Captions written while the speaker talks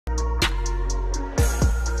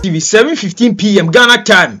TV 7:15 p.m. Ghana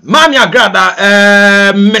time. Mami Agrada,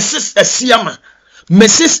 Mrs. Esiama.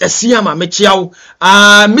 Mrs. Esiama, Mechiao,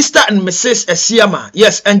 Mr. and Mrs. Esiama,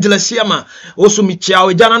 yes, Angela Siama, also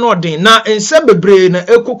Michiao, Jana Nordin, na in Sebebre, na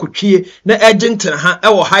Eko Kuchie, na agent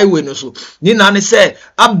or highway no so. Nina say,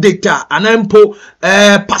 updater, an empo,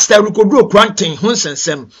 Pastor Rukodro granting Hunsen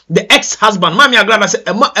Sem, the ex-husband, Mami Agrada say,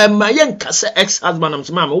 my young ex-husband, I'm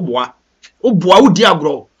Mama, Uboa,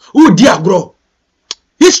 Udiagro, Udiagro.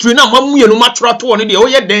 History now, Mamu, no matra to one, oh,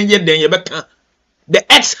 yeah, then, the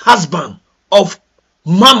ex-husband of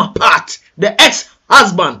Mama Pat, the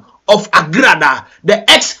ex-husband of Agrada, the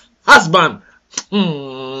ex-husband,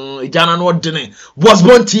 was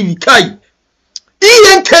born TV. Kai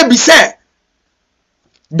ENKB said,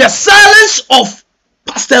 the silence of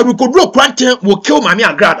Pastor Rukodro Quantin will kill Mami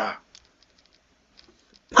Agrada.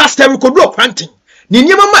 Pastor Rukodro Quantin,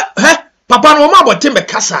 Nini Mama, Papa no Mama, but Timber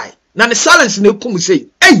Kasai. Now the silence in the come say,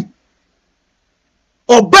 hey.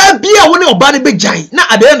 Oba bia woni oba ne bejai na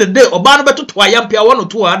at the end of the day oba no beto to ayampia one or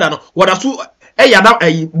two ada no wadasu yada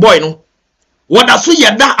boy no wadasu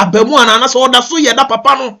yada abamu ana na so wadasu yada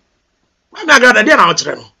papa no na Agrada dia na wo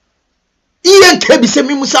kire no ENKB se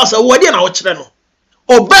mi musa so wo dia na wo kire no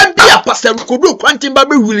oba bia Pastor Rukodro Quantin ba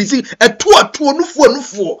be release atu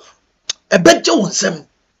nufuo ebeje wonsem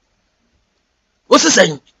wo se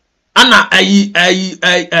sen ana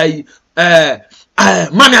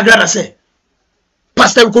Mami Agrada say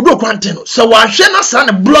Pastor Rukodro Quantin so wa hwe na sa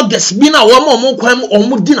na bloggers bi na wo mo kwan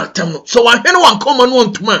mo di na tem no so wa hwe na wan come no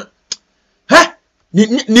ntuma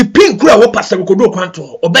ni pin kura wo Pastor Rukodro Quantin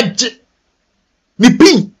obeje ni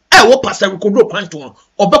pin wo Pastor Rukodro Quantin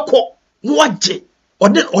obekọ no waje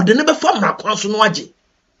ode ne be fa mra kwan so no waje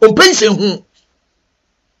ompense hu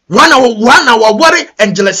wana wa wore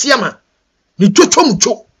Angelesiama ni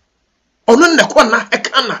twotwomtwo ono ne kona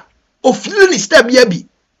ekana ofili ni step bi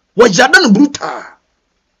wajada no brutal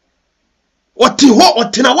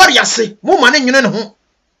otina wari ase mo mane nyene ne ho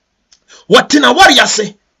otina wari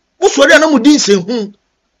ase wo sori na mudin se hu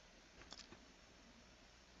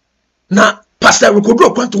na Pastor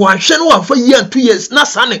Rukodro Quantin wa hwe no wa fa year 2 years na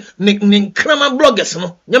sa ne krama bloggers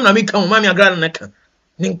no nyam na me ka Mami Agrada na ka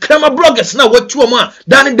ne krama bloggers na watu o ma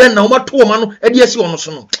dan na o ma to o ma no e de asi ono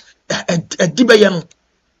so no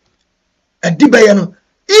edibaye no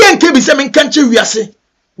ENKB se men kanche wiase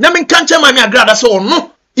na men kanche Mami Agrada so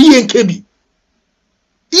no ENKB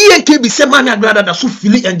se Mami Agrada da so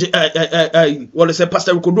fili wole se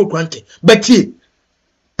Pastor Rukodro Quantin but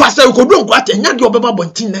Pastor Rukodro Quantin nya de obeba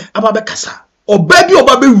bontin na ababe kasa oba bi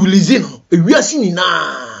oba be release no ewiase ni na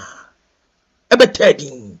ebe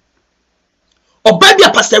tedin oba bi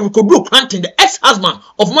Pastor Rukodro Quantin the ex-husband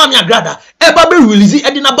of Mami Agrada eba be release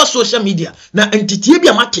e di na ba social media na entity bi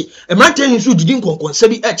amate MmranteEHéné so didi nkonkonsa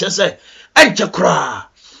bi e chese enche kra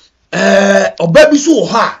oba bi so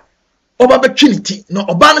ha oba be twiniti no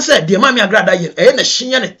oba no se de Mami Agrada ye e na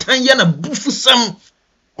hye ne tan ye na bufusam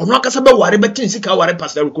ono akasa be ware betin sika ware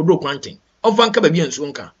Pastor Rukodro Quantin onfa nka ba bi enso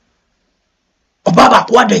nka oba ba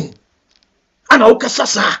ko aden ana o kasa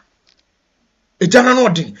sa e jana no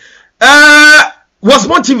odin was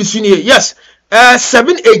born TV Sunye yes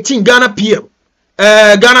 7:18 Ghana PM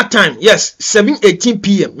Ghana time yes 7:18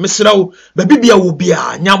 PM Misrawo ba bibia wo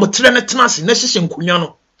bia nyabotre ne tenase na hyehye nkunya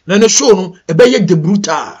no na ne show no e be ye de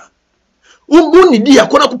brutal umbu ni di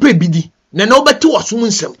akona ko pe bidi na obete wasum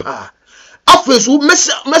nsempa afeso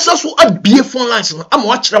mesa so abie phone lines no ama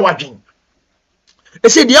wa kire wadwen e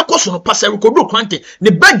say de yakoso no Pastor Rukodro Quantin ne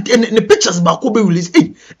bed ne pictures ba ko be release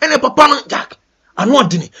ene papa no jack ano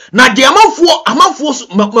odini na de amanfo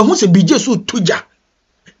mahu se bije so tuja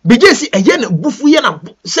bije si eye na bufu ye na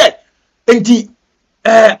se enti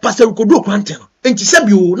Pastor Rukodro Quantin enti se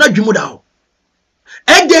bio na dwemu da ho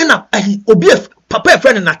ege na obi papa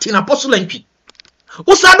friend na tin apostle ntwi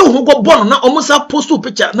usado hu go bono na omusa post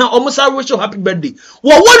picture na omusa wish happy birthday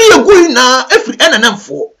wo woni egu na every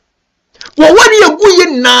enanamfo wo woni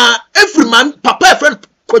egu na every man papa friend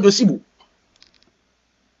kodosibu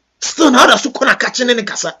still na da su kona kachene ne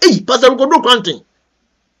kasa Pastor Rukodro Quantin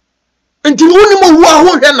enti woni mo wu a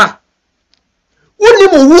ho hwe na woni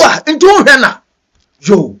mo wu a enti ho hwe na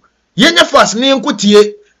yo yenya fast ne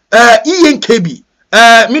nkotie ENKB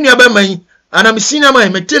mini abaman ana misina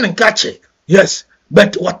man metene nkache yes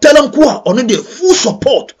but watelam ko a ono de full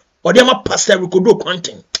support ode ma Pastor Rukodro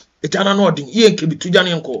Quantin etana no odin ENKB tuja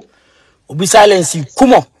ne nko obi silence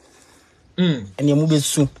kumo ene mu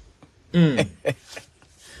besu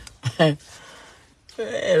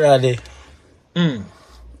Rade.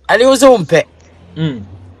 Ali was on pet.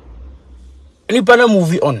 Any panel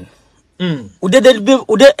movie on. Ude be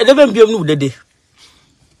ude 11 PM no ude.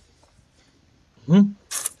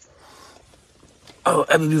 Oh,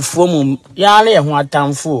 before mum, Yanni and one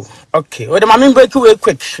time full. Okay, well, the mammy break away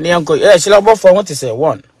quick. Nianco, yes, she'll go for what to say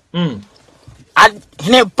one. I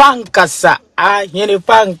hear pancasa, I hear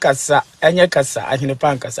pancasa, and your cassa, I hear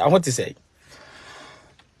pancasa. I want to say.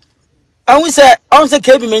 I will say, on the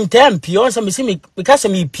cabin in tempi, on some me because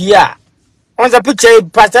of me Pia. On the picture,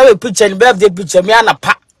 pastor picture and birthday picture, me on a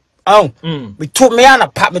pa. Oh, we took me on a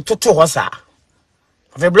pat, me to hosa.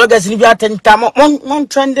 The bloggers in your 10 time, one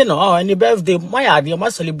trending or any birthday, my idea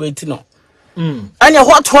must celebrate no. And your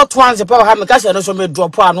hot ones about having because I also made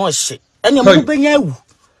drop one or shit. And you're moving you.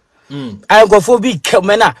 I go for big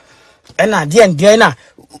Kelmena and I didn't Diana.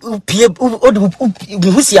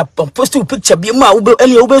 Who see a post to picture be my Uber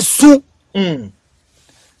and you over soon. A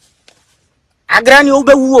granny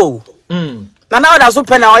over woo. Now that's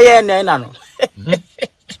open our ear and no.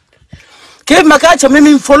 Keep my catcher,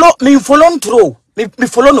 me follow through. Me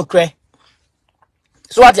follow no cray.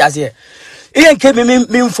 So what is here? ENKB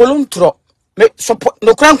me follow through. Me support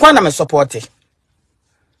no crank one, me support it.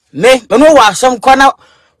 Me no was some corner,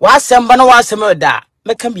 was some banner, was some that.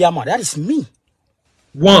 Me can be a man, that is me.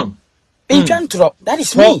 One. In Chantro, that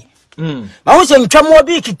is me. I was in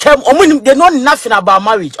Chamobi, came, they know nothing about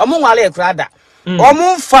marriage, among our Agrada.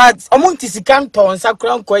 Among fads, among Tisicanto and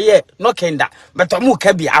Sacran Coye, no kenda, but Amu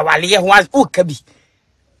Kabi, our Lia was Ukabi.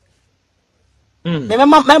 My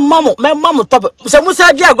mamma top. So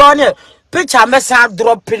Musa Diagone, picture messa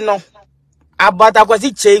dropping no. About I was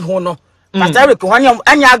it che hono. But I reckon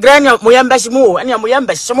and your granny, Muyambashimo, and your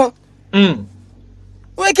Muyambashimo.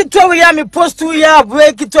 Wake it to Yami post 2 years,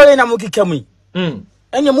 break it to Namuki Kami.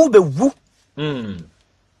 And you move the woo.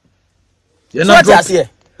 You're not just here.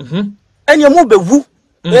 And you move the woo.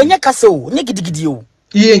 And your castle, Nicky.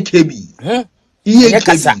 ENKB.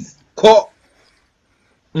 ENKB. Call.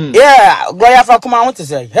 Yeah, Goya for come out to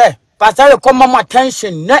say, hey, Pastor, you come my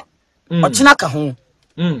attention, net, or Chinaka home.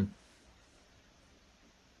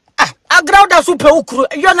 Agrada super ukru,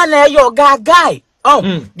 you're not your guy. Oh,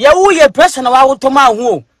 the Woyé person of our Toma.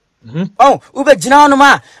 Oh, Ube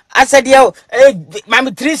Jinanoma. I said, yo,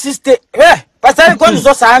 Mammy 360, hey, Pastor, going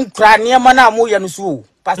to San Crania Manamu Yanusu.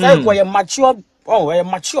 Pastor, you're mature, oh,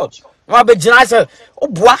 matured. Rabbi Janasa, oh,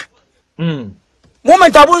 bois.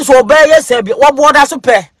 Moment I was obey, yes, what border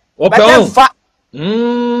super? What fat? We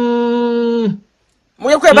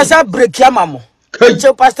could have break your mamma.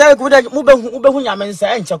 Pastor, good move Ubehunyam and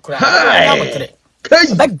say, and Chakra.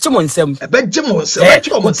 Benjamin, some Benjamin,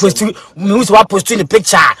 what posting the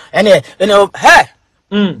picture, and you know, hey,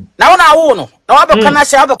 now I won't. Now can I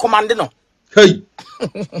say, have a commandino? Hey,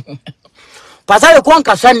 Pastor,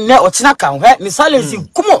 Quanka, San or Tinaka, Miss Silence,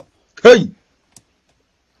 come on. Hey,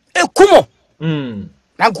 come on.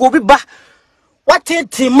 Now go be back. What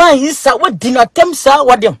it my is what dinner temps are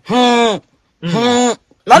what them? Not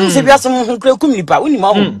if you have some who come about winning my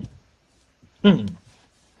own.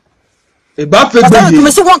 A buffet,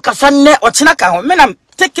 Mr. Wonka Sunday or Chinaka, men,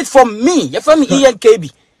 take it from me, you're from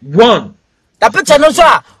ENKB. One. The picture no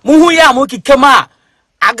sir, Muhuya Muki Kama.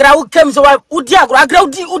 Agrau came so I would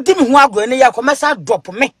Agrau Udim and ya commercial drop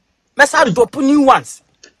me. Messa drop new ones.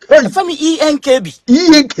 From ENKB.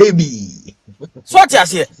 ENKB. So what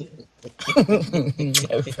is here? I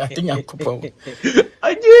think I'm couple.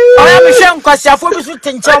 I am a shame because I focus with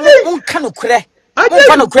Tencha, canoe cray. I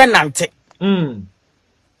don't cray nante.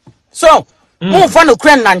 So, move on to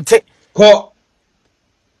cray nante.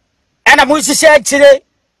 And I'm going to say today.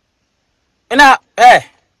 And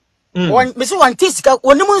when Miss Wantiska,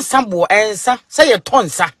 when you move some boy and say a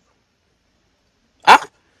tonsa. Ah,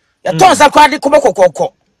 a tonsa quite the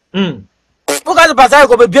Coco. Because the Pastor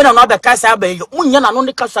will be another casa, Union and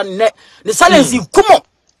only Cassan net. The silence is come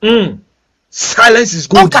on. Silence is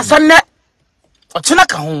good. Cassan net or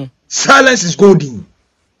Chinaka home. Silence is golden.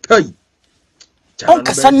 Hey,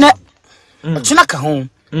 Cassan net or Chinaka home.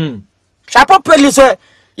 Chapo Pelly, sir,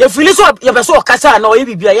 you feel so up your so Cassan or you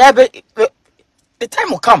be the time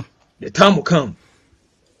will come. The time will come.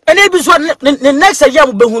 And it is what the next year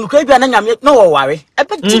will be who could be an enemy. No worry. I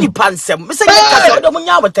bet Tilly Pansem. Mr.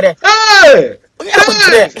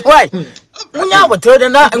 Why? When you were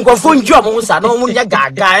turning out and go for job, I don't want your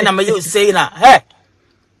guy, and I'm you saying, hey,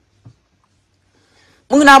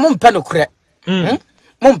 Muna Mumpenocre.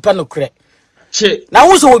 Mumpenocre. Now,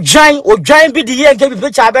 also giant be the year gave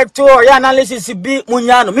which I bet to your analysis be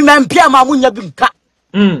Munano. Me man Piama Munya bin cut.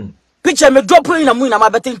 Picture me drop in a moon,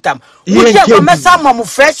 I'm betting time. We have some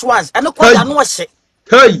fresh ones, and no quite I know shit.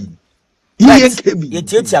 Hey,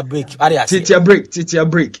 it's a break. It's a break. It's a break. It's a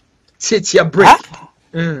break. It's a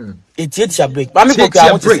break. I'm going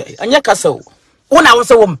to break. And your castle. When I was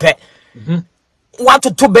a woman pet. what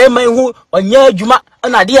to be my who on your juma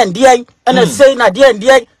and a dear and dear and a say na dear and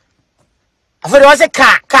dear. I thought it was a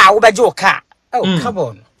car over your car. Oh, come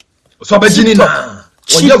on. So Bajinina.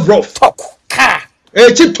 Cheap rough talk car.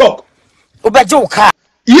 Cheap talk. Over your car.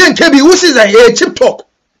 ENKB who says a cheap talk.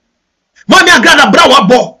 Mommy Agrada Brawa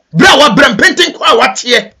Bo. Brawa Bram painting qua what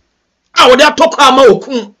here. I would have talk ama.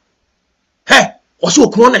 Hey,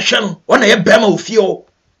 also Kron a channel. One a bema of you.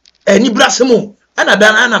 Any brassimo. And a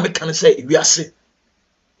banana can say, we are say.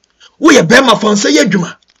 We a bema from say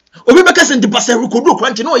Juma. Obi beka senti pastor Rukodo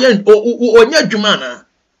kwanti no ye onya dwuma na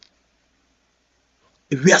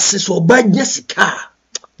wiase so oba nya sika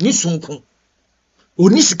ni sonko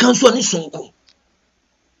oni sika nso ni sonko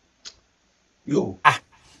yo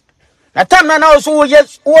na tam na also wo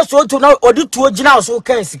so to na odi to gina also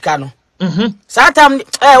kan sika no sa tam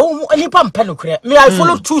nipa mpa no kure me I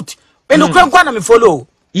follow truth me no kure kwa na me follow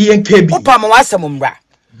ENKB opa ma wasem mbra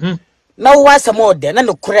na wo wasem ode na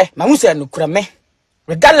no kure ma hu se no kure me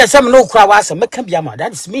regardless of no crowd was a mekabiyama.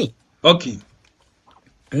 That is me. Okay.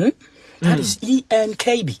 That is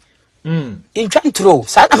ENKB. In trying to roll.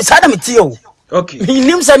 Sadam Tio. Okay. He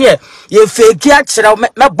names on ye fake actual me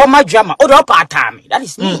bomber drama. Or up at time. That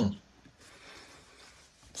is me.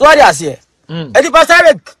 So what I say? Eddie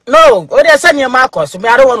Pastor, no, what they send you Marcos. Me,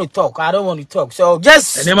 I don't want to talk. I don't want to talk. So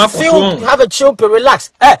just feel have a chill,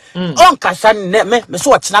 relax. On Kassan, me so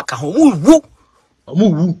what's not woo.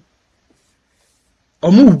 Omu.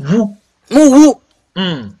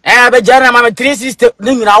 Be jana mama 3 sister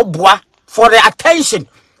ning na oboa for the attention.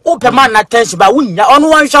 Open man attention ba wunya onu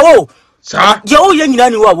wan hwa wo. Sa. Je o ye nyina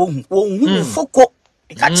ni wa wo hu foko.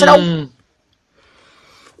 Ka kira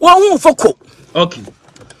wo hu foko. Okay.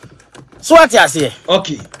 So what you say?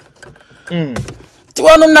 Okay. Ti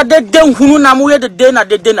wonu na de hunu na mo ye de na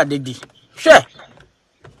de. Hwe.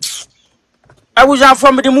 I was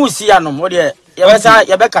from the musi anom wo de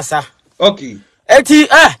ye be kasa. Okay. Eti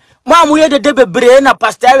mamu ye de bebre na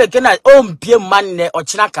pastor Br0kén na ompie man ne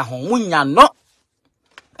ochina ka ho munya no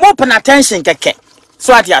mo pay attention keke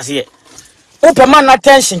so ati ase open man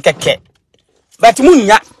attention keke but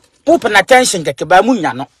munya mo pay attention keke ba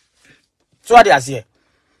munya no so ati ase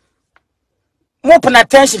mo pay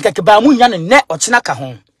attention keke ba munya ne ochina ka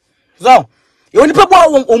ho so yo ni pe bo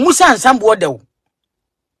omusa nsambo de wo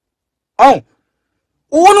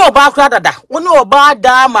Uno oba dada, uno oba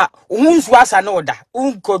dama, unsu asa no da,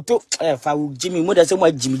 unkoto fa Jimmy mo da se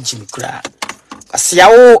mo Jimmy kra. Asia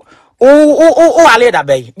o ale da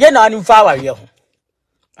bay. Ye na anu fa wawe ho.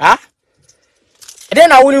 Ha? E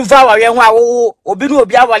na woni fa wawe ho a obi no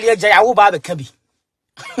obi awale agya ya wo ba beka bi.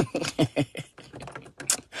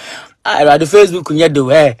 Ah, the Facebook nya do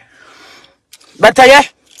But ye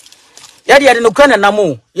no kwana na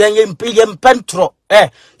mo, ye mpentro.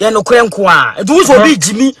 Ye no kwen ko a edu so bi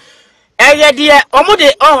jimi ye de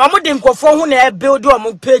omude nkofo hu na build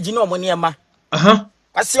omu page na omu niema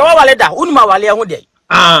kwase o wale da unuma wale hu de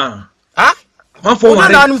man fo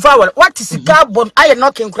wale na unfa wale what is carbon aye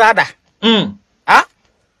knocking crada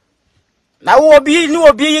na wo obi ni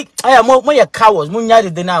obi aye mo ye cows mo nya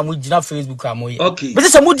de na mo gina Facebook am ye but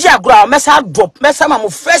say mo di agro messa drop messa ma mo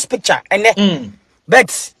first picture ene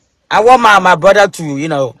but I want my brother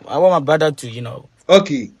to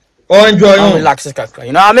Okay. Oh, enjoy. Relax, you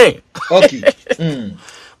know what I mean? Okay.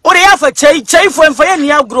 What do you have for Chay for any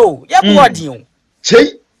grow? Yeah, what do you?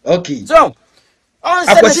 Chay? Okay. So, on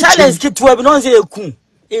silence, kid to have no say a coon.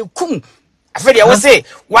 I feel I will say,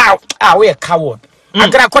 wow, we a coward. I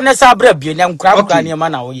got a conessa bread, and crab near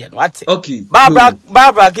man. What? Okay.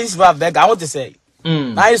 Br0kén beg, I want to say.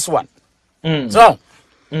 Nice one. So,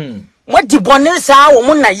 what the bonnet sa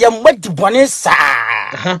woman I am, what the bonnet sa?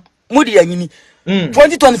 Moody and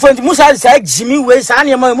 2024 Musa said Jimmy Ways and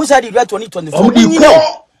Musa did 2024.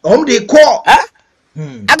 They call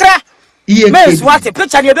Agra Mess what a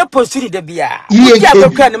picture never posted the beer.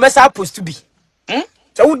 Br0kén mess supposed to be.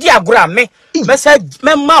 So dear gram me message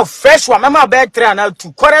mouth fresh one, mamma better now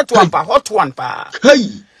to correct one pa hot one pa. Hey,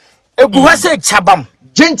 a guase chabam,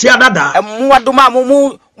 Gentia dada, and Muaduma,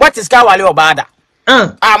 what is Kawali or Bada?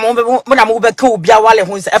 I'm over cool, Biawale,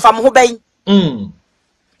 who's if I'm obeying.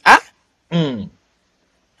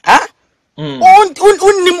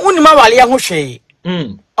 Unima wale ho hwe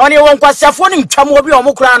oni won kwasafo ni ntwam obi o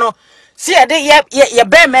mokra no se ye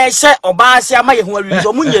be me hye oba ase ama ye ho awi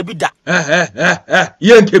so munya bi da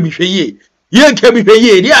ENKB hwe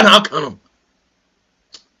ye dia na aka no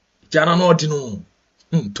jana no odi no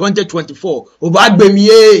 2024 oba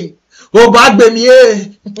agbemie hey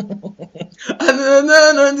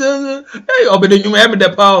obede nyuma em de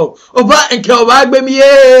pa oba nke oba agbemie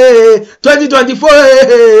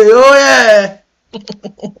 2024 oh yeah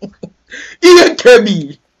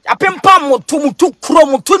ENKB. Apempa mutu kro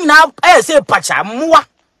mutu na say pacha mwa.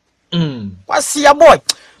 What's your boy?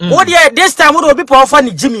 What year this time would be powerful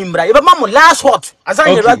ni Jimmy Mbra. You remember last hot as I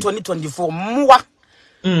year 2024 mwa.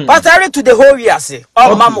 But I read to the whole year say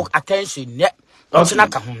all mamu attention yeah.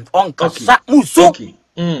 On kasa muso.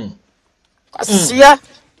 Asia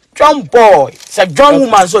John boy, say John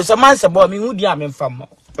woman so say man say boy me who dia me fam.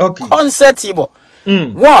 Okay. Concert ibo.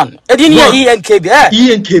 One, edini ENKB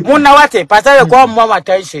ENKB. Muna wate pastor go more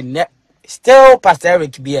attention ne. Still pastor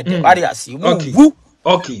Rick be there. What you see? Okay.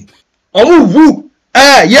 Okay. Woo.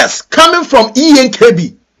 Yes, coming from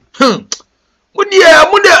ENKB.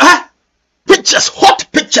 Mudia pictures,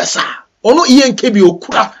 hot pictures ah. Ono ENKB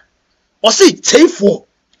okura. Osi chefo.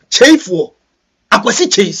 Akwasi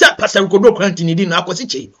che say pastor Kodo Kranti ni na akwasi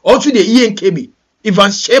che. Also the ENKB.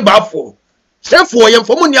 Even Sheba for. Chefo yem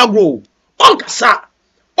for money agro.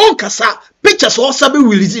 Onkasa pictures all sabi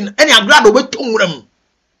releasing any Agrada obe tongrem.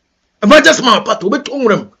 Emergency man part obe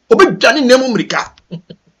tongrem. Obe dani nemu mrika.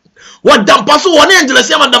 What dampaso one angel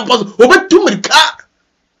say man dampaso obe tumrika.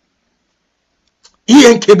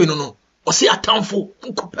 ENKB no. O say atamfo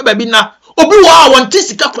nkope ba bi na obi wa won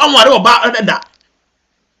tisika kwa nware oba adada.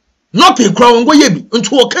 Not a crown go yebi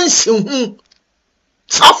ntu o kan hyehu.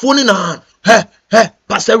 Safo ni na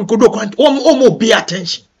pastor Kodo Kranti omo be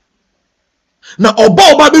attention. Na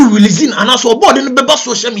oba be releasing and also oba de be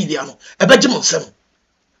social media no e be gem nsem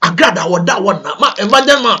Agrada woda wona ma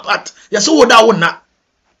evangelist man part yes woda wona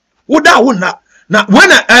na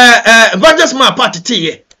when evangelist man part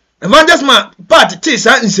tie evangelist man part tie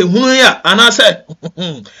sa nsehunu ya ana say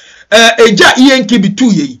eja ENKB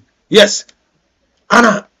 2 ye yes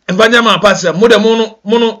ana evangelist man part say mo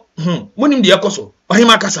munim de yakoso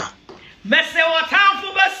ohima kasa mese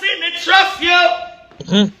wotamfo be see ne trust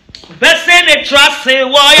you Bese ne trust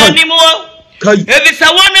Woyé anymore. If it's a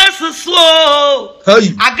one else slow.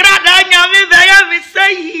 Agrada nyami veya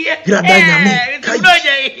visay. Agrada nyami.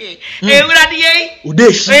 Uradie.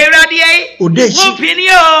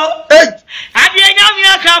 Mupinio. Adie nyami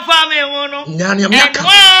akafa me wono. Nyami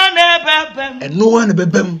akafa. No one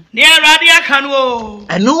bebem. Ni radia kanwo.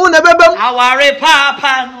 No one bebem. Aware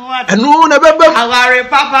papa no. No one bebem. Aware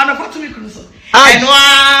papa no fatumi kunso.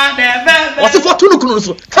 What's it for two look?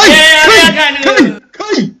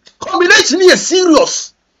 Combination is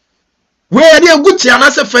serious. Where they Gucci and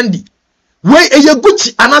as a Fendi. Where a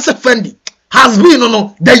Gucci and as a Fendi has been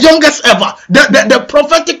the youngest ever. The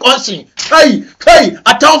prophetic unseen. Hey,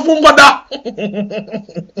 a town from Wada.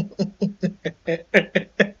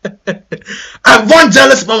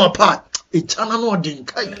 Evangelist mama part. It's an annoying.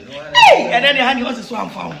 Hey, and then the honey was a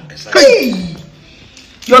swamp found. Hey.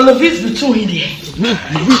 Your love is the two in there.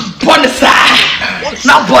 PŭNCHES.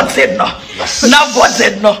 Now God said no. Now God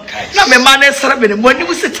said no. Now my man is serving when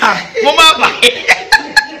you sit down. Mama ba.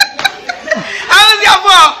 How's your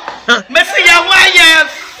boy? Messi ya why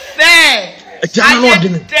fair.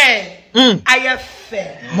 I am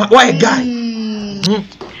fair. Why guy?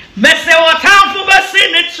 Messi what time for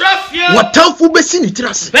Bessie ne trust you? What time for Bessie ne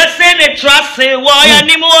trust? Bessie ne trust Woyé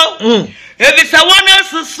anymore. If it's a one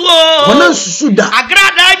else slow, one else suda.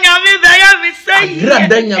 Agrada nyami veya visay.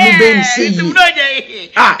 Agrada nyami veya visay.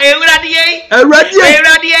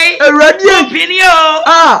 Eradie. Opinio.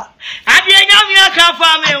 Adie nyami akafa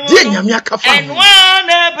me wo. Adie nyami akafa.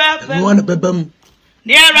 Enwana bebam.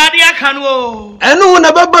 Ni radia kanwo.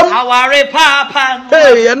 Enwana bebam. Aware papa.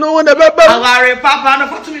 Hey, enwana bebam. Aware papa no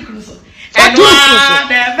fatumi kunso.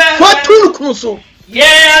 Fatumi kunso.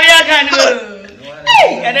 Yeah, kanwo.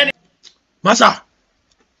 Hey, and then Masa,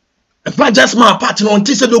 if I just my partner on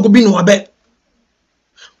Tisa Dogobino Abe,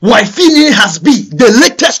 Wifini has been the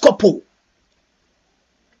latest couple.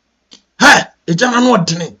 Hey, a Jana no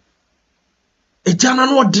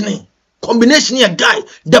dine. Combination here, guy,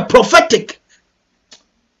 the prophetic.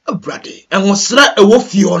 A brady, and was right a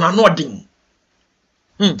wolf you on a nodding.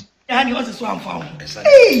 And he was a swamp found.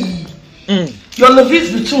 Hey, your love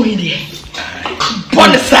is the two in there.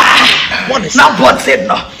 PŭNCHES. Now God said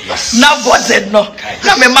no. Now God said no.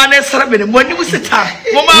 Now my man is serving when you sit down.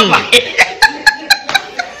 Mama ba.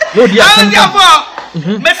 How's your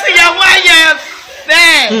boy? Messi ya why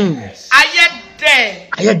fair. I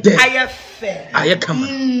am fair. I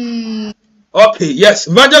come. Okay, yes.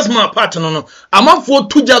 Just my partner no. I'm for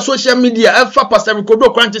two just social media. Alpha Pastor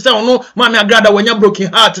Kodo Kranti say no. Mami Agrada when you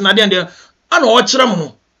Br0kέnHeart na there. I know what you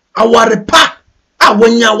no. Aware pa.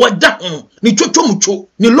 Awanya wada ni chocho mucho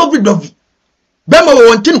ni lovey bema wo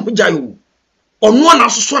wontin hujayo onu na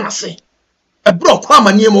soso na se ebro kwa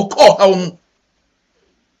amanie mo call ha wo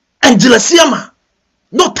angelasiama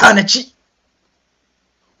no tanechi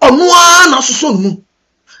onu na soso nu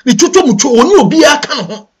ni chucho mucho oni obi aka no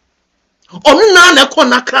ho onu na ekọ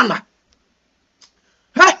na krana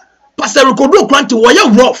Pastor Rekodo Kranti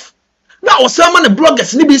Woyé rough na osama ne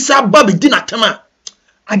bloggers ni bi sa ba be di na tema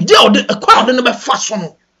ade ode ekwa ode ne be fa so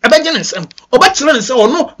no ebeje ne nsem obakire ne se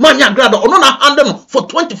ono mami Agrada ono na handle no for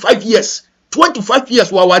 25 years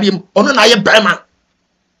wa wariem ono na ye Berman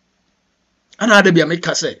ana ade bia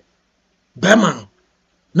make say Berman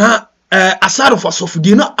na asaro for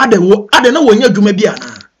sofudi na ade na wonya dwuma bia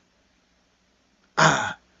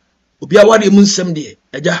na obi awari mu nsem de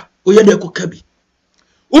eja oye de koka bi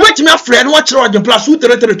ubetimi afre no wakire odin plus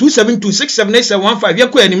 23327267815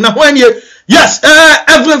 yakọ anim na ho anie yes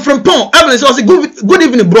Evelyn from Pon Evelyn say good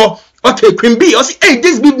evening bro okay Queen B say hey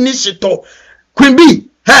this beef needs to Queen B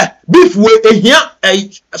beef we ehia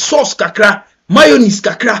sauce kakra mayonnaise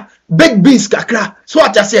kakra baked beans kakra so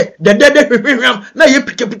what I say the na ye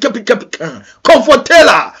pika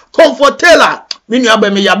comfortela menu aba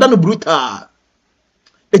me yada no brutal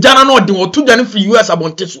ejana no odin otu jane free US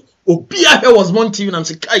abonteso obia here was one TV and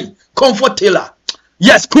say kai comfortela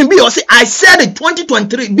yes Queen B say I said it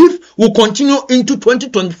 2023 beef will continue into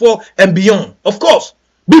 2024 and beyond of course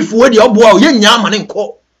beef we the oboa ye nya amane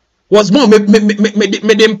nko was more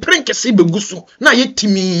me dem prank se begusu na ye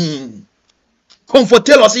timi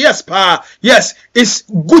comfortela say yes pa yes it's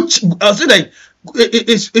Gucci say like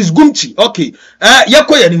it's Gucci okay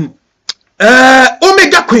yakoya nim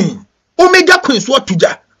OmegaQueen so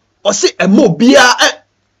tuja o say emo bia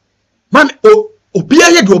man obia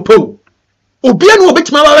ye de opo obia no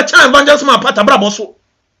obetima ba cha evangelist ma pata bra boso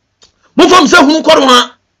mo fam se hunu koro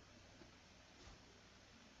ha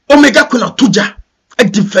OmegaQueen atuja e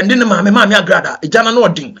defending mama Agrada e jana no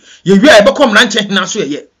odin ye wi e be kom ranche hina so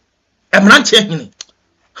ye MmranteéHéné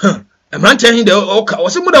MmranteéHéné de oka o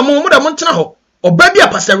se muda mo ntena ho oba bia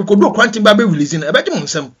Pastor Rekodo Kranti ba be release na e beje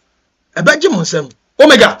mo nsem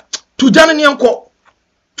Omega tuja ne enko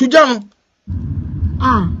tuja no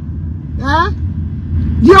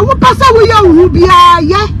ye wo pasa wo ya wu bia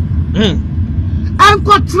ye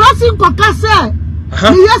enko trust enko ka say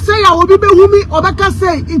me ye say ya obi be hu mi obeka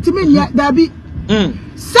say intimi nya dabi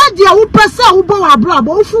said ye wo pasa wo bo wa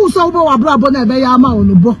brabo wo fu so wo bo wa brabo na be ya ma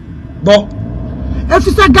onu bo if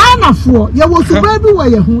it's a Ghana for ye wo so baby wo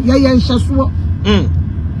ye hu ye nhyeso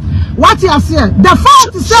what you say the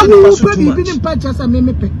fact is say wo baby bi ni PŭNCHES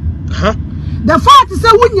me pe the fact is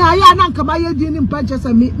say wo nya ya na nka ma ye di ni PŭNCHES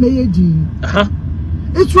me ye di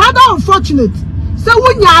it's rather unfortunate say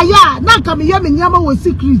wo nya ya na nka me ye me nyama wo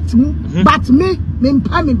secret mu but me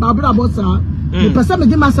mpa me babra bossa me pesa me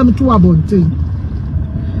di masam to abonten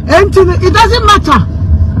and it doesn't matter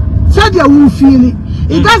say they will feel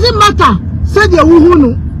it doesn't matter say they will hu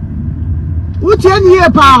no uche ni e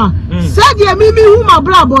pa say they mimi hu ma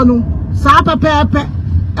brabo no sa pepepe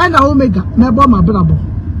and Omega me bo ma brabo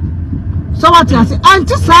so what you say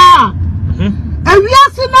anti sa we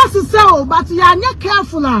are sinners so but you are not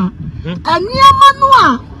careful and niema no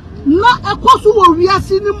a na ekoso wo wi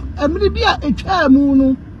asinim emri bia etwa mu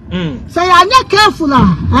no say you are not careful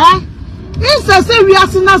Isa say we are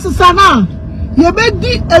sinners sana ye be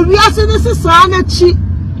di ewiase ne sesa na chi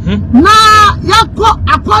na yakọ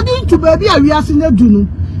according to baby ewiase ne du no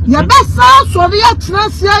ye be sa sori ya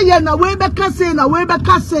transia ye na we be ka say na we be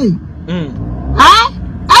ka say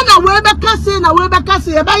ana we be ka say na we be ka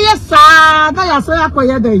say ye be ye sa na ya say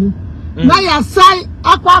akoye dan na ya sai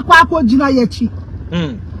akwa gina ye chi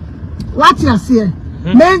what you say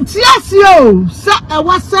menti asio sa e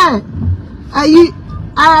wa say ayi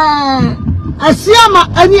Asiama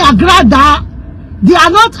any Agrada, they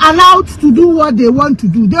are not allowed to do what they want to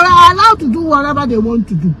do. They are allowed to do whatever they want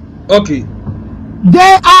to do. Okay.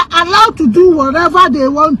 They are allowed to do whatever they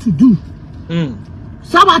want to do.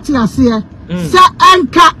 Sabati asie. Sa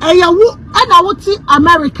anka eyawu ana woti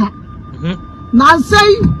America. Na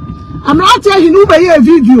say MmranteéHéné be ye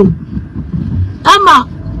video. Ama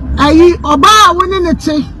ayi oba woni ne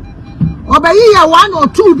che. Obayi ya 1 or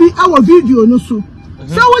 2 bi our video no so.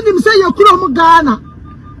 So when him say you kuro Ghana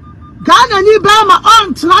ni ba ma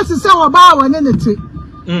on class say oba wa ne nete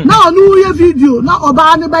na onu ye video na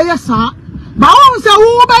oba ne ba ye sa ba won say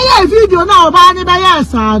wo ba ye video na oba ne ba ye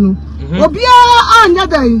sa no obia anya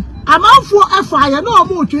dan amanfo efa ye na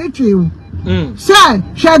omo twetwe wo say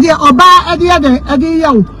hwe de oba e de ye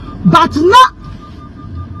wo but na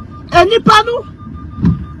enipa no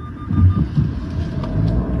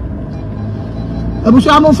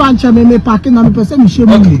Abusha mo fancha me parking na me pese me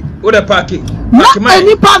shemu. Okay, o the parking. Na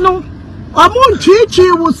enipa no omo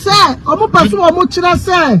ntwiitwi wo se omo pese omo kire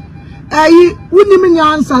se ayi unim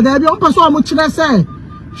nyansa da bi omo pese omo kire se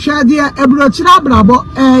hwe de ebro kire abrabo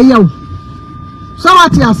yew. So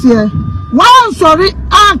what you say? One sorry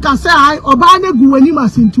anka say I oba na gu wani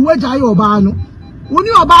masinti wagya ye oba no woni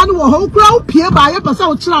oba no wo ho kura wo pie ba ye pese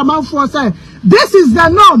wo kira amanfo say this is the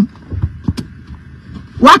norm.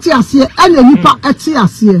 What you see any nipa eti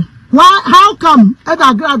ase. Why how come at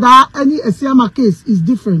Agrada any Esiama case is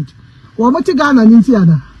different? Wo moti Ghana ninti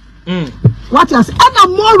ada. What you say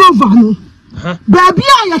and moreover no baby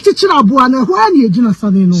a ya chichira aboa na ho ani ejina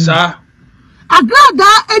sane no. Sir Agrada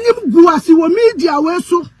any guasi wo media we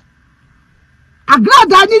so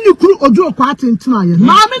Agrada ni nikuru ojo kwa atentena ye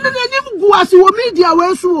maame ne ni guasi wo media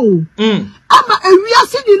we so ama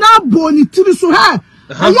ewiase ni na boni tiri so he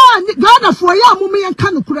aya Ghana for ya mume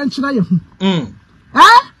yanka no kura nkyira ye ho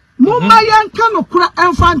mume yanka no kura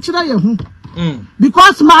emfa nkyira ye ho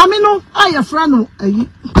because maame no aye fra no ayi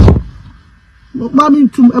maame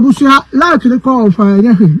ntum ebusia like le call for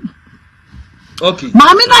ye he okay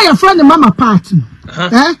maame na ye fra ne mama part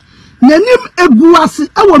nanim eguase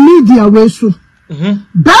e wo media we so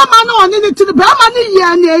Bama no oni ni tiri bama ni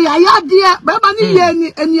ye ni ya de bama ni ye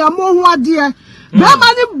ni eniamo ho ade bama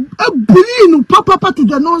ni bullying papa to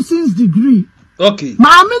the nonsense degree. Okay.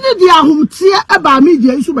 Maame ni dia ahumtie e ba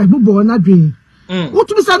media isu ba bubo na dwen.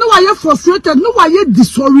 Utumi say no wa ye frustrated, no wa ye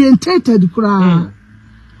disorientated kura.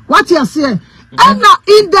 What you say? And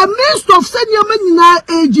in the midst of senior nyina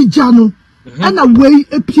ejija no, and way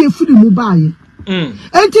epie firi mu bae.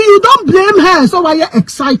 Until you don't blame her, so why you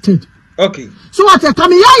excited? Okay. So what I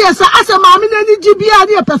come here, yes, as a mammy any GBA,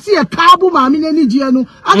 near Pessi, a cabo, mammy any Giano,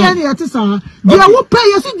 and any at Dear will pay,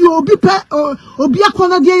 yes, you will be pay or be a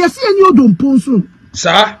corner, dear, yes, and you don't pull soon.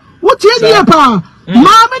 Sir, what is your pa?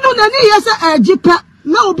 Mammy no, any yes, a jipper,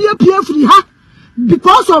 no be a peer free, ha?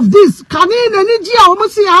 Because of this, can in any G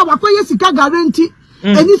almost see how I can guarantee,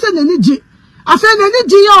 and it's an energy. I said, any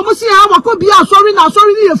G almost see how I could be a sorry, now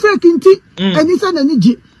sorry, a fake tea, and it's an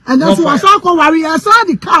energy. And that's why I saw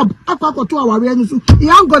the cab. It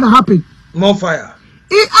ain't gonna happen. More fire.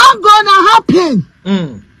 It ain't gonna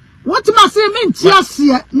happen. What you must say,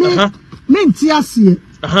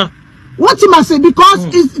 What you must say, because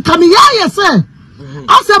it's coming here, sir.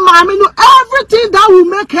 I said, Mommy, no, everything that will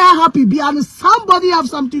make her happy, and somebody have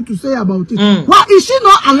something to say about it. Why is she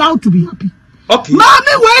not allowed to be happy? Okay.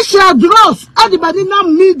 Mommy, where she draws, everybody now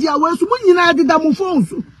media, where someone did that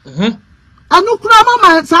phones. Anu krama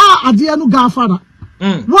ma sa ade anu gafara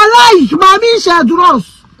walai mami share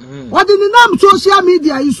dross what in the name social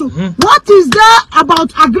media iso what is there about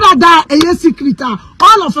Agrada a secret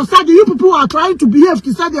all of a sudden you people are trying to behave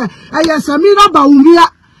to say Samira Baumia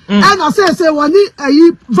and I say one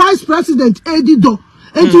vice president Edido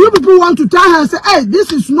and you people want to tell her say hey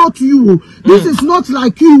this is not you this is not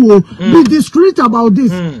like you be discreet about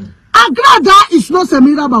this. Agrada is not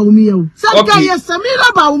Samira Baumia. Some guy is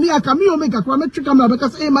Samira Baumia. Come here, OmegaQueen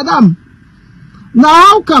because hey, madam. Now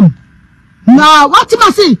how come? Now what you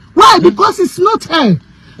must say? Why? Because it's not her.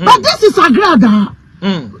 But this is Agrada.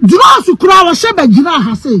 Draw to crowd shebe jina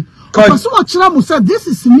hase. Because what Chiramu said, this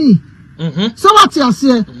is me. So what you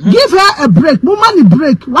say? Give her a break. Woman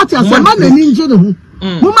break. What you say? Man ninja no.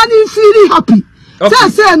 Woman feel happy.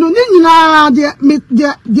 Say no ninja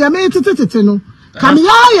dia me tete no.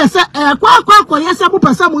 Kamiya yes kwa yes abu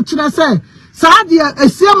pesa mu kire say sa de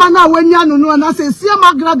esiama na wanya no no na say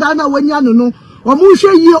esiama Agrada na wanya no no omu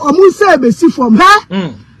hwe yi omu say be si from he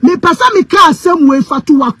me pesa me ka asem we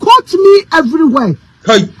fatu wa court me everywhere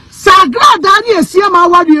hey sa Agrada na esiama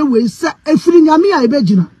wari we say efiri nyame a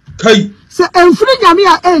ebegina hey say efiri nyame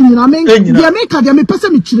a enyina me de me ka de me pesa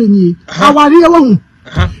me kire ni awari e wo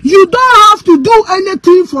you don't have to do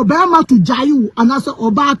anything for Bama to jayu and as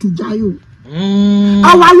oba to jayu.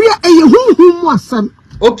 Awari eye hunhum wasam.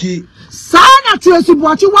 Okay. Sana Tracy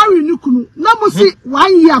Boachi wari nikunu. Na mo si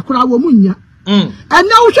 1 year akura wo munya. And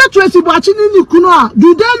now Tracy Boachi ni nikunu a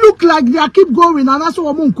do they look like they keep going and that's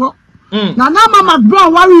wo munko. Na na mama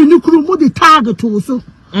Brown wari nikunu mo the target to so.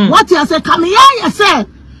 What you say come here you say.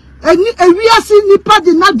 Eni ewiase nipa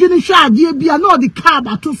de na dwene hwa ade bia na the card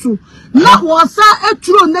atoso. Na was a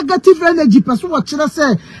true negative energy person what kire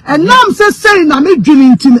say and now am say na me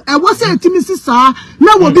dwene ntin e wo say etimi sisa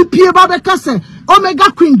na wo bi pie ba beka say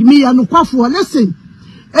OmegaQueen me ya no kwafo listen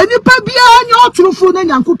enipa bia anya oturofo na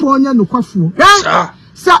nyankopon nya no kwafo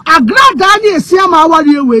sa Agrada ni esiama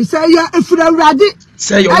awari we say ya efura awrade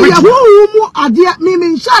say your which mu ade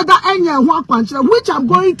me sha da anya ho akwankyere which I'm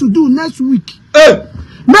going to do next week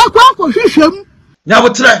me kwa ko hwehwem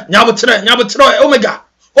nyabotre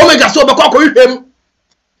Omega so be kwa hwehwem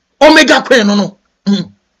OmegaQueen no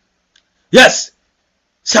yes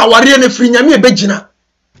se aware ne firi nyame ebegina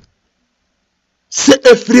se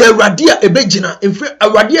efiri awrade a ebegina efiri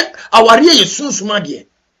aware ye sunsuma de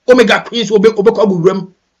OmegaQueen so obekwa buwram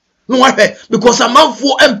no wahwe because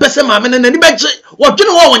amanfo empese maame ne nani beje wo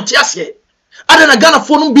dwene wo wonte ase ada na Ghana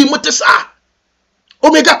fo no bi motesa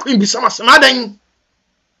OmegaQueen bi sama samadan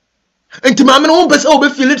enti maame no pese wo be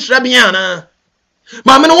feel trabia na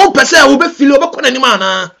maame no pese wo be feel wo be kona ni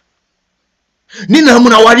mana ni na mu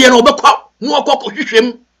na ware na wo be kwa no okoko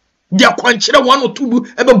hwehwem dia kwankyere won otubu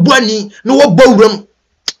ebe buani no wo bawuram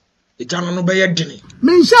e jana no be ye dene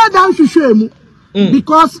me share down hwehwem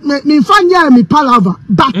because me fanya me palava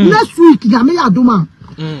but next week ya me aduma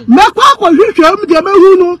me kwa ko hwehwem de me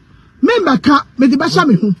hu no me meka me de basha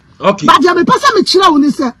me hu okay but ya me pasa me kira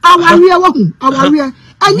woni se aware wo hu aware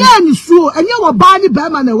anya ni suo anya wo ba ni ba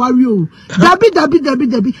ma na aware o dabi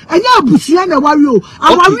anya abusia na aware o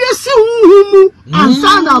aware si hu mu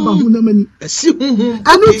ansa na ba hu na mani si hu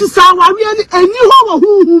anu ti sa aware ni ani ho wo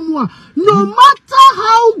hu mu a no matter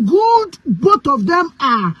how good both of them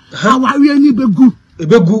are aware ni begu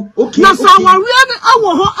okay na sa aware ni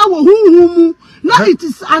awo hu mu. Now it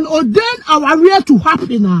is an ordained aware to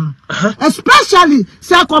happen especially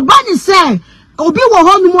say Kobani say obi wo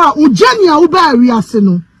honu mu a ujeni a uba ariase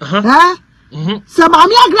no say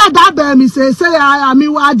mami Agrada ba mi say I mi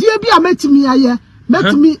wa ade bi a metimi aye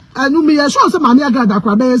metimi anu mi ye so say mami Agrada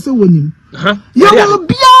kwa ba say wonim ye wo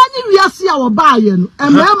bia ni wiase a wo ba aye no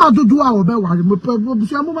emema dodo a wo be ware mo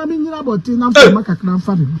busia mo mami nyina bote na mfa kakra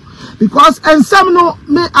mfa because ensem no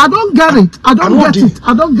me I don't get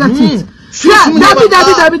it. Yeah,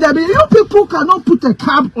 Debbie. You people cannot put a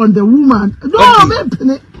cap on the woman. No,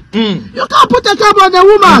 you can't put a cap on the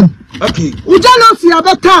woman. Okay. Ujealousy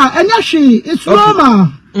abeta, and she it's normal.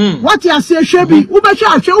 What you say, Shebi,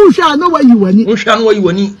 Ubasha, know where you went. Ushan where you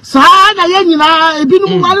went. Sana Yanina,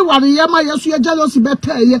 Binu Wari, Yama, yes, you are jealousy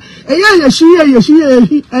better. She,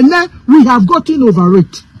 and then we have gotten over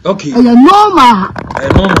it. Okay. And normal.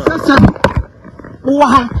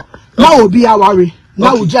 Now be our worry.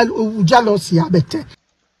 Now jealousy abete.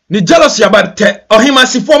 Ni jealousy abete. Ohima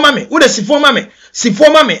sifo mame. Ude sifo mame.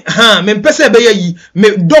 Me mpese be yi.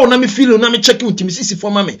 Me do na me feel na me check unti me sifo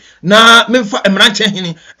mame. Na me mfa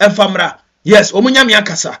MmranteéHéné emfa mra. Yes, omunya me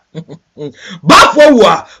akasa. Bafo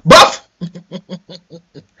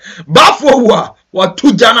wa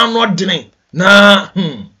tu jana no dene. Na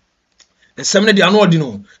semne de ano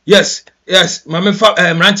odino. Yes, mame fa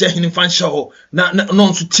MmranteéHéné fan show na no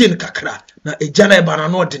nso tie ne kakra. Na ejana e bana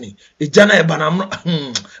no dene ejana e bana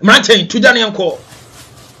MmranteéHéné tuja ne enko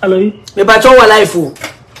hello me ba cho wa life o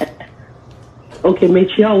okay me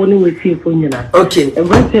chia woni we tie fo nyina okay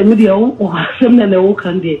MmranteéHéné me dia o asem na wo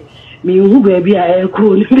kan de me hu ba bia e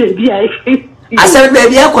ko ni ba bia e asem ba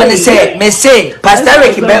bia ko ne say me say Pastor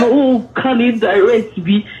Ricky be o kan indirect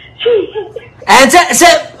bi and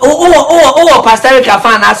say o Pastor Ricky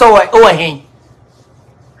fan aso o hen.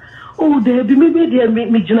 Oh, there be maybe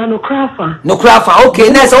me jina no crafa. No crafa, okay.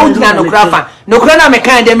 Next, oh jina no crafa. No crana me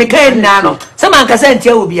kind nano. Some man kasa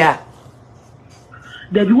ntia ubia.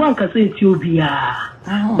 There be one kasa ntia ubia.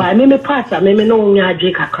 But me pasa me no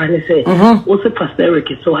nyaje kakra ne say. O se Pastor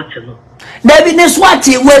Ricky so atino. There be ne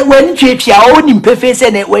swati when twetwa o ni mpefe se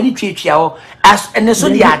ne when twetwa o as ne so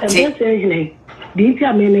di ate. Di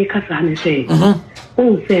ntia me kasa ne say.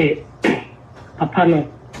 O say papa no.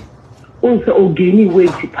 Onse ogeni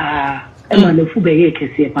weti pa ema na fu be ye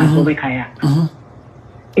kese pa so be kaya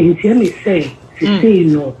enti me say say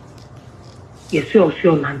no yesi o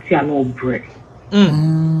nanti ana obre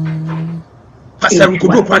Pastor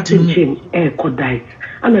Rukodo Quantum kodai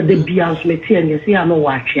ana de bia so meti en yesi ana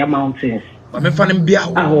wa Atwea mountains me fa nem bia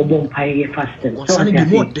ho a obon pa ye fasting so na di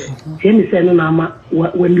mo de say me say no na ma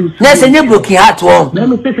when lose na say ne Br0kénHeart wo na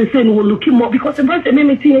me say no looking more because Embrante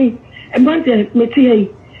meti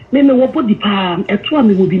me wo body pa eto a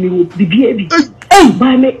me wo bi bia bi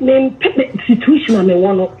by me situation me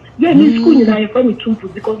wono yeah me school ni na ye for me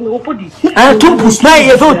tumpus because me wo body tumpus na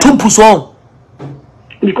ye so tumpus on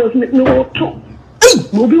because me wo to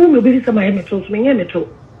mo bi sama ye me to me nye me to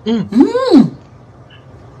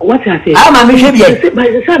what I say ama me hwe bie by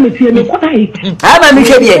the time me tie me kodai ama me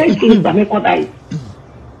hwe bie me kodai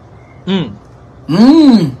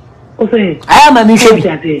o say ama me hwe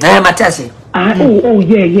bie na matase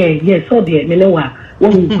yeah so there me know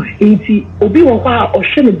enti obi won kwa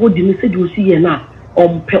ohwe me body me say do si ye na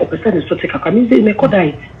ompe opese ne so take akwa me say me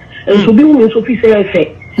kodai so bi won so fi say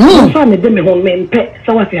efe so me de me hon me mpe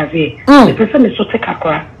so what ya say me pese me so take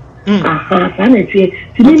akwa sa na tie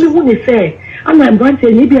ti me hu ne say ana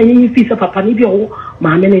Embrante bia ye fi say papa ni bia o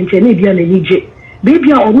ma me ne nche ne bia na nije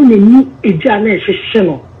bia onu na ni eja na ehwehwe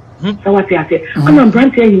no so what ya say ana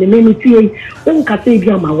Embrante me tie on ka say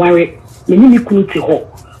bia ma ware me ni kunu te ho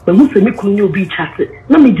who say me couldn't be chatted.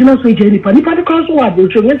 No, me do not say Jenny Panipa the cross word. You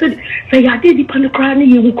say, I did the panicrani,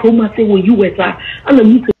 you will come and say, well, you were there. And the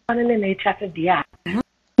meeting and they chatted the air.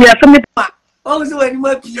 Yeah, some also when you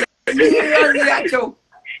were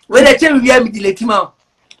when I tell you, we are meditating,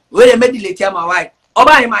 when I meditate my wife, or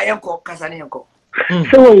by my uncle, Casanenko.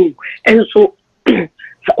 So, and so.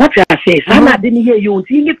 What I say, I didn't hear you.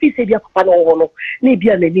 See if you say you have no, maybe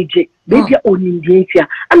a DJ, maybe only India,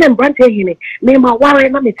 and then MmranteéHéné, name a warrior,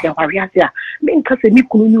 and it's a warrior. Mean, because me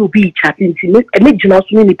couldn't be chatting to a regional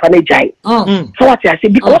mini panajai. So what I say,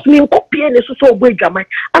 because me copy and so way drama,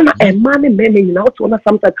 and a man and men in out on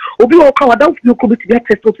sometimes, or be all covered out, you could be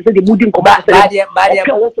access to say the moving combat by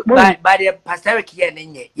the Pastor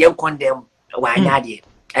Kian, you condemn. Why not?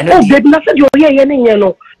 And oh, baby, nothing you're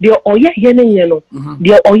yellow. The Woyé yellow.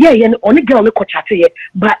 The Woyé only girl look at it,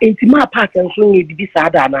 but into my part and swing it be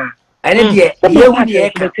sadana. And then,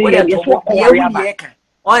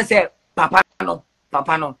 one said, Papa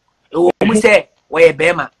no. We say, Woyé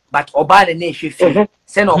Bema, but Obana nation fee.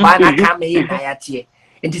 Send Obana come in by a tear.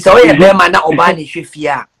 And it's Woyé Bema, not Obana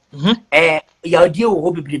shifia. Your deal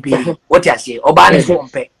will be what I say, Obana is one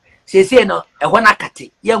pay. Say, no, a one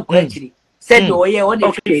acati, young country. Said no, yeah,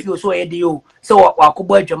 only if you so you so what could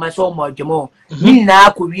boy Jama so much Jamo. Me now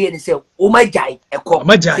could be and say, oh my jai, a cop.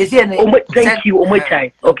 Thank you, oh my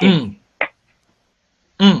child. Okay.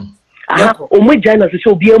 Oh my jai,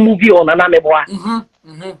 so be a movie on another boy.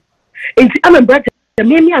 And I'm brother, the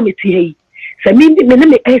many I'm a say, me,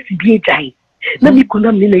 me, SB jai. Let me call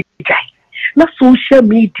them jai. Not social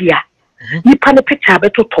media. You pan a picture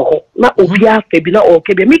better to not Obia, Fabina or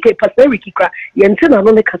Kebia, make a pastor, Yensen, and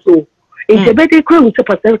only castle. In the better crew, with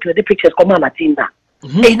the pictures come on Matinda.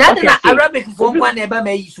 Another Arabic phone one ever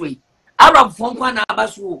may sweet. Arab phone one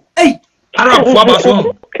abasu. Hey, Arab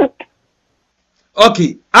Wabasu.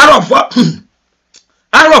 Okay, Arab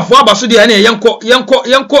Wabasu, the Yanko,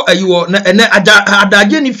 you are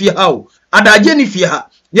Adageni Fiao, Adageni Fia.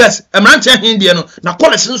 Yes, MmranteéHéné Indian, na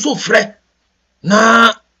college so fresh.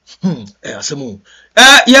 Na,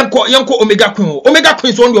 yanko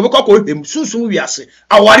OmegaQueen so ndo bekọ ko hwem sunsun wiase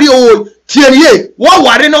aware o tienie wo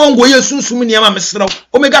ware na ongo ye sunsun ne ma mesra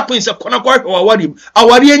OmegaQueen se kona ko hwe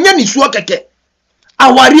aware enya ni suo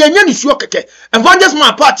keke evangelist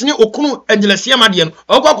ma part ni okunu angelesia ma de no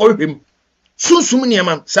okọ ko hwem sunsun ne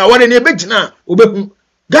ma sa aware ne begina obehu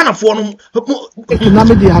Ghana fo no na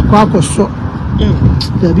me de akọ so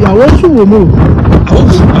Debi awosu wo mo.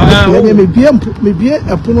 Me bie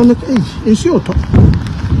epono no ensi oto.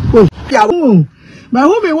 Oh, ya wo. Ma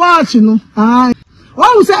hu me watch no. Ai.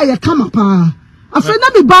 Wo say ya kama pa. Afa na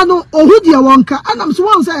me ba no ohudi e wonka. Anam so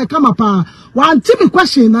wo say ya kama pa. Wan ti me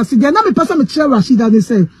question na se de na me pesa me kire Rashida dey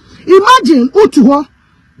say. Imagine utu ho.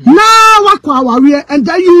 Na wakwa aware and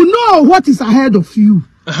then you know what is ahead of you.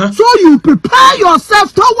 So you prepare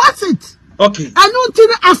yourself towards it. Okay. And until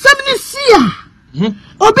assembly see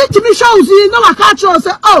Obi timi shawzi na wakacho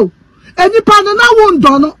say oh enipa no na won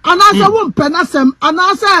dono anasa won penasem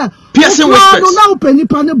anasa piercing whispers no na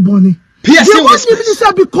penipa ne boni piercing whispers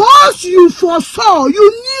say because you foresaw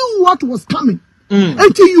you knew what was coming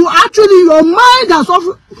until you actually your mind has of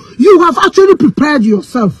you have actually prepared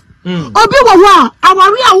yourself obi wawa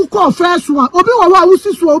awari awuko first one obi wawa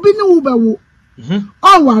awusiso obi ne wo bewo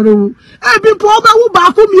Waru. Ebi po be wo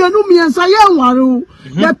ba ko mienu miensa ye waru.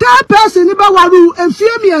 The third person ni be waru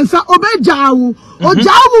enfie miensa obejawo.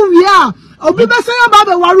 Ojawo wi a obi be say ba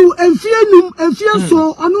be waru enfie num enfie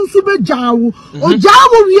so onu nso bejawo.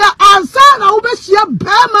 Ojawo wi a ansa na wo be hia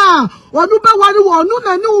bema. Onu be waru onu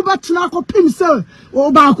na ne wo betena kopim se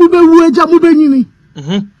o ba ko be wu eja mo benyini.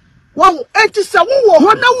 Wow, it is a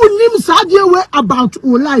way about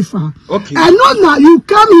your life. Okay. And now you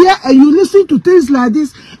come here and you listen to things like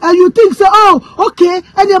this and you think say, oh, okay,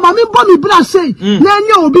 and your mommy Bobby Bra say,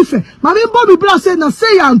 Nanyo Bife, Mammy Bobby Bra say na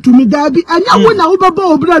say unto me, Debbie, and you win a Uber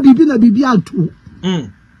Bra Bibi na Bibi too.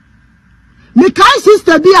 Me kai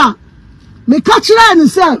sister dear, me catch her and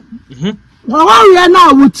say, well, we are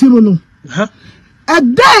now with you. A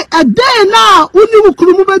day now, only we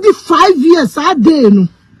could 5 years a day no.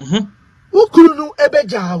 Ukunu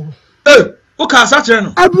ebejawo. Uka sache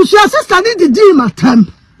no. Abusia sister ni didi matam.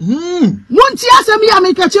 Wonti asemi ya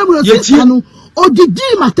mekache bro sister no. Odidi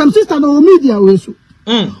matam sister no media weso.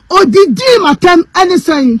 Odidi matam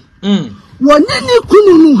anything. Wonini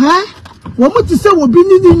kunu no he. Wo muti se wo bi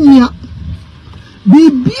ni nia.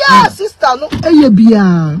 Bibia sister no eye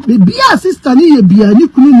bia. Bibia sister ni ye bia ni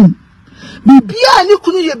kunu no. Bibia ni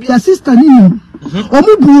kunu ye bia sister ni no.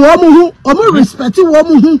 Omu bu omu hu, omu respect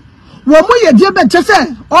omu hu. Womu ye die be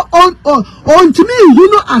chese on timi hu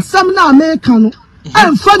no asam na America no.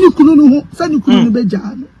 Emfa ni kunu no hu, sa ni kunu no beja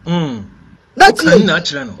no. That's it.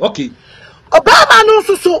 Natural. Okay. Obama no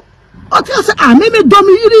so. Okay, say me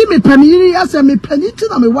domiri me peniri as me peniti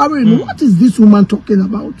na me worry. What is this woman talking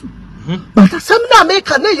about? But some na make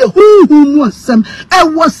na ye who was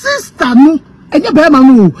sister no. Enye be ma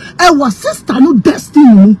no. Was sister no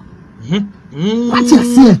destiny. What you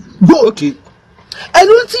say? Go. Okay.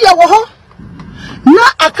 Enu ti ya wo ho. Na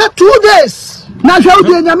aka 2 days. Na hwe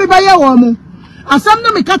odi enya me ba ye wo mo. Asam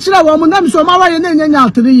na me ka kire wo mo na me so ma waye na enya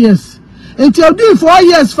 3 years. Until do 4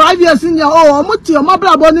 years, 5 years in your muti or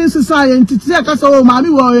mabra boning society to take us all mammy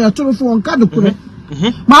warrior true for one kind of cure.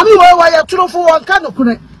 Mammy warrior true for one kind of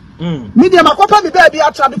cure. Medium a copy baby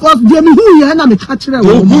after because dear me who you and I'm a catcher.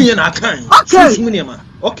 Okay.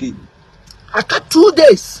 Okay. I got 2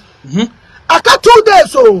 days. I got 2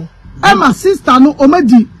 days. So I'm my sister no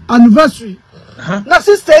omedi anniversary. Na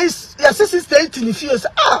sister is your sister 18 years.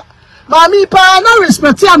 Ah. Mami pa na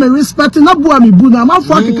respect ya me respect na bua me bu na ma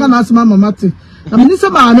fo akeka na asema mama te na me se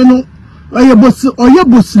ma me no oye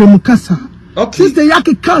bosire mu kasa okay sister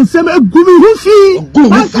yake kan se me gumi hu fi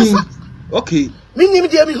okay me nim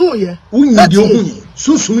de me hu ye unyi de hu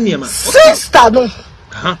susum ne ma sister no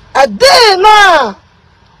a day na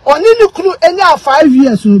oni ni kunu enya 5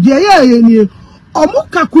 years no de ye ni omu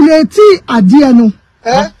calculate ade no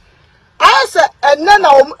I said, and then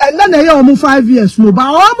you 5 years. No, but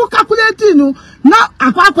I'm calculating. No, now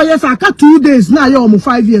I 2 days. Now you're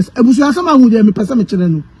 5 years. I was someone who did me person.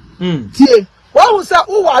 See, what was that?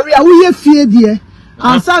 Oh, we fear dear.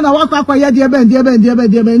 And son, I walk dear Ben.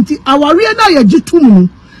 I worry now. You jitum.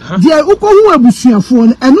 Dear Uko who was your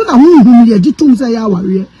phone, and no whom you jitum say I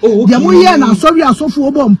worry. Oh, dear, I'm sorry. I saw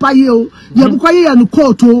for bomb payo. Yabukai and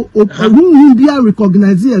Koto, or whom be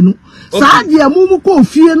recognized. Sa dia mumu ko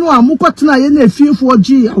fie no amuko tena ye na fie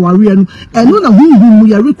 4G aware no eno na huhu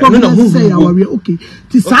ya recognize say aware okay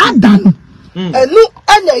ti sa dan eno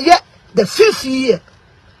anya ye the 5th year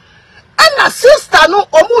and sister no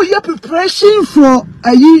omu ye preparation for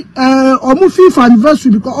omu 5th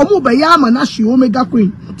anniversary because omu be ya ma na shi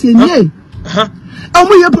OmegaQueen tienye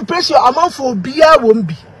omu ye preparation amount for bia won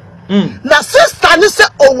bi na sister ni say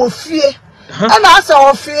owo fie and I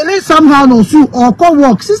say feeling somehow no so or co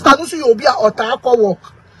work sister no so you be or ta co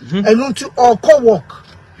work and no to or co work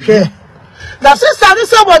yeah na sister ni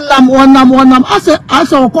say one nam I say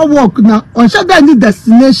co work na on she any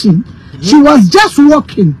destination she was just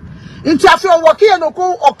walking into after walking and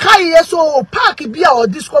go or kai so park be or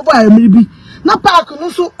discover maybe na park no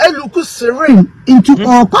so eluku serene into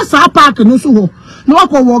or kwasa park no so no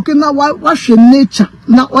walking na wash nature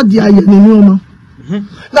na odi aye ni no.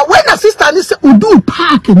 Now when a sister say udu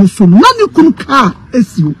park and so nani kunu car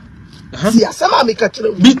esi si asema me ka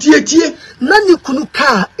kire bi tie nani kunu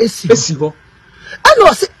car esi ho and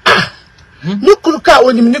o say ni kunu car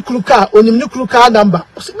onim ni kunu car number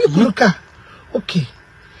o say mi kunu car okay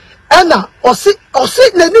ana o say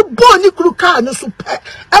na ni bo ni kunu car no so pe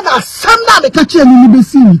ana sam na me ka kire ni be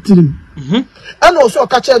si ni tirim ana o so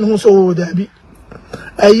ka kire no so da bi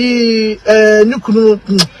ayi ni kunu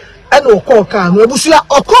and or car, no, Bushia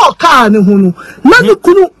or call car, no, Nani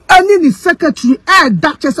Kunu, any the secretary,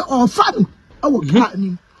 Duchess or Fan, our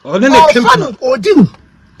carny, or then a fan or din,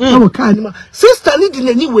 our carny, sister leading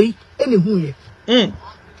anyway, anyway.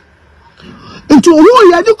 Into who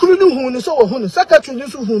you couldn't who is so who secretary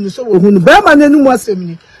who is so who Berman and was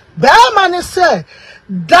semi. Berman said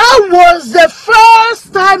that was the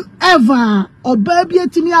first time ever. Or baby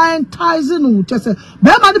to me I enticing just say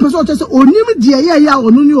Berman the person just or name dear ya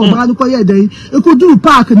or no new man day it could do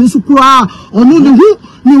park and this cry or no who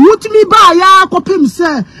to me by ya copy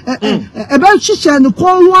say about Shishi and the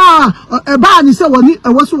call a ban say one I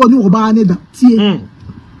was one you ban it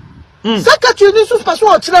secretary this was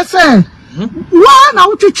password say one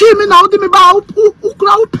out to chim in out me about who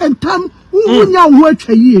crowd pentam who work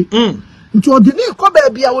a year into the new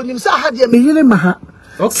baby I would him say had ya me maha.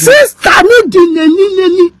 Sister no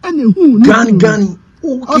dineni any who gani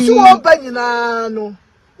osu oba nyina no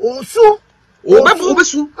osu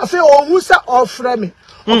obesu afi ohun sa ofre me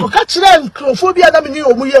okoka kire nkrofobia na me ni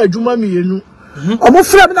omu ye adwuma mienu omu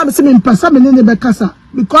frɛ me na me se me mpasa me ne be kasa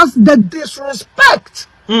because the disrespect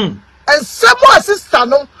and some sister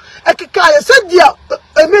no ekeka ye se dia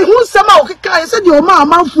me hu sama okeka ye se dia o ma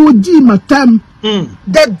amanfo di matam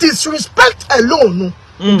the disrespect alone no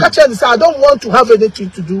catch and say I don't want to have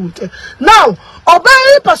anything to do with it. Now,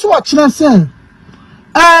 obey pass what say.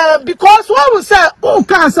 Because what we say, oh,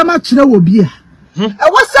 can't some actually will be. And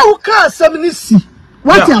what say, who can't some see?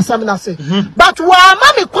 What you some say? But why,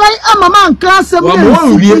 mammy, quite a man can't some we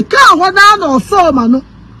can't one or so, man.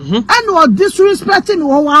 and was disrespecting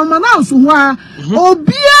one man else who are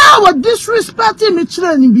Obia was disrespecting me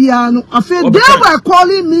training Biano. I feel they were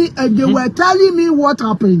calling me and they were telling me what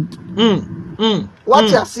happened. What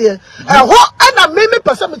you say? And I made me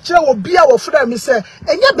person will be our friend, me say,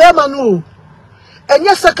 and your bear no, and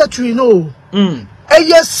your secretary no, and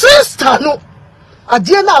your sister no, a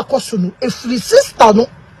dear na kosuno, a free sister no,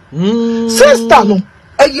 sister no,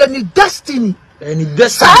 and your destiny. Any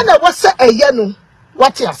destiny was say a yano.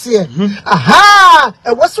 What you say? Aha!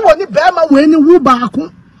 And what's one Bama when you back?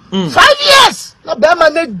 5 years. Na Bama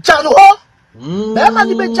ne Jano. Bama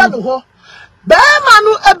ni be Jano. Bama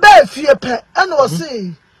no a bear fear pet and was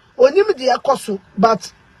say, when you the akoso,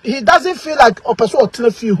 but he doesn't feel like a person or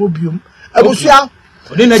telephone hobium. I was here.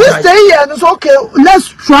 Since the year, and it's okay. Let's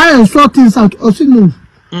try and sort things out. Also, no.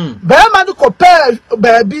 Bama no compare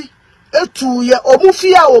baby. 2 years or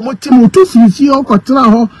mufia or mutimu 250 or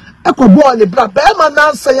quatraho. Eko boy le bra be ma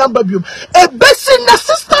na nsa yan babium e besi na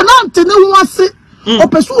sister na ntene ho ase o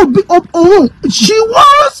peso obi she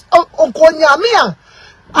was okonyamia.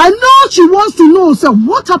 I know she wants to know so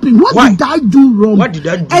what happened. What did I do wrong? What did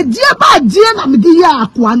I do? E dia ba dia na me de ya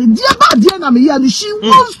akwa ni dia ba dia na me ya ni. She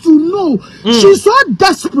wants to know. She's so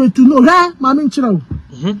desperate to know. Hey, mama nchira wo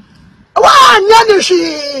wa nya ni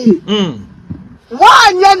she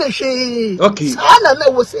why she? Okay. Sana na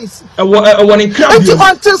wo say. One in crowd.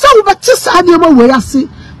 Until so we better say na we ase.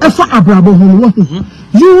 Efa abrabo ho.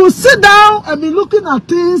 You will sit down and be looking at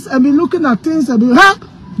things and be looking at things and be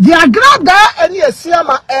the Agrada and ye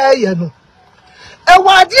siama eh no. E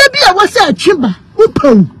wade bi e wo say atweba.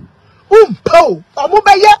 Umpo. Omo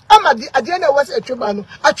be ye amade ade na wo say atweba no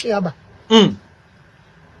atwe aba.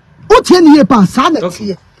 O tie ni ye pa sana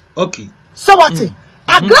tie. Okay. So what?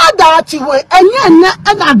 Agrada ti we enye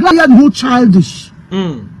and Agrada no childish.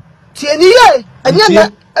 Tieniye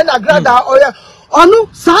enye and Agrada oya onu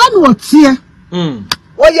sa no tie.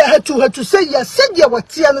 Oya had to say yes said ya what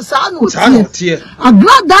tie no sa no tie.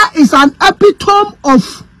 Agrada is an epitome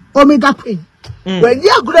of OmegaQueen. When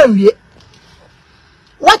you agro wie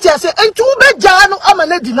what you say entu beja no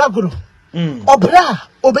amane dinagro. Obra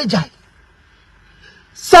obejai.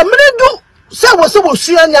 Samredu say was so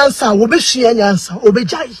nyansa wo be hia nyansa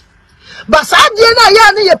obejai basa de na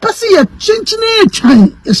ya ne ye pese ye chinchine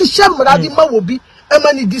twan ye hyehyɛ mrade ma wo bi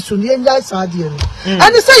ema ne diso ne nyansa de no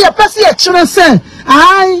ani say ye pese ye kyerɛ say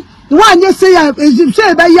ai wan ye say ya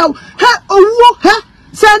say ba ya he owo he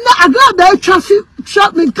say na Agrada traffic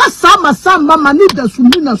me kasa masama mani da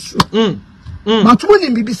sumi na so matumo ni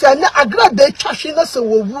bibi say na Agrada traffic na say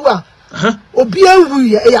wo wu a obi ewu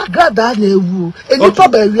ye Agrada na ewu enipa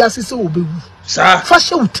ba wi asese obewu sa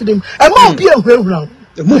fashe utirim e ma obi ehwehura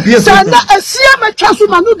sa na asia matwa so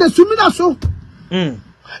manu de sumi na so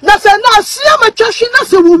na sa na asia matwa hwe na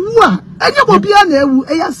se wowu a enye obi na ewu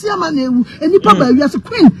asia ma na ewu enipa ba wi ase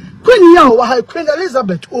queen ya o ha Queen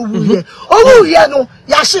Elizabeth owu ye no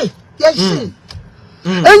yahye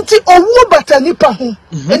enti owu bata nipa ho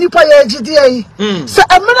enipa ya agide yi se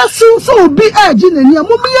amena so obi agi nani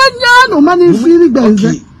amom ya nya no mani firi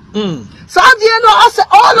gbenze sa de no ase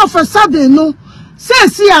all of a sudden no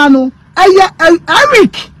say ano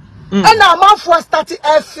Eric and amanfo start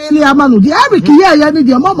feel amano the Eric ya ni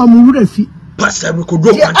de mama mu wura fi pastor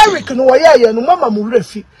Br0kēnHeart Eric no ya no mama mu wura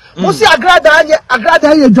fi mo si Agrada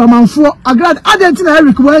ye dwamanfo Agrada adentina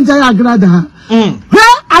Eric wo nja ya Agrada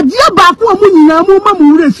adie ba ko mu nyina mu mama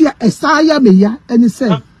mu wura fi esa ya me ya eni say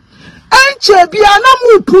enche bia na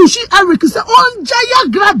mu push Eric say onja ya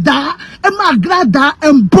Agrada e ma Agrada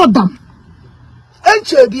embodam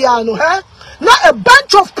enche bia no now a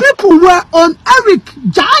bunch of people were on Eric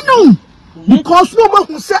Jano because no one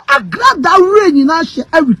who said Agrada rain in our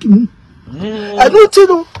Eric. I don't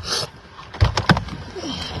know.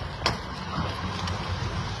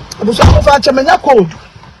 I was a code.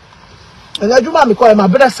 And I do my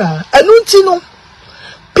brother. I don't know.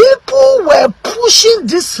 People were pushing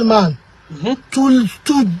this man to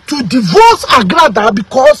divorce Agrada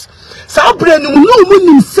because Sabre no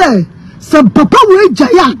one say. Some papa we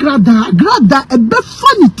jaya Agrada a be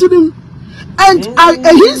funny to him and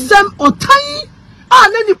him or tiny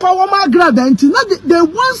and any power ma Agrada and they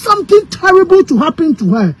want something terrible to happen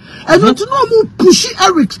to her and not to know more pushy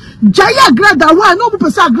Eric jaya Agrada why no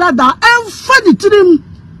person Agrada and funny to him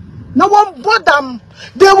no one bought them.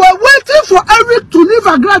 They were waiting for Eric to leave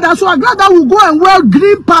Agrada so Agrada will go and wear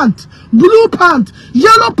green pant, blue pant,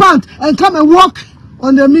 yellow pant and come and walk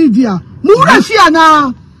on the media. Murafia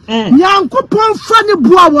na Nyankopon fani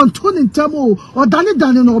bua won to ni ntamo o dane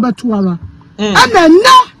no obeto ara ana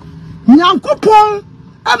na Nyankopon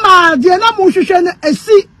ama de na mo hwehwe na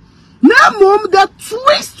asi na mom the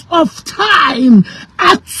twist of time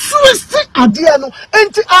a twist idea no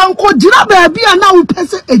enti anko jira baabi na wo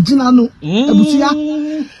pese ejina no abusia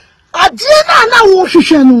adie na wo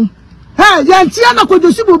hwehwe no yantia na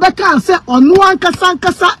kodosibu beka say onu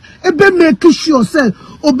ankasa ebe make sure say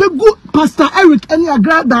obegu Pastor Eric any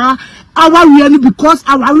Agrada our really because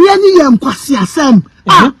our really kwasi asem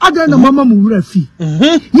other na mama mu rafi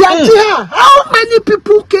yantia how many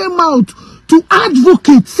people came out to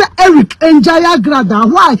advocate say Eric enjoy Agrada?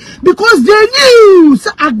 Why? Because they knew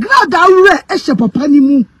say Agrada re papa ni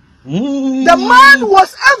mu. The man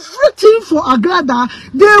was everything for Agrada.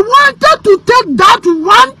 They wanted to take that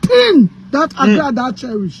one thing that Agrada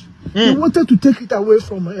cherished. They wanted to take it away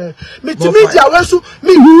from her. And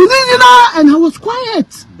I was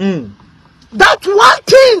quiet. That one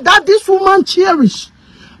thing that this woman cherished.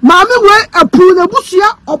 Mami we apune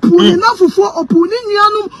busia opune na fufu opune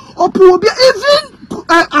nianum opu even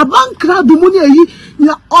abankra dumuni yi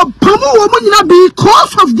na opamu wo nyina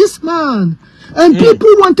because of this man. And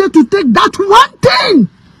people wanted to take that one thing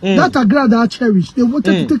that Agrada cherished. They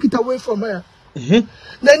wanted to take it away from her. Then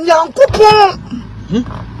Nyankopon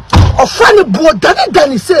ofane bo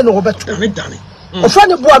dani say no obeto. Dani.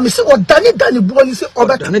 Ofane bo ami say o dani bo ni say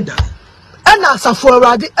obeto. Dani. And as a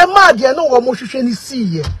forward, a mad no one motion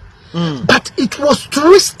see. But it was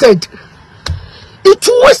twisted. It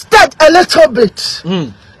twisted a little bit.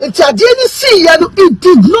 It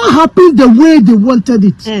did not happen the way they wanted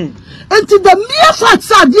it. And to the mere fact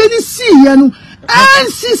that they see,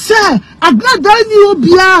 and she said, Agrada ni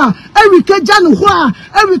obia, Eric Janua,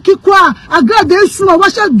 Eric Kwa, Agrada Suma,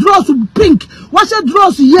 wash your draws pink, wash your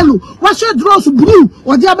draws yellow, wash your draws blue,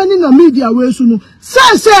 or the other in the media way soon.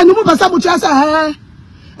 Say, no more Samuchasa,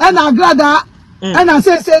 and Agrada, and I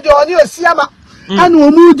say, on your Siama, and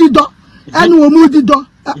Omudi do, and Omudi do,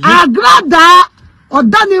 Agrada, or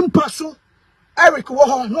Danim Pasu, Eric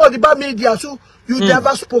Waho, no, the bad media, so you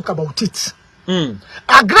never spoke about it.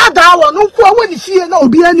 Agrada wa no kwa when fie na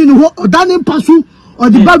obi ani no ho odane pasu or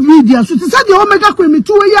the bad media so say the OmegaQueen me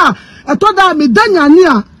tuwe ya etoda me danyane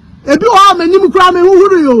a ebi ho manim kura me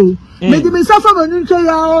huhuru yo me di me safa manu nke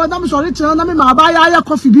ya na me sori tira na me ma ba ya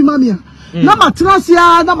coffee bi ma me a na ma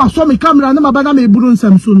trasia na ma so me camera na ma ba na me buru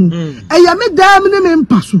nsam so no eya me dam ne me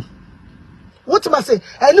mpaso what ma say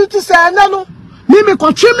enu ti say na no me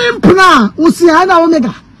ko twe me mpna o si ha na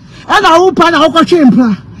Omega ana wo pa na wo ko twe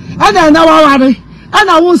mpna ana na waware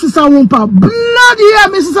ana won sisa won pa bloody ya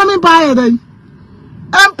me sisa me pa ya dai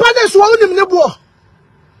ampa de so wonim ne bo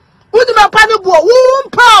wonim ampa ne bo won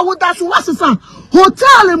pa wo da so wasisa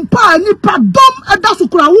hotel mpa ni pa dom ada so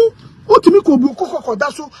kura wo otimi ko bu kokoko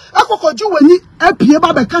da so akokoji wani apie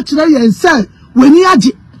ba be ka kire yen se wani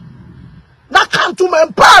agi na kanto me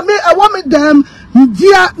mpa me e wo me dem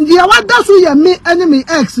dia wada so ye me enemy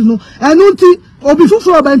ex no enu nti obi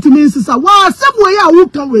fufu obanti me sisa wa semwe ya wo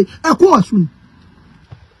kan we ekwo wasum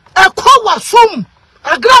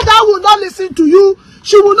Agrada will not listen to you.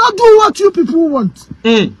 She will not do what you people want. No.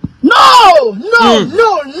 It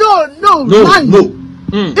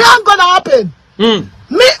ain't gonna happen.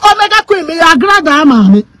 Me OmegaQueen me Agrada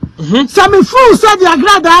mama. Some fool said the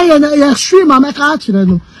Agrada is extreme. I'm a catcher.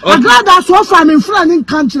 Agrada so far me friend in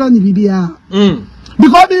country ni bibia.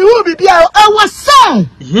 Because the who be I was say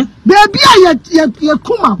baby ya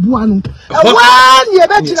kuma buanu and ye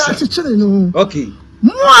betina chichire no okay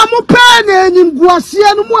mo amupe na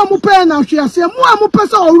enyimguasie no mo amupe na hwease mo amupe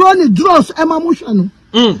se owro ni dross ema mo hwe no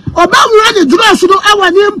oba wura ni dross no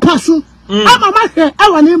awani mpaso ama ma hwe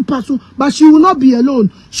awani mpaso but she will not be alone.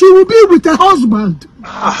 She will be with her husband.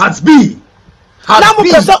 Has be na mo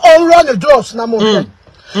pese owro ni dross na mo hwe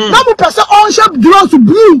na mo pese on shape dross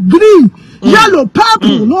blue green yellow,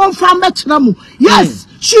 purple, no from yes,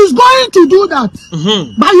 she's going to do that.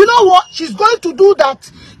 But you know what? She's going to do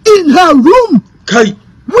that in her room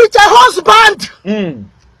with her husband.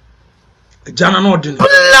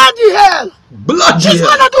 Bloody hell. She's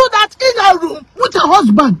going to do that in her room with her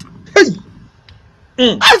husband.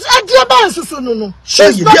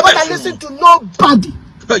 She's not going to listen to nobody.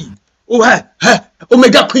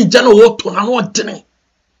 OmegaQueen Jano Woto na no dene.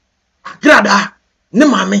 Agrada. Ne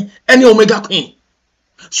mame any OmegaQueen.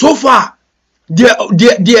 So far, dear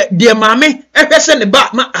mame, efese ne ba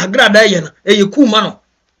ma Agrada ye na eye ku ma no.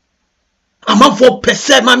 Amafo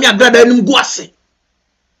pese mame Agrada nim guase.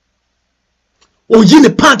 Oyi ne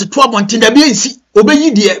pant to abontin da bi ensi,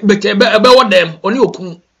 obeyi de be wodem oni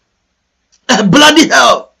okun. Bloody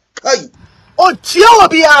hell. Kai. O tie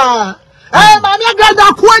obia. Mame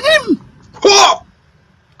Agrada ku anim. Ho.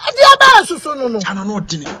 Adia ba susu no no. Ana no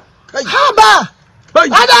dini. Kai. Ha ba.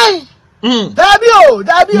 Adai.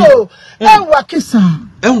 Dabio. Enwa kisa.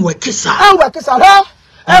 He.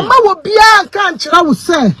 ma wo bia kan kira wo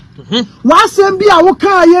se wa asem bia wo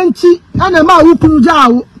kan ye nti ana ma wo kunu ja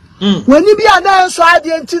wo wani bia na nso ade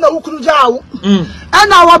nti na wo kunu ja wo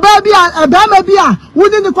ana wa ba bia ba ma bia wo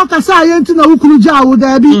ni kokasa ye nti na wo kunu ja wo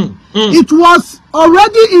da bi it was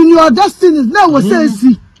already in your destiny na wo say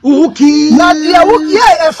si okay na dia wo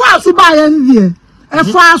e fa so ba ye ndi e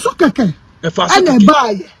fa so keke ana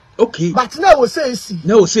ba ye okay but na wo say si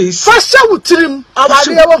fa sha wo tirim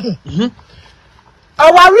aware wo ho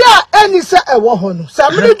aware any say e wo ho no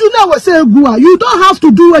samri do na wo say egu a you don't have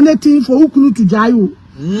to do anything for ukunu to jai wo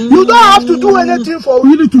you don't have to do anything for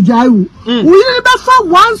you to jai wo we be for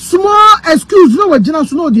one small excuse no we gina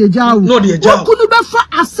so no de jai wo ukunu be for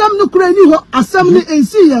asem no kura ni ho asem ni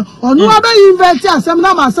ensi ye onu abe invent asem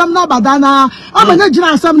na ma asem na badana abanya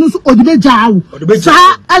gina asem no so odi be jai wo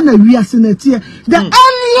sa ana wi asenati the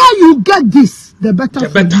earlier you get this the better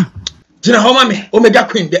Jina homa me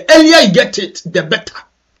OmegaQueen, the earlier you get it the better.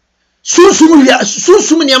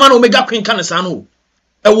 Sunsum ni ama na OmegaQueen kan sa no.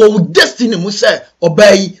 E wo destiny mu say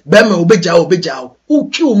obey be me obeja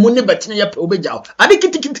utwi o mu ne betene ye pe obeja ade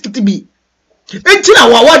kiti bi. Enti na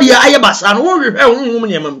wawade ya aye basa no wo hwehwe honhom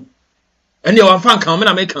ne ama mu. Ene wa fan kan me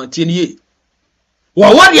na me kan tie ne ye.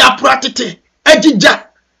 Wawade ya pratete agija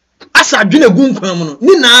asa adwene gunkwan mu no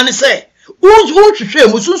ni na ne say wo hwehwe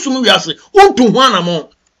mu sunsum wiase untu ho anamo.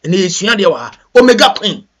 And yesua de wa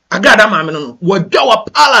OmegaQueen Agrada ma me no wo dwa wa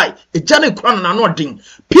palai e jane kura na no din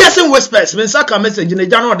piercing whispers me saka message na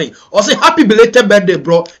jane odin or say happy belated birthday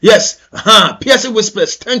bro yes piercing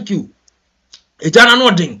whispers thank you e jane no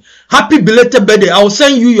odin happy belated birthday I will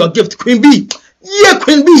send you your gift Queen B yeah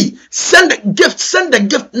Queen B send the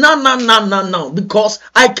gift now because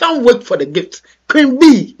I can't wait for the gift Queen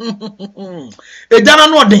B e jane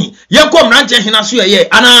no odin ye ko MmranteéHéné so ye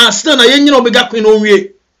ana still na ye nyina OmegaQueen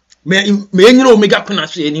onwie me nyina OmegaQueen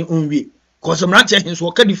aso ye ni onwie cause MmranteéHéné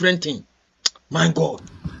so ka different thing my God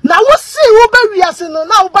na wo see wo be wiase no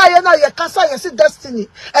na wo ba ye na ye kasa ye see destiny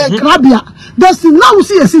krabia destiny na wo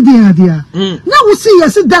see ye see dia na wo see ye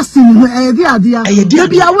see destiny dia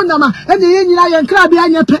bia wo na ma ene ye nyina ye krabia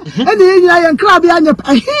nyepe ene ye nyina ye krabia nyepe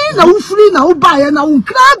ehi na wo firi na wo ba ye na wo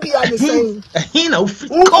krabia ne sei ehi na wo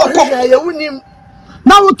firi ko ye wonim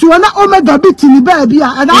na wo to na omega bitini ba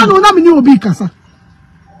bia na no na me ni obi kasa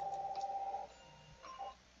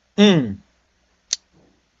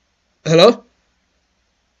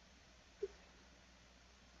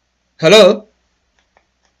Hello?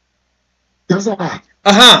 Yes, sir.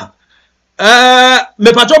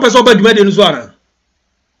 Me patro person be dwuma de no so ara.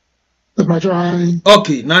 The patro.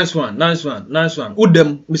 Okay, nice one.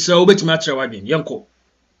 Udem, Mr. Obetima Achre wadin. Yanko.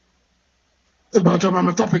 The patro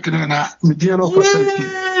my topic na me dia no question.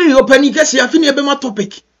 Opani kesi afini e be ma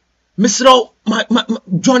topic. Mr.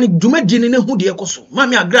 Johnny dwuma de ne hu de ekoso.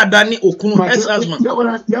 Mami Agrada ni okunu esasman.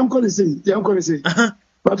 Yanko say.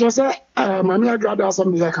 But I say, Mami Agrada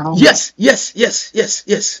something like Yes.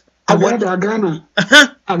 Agrada Ghana.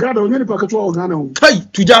 Agrada onye paketo Ghana. Kai,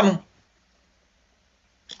 tujano.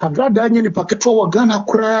 Agrada onye paketo Ghana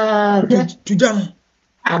kura. Tujano.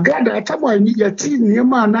 Agrada atabo ni yati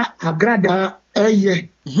niema na Agrada eye.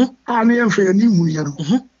 Ani emfe ni mu ye no.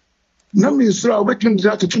 Na me sura obetun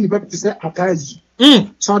dira to tuni be say atayi.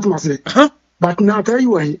 So to say. But na atayi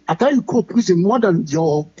we, atayi ko produce more than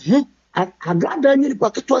your Agrada ni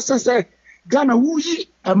paketo say Ghana wuyi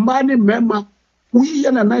amane mema we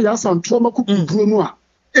yana na ya san trauma ku duro no a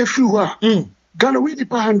efi ho a Ghana we di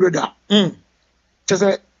 100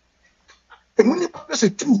 say emuni pese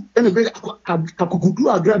 2 ene be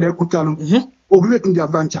akukudu Agrada ekuta no obi wetu di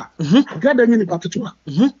adventure Agrada ni paketo a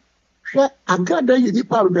hwe Agrada yi ni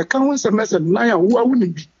pa be kan won semester na ya wo awuni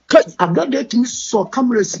bi Agrada timi so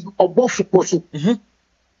cameras obofo poso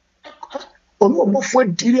ono obofo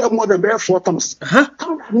diri more than 4 times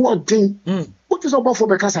how no din what is obofo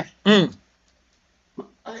be kasa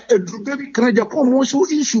baby can Japan mo so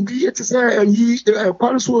issue bi it say yi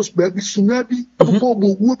consoles baby sunabi abo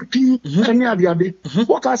wo bi any abiade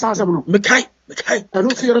what asa asem no me kai I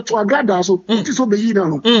don't see to Agrada so it is obe yi na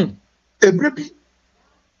no baby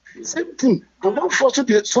same thing I want for so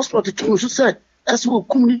the suspect to say as we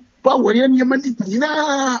come ba wori any mani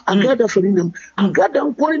na Agrada for them Agrada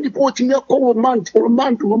nkwori report ni ko man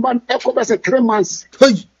e ko be say 3 months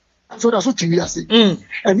so that's what you say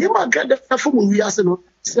and you Agrada for we ase no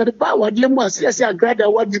said ba wadi mu ase Agrada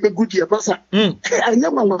wadi be good ye pasa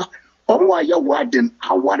anya mama omo ya wadi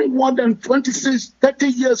award more than 26 30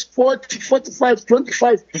 years 40 45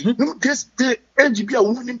 25 no this the age be a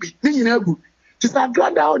woman be ni na gu just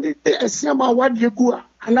Agrada wadi esiama wadi gu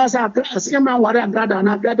anasa esiama wadi Agrada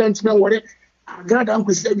na Agrada ntima wadi Agrada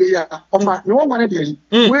nkwesi ya ofa no one dey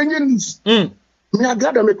we nyi me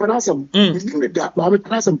Agrada me panasem me da ba me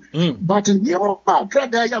panasem but ni o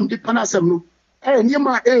Agrada yam di panasem no ni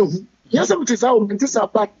ma ehu yasem ti sa o nti sa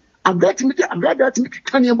but Agrada me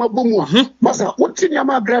kan yam abomu masa woti ni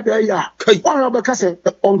ma Agrada ya on ba ka se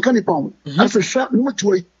on kan pon aso sha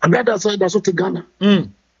mutuoi Agrada so da so te Ghana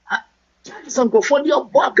Sanko for the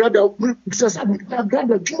Agrada says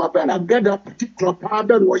Agrada juma ben Agrada particular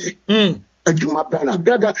pardon Woyé a juma ben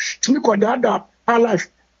Agrada to me kodada life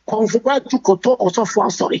comfort to koto also for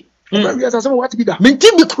sorry yes I say what be that me ti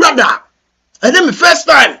be krada and then me first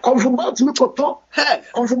time comfort to me koto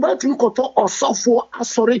also for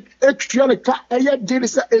sorry etua ne ka eye dey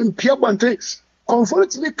say empia bante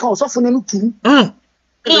comfort to me ka also for no tu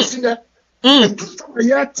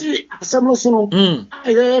yati asemo so no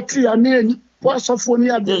ayati aneni wasofoni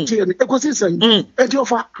adete ni ekosisen eti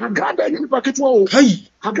ofa Agrada ni paketu o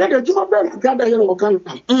Agrada juma be Agrada ye no kan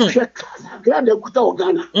sheka Agrada kuta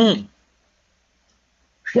ogana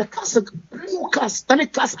sheka se primukas tani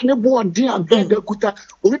kas ne bo din Agrada kuta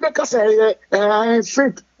obi be kasa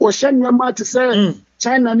fake o shenwa mate se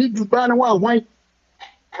China ni Dubai na wa hwan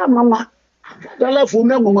mama Agrada for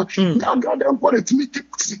me mama Agrada nko le timi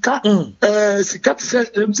sika sika se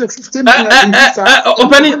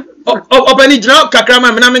 15 openi jina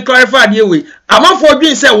kakrama me na me clarify de we amanfo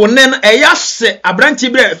dwin se wonen eya se abranti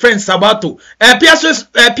bre friend Sabato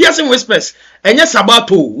piercing whispers enye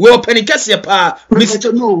Sabato we openi kese pa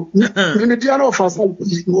no me dia no fasa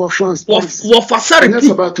no France wo fasa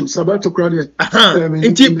repeat Sabato crowd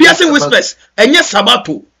inti piercing whispers enye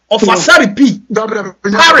Sabato of fasa repeat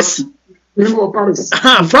Paris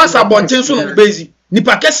France abonten so no bezi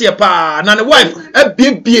nipa kese pa na ne wife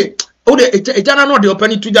bie o de ejana no de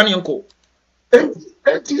opani tu jana yanko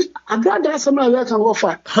enti Agrada sama ya kan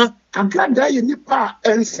ofa Agrada ye nipa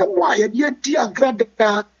ensemo ye di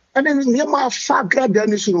Agrada ene ne ma fa Agrada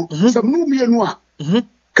ni so no sam no mienu a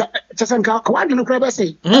Chasanka kwadi no kraba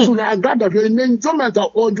say so na Agrada we enjoyment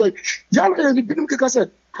o joy jana ye binim keka say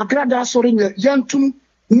Agrada sorry ne yantum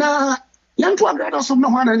na yantu Agrada so no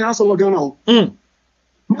hana nya so Ghana o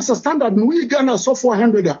masa standard we Ghana so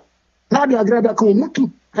 400 na de Agrada ko mutu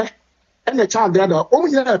and the child Agrada o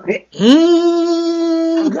nya pe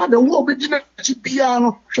Agrada wo be dina chi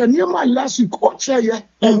piano hwe ne ma last week o che ye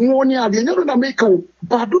wo ni ade ne na make o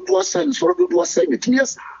ba do do sen so do do sen it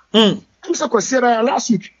yes I'm so consider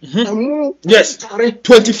last week yes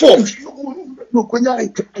 24 no konya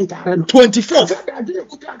 24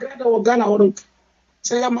 Agrada o Ghana o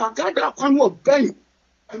say am Agrada kwan wo ben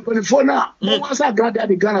and California was Agrada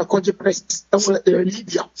the Ghana country press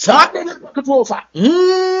Libya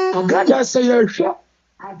Agrada say sure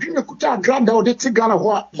I didn't put Agrada or the Ghana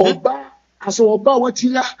oba as oba what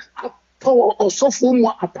ya power or so form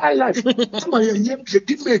a pile life some of your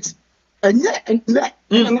debate and yet and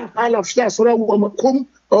pile of shares so that come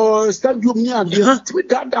stadium near with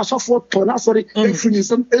that so for tona sorry finish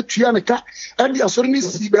some etuaneka and the sorry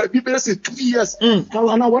see be say 2 years and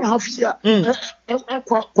 1.5 year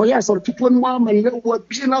for years or people one man what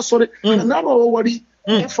be na sorry na no worry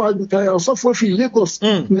for the so for Lagos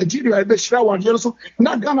Nigeria be shira wa there so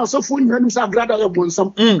na Ghana so for nyanu sa Agrada ya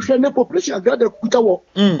bonsam hwe ne population Agrada kuta wo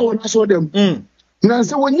na so dem na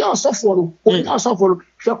say when you so for hwe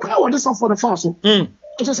kwa wo so for the fast so it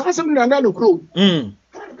is asem na no crow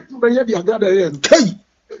be ya di Agrada here kai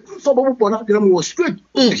so bobo bona drum was straight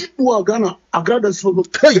people Ghana Agrada so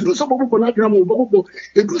kai so bobo bona drum bobo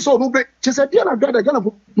e so no be chese dia na Agrada Ghana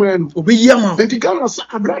man obi yama the Ghana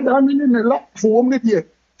Agrada mini ne la for me there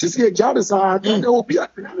chese jare sa Agrada obi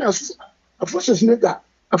na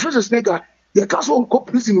Ɛxposés nega the castle on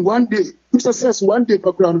prison one day Mr. says one day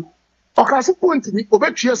background okase point ni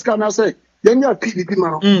obetue ska na say yenya PDP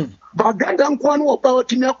ma no but Agrada nkwa no oba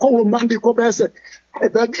timi akọ Monday ko be say e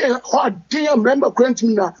be dear member grant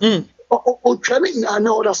na o training na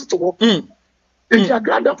na order to work in the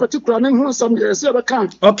Agrada particular name some years ever can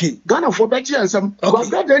okay Ghana for better and some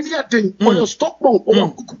Agrada any thing on your stock bomb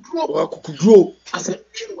or kukudro I said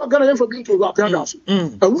we Ghana for being to Agrada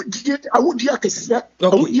I would dear kesia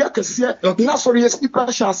na sorry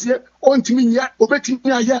speaker shase on timi ya obetimi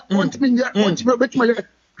ya on timi ya on timi obetimi ya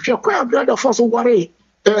hwe kwa Agrada for so worry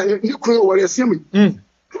ni kuro worry semi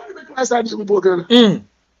I said you go Ghana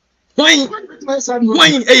why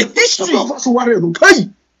a history of worry kai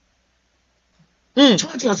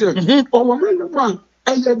or one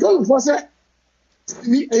and you don't for say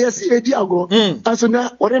me see a diago as na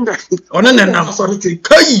orenda onena sorry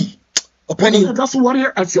kai openi that's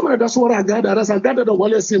warrior as you that's what I got as I got the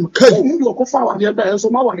wale sim mu do ko fa wa dey da so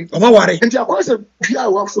ma ware nti akwase bia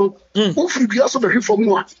wa so o free bia so be hwe for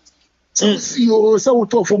mu a so see o so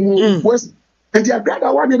to for mu west and the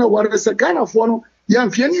Agrada one in a water is a kind of one. Young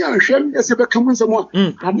Fiani and Shem, yes, ever come some more.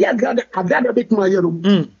 And the Agrada bit my yellow.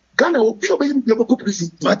 Ghana will be obeying your book.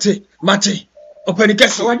 Mate. Open the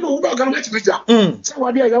case. So I know about Ghana. So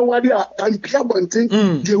what they are and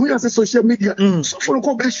Piabanting, the winners of social media. So for a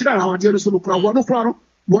corporation, our dear Solo,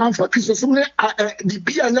 one for Christmas, the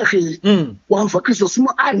beer and one for Christmas,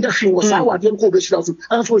 and the was our dear corporation,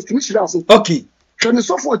 and for Commission. Okay. Can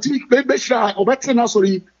so for baby shra or better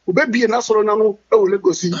nasori or baby and nasoro nano oh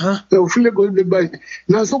legacy the fully go by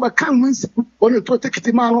now so I can't win on a take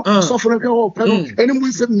it man so for a open any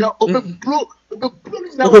wins now open blow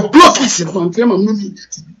kissing on them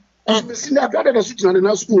and see that brother that's in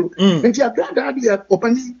the school and your brother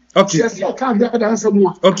opening okay yes I can't answer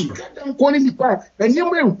more okay I'm calling the part and you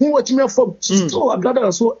know who watching me from so a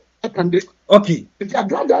brother so I can okay if your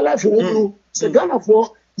brother life for so Ghana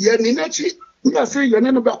for your ninachi. We are saying you're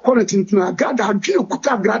not about quarantine to Agrada. I'm doing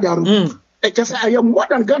Kuta Agrada. I am more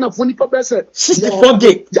than Ghana for Nipa Bessa. 64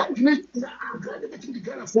 gig.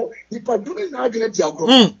 Ghana for Nipa doing argument.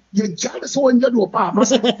 You're jealous when you do a palm. I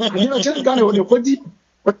never just Ghana on the Koji,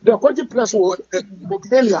 but the Koji plus or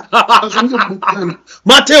Bokelia.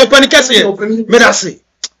 Mateo Panicassi, Medasi.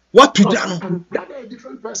 What to do? That is a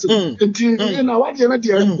different person. Until now, what you're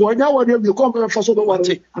doing, now what you come for so one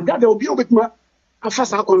day, and that will be with my.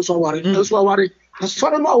 Afasa akonso ware enso ware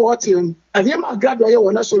asfare no awoti and him Agrada ye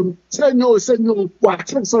wona so say no wa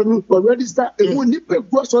check so no register e mo nipa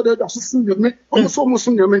go so da so sun me o so mo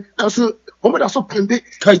sun me enso o mo da so pende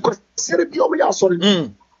say bi o mo ya sorry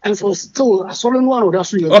and so still asfare no one da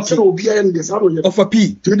so ye say obi en dey saro ye of a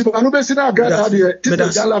p to the no be say na Agrada dey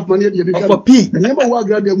dey laugh money dey be of a p never wa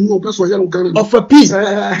Agrada mu o be so ye no gan of a p e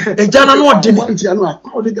jana no odini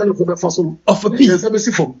of a p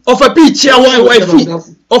of a p chia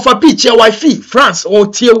wifi of a p chia wifi France or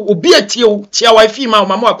tie obi atie chia wifi ma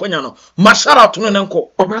mama akonya no mashara to no nanko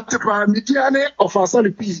obatepa midiane of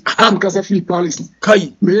asali p am kasa fi Paris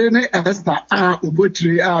kai me ne Esther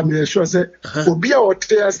obotire me sure say obi a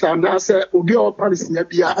hotel stand say obi a Paris na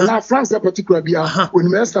bia na France particular bia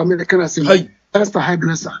when Esther American say Esther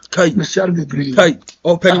hairdresser kai Michelle Degree kai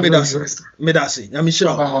open medasi na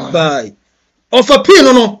mishira bye of a p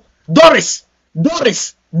no Doris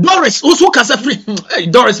also kasa free hey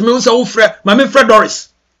Doris me unsa wo frɛ ma me frɛ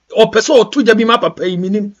Doris o person o tu jabi ma papa yi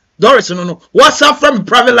minim Doris no WhatsApp from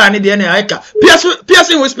private line dey na aika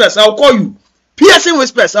piercing whispers I'll call you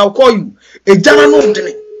ejana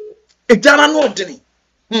no odini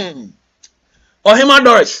Ohima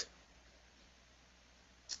Doris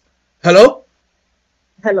hello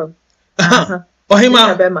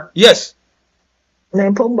Ohima yes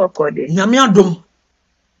na mpombo kode nyame adom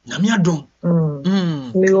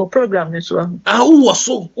me o program ni so wo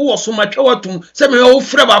so ma twa watum se me wo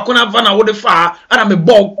frɛ ba ko na va na wo de fa ana me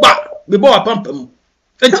bɔ apampam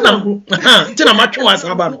entina ma twa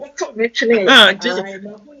wasa ba no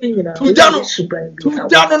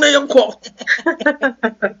tujano na yenko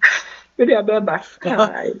we dey beba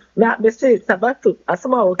na me say sabato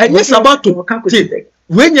asama o enye sabato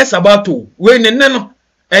we nye sabato we ne no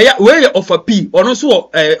we of a p ono so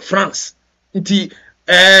France nti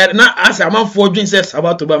na asa amanfo dwin se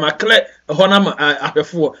sabato ba makle ho na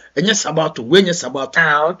ahwefo enye sabato we nye sabato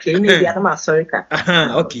okay ni bia na sorry ka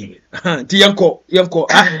okay ti yanko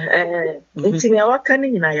nti me waka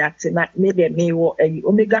ni nyina yate na me de me wo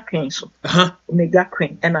OmegaQueen so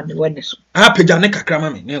OmegaQueen na me wani so pagya ne kakra ma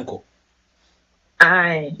me yanko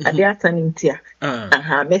ai ade atani ntia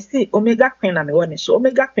me see OmegaQueen na me wani so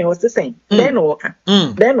OmegaQueen was the same then no waka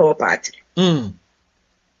then no party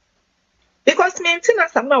because maintain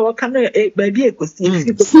as na waka no baby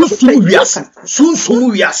ekosi sunsumu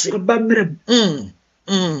wiase bamrem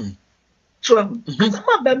so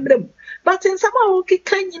sama bamrem but in sama wo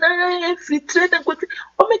kikanyina free trade and go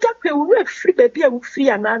OmegaQueen wo free baby wo free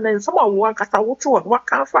ana na sama wo akasa wo to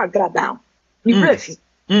waka fa Agrada ni brefi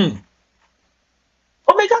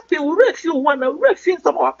OmegaQueen wo free one wo free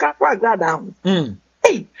sama waka fa Agrada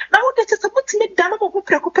hey na wo de chesa mutime dana mo ko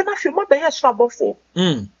preko pe na fi mo be yeso abofo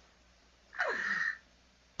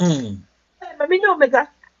Mami no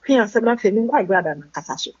OmegaQueen asem na fe mi kwa Agrada na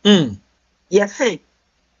kasa so yes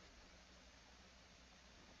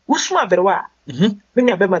Usma berwa me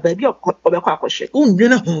nya be ma ba bi obekwa akoshe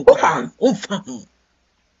unwena hu ofa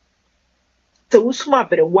te usma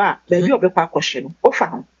berwa ba bi obekwa akoshe no ofa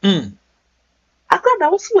hu Agrada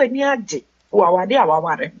wo so ani age wa wade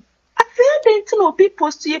awaware afi ade nti no bi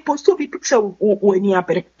post obi picture wo ani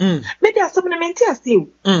abere me dey asem na menti ase o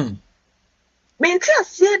menti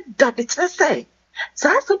ase da de kire say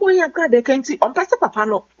Sa asemo ya Agrada kenti on pese papa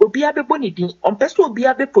no obi abebo ni din on pese obi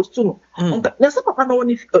abe post no on pese papa no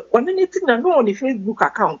oni tin na no on Facebook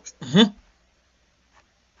account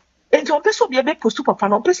enti on pese obi abe post papa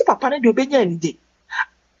no on pese papa no de obenya ndi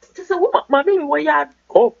se wo mama mi wo ya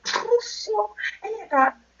o so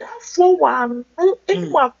da for one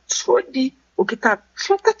wa trodi okita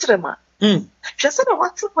trota trema just na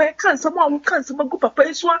what we can someone can some go papa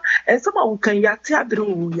is one and someone can yate abiro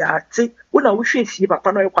yate una wo hwefie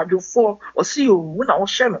papa no ekwadwofo o see o una wo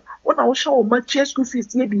hye no una wo hye o ma chia school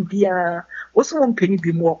fees ye bibia wo so mpani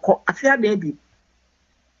bi mu okọ afia na bi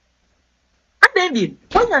adabi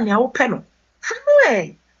wonya ne awo pe no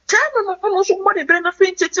fanu chama no so mo de bre na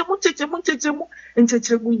fe ncheche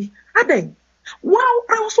mu ni adan wow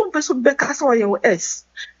I was so person be kasa o your s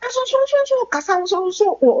so kasa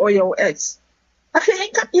so o your s afi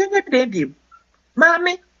enka ye be bi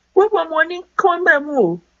mami we bo morning come ba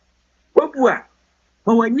mu we bua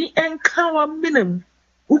ma wani enka wa minam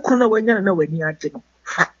ukuna wanya na wani ade no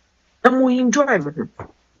fa na mo enjoy me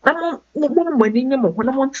na mo mani nyemo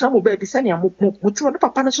na mo ntra mo be bi sani mo ti wona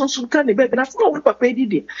papa na so kan ne be na so wo papa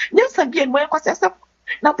didi nya sa bi en mo kwasa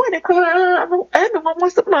na boy de kwa no mo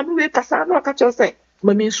so na no we kasa no aka cho say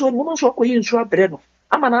mami nso mo no so ko yi nso abre no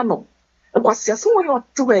ama na no kwasa so wo yo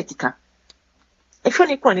to we kika e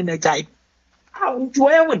fani kwa ni na jai ah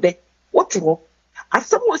enjoy we de what to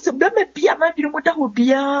asem wo se be me bia ma bi mo da ho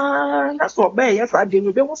bia na so be ya sa de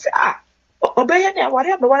be wo se obeye ne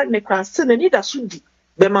aware abaware ne kwa se na ni da so di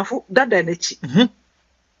be mafu dada na chi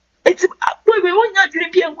eti we wonya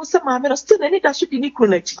dwere bia ho se ma me no se na ni da so di ni kro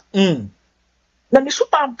na chi na mi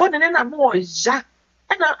super important na no ya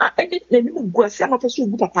na eni na mi gu asia no peso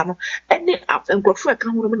gu papa no eni enkrofo e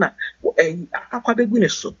kan hunu na akwa begu ne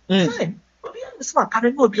so fine obi an se papa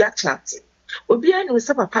no obi a chat obi an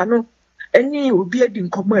se papa no eni obi adi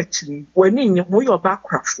nkomo akiri wani nye ho yo ba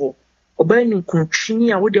krafo oba ni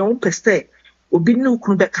nkuntwini a wo de won pese obi ne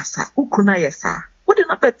ukunu be kasa ukunu na yesa wo de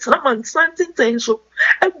na petra man santin so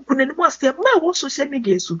akukunu ne mo asia ma wo social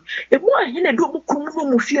media so e mo ahene do mo kunu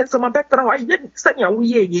no mo fie sama betra wa ye sanya wo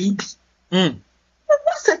ye ye bi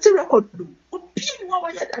wo set record do obi wa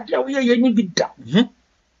ye ade wo ye ni bi da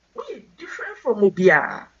we different from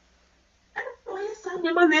obia wo ye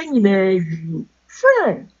sanya ma we nyina wi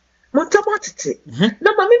friend mo tamatete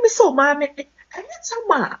na mama mi so ma me anya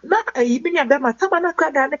tama na ayi bi nya be ma tama na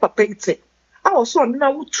Agrada ne papa ite awo so na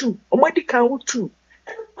wutu omadi kan wutu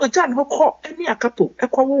ojan ho ko ani akapo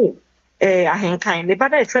ekwo ahenkan ne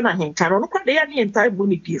bada efe na ahenkan no kwa de ya ne entire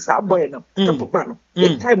money sa boy no kapopa no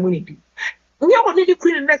entire money nya woni di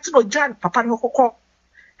queen next no jan papa no kokko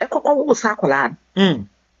ekoko wo sa akola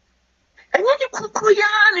anya di kuko ya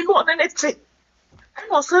ne no na nete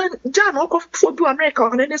ano san jan o ko fo bi America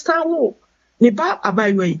on ne sa wo ne ba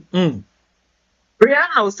abayo yi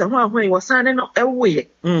Rihanna was ho ahon wo san ne no ewoye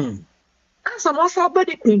asa mo fa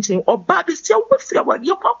body printing oba bi se wo fia wa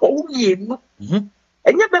ye kwa wo mienu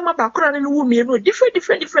enye be ma ba kora ne wo mienu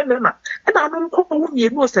different na na no ko wo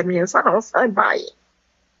mienu o se miensa na o fa bae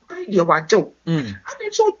ye wa jo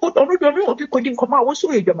ani so ko ono do mi o bi ko din ko ma wo so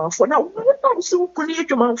edwamanfo na wo na so ko ni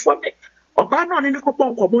edwamanfo me oba na ne ko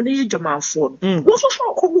pon ko mo ni edwamanfo wo so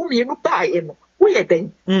so ko wo mienu bae no wo ye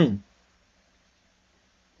den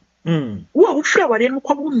wo fia wa ne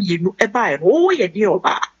ko wo mienu e bae no wo ye de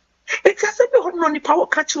oba it's as if you don't power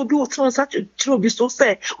catch you do such a true be so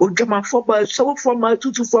say or German for so for my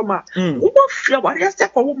 2 for my what fear what is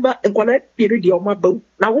that for and collect period of my boat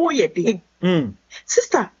now oh yeah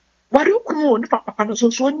sister what do you know papa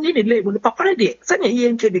so need a label papa de send a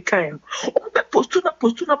ENKB kind postuna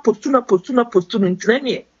in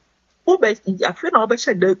training obe afre na obe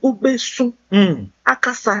shede obe su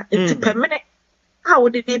akasa enti permanent how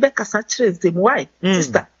did they be kasa chire them why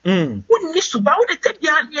sister woni suba wo de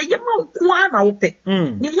tabia ne ye ma nkoa na wo pe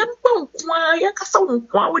ne ye ma nkoa ya kasa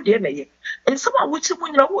nkoa wo de na ye ensama wo chi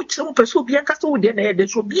munyira wo chi mu peso bia kasa wo de na ye de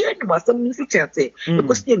so bia ni masam ni su chete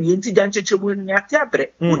because ne ye nti jancheche mu ni ate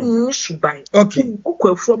abre woni suba okay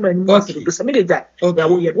ko from ani so be me de ja ya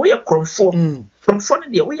wo ye confirm from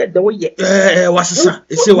phone de wo ye de wo ye wasisa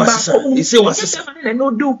ese wasisa na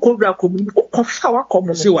no do cobra community ko fa wa kom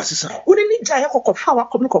ese wasisa woni ni ja ya ko fa wa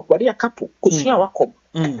kom ko body akapo ko sua wa kom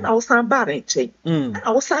na wo san ba re che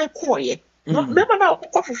na wo san ko ye no me ma na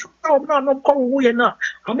ko fufu na no ko wo ye na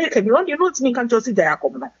America ni on you know me kan just ja ya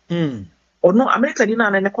kom na o no America ni na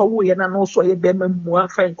na ko wo ye na no so ye be ma mu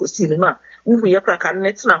afa ko si ni na wo mu ye kraka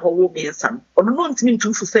net na ho wo be nsam o no ntimi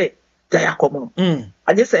ntufu say ja ya kom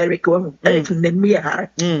I just say Eric one ne me ha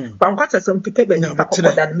ba nkwata some people be na ko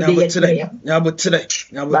da me ye ya but today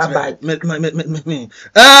me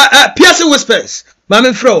PRC Whispers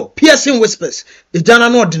Mame Fro, piercing whispers. The Jana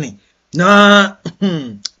Nordini. Na,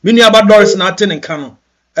 mini about Doris Natin and Cano.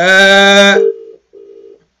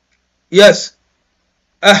 Yes.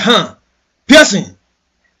 Piercing.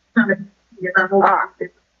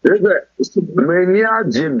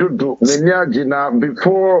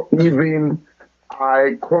 Before even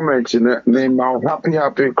I comment in the name of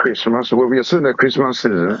happy Christmas. We are soon the Christmas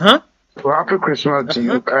season. So happy Christmas to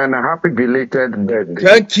you and a happy belated birthday.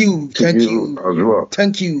 Thank you as well.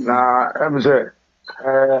 Thank you. Now, I'm saying,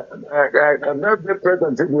 birthday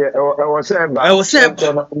present here. I was saying,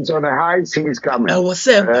 it's on the high seas coming. I was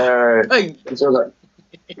saying, it's on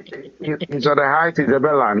the high seas.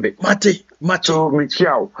 Mate. So,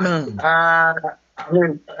 Michelle. I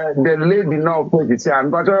mean, the lady now put it on,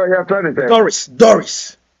 but you're trying to say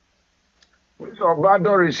Doris. So bad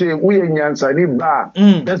Doris say we in Yansa ni ba.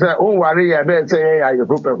 They say oh worry I better say you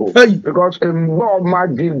people because more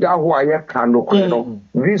magic that why you can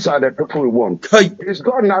these are the people we want. It's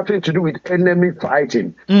got nothing to do with enemy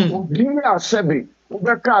fighting. Give me a sebi.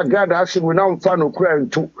 Ubeka Agrada say we now fan okra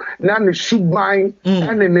ntu. Na ne suban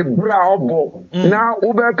and ne bra obo. Now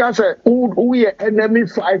Ubeka say we enemy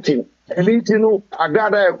fighting. And you know,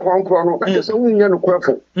 Agrada Concron, and so we know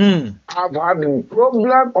careful. I've had a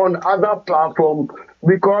problem on other platforms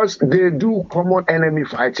because they do common enemy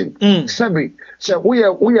fighting. Sebi, so we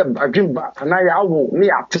are bagging back, and I will me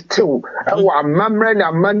at the two. Our Mamren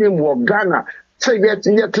and Mani Ghana say that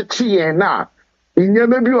yet to see now. In your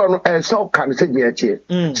maybe on a so can say yet.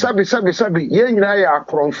 Sabi, yen I are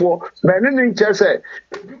cron for, but then just say,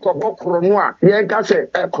 if you come up from one, yen can say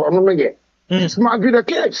a chronometer. It might be the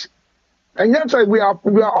case. And yet we are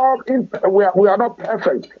all we are not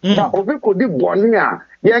perfect. But if we could do Bonia,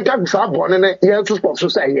 yeah, can start Bonia, yeah, supposed to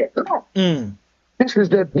say no. This is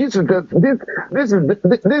the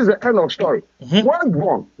end of story. One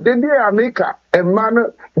born, the day I make a man,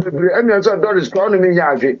 the enemies of Doris calling me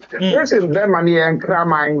Yaji. This is them and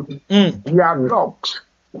ENKB. We are dogs,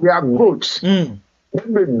 we are goats. Then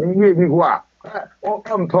we are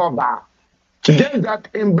on Toba. Then that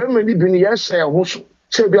in Bermany bin yes, say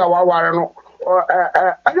be our no.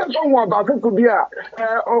 I just don't want about it could be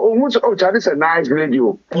almost it's a nice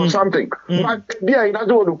radio or something. But yeah, he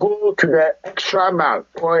doesn't want to go to the extra mile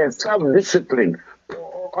or a self-discipline.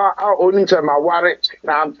 Our only time I worry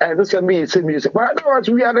now and this can be music. But otherwise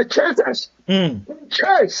we are the chasers.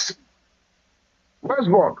 Chase.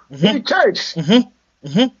 Westbrook. The chase.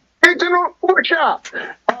 It's no Usha.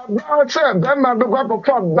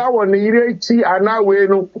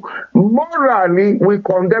 Morally, we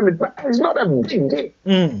condemn it, but it's not a big deal.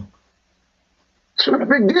 It's not a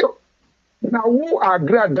big deal. Now, who are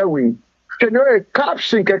glad that we can you a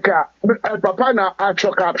caption, Papa na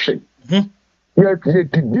actual caption. You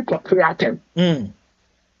deep creative.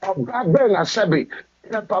 Of that Ben and Sabi,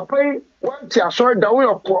 the Papa once you sorry that we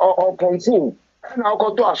are consumed, and I'll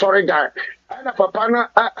go to a sorry guy. And Papa,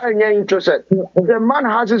 I'm interested. The man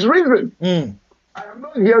has his reason. I am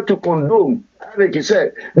not here to condone. Like he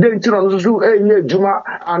said, then to Juma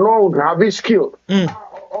and all have his skill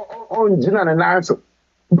on Jina and answer.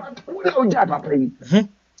 But who know Japa pay?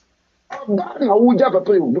 Now Japa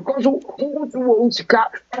pay because who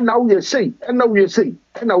and now you say, and now you say,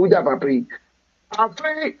 and now Japa pay. I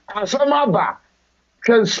pay as some back.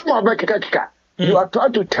 You are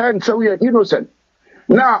trying to turn so we are innocent.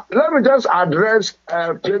 Now, let me just address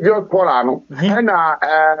previous Polano and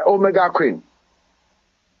OmegaQueen.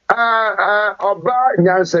 Oba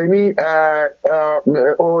Nyanseni,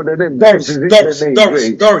 the name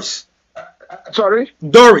Doris. Sorry?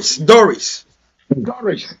 Doris.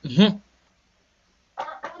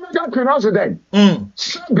 OmegaQueen also then.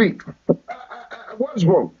 Sabi, what's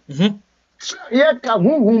wrong? Yet,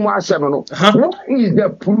 what is the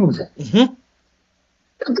proof?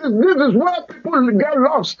 This is where people get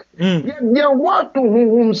lost. They want to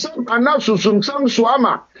whom some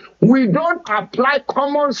swama. We don't apply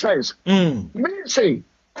common sense. Me say,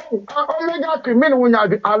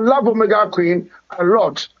 OmegaQueen, I love OmegaQueen a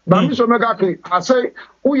lot. But Miss OmegaQueen, I say,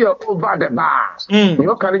 we are over the bars.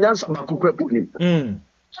 You can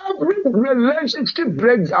every relationship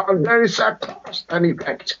breakdown, there is a cause and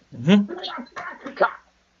effect.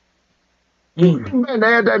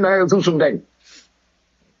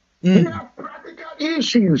 There are practical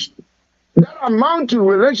issues that amount to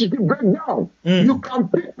relationship breakdown. You can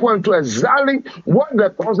pinpoint to exactly what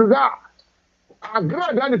the causes are.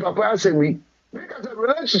 Agrada Papa say me because a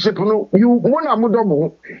relationship, you want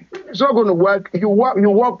to it's not going to work. You walk the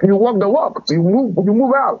walk. You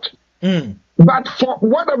move out. But for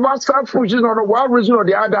whatever selfish reason or one reason or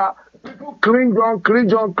the other, people cling on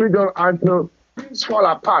until things fall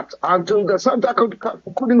apart until the center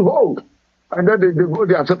couldn't hold. And then they go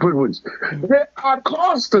their separate ways. There are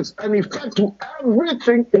causes and effects to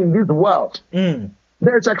everything in this world.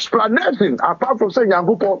 There's explanation apart from saying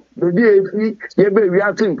Yangupo, the day we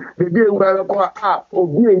reacting, the day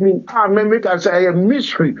we make us a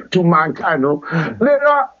mystery to mankind. No? There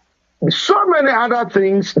are so many other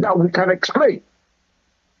things that we can explain.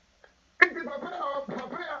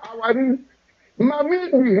 Mommy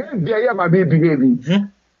behavior, my baby behaving.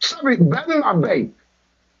 Sorry, Ben my baby.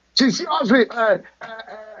 She also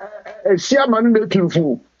a shaman in the truth.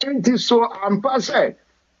 It is so unpassed.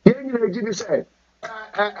 You say,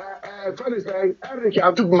 Eric,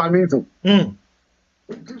 I took my meeting. It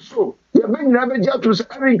is so. You may never just to say,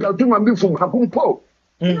 Eric, I took my meeting from Kapumpo.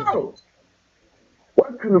 No.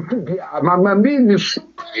 What can you put here? My mammy is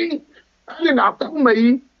super. And in a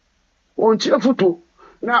kumei on Chefuto.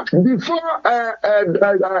 Now, before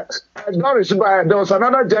Doris, there was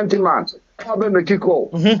another gentleman. Kiko.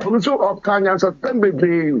 Also of Kanya September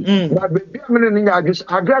Day. But baby, I mean,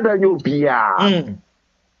 Agrada you be.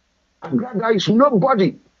 Agrada is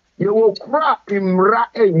nobody. You will cry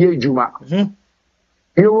MmranteéHéné Juma.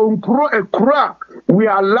 You will cry. We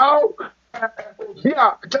allow.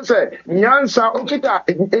 Yeah, just say Nyansa Okita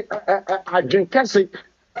Ajinkasi.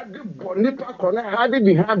 Bonipa Kona had it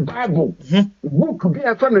behind Bible. Book be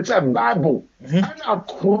a friend it's a Bible. And a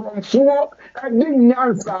crumb for and then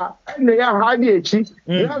Nyansa and they are hardly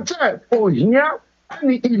oh here and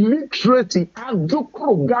the illiteracy and do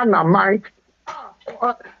Ghana mind.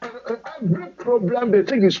 Every problem they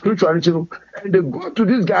think is spirituality and they go to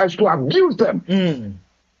these guys to abuse them.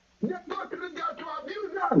 They go to these guys to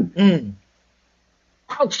abuse them.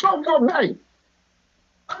 I'll stop for them.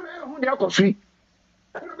 I mean, who they are free.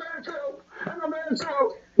 And a man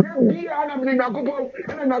so, be an Abinago,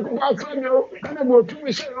 and a Nago, and a more to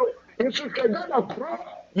me so, it's a Ghana problem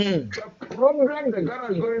the Ghana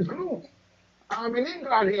is going through. I'm in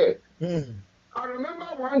England here. I remember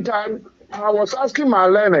one time I was asking my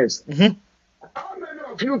learners, how many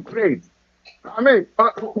of you prayed? I mean,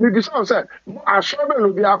 the son said, I saw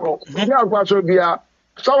the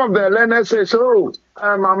some of the learners say, so,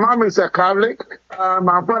 my mom is a Catholic,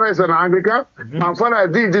 my father is an Anglican, my father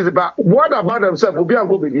is this, but what about themselves?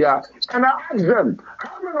 And I asked them,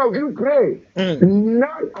 how many of you pray?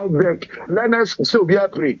 None of the learners say, we are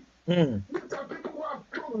pray. These are people who are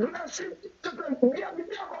progressive.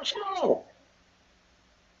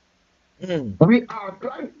 We are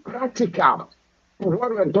applying practical to what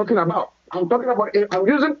we're talking about. I'm talking about, I'm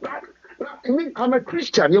using practical. I'm a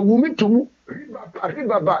Christian. You want me to but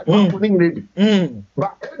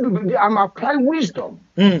I'm applying wisdom.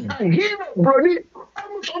 And here, Brody,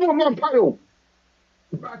 I'm someone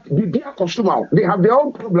but the dear customer, they have their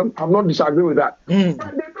own problem. I'm not disagreeing with that.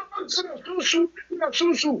 But they don't say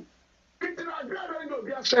susu.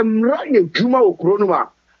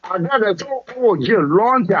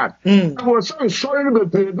 Long time. I was so sorry to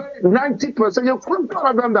pay 90%. You couldn't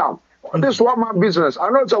put them down. This is what my business. I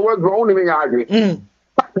know it's a word, but only me agree.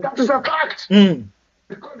 But that is a fact.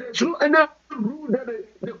 Because there's no any rule that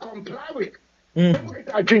they comply with.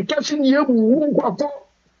 I can catch in you.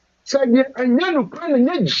 Say, and you can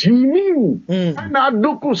and Jimmy. And I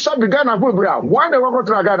do Sabigana Bubra. Why they want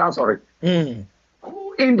to Agrada? Sorry.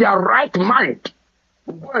 Who in their right mind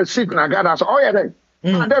go and sit in Agrada? Oh, yeah, then.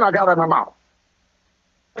 And then I got my mouth.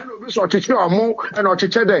 And this or teacher or more and or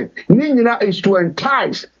teacher then. Nina is to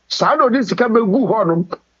entice. Sado this can be good honum.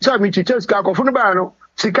 Tell me teachers can go for the banner.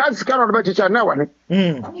 She can't be teacher now.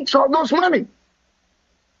 So those money.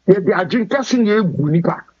 They are drinking ye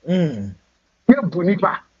bunipa. Ye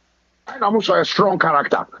bunipa. And I'm also a strong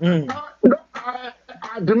character. I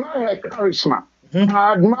admire her charisma.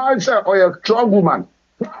 I admire her or a strong woman.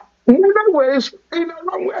 In other ways, in a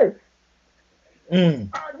wrong way. I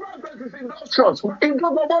admire her in those shots. In the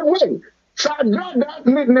wrong way. So I got that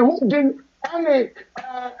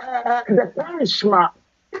the charisma.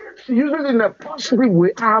 If you use it in a positive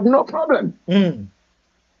way, I have no problem.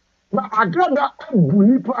 But I got that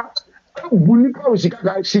Bunipa was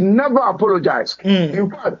guy. She never apologized. In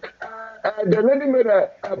fact, the lady made a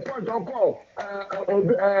point of call.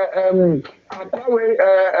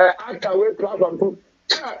 Actaway platform.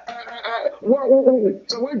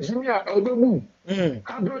 So when Jimmy Odobu,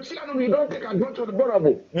 we don't take advantage of the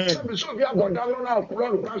border. So we have got down now for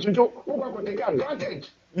who take advantage.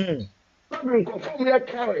 Conform your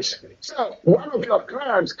carriage. So one of your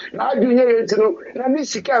clients now doing it to know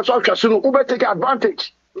this can so take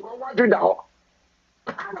advantage. What do that?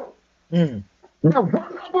 The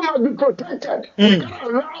vulnerable must be protected. We cannot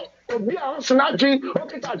allow Obi a snatching,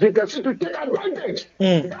 okay, to take advantage.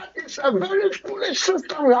 That is a very foolish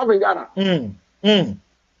system we have in Ghana.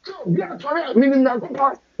 So, yeah, sorry, meaning that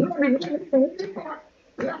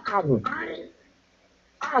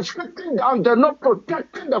are stripping down, they're not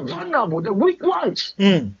protecting the vulnerable, the weak ones.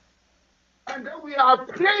 And then we are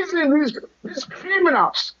praising these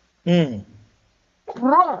criminals.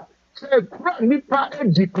 Kura, say, Kura, nipa,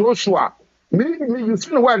 edi, kroswa. Me, you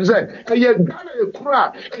see what I say? And you Ghana,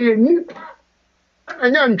 Kura, and you nipa,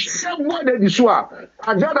 and you shame what they do.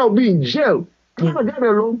 And Ghana will be in jail. Ghana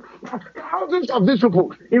alone, thousands of these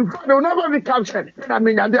people. In fact, they will never be captured. And I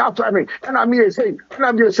mean, they after me. And I mean, say,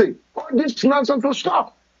 all this nonsense will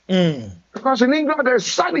stop. Because in England, there's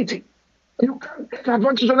sanity. You can't take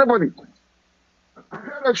advantage of anybody.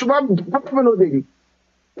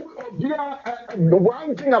 The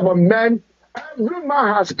one thing about men, every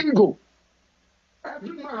man has ego.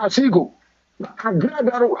 Every man has ego.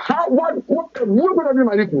 Agrada, what a woman of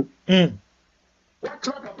my ego. That's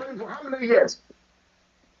not happening for how many years?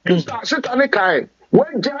 You start sitting there,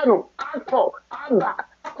 when Jano, Akko,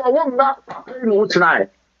 one back, papa, tonight.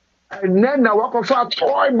 And then I walk off a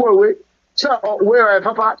toy boy, so where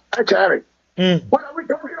Papa, I carry. What are we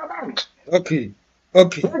talking about? Okay.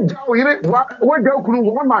 What do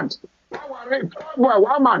 1 month?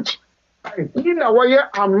 1 month. You know why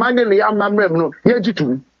I'm manually, I'm no, yet you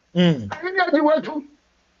too. I didn't you were too.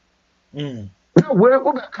 Now, where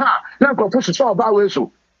over car, now go push it all about way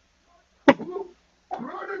so.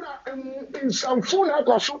 In some food, I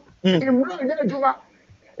got so. In running,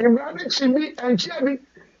 and Chevy,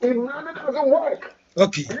 in running doesn't work.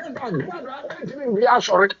 Okay. We are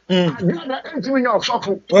sorry. Agrada enter me your shop.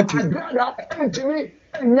 Agrada enter me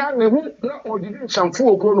and young or did some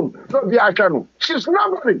fool chrono. Not be a channel. She's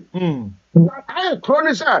nobody. But I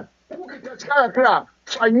promise her. Who can get a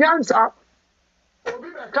finance up? So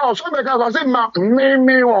because I said, me,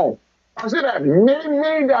 I said that,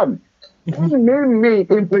 me, them. Me,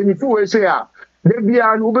 in 24 years, they be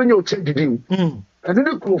an open your check to do. I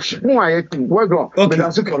didn't push. No, I think. What on? Okay.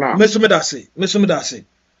 Mr. Medasi.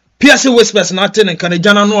 PSA Whispers, nothing, and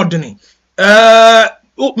Canadiana Nordini.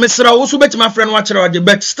 Mr. Also bet my friend watch it,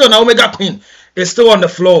 but still, now OmegaQueen is still on the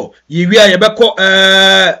floor. You are a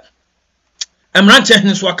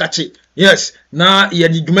MmranteéHéné wakachi. Yes, now you are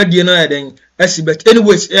the Gumediana then. But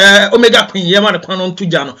anyways, OmegaQueen, Yaman Panon to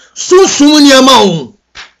Jano. So soon, Yamau.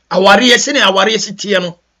 Awari, sene awari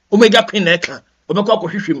sitiano. OmegaQueen eka. Omeko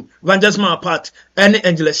hwehwem Vangelism apart ene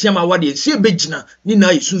Angela Siama wade sie begina ni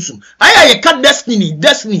na yesunsum aya ye ka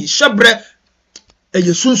destiny shabre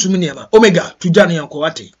yesunsum ni ema Omega tujane yanko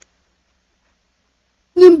wate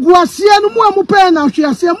nimguasia no mu amupe na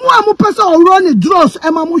hweasia mu amupe se owro ne dross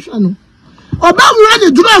ema mu hwe no oba wro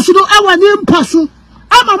ne dross no ewa ne mpaso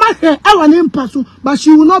ama ma hwe ewa ne mpaso but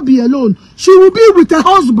she will not be alone, she will be with her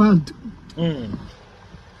husband.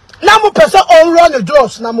 Na mu pese owro ne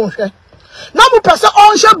dross na mu hwe. Now we person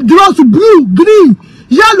all shape dross blue, green,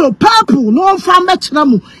 yellow, purple, no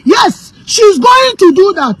namu. Yes, she's going to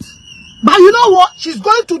do that. But you know what? She's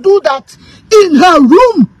going to do that in her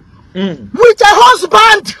room with her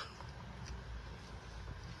husband.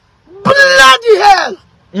 Bloody hell.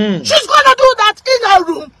 She's gonna do that in her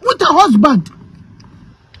room with her husband.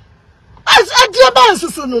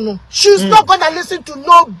 She's not gonna listen to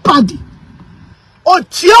nobody. Oh,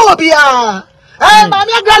 Tiobia. Hey,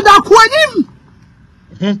 Mami Agrada kwanim.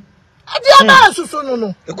 Adiaba susu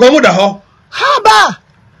no. Ekomuda ho. Haba.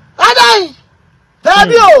 Adai.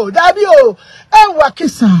 Dabio. Enwa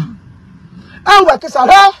kisa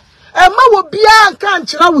he. Ema wo bia nka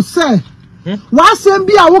nkyira wo se. Wa asem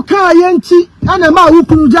bia wo kan ye nti ana ma wo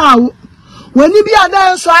kunu jaawo. Wani bia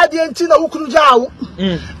na nso ade nti na wo kunu jaawo.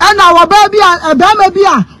 Ana wo ba bia ebema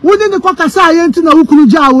bia wo ni kokasa ye nti na wo kunu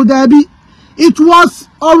jaawo dabi. It was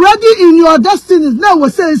already in your destiny. Now we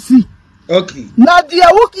say see. Okay. Now the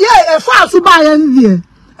work yeah, a fast buy and there.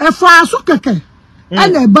 A fast keke.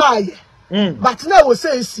 And a buy. But now we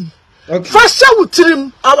say see. Okay. First show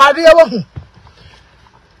trim our real.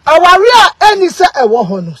 Our real any say a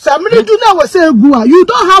wohono. Somebody do now we say gua. You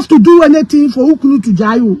don't have to do anything for Ukunu to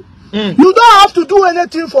Jayu. You don't have to do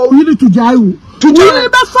anything for Willie to Jayu. We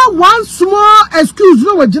never one small excuse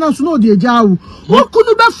no we just know the Jayu. What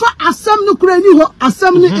could be for asem no krani ho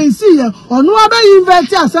asem ni ensi ye ono aba invent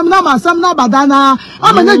asem na badana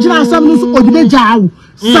amana jina asem no so odibe jawo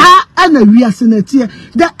sa ana wiase na tie.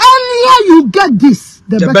 The earlier you get this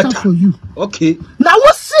the better for you. Okay. Now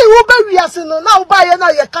we see who be wiase no now buy na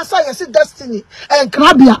ye kasa ye see destiny and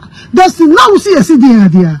krabia destiny now we see ye see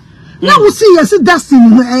there na wo see yes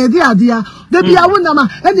destiny e dey adia da bia wo na ma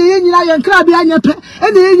e dey nyina ye nkra bia anya pe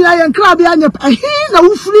e dey nyina ye nkra bia anya pe hi na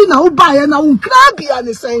wo firi na wo ba ye na wo nkra bia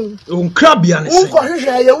ne sen wo nkra bia ne sen wo ko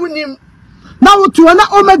hwehwe ye wonim na wo to na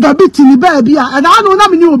omega bit ni ba bia na anu na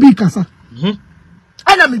me ni obi kasa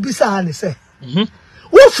ana me bisa ne se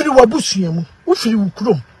wo firi wabusua mu wo firi wo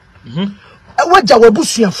krom waja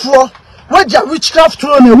wabusuafo waja witchcraft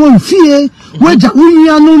throne wo fie waja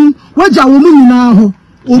wunyanum waja wo munina ho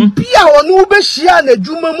obi a wonu be hia na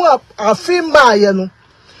dwuma mu afi maaye no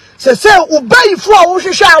se ubayifo a wo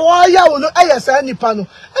hwehwe a wo ya wo no ayesa nipa no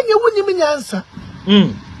anye wunim nyansa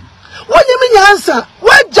wunim nyansa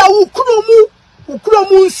waja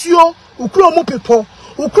ukromu nsuo ukromu pepo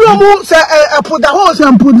ukromu se apoda ho se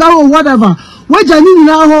apoda ho whatever waja ni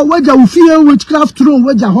na ho waja wo fie witchcraft throne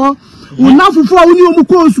waja ho unafufu a woni omu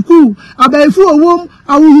ko school abayifu owom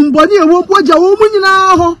awuhumboni ewom waja wo mu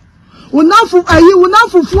nyina ho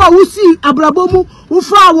unafufu a wusi abrabomu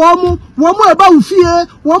ufa wo mu eba ufie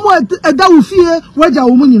wo mu eda ufie waja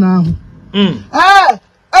wo mu nyina ho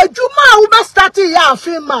adwuma wo be start ya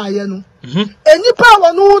afi maaye no enipa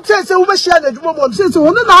wonu tese wo be hia na adwuma mo tese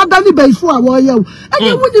wonu na ada ni bayifu a wo ye wo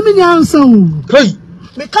anye woni mi nyansa o hey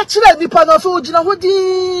me ka kire nipa na so gina ho di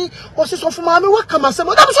o se so fuma me wa kama se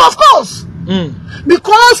mo that of course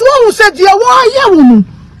because who said dia wo ye wo no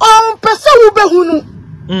on pese wo be hunu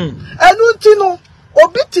enu nti no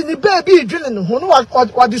obi ti ni baby dwene ne ho no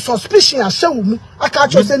wa the suspicion ahye wo mu aka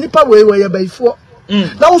cho se nipa we ye bayifu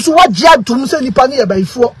na wo so wa gia dum se nipa ne ye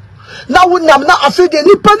bayifu na wo nam na afede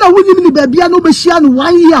nipa na wonim ni babia no be hia no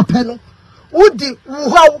 1 year pe no Woody,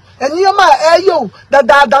 wow, and near my ayo, that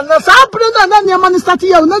na sapre na near man start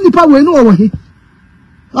here, no nipa we no over here.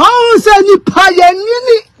 Oh, say nipa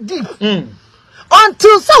ye deep.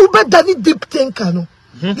 Until so better ni deep thinker no.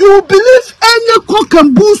 You believe any cock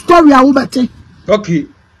and bull story I will better. Okay.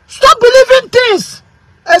 Stop believing things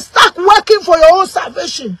and start working for your own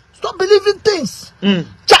salvation. Stop believing things.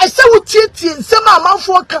 Chai say we cheat and say my man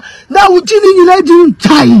for now we jini you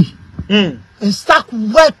chai. And start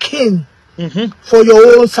working. For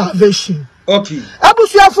your own salvation. Okay.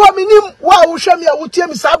 Abusia for minim wa wo hwam ya wotie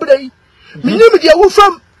mi sabre. Minim dia wo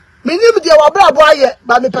fam. Minim dia wa bra boaye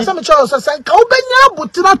ba me pesa me choro so san ka wo benya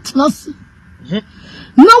abutena tenase.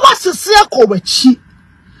 Na wasese akowachi.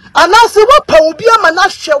 Anase wo pa obi ama na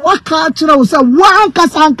hwe waka kire wo se wan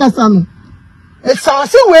kasa no.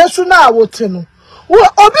 Esase we su na awote no.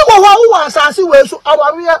 Obi wo wo asase we su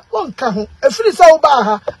awaria wonka ho. Efiri se wo ba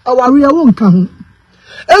ha awaria wonka ho.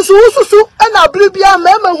 Enso ususu na blibia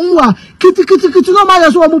mema hu a kiti no ma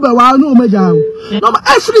yeso mu be wa no meja ho no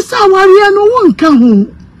every saware no wonka ho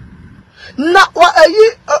na wa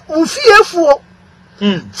ayi ufiefuo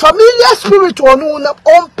familiar spirit onu na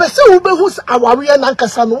on pese wo be hu aware na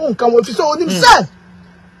nkasa no wonka ho fi so onim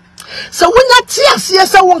se wonya ti ase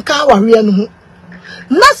se wonka aware no ho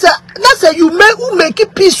na se you make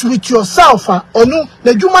peace with yourself onu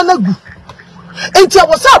na dwuma na gu enti a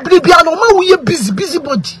wasa blibia no ma wo ye busy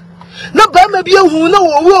body na ba ma bi ehu na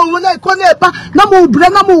wo na iko na eba na mo bre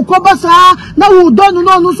na mo ko basa na wo do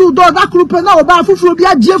no so do da krupe na wo ba fufuro bi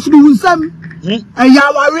agye firi wunsam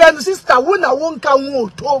ya ware and sister wo na wo nka wo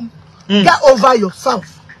tom get over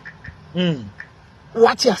yourself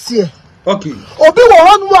what you see okay obi wo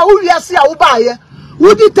honu a wo wiase a wo ba ye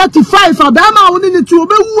wo di 35 abama wo ni tu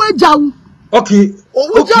obe wu agya wo okay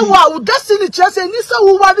wo ja wo a wo destiny chese ni se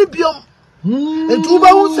wo ware biom Etuba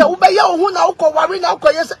who say Ubaya who now call worry now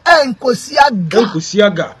yes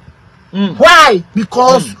Enkosiaga. Why?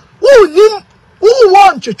 Because who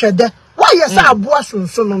want to trade? Why yes I was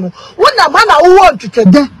so no. When a man who want to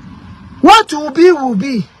trade, what will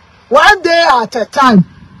be 1 day at a time.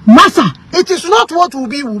 Master, it is not what will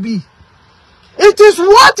be. It is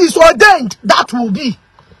what is ordained that will be.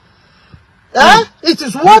 It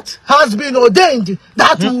is what has been ordained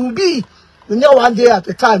that will be. 1 day at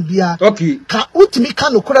a time, dear. Okay. Ka utimi ka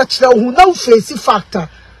no kura kire hu na face factor.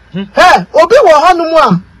 Obi wo hanu mu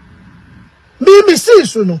a. Mi see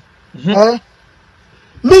so no.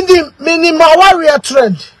 Mini ma warrior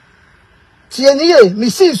trend. Tieniye, mi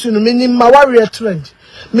see so no mini ma warrior trend.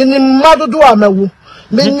 Mini madodo amawu.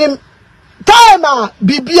 Mini time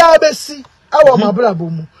bibia besi awo mabrabo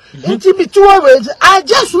mu. Inti mi tuwa we I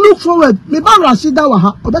just look forward. Mi ba Rashida wa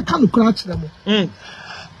ha obeka no kura kire mu.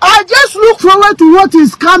 I just look forward to what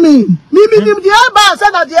is coming. I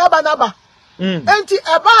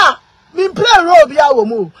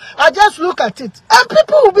just look at it. And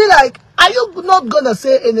people will be like, are you not going to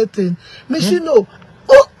say anything? Missy no.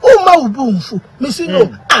 Oh, Missy no.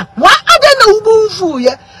 Why are they no ubunfu?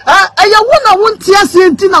 Yeah. I want to see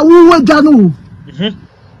anything.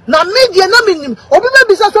 Na media na minim. Obi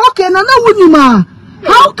be say okay na wunima.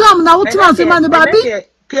 How come na utra say man baby?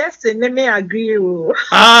 PSC me agree o.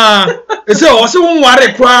 E say o se won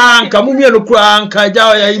ware kra nka mu mienu kra nka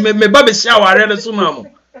ja me ba be sia ware no so ma mo.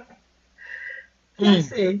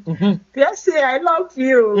 PSC I love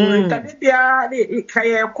you. Kadibia de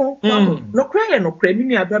kayeko. No kra no kra mi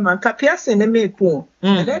nua be man ka PSC ne me ku.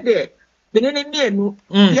 Na de benene mienu.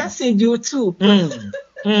 PSC you too.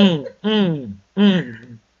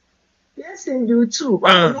 Yes, and you too.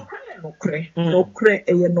 No cray.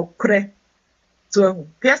 So,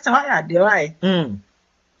 yes, I had the eye. When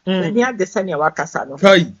you have the senior Wakasano.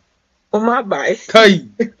 Kai. Oh, my bye. Kai.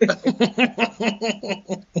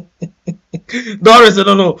 Doris, I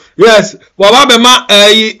don't know. Yes.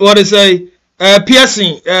 What they say?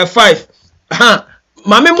 Piercing 5.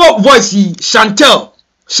 Mami more voice Chantel.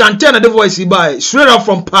 Chantel the voice by straight up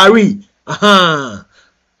from Paris.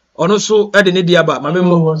 Also, I didn't know about my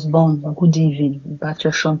mom was born. Good evening, but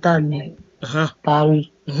your Chantal, Paris.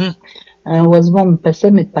 I was born.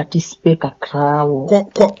 Person me participate a crowd.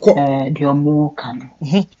 The more can.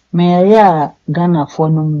 Me ya Ghana for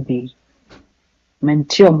numbe.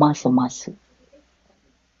 Mentio maso.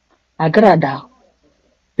 Agrada.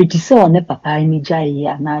 Petise one papa ni jai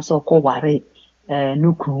ya na so ko ware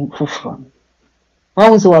nuku fufron.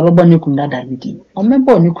 Wawo so wababa nuku ndada nidi.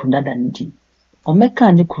 Omebo nuku ndada nidi.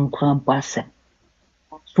 Omeka ni kunkura mpase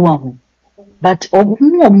suahu but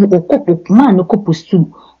okopo man okopo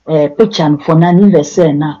stu picture for na ni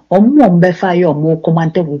verse na ombefa ye omo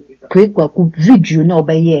komante kwa ku video na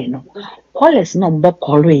obeye no college na ombe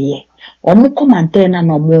kore ye omo komante na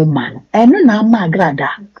no mo man eno na ama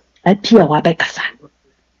Agrada apia wa bekasa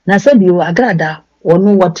na se bi Agrada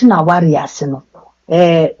onu wotina wari ase no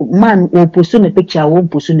man opostu ne picture wo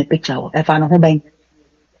postu ne picture wo efa no ho ben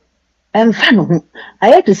I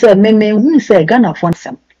had to say, who say Ghana for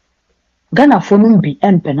some Ghana for be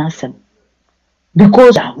empenasem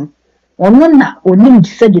because on nim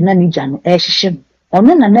said in any jan shim on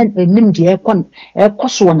nim the aircon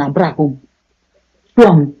na bravo.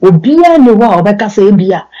 From Obia no wa obeka say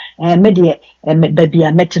bia media baby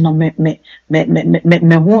a metino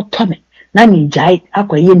me won tome na ni jai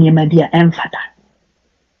akwaye niema bia emfada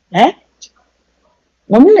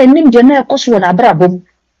on nim je na aircon na bravo.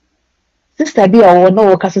 Sister be or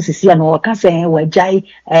no case sisi no ka say we jai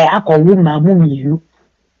akọwu ma mu miru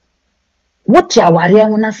what ya ware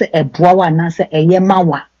ho na say eboa wa na say eye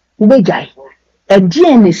mawa ube jai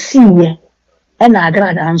die na siye e na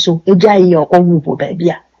Agrada nso ejai ye okọwu bo ba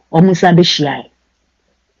bia omusa be hia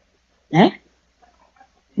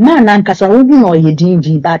man na nkasa wo hu no ye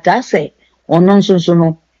dinji but I say ono nso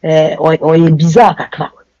no oye bizarre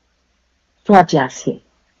kakra so ati ase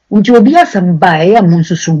nti obi asem ba ye mu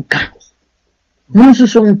nso nka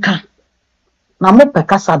Munsusu nka na mo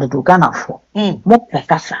pekasa de Ghana fo mo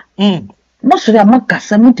pekasa mo so ya mo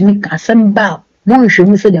kasa mutimi kasa mba mo nhwe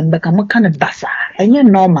mu se de mbeka mo kana basa enye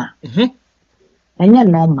normal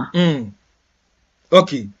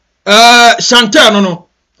okay Chantal no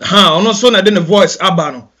ono so na de voice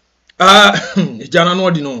aba no jana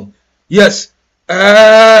no di no yes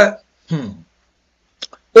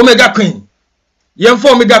OmegaQueen yemfo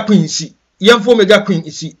OmegaQueen si yemfo OmegaQueen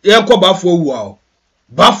isi yenko bafo awu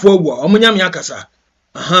omunya me akasa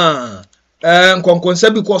nkonkonsa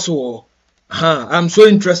bi koso I'm so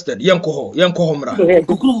interested yenko ho mra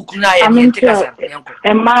kukuru na ye ntikasa yenko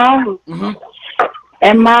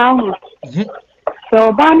Emma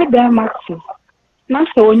so ba me be max na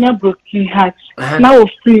so onya Br0kέnHeart na o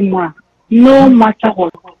free mo no matter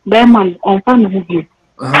what be man on fan no bi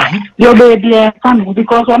yo be fan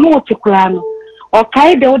because I know what you plan.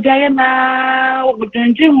 Okay, the Odaya na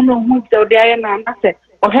Ogunji no who the Odaya na say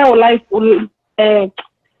or her life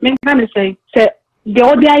men can say the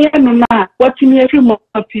Odaya no na what me every more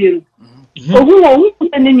appeal. Oh who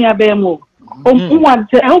any abe mo. Who want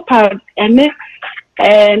to help her and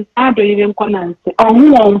I do even comment on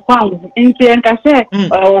who on found in the say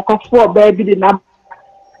or for baby the na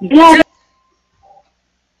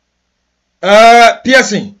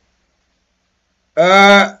piercing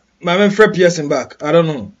my man Fred piercing back. I don't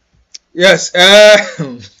know. Yes. Me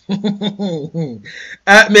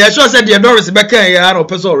I sure said the Doris back here. I don't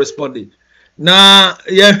person responding. Nah,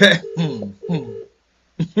 yeah.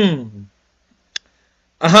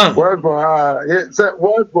 Word for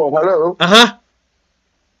word for hello.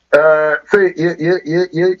 Say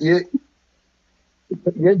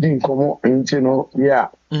yeah didn't come on, yeah.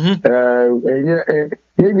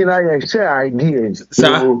 Yeah, share ideas.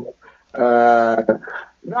 So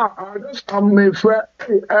now, I'm a friend.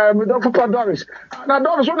 Doris. Now,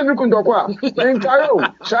 Doris, what did you do?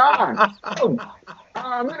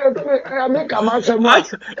 I make a master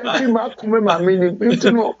match. My meaning.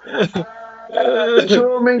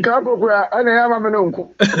 So men kapokura ana ya mama nonko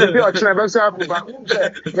bi o kire be say abuba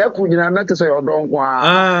ya kunyina na to say odon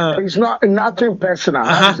it's not nothing personal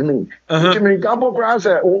that's me men kapokura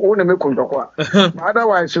say o na me kuntokwa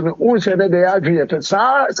otherwise no say that they agree to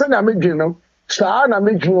say na me dwino say na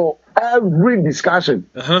me dwo every discussion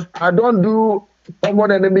I don't do more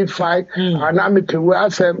than me fight and I me pewe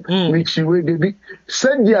asem me chiwe dey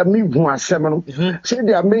say dia me hu asem no say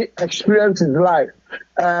dia me experience in life.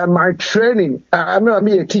 My training, I'm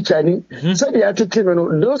a teacher. So the attitude,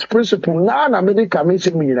 those principles, now I'm a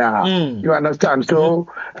commission. You understand? So,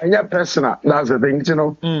 and your personal, that's the thing, you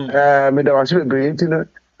know. Me da was very, you know.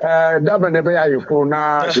 That never are you for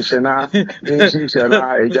now. Shishi na,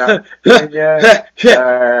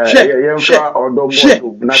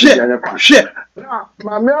 Now,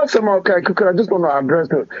 my mail some okay. I just want to address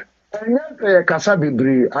it. And yet, Kasabi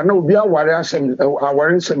Bri, I know we are warriors and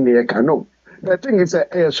warriors and the canoe. The thing is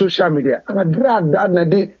social media. Agrada na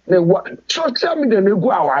de social media no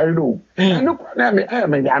go aware no. No na me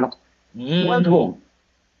no. What wrong?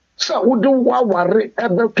 So we do worry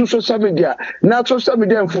about to social media. Na social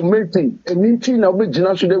media information anything na be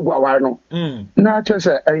gina so de go aware no. Na just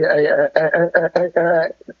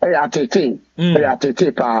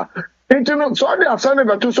atete pa. Internet so dey asane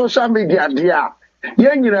about to social media dia. Ye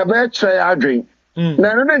nyina be try adwen.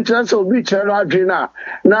 Na no chance obi chere adwena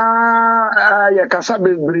na ya kasa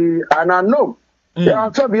bebre ana no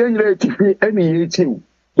ya sabi enyire tifi eni yetim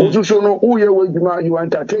osuso no uye wejuma you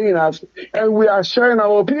entertain us and we are sharing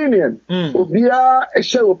our opinion obia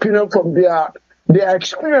share opinion from their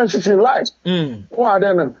experiences in life o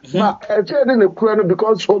adena ma e fe dey kura no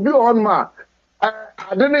because obi on ma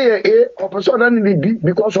adena ye opeso dan ni bi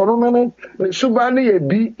because ono no ne suba ne ye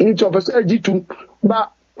bi into opeso agitu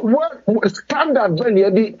but what standard when you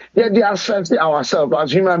assess ourselves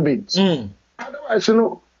as human beings? Otherwise, you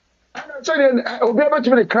know, and I tell you, Obi about to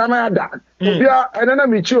be the crime I done. Obi, and then I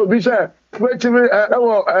meet you, Obi, sir, wait to me,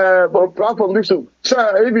 platform this,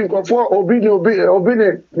 sir, even before Obi,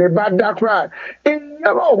 the bad dark cry. In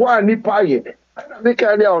about one nipa ye, and I make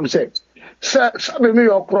earlier on say, sir, some me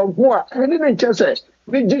your crop, and then just say,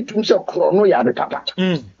 we did to say, chrono ya the papa.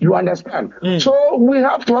 You understand? So we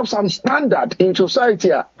have to have some standard in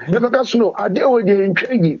society. Because no, I deal with the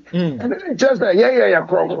intrigue, and then just that, yeah,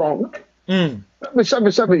 crop.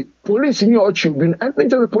 Sabi, police in your children, and think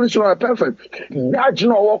the police are perfect. That's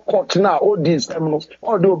not what court now, all these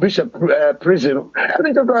all the bishop prison, and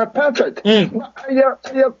think they are perfect.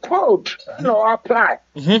 Your quote, apply.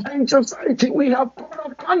 In society, we have code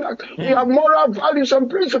of conduct, we have moral values and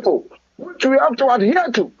principles, which we have to adhere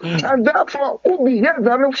to, and therefore, who behave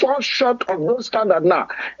very far short of those standards now.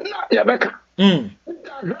 Rebecca.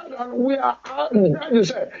 We are, you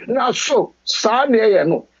say, now so,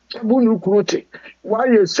 no. Why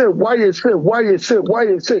you say?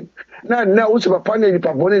 Now what's papa ni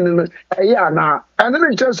papa yeah na. And then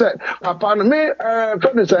it just said, papa me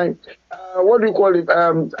saying, what do you call it?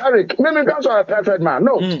 Eric, maybe that's a perfect man.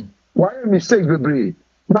 No. Why you mistake the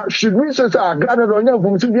but should we say Agrada on your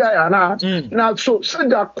from Tibia na? Now so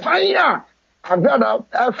send that choir Agrada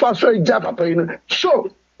first way papa.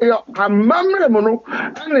 So I'm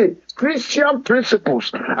any Christian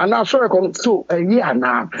principles, and I saw come to a year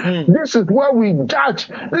now. This is where we judge.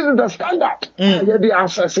 This is the standard. The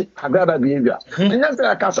access Agrada behavior. And yes,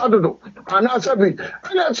 I casado, and I said, and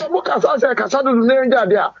then some casado name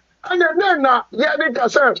there. And then now,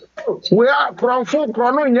 we are from full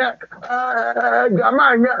chrono yet,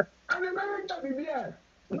 Gamania, and then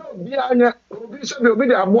no, Bianya, be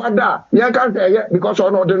the Abuada, you can't say because I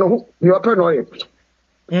don't know you open on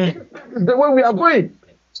the way we are going.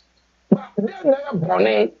 But then they are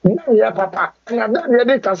born, now papa, and then they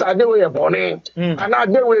did as I do a born, and I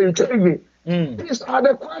do it in these are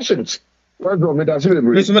the questions.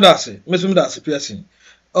 Miss Medasi, Piercing.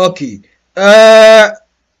 Okay.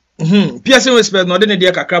 Piercing whisper, no, didn't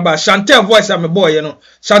dear Kakraba. Chantel voice, I'm a boy, you know.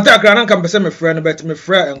 Chantel Kranan can be my friend, but my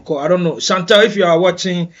friend and I don't know. Chantel, if you are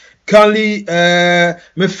watching, kindly,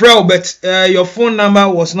 my friend, but your phone number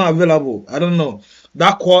was not available. I don't know.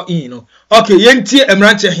 That call in, you know. Okay, yenti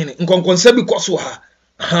MmranteéHéné. Nkonkonse bi kwaso ha.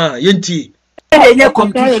 Yenti. Enye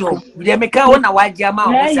competition. They make wona wajama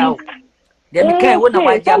osa. They make wona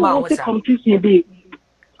wajama osa. Competition be.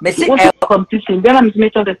 Me say competition. Then I'm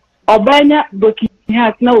make sure Obanya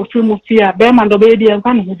Br0kénHeart na ofimu fia be man do be di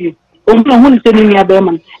enfa ne hudi. Ompo hu ni se ni ya be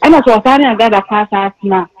man. And so Sani Agrada pass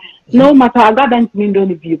na. No matter Agrada ntimi ndo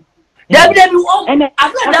ni bi.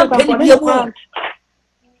 Agrada peli bi mo.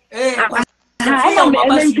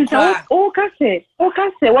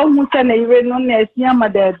 say one more time you know na esia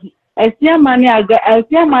madadi esia mane aga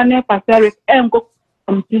esia mane pastor enko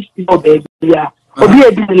competition baby ya obi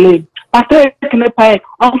edile pastor kene pai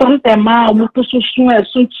on so te ma mo to so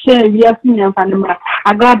so che wi afinya fa ne ma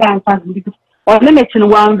agrada anfa on le mechi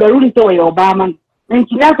wan beru ni to yo ba man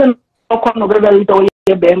nti ya ko ko no beru to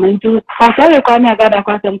ye be man nti pastor ko ni agrada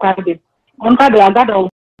kwa sem kwa de on ka de agrada on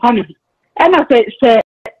family ena se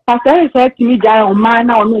pastor say to me ja on ma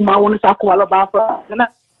na on ma won sa ko wala ba fa na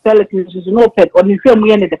television no pet on the film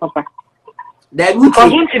ye ne de papa da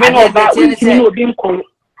uchi no bi nko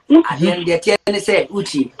aden de tiene say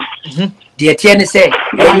uchi de tiene say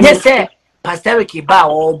yes say pastor ki ba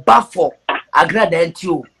o ba for agrada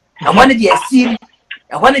ntio e wona de asiri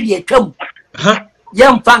e wona de atwam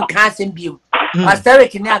yam fan kasen bi pastor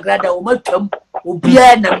ki ne agrada o matwam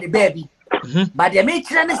obia nam ne baby ba de me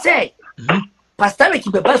kire ne say pastor ki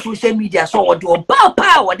be ba social media so o de o ba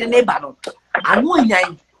pa o de ne ba no anu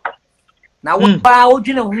nyan na wo pa o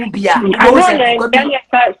dwene hu bia o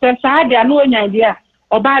se sa dia no nya dia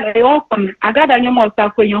oba de o kom agada nya mo sa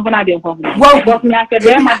ko yin na de ko wo mi ake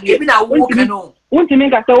de ma de bi na wo kanu wonti mi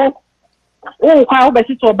ka se o kwa o be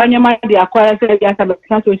si to banya ma de akwa se dia sa be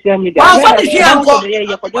social media wa so de hia ko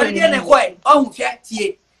o de ne ko o hu fia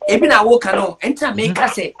tie e bi na wo kanu enta me ka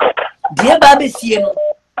se de ba be sie no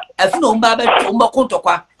afi no mba be to mba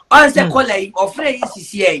kontokwa on se kolai ofre yi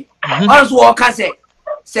sisi on so o ka se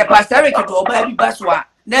pastor ki to oba bi baswa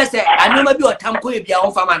na se anoma bi otam ko e bia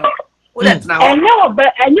on fama no o let na enye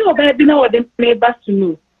oba bi na wo de me basu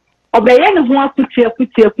no oba ye ne ho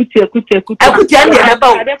akutia ne na ba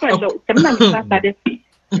o temna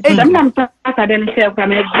mta de ne se kwa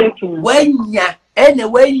me break wanya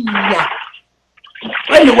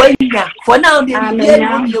for now the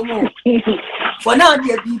for now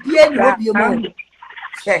the bibia ni mo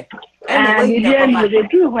che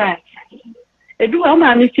edu wa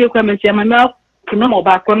ma mi tie kwa me tie ma kuno mo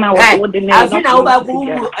ba ko na wo de ne afi na wo ba ku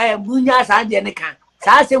bunya sa de ne kan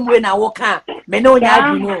sa asem we na wo kan me no nya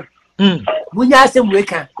adu no bunya asem we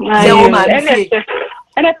kan se wo ma mi tie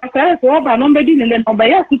ene pastor so ba no be di ne no ba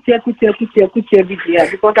ya kutia bidia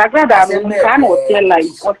because agrada no kan o tie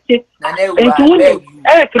like o tie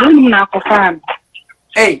kunu na ko fan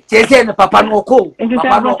tese ne papa no ko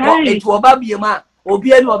etu oba bie ma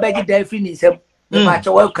obi enu obegi dan free ni sem me ma che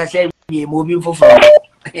wo ka se bie mo bi fofo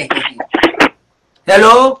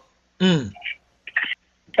hello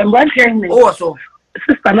MmranteéHéné oh so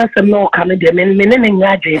sister na sem no ka me de me ne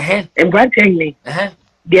nyaje MmranteéHéné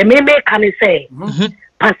de me kan say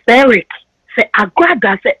pastor say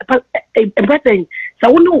agrada say MmranteéHéné sa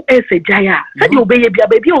wonu e se jaya say de obeye bia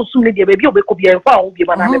ba bia osum ne de ba bia obeko bia fa wo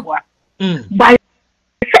bia na leboa by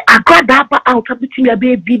say agrada ba out abiti me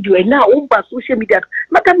be video e na o ba social media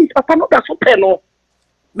madam papa no da so pelo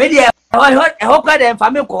media I hope ka dem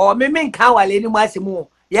family ko me nkan wale ni mu asemu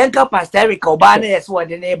yenka pastor ka oba na yes wo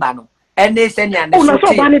de ne ba no ene senya ne so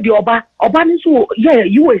oba ne de oba ni so yeah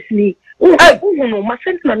US ni no ma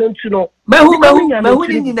sent na ntu no mehu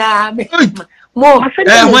ni na mo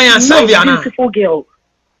when ya Savia na beautiful girl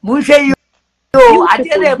mu hwe yo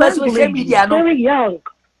ade na ba social media no very young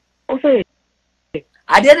okay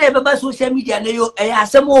ade na ba social media na yo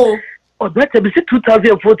asemu or better be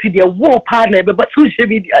 2014 the war partner but social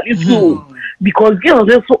media is because girls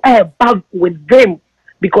are so bad with them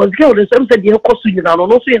because girls are some said the cost you know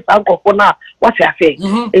no so yes uncle for now what you say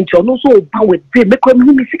and you know so bad with them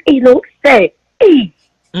make me say you know say hey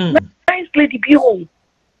nice lady be home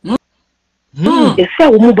yes say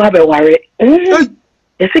we move back worry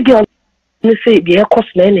yes girl me say the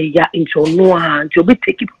cost na ya into no and you be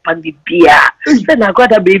take it and the beer say na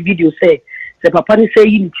got that video say the papa ni say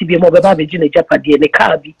you ti be mo be ba be gina japade ne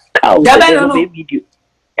car bi car o video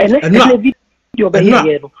and the video be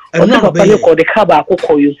here no o papa ni ko the car ba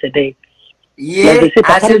akoko you say dey yeah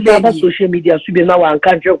papa ni ba social media so be na wan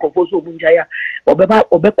kan je ko fo so bunja ya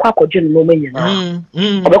obekwa akoje no ma nyina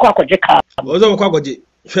obekwa akoje car o zo bekwa akoje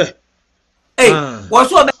hwe wo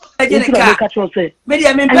so be gina car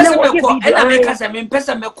media me pesa me ko ena me kasa me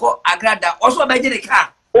pesa me ko agrada wo so be gina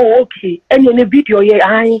car oh okay and in the video ye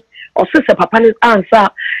ai or sister papa ni answer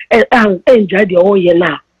enjoy the whole year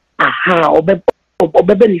na aha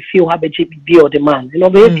obebe ni feel ha beje bibi or the man you know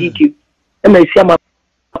be video e ma isi ama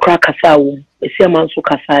kra kasa wo isi ama nso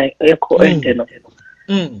kasa e ko ende no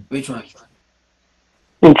which one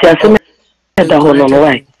nti aseme da hono no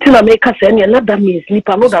why tina me kasa ni na that means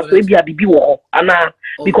nipa no da so e bia bibi wo ana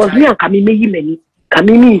because me anka me meyi mani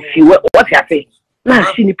kame me fi what you say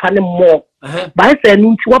na shi nipa ne more by say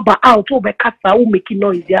nti wa ba out o be kasa o make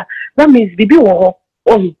noise ya that means bibi wo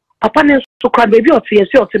ho papa ne so kwa baby or yes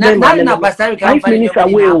or na 5 minutes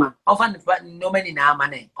away ofan no many na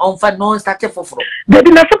amane onfa no start for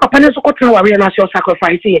baby na so papa ne so kwotena ware na so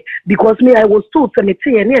sacrifice here because me I was told to me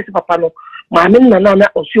tie na yes papa no ma me na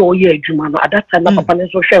osi oye adwuma no at that time na papa ne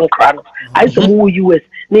so hwe nkra no I so mu US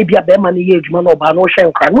na bia be ma ne ye adwuma no ba no hwe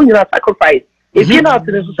nkra no nyina sacrifice if you not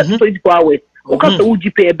to so 24 hours o ka so uji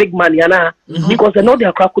pay a big money ana because they know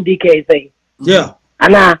their crack dey care say yeah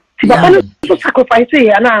ana ti papa ne so sacrifice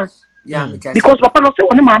here ana because papa no say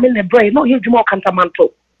one ma me ne brain no ye adwuma o kanta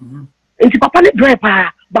manto enti papa ne brain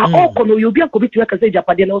pa ba all kono you be akobiti we ka say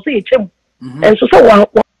japade na o say echem and so one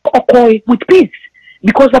with peace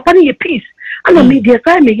because papa ne peace and I mean the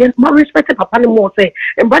time again my respect papa ne more say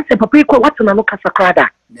and but say papa ko what na no kasakrada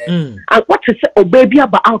and what is o baby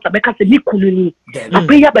about out abeka say ni kununi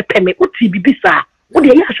papa ya be peme o ti bibisa o de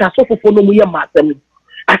ya hwa so fofo no mu ye masem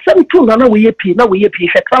asem tu na we ye pie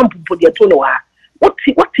hwe Trump po de to no wa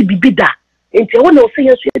what bibida enti won no say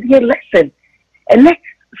yes ye lesson and let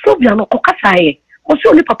Sylvia no kokasaye o say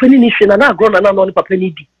only papa ni hwe na agro na no papa ni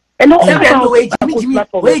di and no way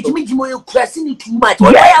Jimmy you crashing too much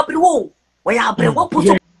why abrewo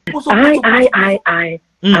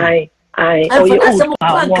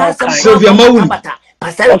Sylvia Mawuli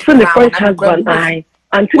also the first husband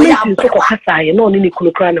and to me so kokasaye no ni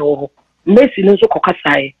kulukra na wo Messi no so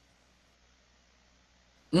kokasaye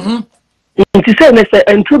nti say me say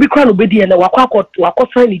and to be crown obedi na wakwa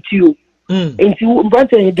sign it you nti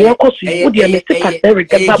mbante de yakosu wo de me say pastor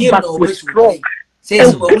get back with strong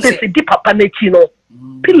pile se di papa na chi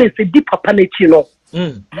no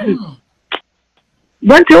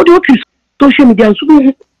mbante o de social media so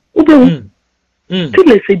ube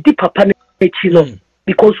pile se di papa na chi no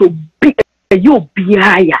because o bi you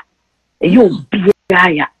biaya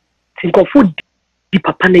think of food di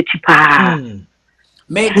papa na chi pa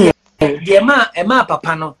me ema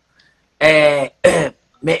papa no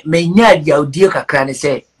me nya dia odie kakra ne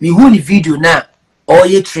say me hu ni video na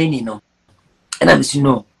oye training no na me si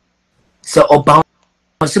no so oba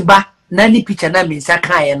so ba na ni picture na me nsa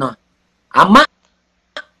kan no ama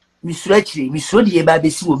mi suro de ba be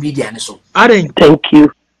si wo media ne so thank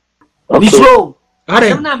you mi suro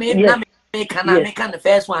na me can the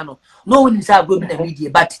first one no one say go be na media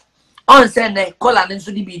but on say na call and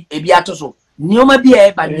so di bi ato so nioma bi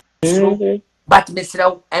e ba but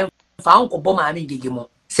mesraw en fa onko bo ma mi gege mo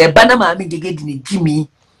se ba na ma mi gege di ni jimi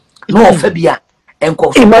no ofa bia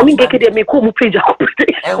enko e ma mi gege de me ko mu page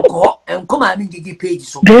enko ma mi gege page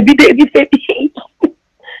so baby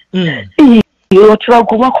you try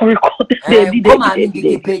go ma record baby ma mi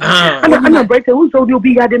gege page ana bright who so do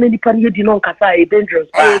be garden ni pan ye di non kasa e dangerous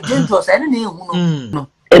ene ne hu no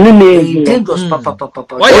ene dangerous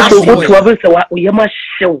papa why you go to over so we ma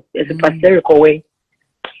show is a pastor way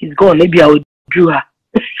he's gone maybe I would drew her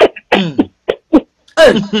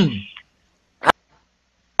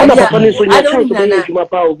ana papa ni so nya chance to be juma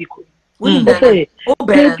pa obi ko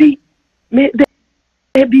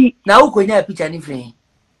baby na u ko nya picture ni frame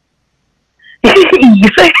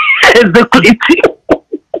the quality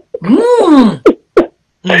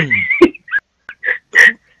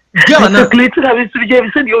Gana quality have to be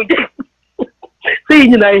said you say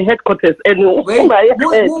in our headquarters and mo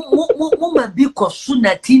bi ko su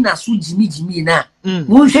na tina su jimi na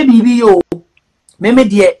mo hwe bibi yo me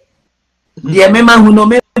de me ma hu no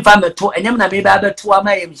me fa meto enyam na me ba beto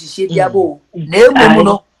ama yem hihye bia bo na emu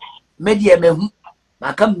no me de me hu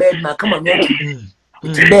makam no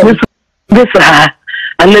this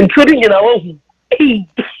and then putting in our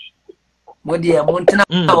mo de mo ntena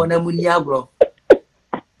ona mu ni agro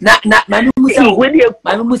na manu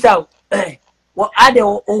musa wo ade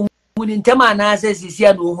o muni ntema na ase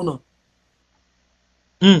sisia no hu no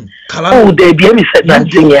kala de bia mi se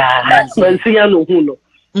nansia no hu no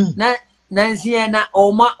na nansia na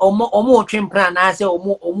omo twempra na ase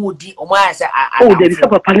omo di omo ase de bi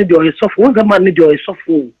papa ne de o sofo wo zaman ne de o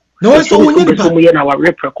sofo no so wo ni so mo ye na wa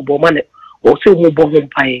repre ko bo ma ne o se mo bo ho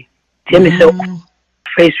mpae tie me se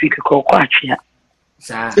face week ko atwea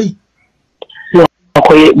sa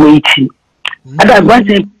ko ye waiting ada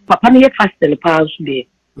gwaze papa ne ye fasting pa so de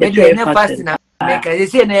ye fasting na make they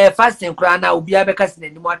say na fasting kra na obi abeka se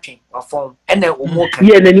nani mo atwen wa form ena omo ka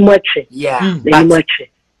ye nani mo atwen nani mo atwen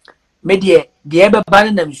me de ebe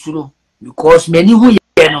ban na misuro because many hu ye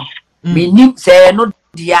no menim say no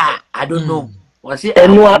dia I don't know was it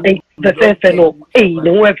enu the first no ne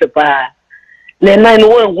wo efe pa le na no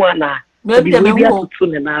wo na me de me hu to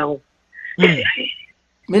ne na ho me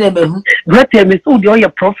de me hu but me so do your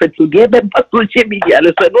prophet to get back social media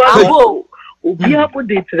so no Obia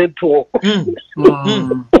put it to the door.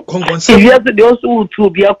 Congonsa. Yes, they also to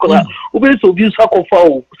be a color. Ubi so be so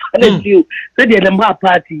for you. Said the map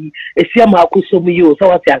party, a Siama Kusumu, so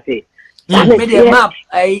what I say. Made a map,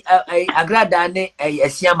 Agrada, a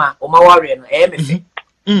Siama, or Mawarian, MF.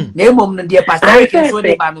 Name on the pastor, so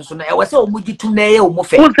the Banson. I was so much to nail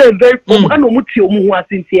Moffat. Who's a very poor and Mutio was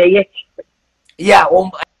in here. Yeah,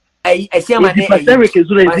 I see my name. Derek is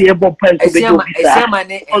really able to say,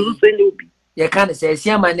 you can't say,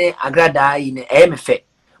 see my name, Agrada in MF.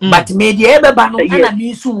 But maybe ever ban and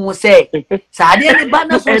me soon say, Sadia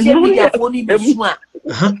banner social media phone in the swamp.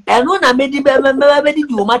 And when I made the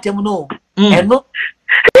you matter no. And no.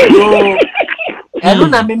 And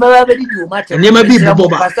when I remember you matter, never be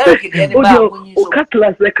Boba.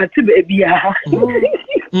 Catlas like a baby.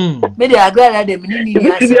 Maybe I glad the meaning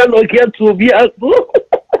to be a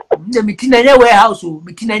the Mitina warehouse,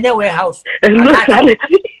 Mitina warehouse. And look at it.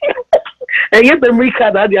 And yet, the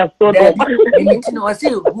Rika that you have thought of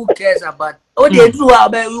who cares about oh, they do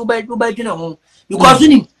about you know, because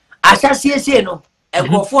you I shall see no, and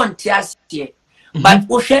go for and tears here. But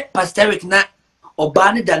Oshe Pastoric not or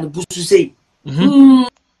Barney than the bush to say.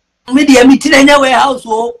 Maybe a Mitina warehouse.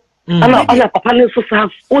 Oh, I'm not Papa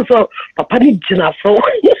also Papa Nijina so.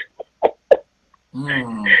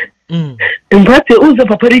 And that's also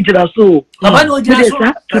Papa Nijina so. Papa no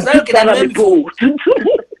Jina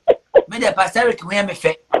Made a pastor to him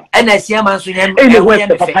effect, and I see a man so him anyway.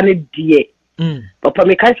 Papa, dear. Papa,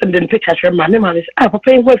 me can't send them pictures from my name. Ah,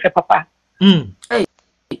 Papa, where's Papa? Hey,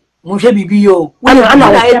 Monsieur Bibio, I'm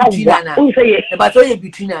but all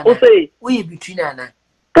between us, we between us.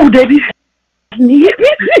 Oh, David, me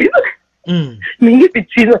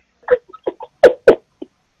between us.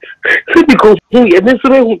 Because we and this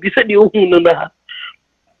will be said you know.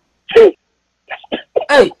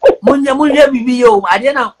 Hey, Munya Bibio, I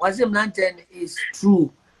don't know what MmranteEHéné is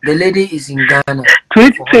true. The lady is in Ghana.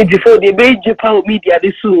 2024, they made Japan media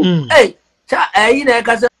this soon. Hey, you know,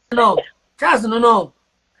 no, Charles, no.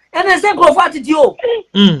 And I said, go for it, you.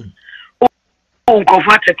 Oh, go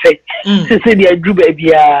for it. She said, "I do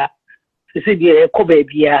baby." She said, "I come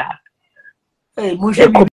baby." Hey, Munya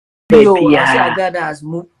Bibio, I say Agrada has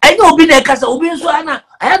moved. I know be there because Obi so Anna.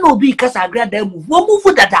 I know be because Agrada move. We move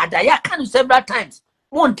for that. I can several times.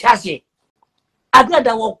 One task here.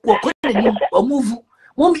 Agrada walk or move.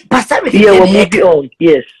 One pastor. Yeah, we move on.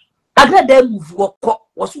 Yes. Agrada move walk or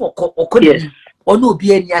yes. Or no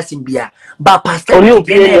be any asimbia. But pastor. Or no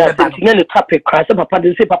be any topic. Cause Papa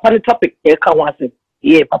didn't say Papa the topic. Yeah, can was it?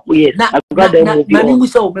 Yeah, Papa. Yes. Agrada move on. Many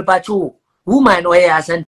so me pacho. Woman or as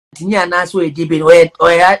and Tinia na so e dibe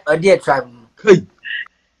or dear tribe.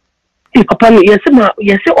 Hey, Papa, yes,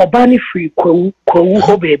 Obani free,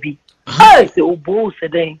 Kwo, baby. Hey, the Obo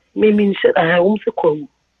said, Mimi said, I won't say Kwo.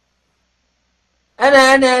 And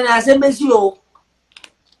I said, Monsieur,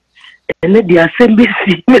 and then the assembly,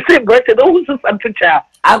 Mr. Burton, also something.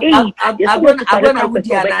 I'm gonna would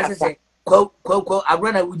you and say, quote, I'm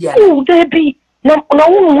gonna would you. Oh, there be no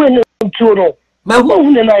one to my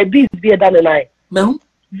woman and I be done and I.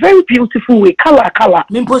 Very beautiful way, color.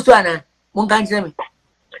 Mimposuana, one can't say me.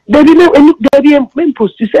 Baby, no, and baby, and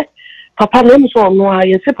post to say, Papa, no, so no,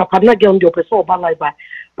 I say, Papa, not get on your person by like by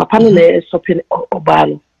Papa, no, stopping or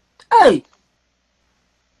ban. Hey,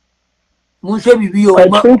 Monsieur Bibio,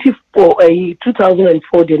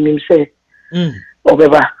 2004, the name say, or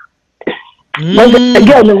whatever. A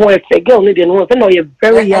girl, no work, a girl, no, no, you're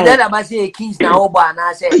very young. Then I must say, Kings now, and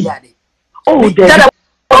I say, Daddy. Oh, that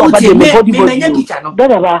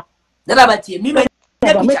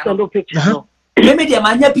maybe the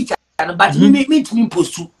mania picture, but me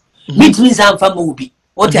post to meet me some family.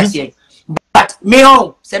 What I say, but me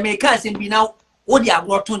on, say me can't be now. What they are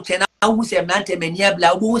working to now, who say MmranteEHéné,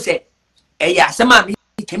 blah, who say, eh, yeah, some mammy,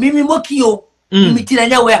 can me mock you, meeting in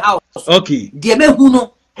your warehouse. Okay, dear me who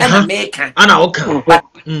know, and American, and I can, but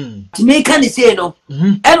to make any say no,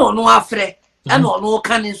 and on no afraid, and on no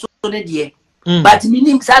canning so dear. But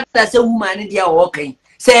meaning sad as a woman in the walking.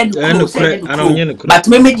 Send but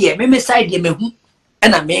me dear, me side ye me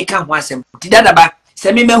and American was him. Did that about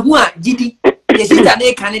send me who are Didi? Yes, it's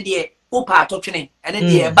an Canadian, who part of training, and then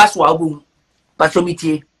the Baswa boom. But so meet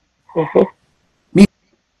ye.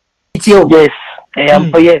 Yes, I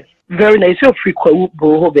am. Yes, very nice. You're free,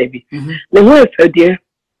 baby. The way for dear,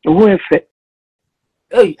 the way for.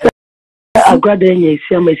 Hey, Agrada, yes,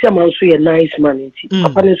 I'm also a nice man.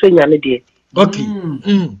 Papa is saying, dear.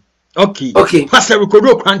 Okay. Pastor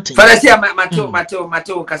Br0kénHeart. Falasia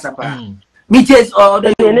Mateo Casapa. Meetings or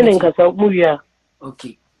the name Casa Muya.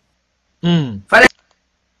 Okay.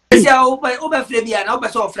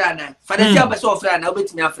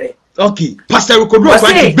 Okay, Pastor Rokodo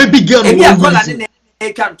Kwanchi, baby girl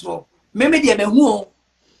no Meme de me hu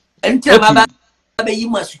enti ma ba yi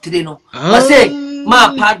masutire no I say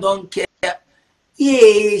ma pardon ke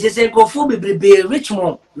ye je say go for bebrebe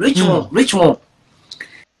Richmond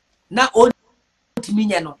na o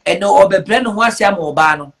timinya no e no obebre no ho ase am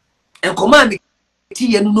oba no enkoma me ti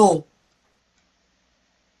ye no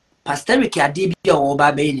Pastor Ricky ade bi o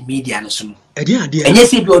oba be ni media no so no enye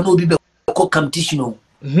se bi o no obi be ko competition no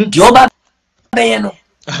di oba be ye no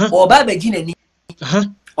oba be ginani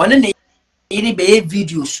one ne iri be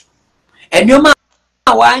videos enyoma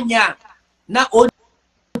wanya na o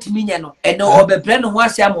timinya no eno obebre no ho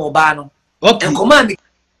ase am oba no enkoma me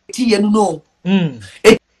ti ye no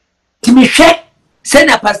timi hwe se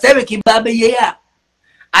na Pastor Ricky ba be ye a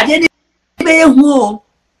ade ni be ye hu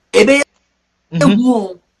ebe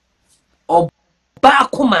hu oba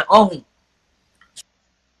akoma ohun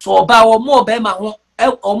so oba wo mo be ma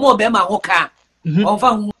ho ka onfa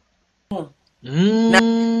hu na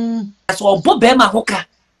so obo be ma ho ka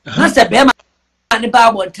na se be ma ni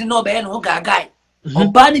ba bo nti no be no gagai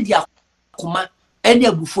oba ni dia akoma ene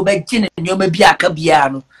agufo be gine nyoma bi aka bia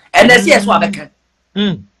no ene se yeso abeka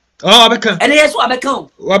abeka ene yeso abeka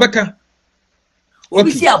wabeka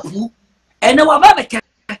obi si apu ene wa ba beka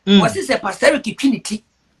wasi se Pastor Ricky Trinity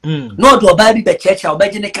no do oba bi be church oba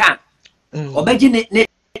gine ka oba gine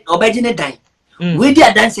dan we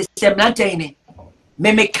dia dance se MmranteéHéné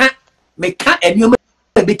me ka enyoma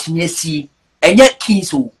betimi asi enye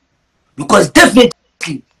kinso because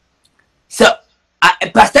definitely so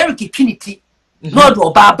Pastor Ricky Trinity no do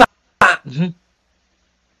oba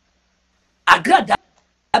Agrada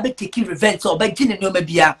abe take revenge oba gine nyoma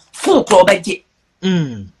bia fun ko oba ge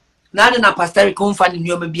na Pastor Ricky on fan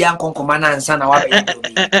nyoma bia nkonkoma na ansa na wa be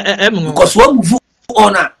because we move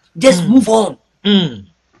on just move on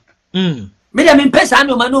me dem pesa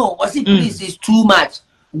no mano o see please is too much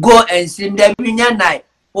go and sing them winya night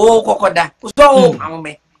oh kokoda so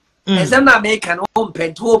pamome ese na me kan o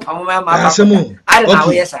mpento pamome ma ba I don't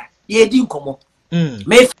know yes ye di nkomo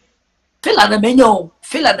me fela na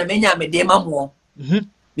menya me de mamuo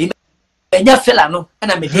me menya fela no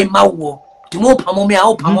na me de mawo ti mo pamome a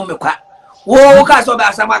o pamome kwa wo ka so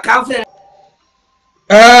ba sama kan fela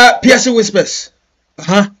PSC whispers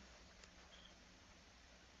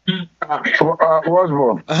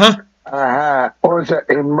Wasbo. Also,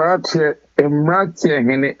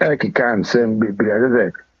 MmranteéHéné Ekikan same baby.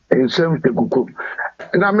 Same to cook.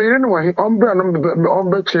 And I mean, anyway,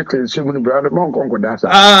 Ombre check and some brother Monk.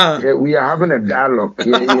 We are having a dialogue.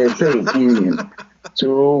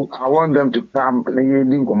 So I want them to come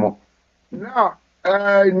now.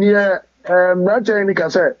 Near MmranteéHéné can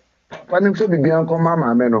say, when him say the Bianco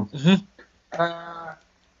Mama Meno.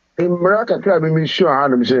 In Morocco, I'm sure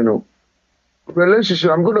I'm saying no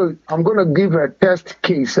relationship. I'm gonna give a test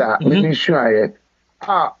case. Make sure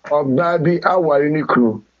or baby our unique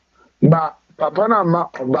but papa na ma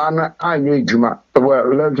obana anyo ejuma well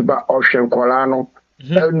learned about ocean kolano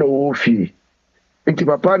no fee. Iti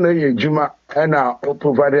papa na ejuma and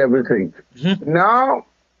provide everything. Now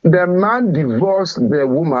the man divorced the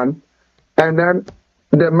woman and then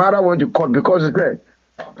the mother went to court because it's there.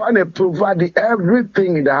 Papa they provided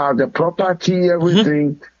everything in the house, the property,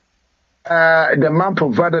 everything. The man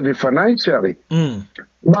provided it financially.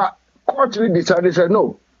 But court decided, said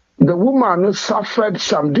no. The woman suffered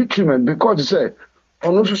some detriment because he said,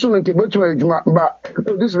 but this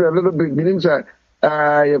is a little bit meaning that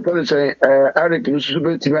you probably say Eric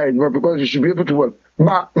because you should be able to work.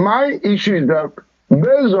 But my issue is that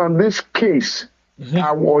based on this case,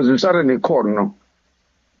 I was decided in court now.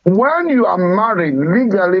 When you are married,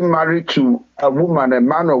 legally married to a woman, a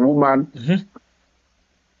man or woman,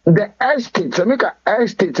 the estate, to make an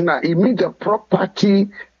estate now, it means the property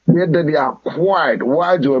that they acquired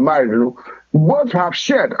while they were married. Both have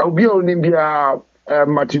shared, be only be a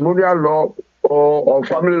matrimonial law or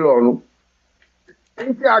family law.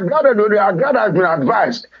 If you are Agrada has been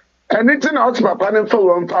advised. Anything else, Papa,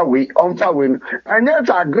 for on far way, and yet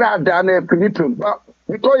Agrada and people, but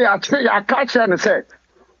because you are catching and say,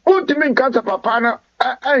 ultimate cancer papa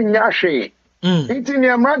and yashi. It's in the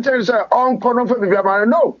MmranteéHéné on corner for the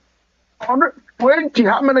no. 20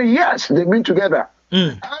 how many years they've been together.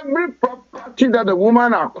 Every property that the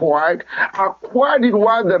woman acquired it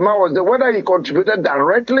while the man was there, whether he contributed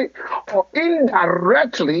directly or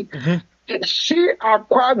indirectly, she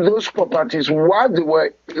acquired those properties while they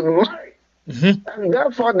were married. And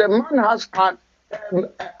therefore the man has had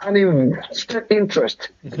an invested interest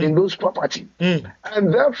in those property,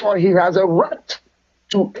 and therefore he has a right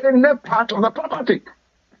to any part of the property.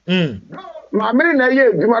 No, my meaning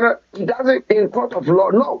he does it in court of law.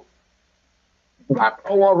 No. But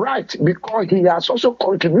our right, because he has also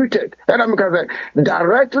contributed, and I'm going to say,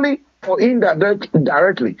 directly or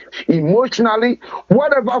indirectly, emotionally,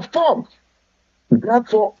 whatever form.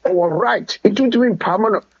 Therefore, our right, it will be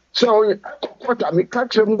permanent. So, what I mean,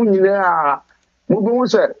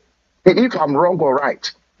 if I'm wrong or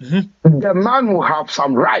right, the man will have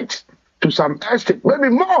some right to some extent, maybe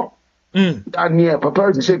more. Than near Papa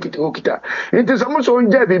is say Kita. It is almost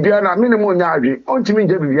on Jebiana, minimum Yadi, on Timmy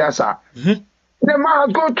Jebiasa. The man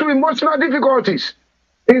has gone through emotional difficulties.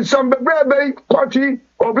 In some baby party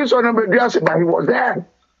or this on Biasa, but he was there.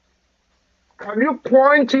 Can you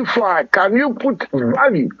quantify, can you put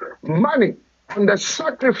value, money on the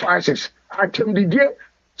sacrifices at the day?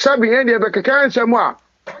 Sabi Henry Bekan Samoa,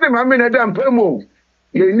 I mean, Adam Pemo,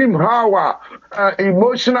 you name how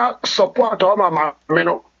emotional support of my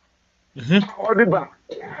meno.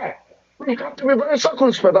 Yeah, we have to be very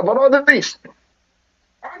circumspect about all the things.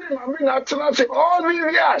 I mean, I say all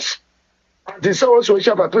these years. And this also or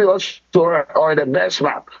the best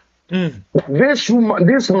man. This woman,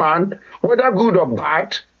 this man, whether good or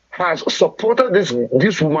bad, has supported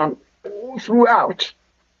this woman all throughout.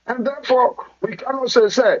 And therefore, we cannot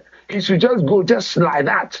say he should just go just like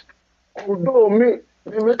that. Although me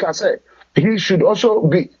can say he should also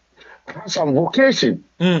have some vocation,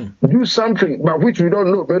 do something, but which we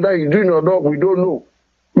don't know. Whether he's doing or not, we don't know.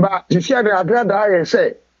 But you see, the Agrada I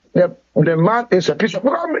say the man is a piece of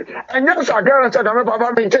and yes, Agrada said, I'm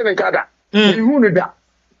not maintaining Kada. You knew that.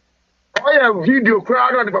 I have video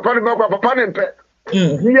crowd on the Papa.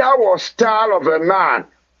 Here was style of a man.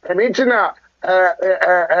 And it's in a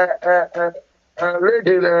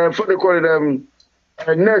lady, for they call it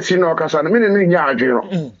a nurse in Okasan, a minute in Yard,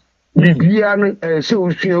 Bibian, so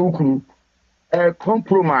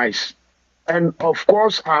compromise. And of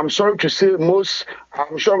course, I'm sorry to say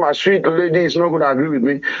I'm sure my sweet lady is not going to agree with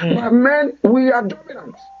me. But men, we are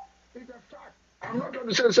dominant. It's a fact. I'm not going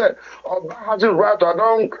to say, oh, that hasn't right. I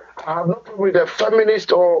have no problem with a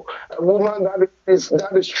feminist or a woman that is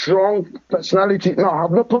strong personality. No, I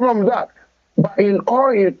have no problem with that. But in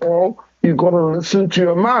all, you got to listen to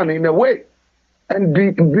your man in a way. And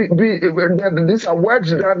these are words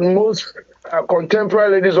that most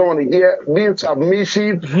contemporary ladies don't want to hear, being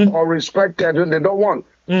submissive or respected, and they don't want.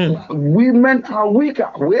 Women are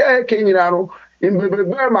weaker. We are in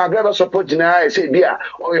my God support I say, dear,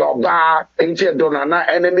 or your back, and you don't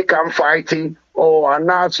enemy come fighting, or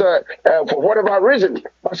not for whatever reason.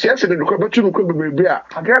 But yes,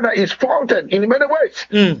 Agrada is faulted in many ways.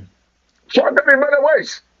 Faulted in many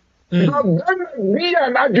ways. Because then me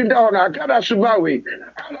and Agenda on Agrada Subawi,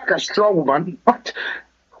 I'm like a strong woman, but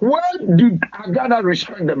where did Agrada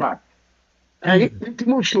respect the man? And it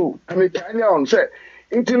moves so. I mean, on say,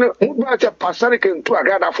 it's in a Pasaric to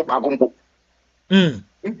Agrada for Bagumbo.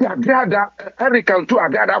 It's Agrada, Erican to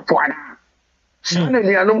Agrada for Anna. Son and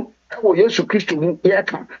Yanum, oh, yes, to Christo,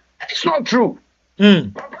 it's not true.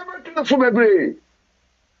 And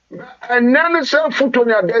none self foot on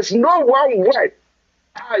your, there's no one word.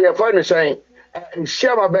 Your friend is saying,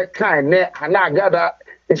 share my back kind, and I gather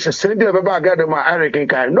it's a Sunday about gather my American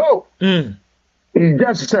kind. No, he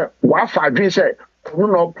just said, what I did say,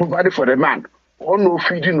 no provided for the man, or no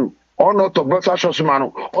feeding, or not to birth a man,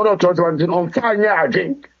 or not to on fire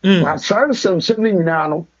again. My son, some sending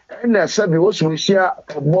now, and I said, we share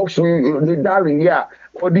a box with the darling, yeah,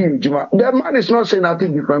 or the man is not saying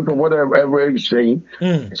nothing different from whatever he's saying.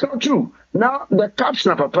 It's not true. Now the caps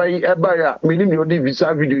na papa buy meaning you did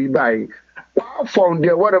visa video you buy. From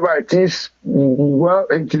there, whatever it is, well,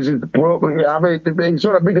 it is probably it's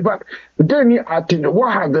not a big part. Then you attend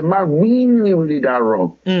what has the man really done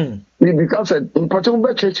wrong? Because in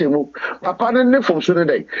particular church, Papa didn't from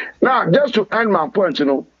today. Now, just to end my point,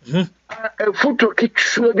 a photo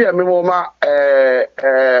should be a memo,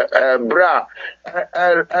 bra,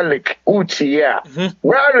 Alec, Uchi,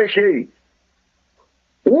 where is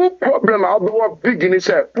who problem I'll be what big in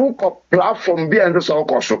say who platform behind the so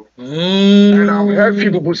and I've heard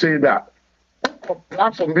people say that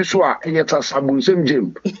platform be so yet as sabun same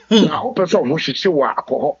gym. Now person who should see what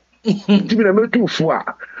alcohol. Even a too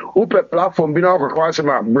far. Open platform be now because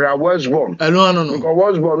my bra was born. No. Because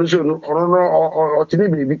was born so or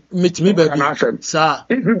baby. Meet me baby. Sir.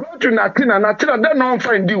 If you go to Natina, then no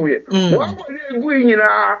find you way. What are you going in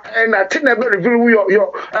and Natina very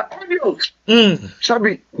your audience.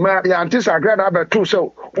 Sabi my aunties are glad about two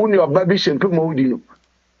so only your baby shampoo mode.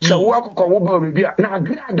 So what go be na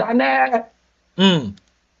Agrada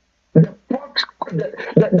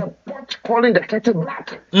the pot calling the kettle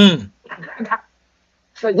black.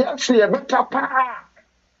 So yes, a better pa.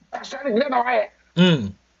 Pastor,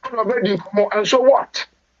 and so what?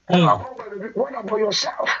 What about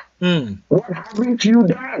yourself? What haven't you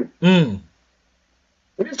done?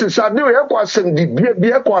 Mr. Sadu, I was saying the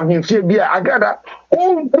beer him fear beer. I got that.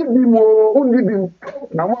 Oh, only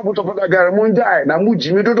now what about the Garamunja? Namu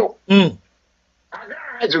Jimmy Dodo.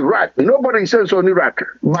 That's right. Nobody says only right.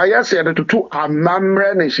 Maya said to two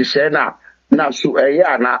Amamran, she said now. Now, so I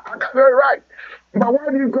got very right. But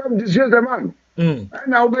why do you come to disgrace the man?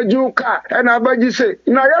 And I'll bet you car, and I'll bet you say,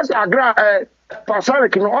 now, yes, Agrada,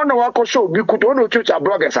 Pasaric, no honor walk show, you could only church a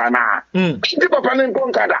bloggers, and keep up an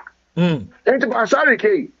Poncada. And to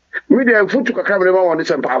Pasaric, we didn't put to a camera on this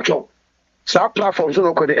and pouch. Some platforms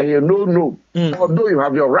don't call it, no, although you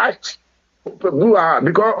have your rights.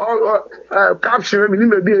 Because all capture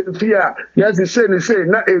may be fear. Yes, they say,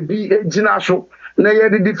 not a be a genation. Na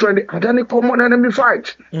yɛ different adani common enemy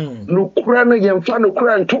fight no kura no yɛ mfa no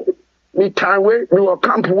kura nto me time way me wɔ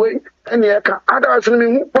camp way ɛne ɛka otherwise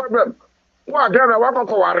no problem wa Agrada wa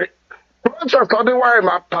kɔkɔware PУNCHES ɔde ware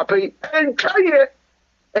ma papa yi ɛnkaye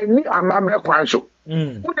ɛni amamɛ kwan so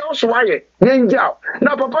wo de so wayɛ nyɛngya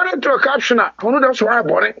na papa no to caption a ɔno de so wayɛ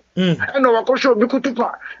bɔre ɛna wakɔhwɛ obi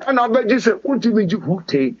kutupa ɛna ɔbɛgye sɛ wontimi gye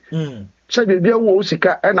hute sɛ bebia wo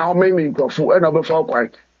sika ɛna ɔmɛmi nkɔfo ɛna ɔbɛfa kwan.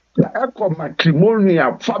 The ENKB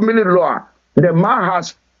matrimonial family law, the man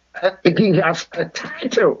has he has a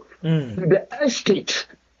title to the estate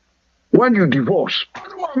when you divorce.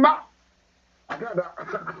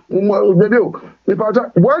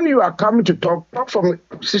 When you are coming to talk from a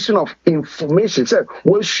position of information, say,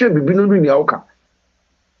 what should be no in your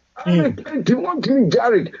do you want to be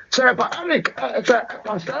Jared? Say, Eric,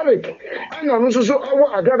 Pastor Eric, I know so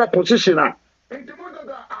I got a position. I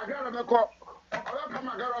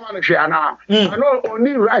know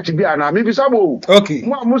only right to be an maybe some okay.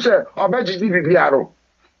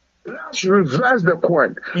 Let's reverse the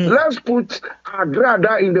coin. Let's put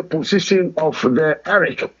Agrada in the position of the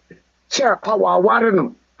Eric. Say our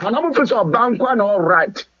warning. And I'm first of bank one all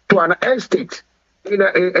right to an estate in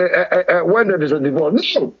when there is a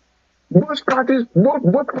divorce. No. Both parties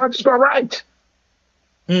got right.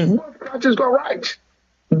 Both parties got right.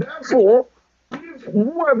 Therefore,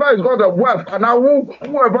 whoever has got the wealth and now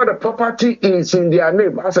whoever the property is in their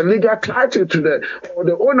name as a legal title to the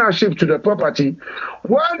ownership to the property,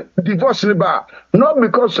 when divorce riba, not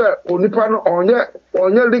because onipano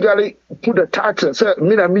onye legally put the title say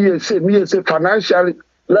me say financially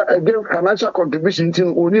again financial contribution to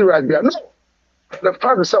only right there. No, the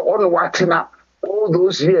father said on watching all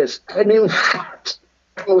those years and in fact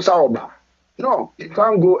no, he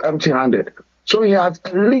can't go empty-handed. So he has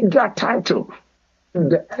a legal title to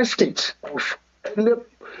the estate of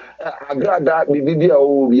Agrada,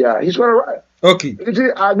 he's got a right. Okay. You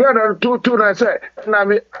see, Agrada two I say, and I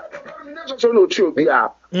mean, that's also no true.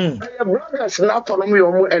 Brothers not following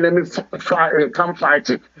your enemy come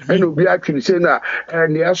fighting. And you'll be actually saying that,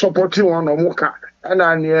 and they are supporting one or more. And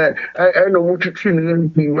I know what you feel.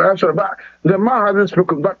 But the man hasn't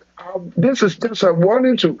spoken. But this is just a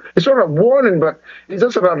warning it's not a warning, but it's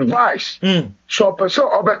just an advice. So, person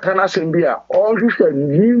of a Canasambia, all this a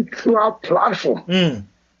neutral platform.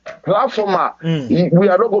 Platformer, we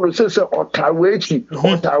are not going to say Otawechi,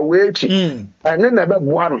 and then never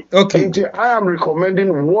one. Okay. I am recommending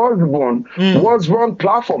Worldborn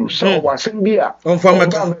platform. So Wasambia on Farmer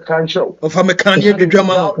show. Of American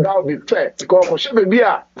drama. That would be fair because for sure be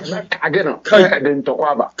again. I didn't talk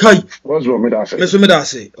about. What's wrong with us?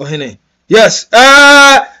 Ohene. Yes.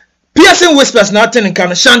 Piercing whispers nothing in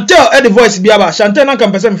Canada. Chantel at the voice be about Chantel and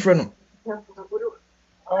can person friend.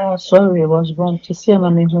 Oh, sorry, I was wrong to see my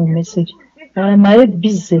message. My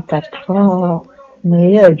busy cat.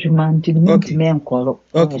 My argument didn't mean call.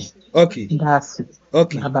 Okay. That's it.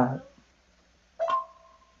 Okay. Bye.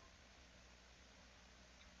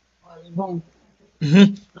 My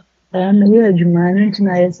argument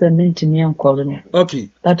is a minty calling. Okay.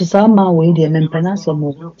 That is our man waiting and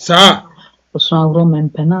penasamo. Sir. So Roman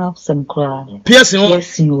penal some cry. Piercing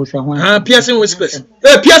whispers.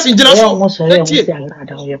 Piercing almost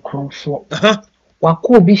a comfort.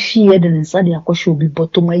 Wako be feared and inside the aqua be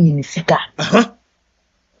bottom in Sika.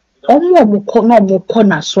 Almost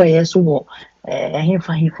corner swear so him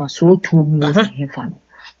for so 2 months him fan.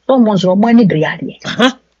 Almost or money bready.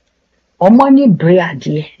 Or money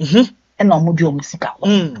bready. And no more Sika.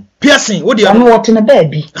 Piercing, what do you know what in a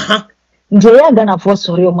baby? Nje gana for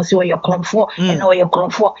sorry o mose your comfort and all your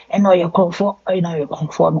comfort and all your comfort and all your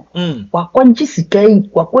comfort wakwanji sika yi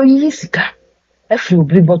wakwayi sika afi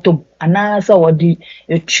obi bottom anasa wodi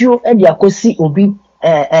etuo e dia kosi obi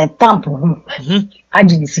tamp hu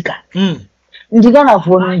agi sika Ndigana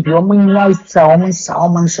for no bi omo nyai sa omo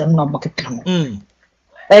nsem no mokeka no.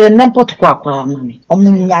 Nempot kwa mami. Omo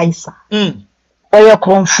nyai sa. Oya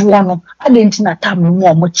konfuo no adenti na tam no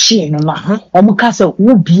omo chie no na omo ka se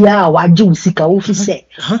wo bia wa age usika wo fi se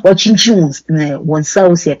wa chinchi won sa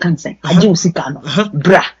wo se kansen age usika no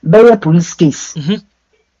bra be police case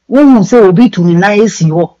wo se obi tu ni na esi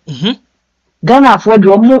ho Ghana for the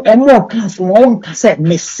omo class won ka se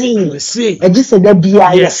me say age se da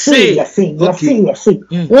bia yes say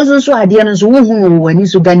wo so ade no so wo hu wani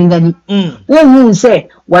so gani wo hu se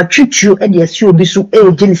wa twitwu e de esi obi so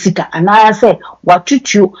e genisika anaya se wa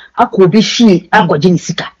twitwu akobi hie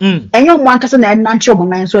akogenisika enyo mo ankasa na nanche omo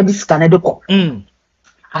nan so de sika na de ko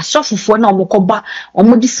asofofo na omokoba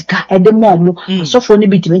omo de sika e de mo omo asofo ne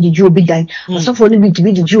bitime gigi obi dan asofo ne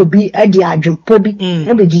bitime gigi obi e de adwempo bi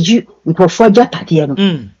e be gigi nkofo jatade no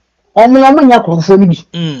omo nya krofo ni bi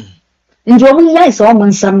Ndi omu ya isa omu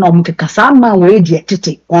nsam na omu kekasa ama we di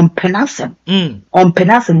etete on penasem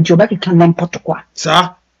nti obaki kan lempoto kwa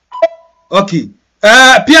sa okay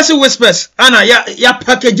PSC whispers ana ya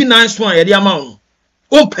package nice one ya di ama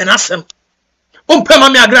on penasem on pe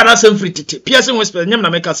mami agrada sem free tete PSC whispers nyam na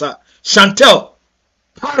meka sa Chantel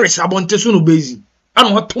Paris abontesu no bezi ana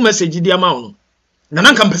ho to message di ama on na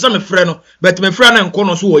nanka mpesa me frɛ no but me frɛ na nko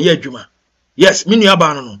no so wo ye adwuma yes me nua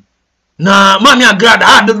ba no na mami agrada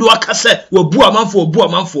adodo akase wabu amanfo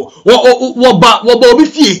wo ba obi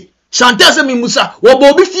fie Chantel se mi musa wo ba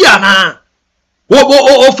obi fie ana wo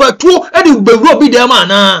ofatu edi bewuro bi dem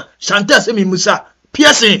ana Chantel se mi musa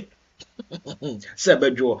piercing se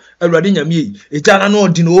bedwo awurade nyame yi etana no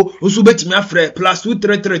odino osu betimi afre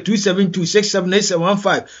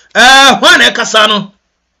 +23327267815 hwan e kasa no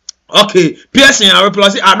okay piercing I reply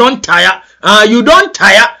I don't tire you don't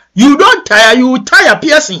tire you tire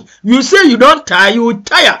piercing. You say you don't tire, you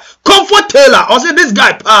tire. Comfort Taylor. I say this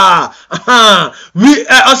guy we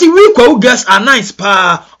I see we who guests are nice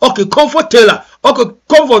okay, Comfort Taylor. Okay,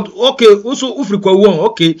 Comfort. Okay, also Ufriko one.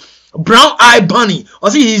 Okay, Brown Eye Bunny. I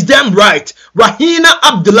see he's damn right. Rahina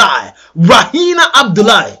Abdullah.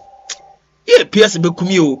 Yeah, piercing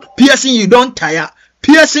bekumio. Piercing you don't tire.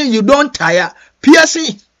 Piercing you don't tire.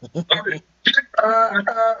 Piercing.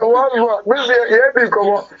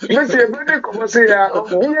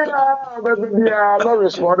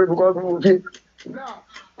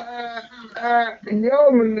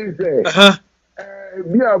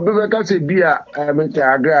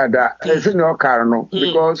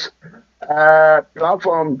 Because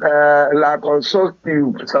platform like also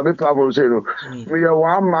some platform say no we are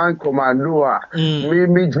one man commando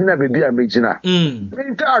me jina baby me jina me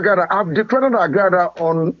Agrada I've defended Agrada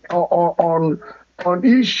on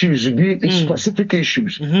issues be specific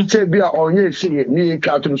issues say be on you say me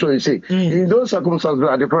cartoon so you say in those circumstances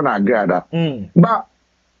I defend Agrada but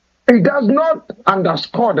it does not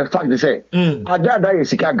underscore the fact they say Agrada is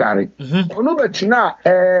sika gari ono betina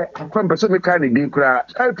akwam person me kind of kra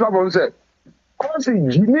problem say cause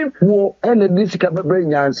jini wo ene ni sika bebe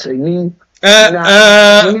nyansani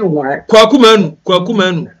kwakumanu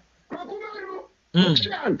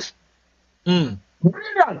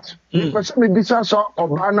brilliant person me bisa so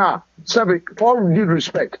obana sabi all due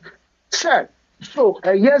respect said so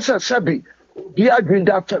yes sabi be agreed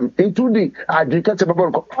that term including agriculture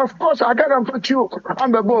of course I got put you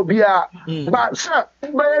I'm a boy but sir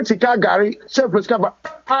gari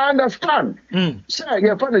I understand sir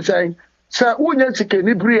you're funny saying sir unya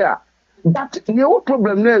sikeni bria but your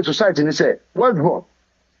problem na society ni say what wrong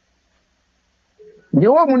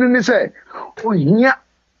you want money ni say oh yeah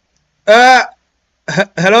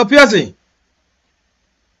hello Piazzi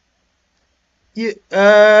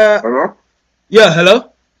hello hello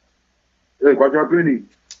kwa chapeni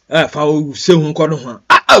fa o se hu nko no ho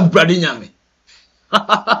brade nyame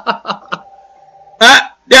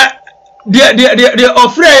de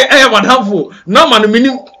ofre madamfo na ma no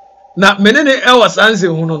minim na menene e wasanse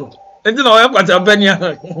hu no enti na o kwa chapeni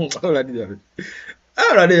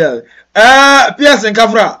already Pierce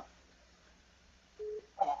Kafra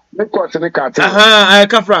me ko se ne kata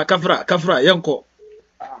Kafra yenko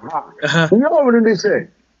you know what they say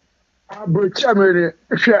Abochamere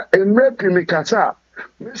hwe emrepi mikasa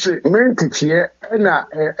say mentitiye na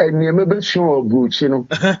eniyeme be so obuchi no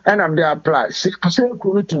and am dey apply say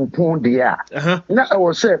kunu tumpon dia na I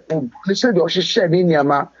was say they say the ohihye ni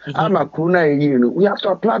niyama ama kunu na yi no we have to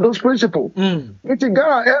apply those principles it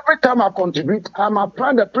every time I contribute I'm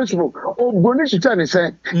applying the principle ogboni shita ni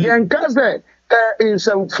say yenka say in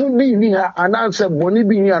some food bi ni ha and answer boni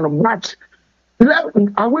bi ni no but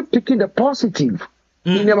are we picking the positive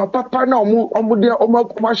Ine ma papa na omo de omo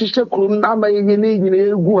hihye krom na ma yene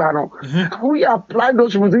egu ha no. We apply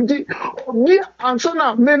those things. Obi answer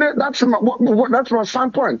na mene that's my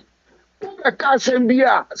standpoint. The car same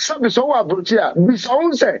bia service o abrochi a bi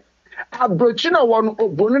so say abrochi na won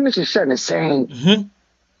obonu ni hihye ne sen.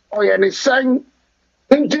 Oye ne sen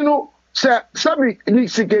intino say sabi ni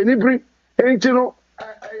sike ni bri intino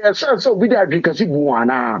so we dey advocate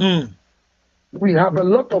buana. We have a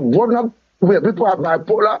lot of vulnerable where people have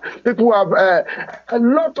bipolar, people have a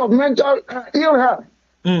lot of mental ill health.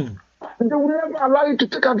 They will never allow you to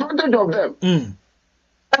take advantage of them.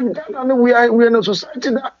 And then we are in a society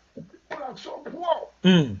that people are so poor.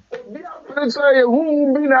 And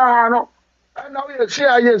now you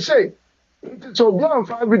say, it is so gone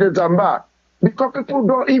 5 minutes and back because people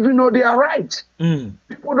don't even know they are right.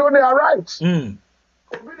 People know they are right. So,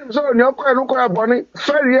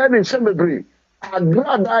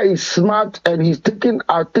 Agrada is smart and he's taking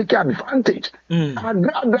advantage.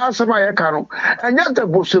 Agrada sama yekano. And yet the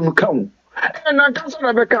bosom come. And I can't say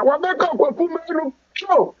Rebecca. What they call what you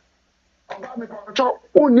show.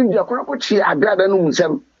 Unim dia kona ko chi Agrada no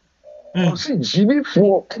nsem. O si jibi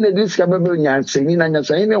fo na dis ka bebe nyansani na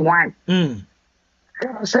nyansani ne hwan.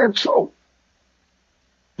 I said so.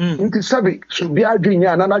 Inti sabi so bi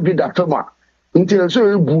adwenya na na dwe da fama. Inti so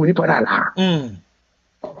ebu ni pa na la.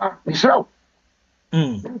 Israel.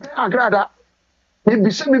 Agrada,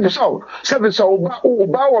 maybe so.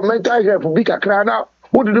 Oba or mental health will be a crana.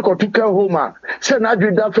 What do you call to care home? Send I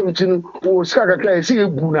did that from Tin or Skaka, see a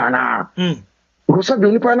bunana. Because I do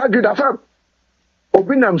not do that from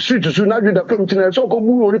Obinam Street to not do that from Tin, so go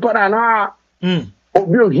move Ripanana.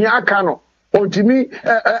 Obio Hiakano, or to me,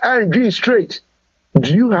 and G straight.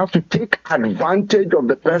 Do you have to take advantage of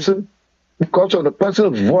the person because of the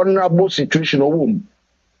person's vulnerable situation or womb?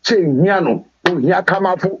 Say, Niano. Here come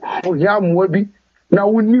up, here Mobi. Now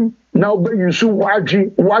we knew now be you so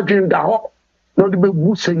watching the hot, not the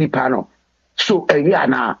boots any panel. So a year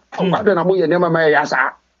now, I don't know your name, my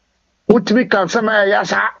yasa. What to become some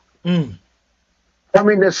yasa? I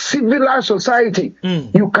mean, a civilized society,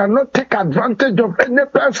 you cannot take advantage of any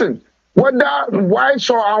person, whether wise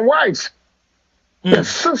or unwise. The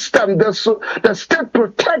system, the state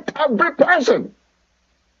protect every person.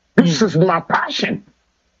 This is my passion.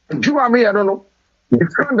 Do I mean, I don't know.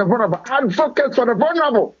 Defend the vulnerable, advocate for the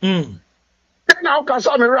vulnerable. Then how can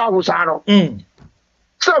some Ravusano?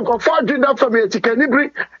 So, go for dinner for me,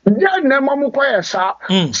 Tikanibri, then Nemamu Koyasa,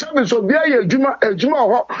 some so be a Juma,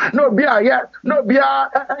 no be a yet, no be a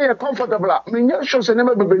comfortable. I mean, your shows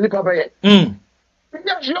never be believed by it.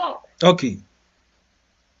 Yes, okay.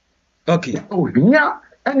 Oh, yeah,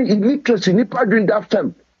 and illiteracy, Nipa during that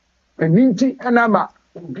time, and Ninti and Ama.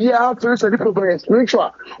 Obia friends and people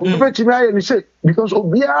spiritual. Because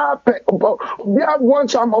Obia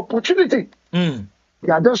wants some opportunity. They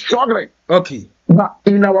are just struggling. Okay. But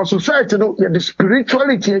in our society, the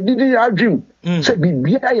spirituality didn't have dream. Say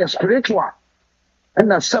be spiritual.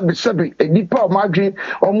 And that's sabi a nipa margin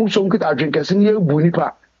almost on good drinkers in your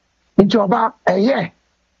bunipa. Into about a year.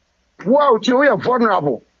 Wow, you are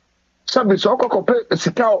vulnerable. Sabi so compare a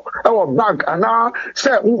sikao our bank and now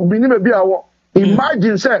say minimum be our.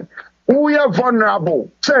 Imagine say we are vulnerable.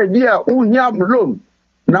 Say dear, we have loan.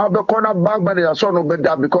 Now the corner bank but they are so no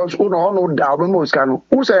better because we no doubt most can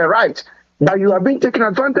who say right that you are being taken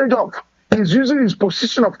advantage of. He's using his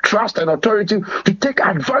position of trust and authority to take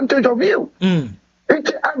advantage of you.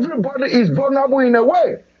 Everybody is vulnerable in a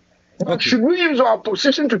way. But should we use our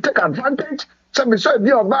position to take advantage? So we said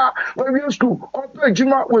the about when we used to open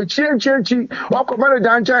Jima with change, or command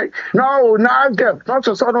the now get not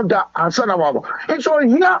so son of that and son of it's all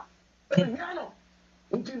here.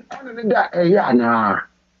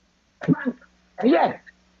 Yeah.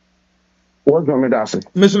 What's wrong with that?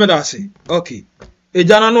 Miss Medasi. Okay.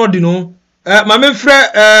 Ejana no dino. My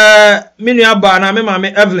friend Mini Abba na me mama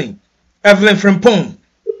Evelyn from Pong.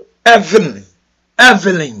 Evelyn.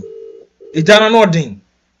 Ejana no din.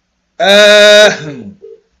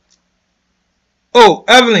 Oh,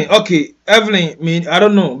 Evelyn, okay. Evelyn, mean I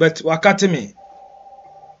don't know, but wakati me.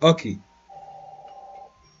 Okay.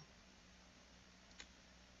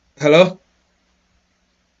 Hello?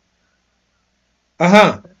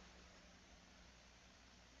 Hello?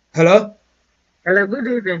 Hello, good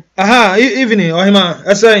evening. Evening, Ohima.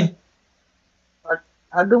 I say.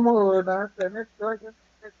 I don't know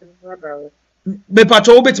Me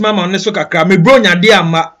pacho obet mama on so kakra me bronya de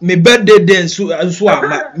ama me birthday day so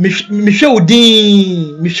ama me hwe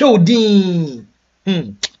odin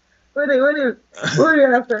What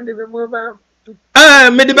you have send me mobile?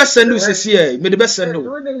 Me the best send you say me the best send you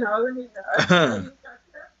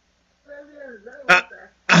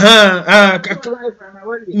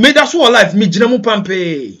Me that's all life me jina mu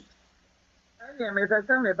pampe. Na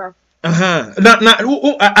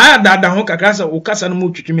da ho kakra sa o kasa no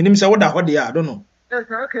mu twitwi me nim se wo da ho de I don't know. Yes,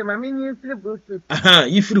 okay, my mini free Bluetooth.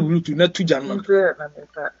 You free Bluetooth na tu jan man.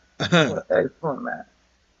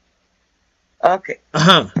 Okay.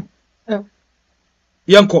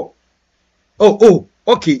 Yanko. Oh,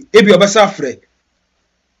 okay. Ebi obasa frɛ.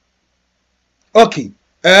 Okay.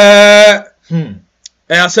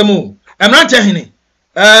 Asemu. MmranteéHéné.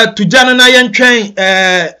 Tu jan na yen twɛn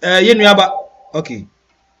ye nuaba. Okay.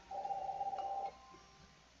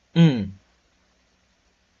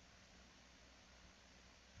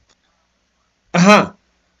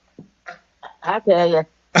 Okay,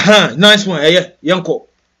 nice one. Yanko.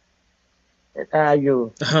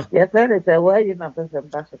 You. Yes, sir. It's a way you know person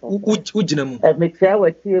possible. Ujinamu. Me tell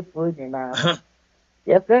what you put in now.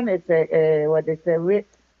 Yes, sir. It's a what they say.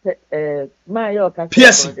 My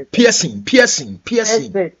piercing.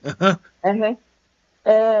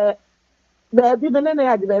 Baby, baby,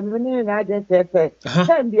 I just said,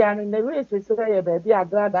 send the in the race to say, baby,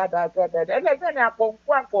 Agrada, and then I put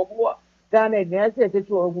one for war. Done it, yes, it's a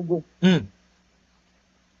two.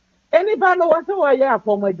 Anybody wants to wear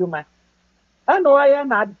for my duma. I know I am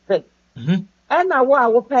not sick. And I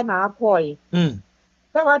will pen our boy. So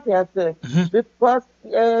what I say, because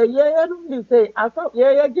you say, I thought,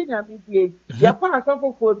 Gina, your pass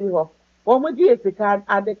of for the one with you can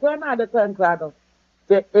at the corner of the crowd.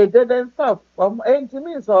 It didn't stop from 80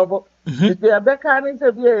 minutes over. If you are back on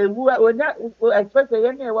interview, when you especially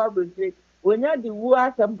anyone will say, when you do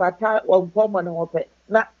work and batter on common open,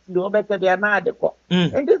 not do better than another.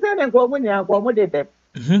 And this ain't when you accommodate them.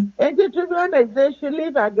 And to be honest, they should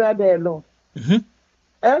leave Agrada alone.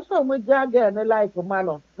 As for me, Jagger and the life of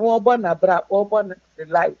Malon, no one abrupt, open the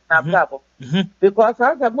life, not trouble. Because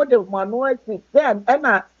as a mother of my then, and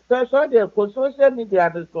I special social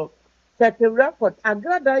media and so. Set a record,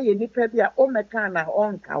 Agrada, you need to be a Omekana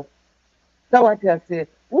on cow. So what I say,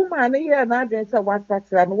 woman, here and I didn't say what's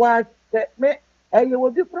that and what me, and you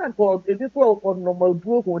will be frank or if you go on normal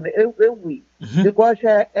group on every week because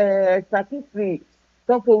statistics,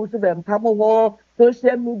 some folks them come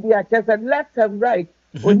social media, just and left and right.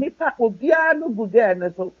 When you pack will be a no good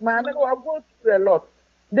there, so man, I go through a lot.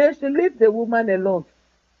 They should leave the woman alone.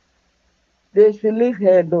 They should leave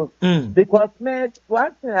her alone. Because me,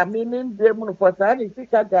 what I mean, them for Sunday,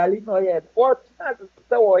 Chica Gali, no yet. What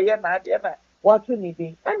so what you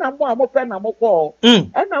need? And I'm more open, I'm more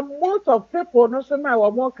and I'm most of people, no, so now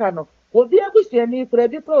I'm more kind of. Will be able to see any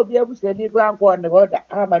credit, will be able to see any ground on the road.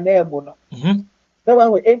 I'm an airborne. So I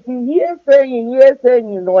was 18 years saying,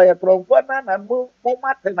 you know, I from one and more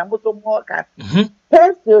matter, and I'm more kind.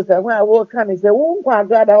 First, when I walk on, is a wound, I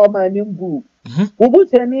got our man in boo. Who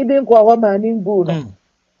say needing go home and in Boone?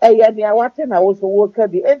 I watching I also work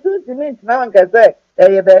at the entrance now and can say,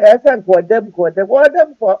 the essence for them for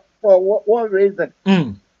one reason.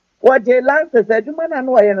 What they lances said, you man, I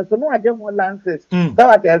know I am so no, I don't want lances. So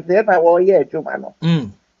I can say, I will hear Jumano.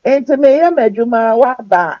 And to me, I'm a Juma, what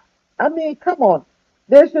ba? I mean, come on.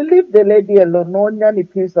 They should leave the lady alone, no any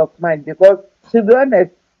peace of mind, because to be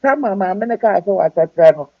honest, some of my America was a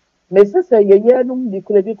travel. My sister, you the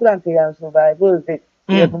credit and survival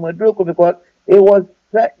because it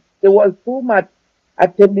was too much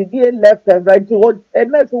attended left and right.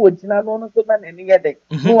 And that's what you know, so many other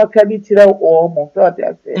no can it almost what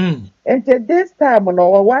I say. And this time, no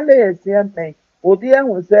one is saying, will be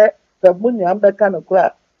able to say, the money I'm the kind of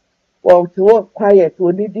crap. Well, to work quiet,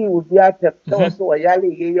 we need you with the attempt. So a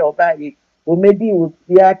yali or body, we may be with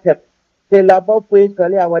the attempt. Say, la bob way,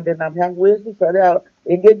 sorry, I was then I'm young ways, sorry,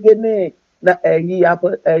 again, na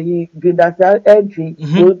yi gidasa entry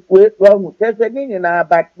with wrong testing na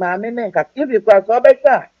but mama nenka if you cross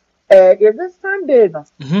obeka is it Sunday no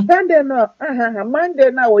Sunday no Monday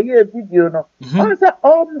na we video no also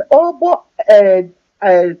all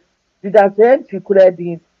gidasa entry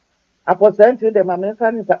credit apostle the mama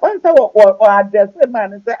nenka also or address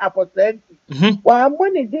man say apostle wa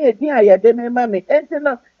money dey aye dey me mama enti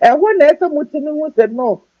no one na so mutini hu say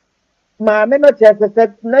no Mamma not just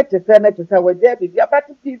said, let us say, we're dead. But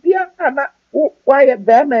why a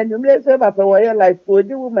bear man, you may say, but for like for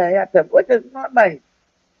the woman, which is not nice.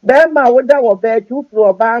 Bema would that bear 2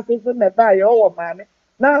 floor bases in the buy all money.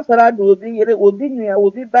 Now, so I will be near,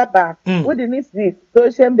 will be baba. Wouldn't it see?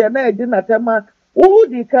 So shame the night dinner tell me, who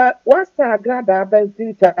did what's the Agrada best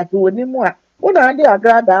teacher at Winimua? What are the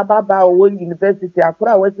Agrada Baba or University? I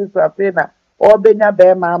put was this a or Benya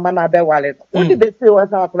Bear Mamma Bear Wallet. What did they say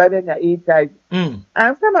was our private HIV? And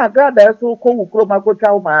some Agrada so called Chroma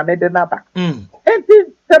Child man, the number. And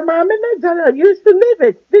The mammy used to live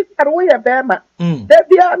it. This are way a bema. There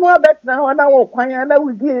be no bet now, and I will quiet and I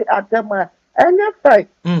will be at them. And you're fine.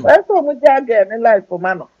 Where's from Jagger and life for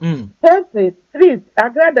Mano? Fences, streets,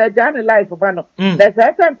 Agrada, Johnny life for Mano. There's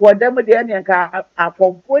a time for them with the Indian car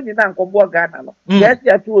from 20 Uncle Borgano. Yes,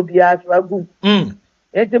 you have to be as well good.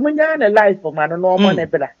 It's a Munyan life for Mano, no one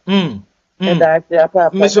ever. And I say,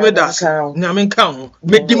 Miss Vedas, Namin Count,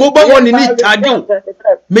 make the mobile one in it. I do.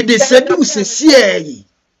 May they seduce sincere.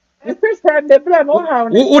 The first time they plan, oh, how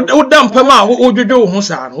would dump him out. What would you do,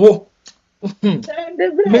 Hosan? Oh,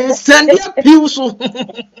 send your pews.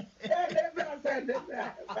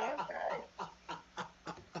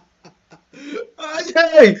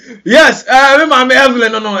 Yes, I remember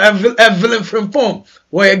Evelyn, no, Evelyn from Pom,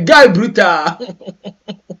 where a guy brutal.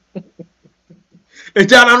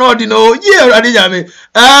 It's an ordinary year, Adijami.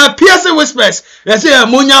 Pierce whispers, yes,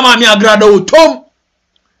 Munyama, me Agrada, Tom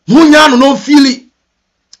Munyano, no feely.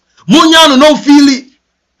 Munyano, no feely.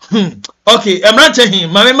 Okay, MmranteéHéné,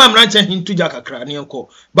 my MmranteéHéné to Jaka Cranianco,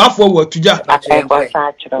 but forward to Jaka.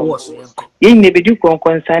 You never do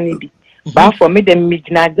concern. But for me, the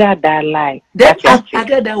midnight lie. That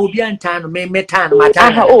Agrada will be on time, may metan,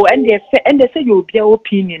 oh, and they say you'll be your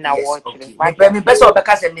opinion now. My best of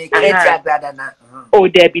because I make Agrada now. Oh,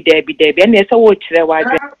 Debbie, and there's a watch there.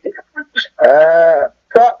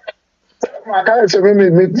 I can't say me now,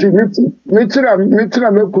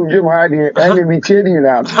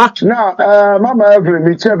 Mama Evelyn,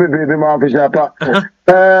 me tell baby, my papa.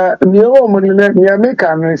 New woman, near me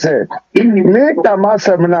can say, make the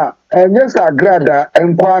master and just Agrada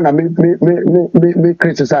and Kwana me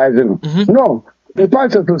criticizing. No, the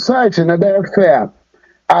part of society and they're fair.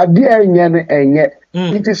 I dear and yet.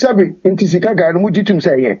 It is sabi, it is Chicago, and what you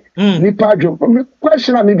say, Nipajo.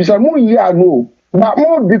 Question I maybe some more year no. But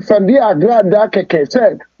more different the Agrada keke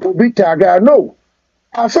said, Obitaga no.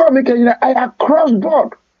 I saw me I cross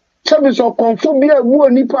board. Service of Conphobia, Woo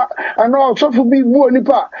Nipa, and also for be Woo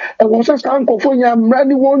Nipa, and was a uncle for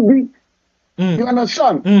Randy won't be. You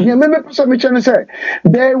understand? You remember something say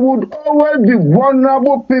there would always be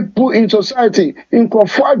vulnerable people in society in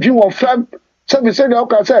Confusion or Fab. Service said,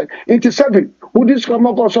 okay, said, it is 7. Would this come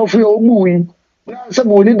up also for your movie? Some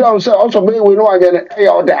will need also we know again. Hey,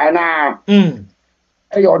 Diana.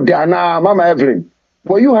 Hey, Diana, Mama Evelyn.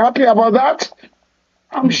 Were you happy about that?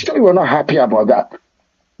 I'm sure you were not happy about that.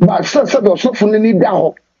 But first of all, so for any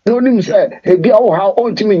doubt, don't even say, hey, girl, how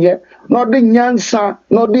old to me yet? Not the Nyansa,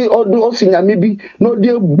 not the Osinya, maybe, not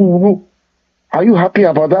the Buru. Are you happy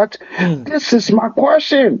about that? This is my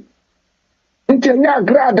question. Until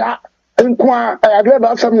Agrada,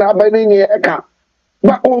 Agrada, some now by the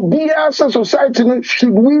but obedience society, should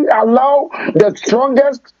we allow the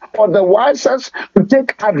strongest or the wisest to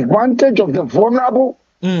take advantage of the vulnerable?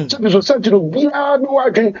 So the society will be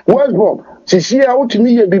watching Westbrook. Shishi out to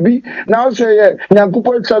me, baby. Now say,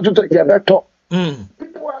 Nyankupo to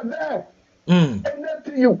people are there. And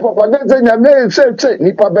nothing you propagate in your name, say,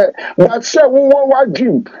 Nipa, but say, who want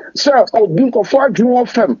dream? Say, or drink of 4 dream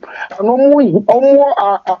of them. And no more,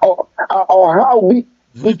 or how we.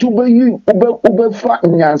 It will be you, Ube fat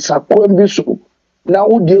Nyansa, Quembiso. Now,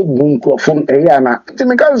 would you boom from Ayana?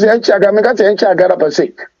 Because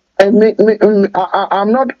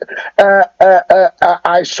I'm not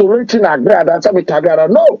isolating Agrada, Agrada,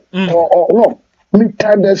 no, no.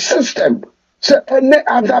 The system, so any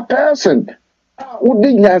other person.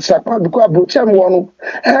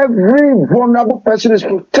 Every vulnerable person is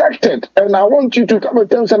protected, and I want you to come and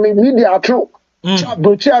tell me media true.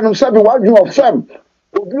 What you of them?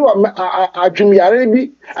 You are Jimmy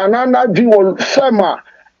Arabi, and I'm not doing Fema.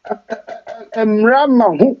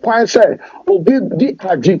 Rama who quite said, Obi di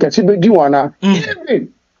Ajin Kasibejuana.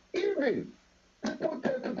 Even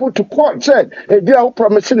people to court said, if they are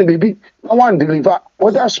promising baby, I want to deliver,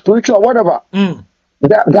 whether spiritual or whatever.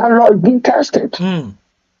 That law is being tested.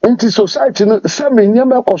 Into society, some in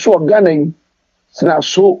Yamako so gunning,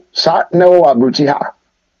 so sat no abutiha.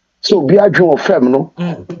 So be a Jew of feminine.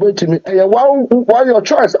 Wait to me. Why your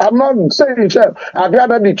choice? I'm not saying sir. I'd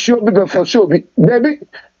rather the children for sure, baby.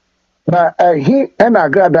 But he and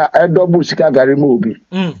Agrada a double Sikagari movie.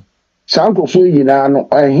 Sanko Fuyinano,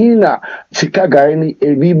 and he na Sikagari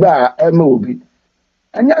a biba a movie.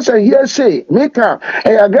 And yes, I hear say, make her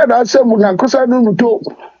a Agrada some Nankosa no to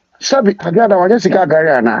Sabi Agrada or Jessica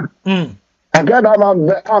Gariana.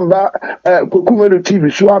 Agrada Amba Kukumeru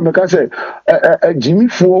TV, so I'm because Jimmy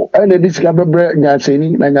Fo and the discover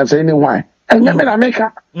Nansani why. And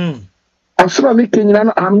Yamaka. I'm sorry,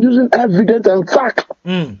 I'm using evidence and fact.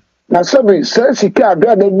 Now, somebody says he can't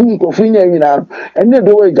get the boom of Fina, and then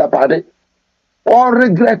the way Japade or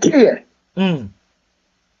regret here.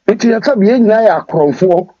 Nti ya ka bi nyina ya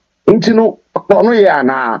akromfo nti no no ya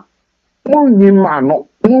na munyi ma no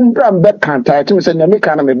mumbra mbe kanta ti me se nyame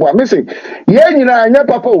ka na me boa me se ye nyina anya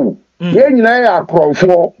papa o ye nyina ya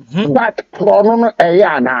akromfo but krono no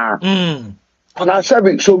ya na na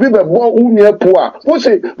sabi so bi be bo unia po a wo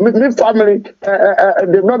say me family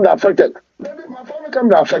they not affected. Maybe my family can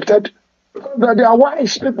be affected because they are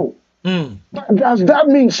wise people. But does that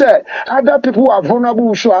mean say other people who are vulnerable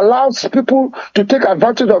we should allow people to take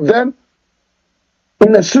advantage of them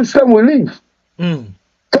in the system we live?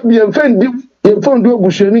 You found do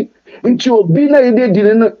busheni into obi na ide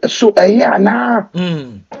dine so eya na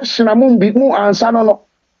question among bi mu answer no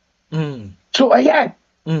so eya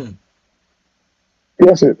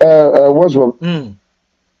yes what's wrong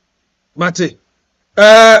Mate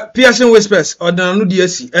Pearson Whispers odana no de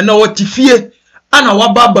asi ena watifie ana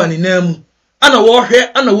wababa ni namu ana wo hwe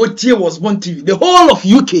ana wotie was born TV the whole of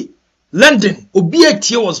UK London obi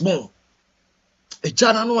atie was born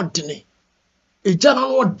ejana no odene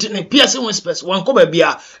Pearson Whispers wanko ba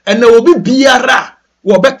bia ena obi biara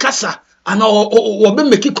wo be kasa ana wo be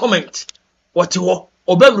make comment what wo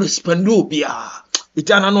obe respond obi a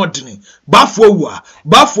ejana no odene bafo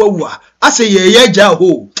awua ase ye ja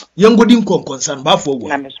ho yengodi nkonkonsan bafo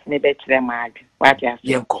awua na me betre maad what ya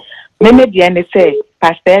yenko me dia ne say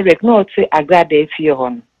Pastor Eric no say Agrada efie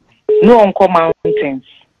hon no onko mountains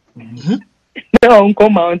no onko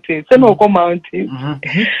mountains so no onko mountains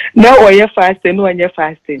no oye fasting no onye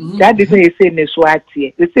fasting that is say ne so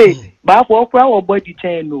atie they say bafo okra wo body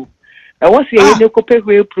chain no I was here in the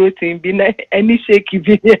copper protein be any shaky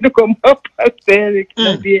video come up Pastor Eric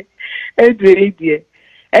na die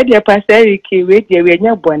edie Pastor Eric we die we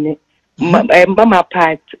nya bone mama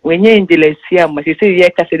part when you in the lesia must say ye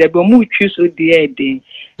ka se de bo mu twi so de ede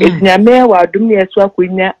etinyame wa dum ye so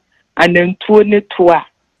akonya anantuo ne toa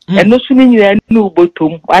eno so ni nyina nu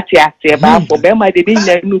botom wati ase ba fo be ma de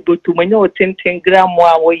nyina nu botom anya o 10 gram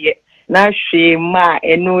a wo ye na hwe ma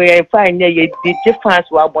eno e fa nya ye di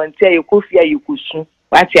difference wa bonte ye kofia ye kusu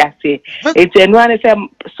wati ase etenu ane se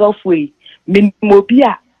software min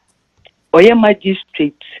mobia oye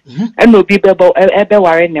magistrate eno obi bebo ebe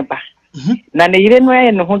ware ne ba na ne yire no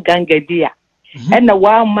ye no ho gangadi a ena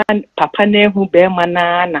wa man papa na hu be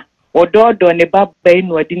manana ododo ne baba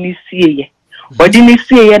no odi ni sie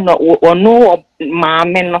no ono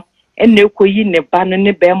maame no ena ekoyi ne ba no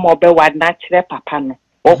ne be ma obe wa na kire papa no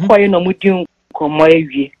okoye no mudi nkomo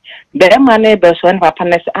awie be ma na be so ne papa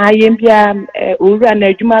na se ayem bia owura na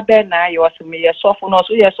adwuma be na ayo so me ye sofo no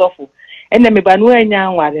so ye sofo ena me ba no anya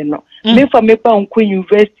anware no me fa me pa nko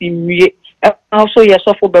university mwie also yes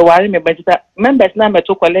of be ware me but members na me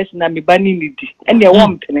to collect na me bani nidi ene wo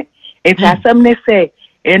mpene enti asem ne say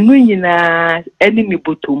enu nyina eni ni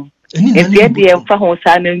botom enti e de mfa ho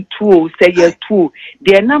sa na ntuo say ye tuo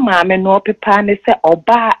de na maame no pepa ne say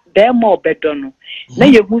oba dem mo bedo no na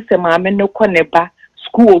ye hu say maame no ko ne ba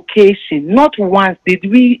school occasion not once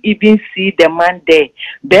did we even see the man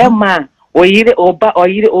there man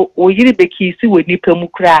oyire bekisi we nipa mu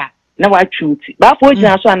kra na wa chuti ba fo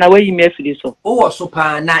jina so na wa yi me afiri so o wo so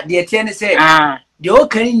pa na de tie ne se de o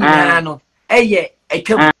kan nyina no eye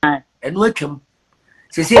atwam enu atwam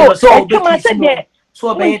se se so o bekisi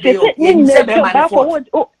so be de o yin se be man fo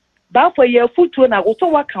ba fo ye futu na wo so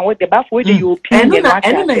wa kan wo de ba fo de yo pin de wa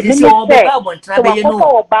enu na se o be ba bon tra be ye no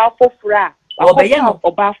o ba fo fra o be ye no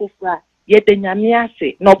o ba fo fra ye de nyame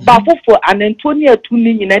ase no ba fo fo anantoni atu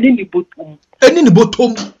ni nyina ni botum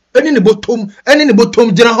eni ni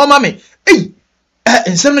botom jina ho mame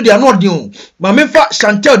ensem no dia no odi o ma me fa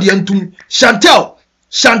Chantel dia ntum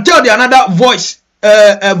Chantel dia another voice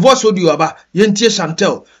voice audio aba yentie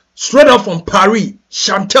Chantel straight up from Paris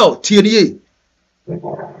Chantel tirie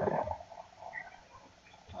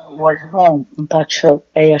was wrong mpacho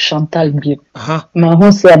Chantal bi ma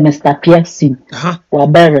ho say Mr. Pearson wa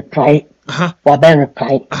be reply but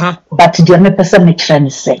dia me pesa me kire ne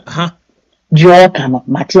say Dieu kama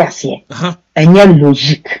Mathias enye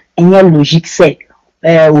logique say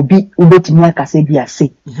obi obetimi akase bi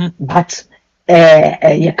ase but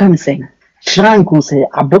you can say shrank say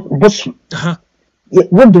abosu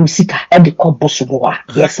we do sika e de ko bosu bo wa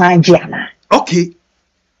yes anje ana okay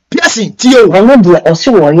Pearson tio wono de osi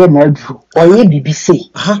wo ye na adu oye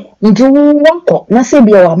BBC nti wonko na se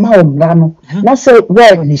bia wa ma omra no na se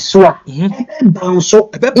we ni so a banso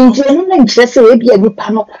nti no na nkyere se e bia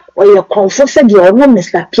nipa no oye konfo se de ono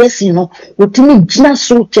Mr. Pearson no otimi gina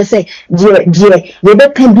so che se die ye be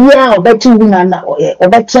kan bia obeti wuna na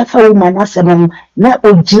obeti afa wuma na se no na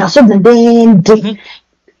ogina so de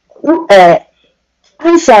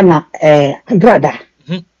ansa na Agrada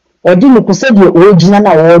odi no ko se de ogina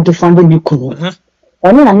na wo de fando ni kunu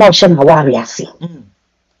Oni na na na wari ase.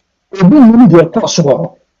 Ebi nim de course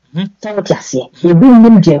wo. Tawti ase. Ebi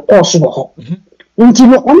nim de course wo. Nti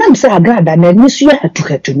no onam se Agrada na nisu ya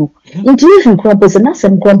hatu no. Nti ifin krompo se na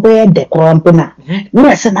sem krompo ye de krompo na.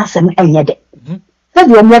 Ni se na sem enye de.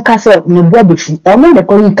 Sabi o mo ka se ne bua befu. Ono de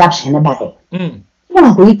ko yi caption na ba.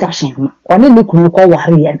 Mo ko yi caption ma. Oni le kunu ko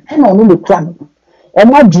wari ya. E na ono le kura no.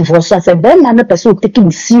 Omo divorce say ben na person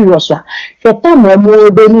taking serious wa. Se ta mo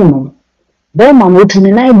be ni no. Ben ma no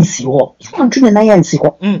tuni na nsi ho. So tuni na nsi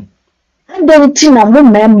ho. Ande ti na mo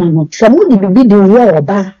mema no. Se mo di bibi di wo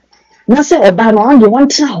oba. Na se oba no ande won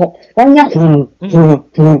tina ho. Onya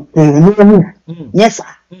yes sir.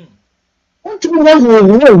 Ontumi na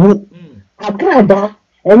ho. Agrada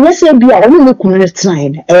enye se bia onu le kunu tina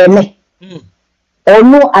ele.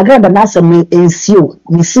 Ono Agrada na asem ensio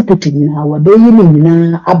ni sikuti na wa be yi ni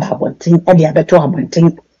nyina ababonten e de abeto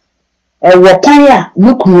abonten wo kwan a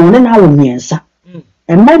nukunu ne na wo miensa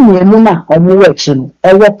emma mienu na omo wa chi no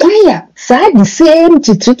wo kwan a saa the same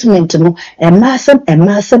treatment no emma asem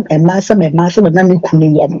na nukunu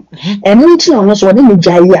ye no enu nti ono so ne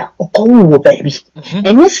gyaye a okowo wo baabi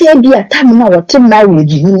enye se bia tam na wo te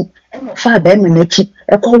marriage ni e fa ba me na chi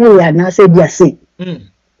ekowo ya na se bia se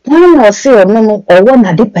no say no or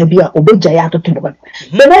na de pabia obeja ya to do. But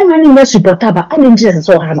when man no supportaba and Jesus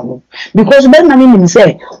so hano because when man him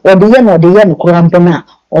say or the yen no krampona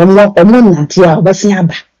or no nantia obasi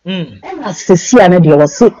aba and as se sia na de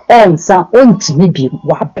was say ensa ontimi bi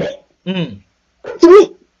wabe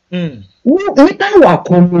we pan wa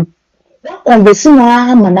komu conversing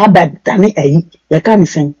man aba tani ayi ya kan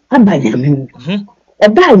sen aba nyame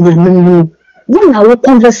aba nyame na we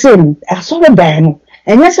conversing aso be no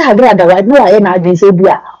and yes, I Agrada, I know I am not say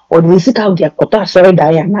bia or the sika of Kota, sorry,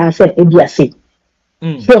 Diana, I said, Edia say.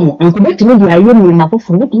 So, and could make me, I am my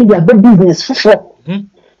for make me a big business for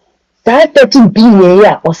 13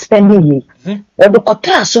 billion or spending ye. Or the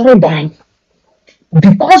Kota, sorry, dying.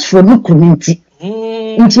 Because for no community,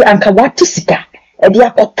 into Ankawati sika,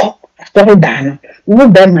 Edia Kota, sorry, dying. No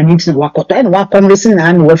bad man into Wakota and Wakom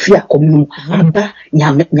and Wafia Commune, Abba,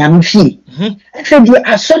 Yam fee. I said, you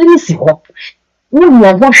are sorry, see what. We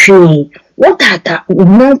were showing what at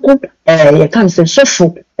Uncle comes and so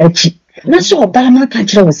full echi. Not so Obama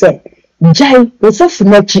country was said. Jai was so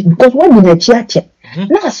full because one in a church.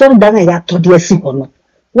 Now I saw that I told you a simple.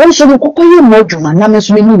 One should go you more to my numbers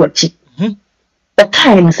when you were cheap. The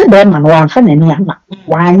time said that man one fan and yama.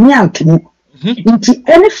 Why now to me? Into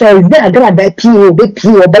any fair there, I got that PO, big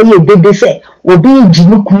PO, by your baby say, will be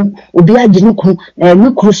Jinuku, will be a Jinuku, and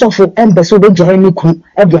Nuku suffer and the so the Janiku,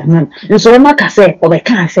 every man. And so Maka say, or I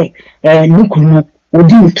can't say, Nuku, will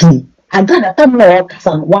do it to me. I got a time more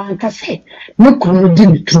son, one can say, Nuku will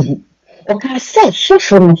do it to me. Okay, I said,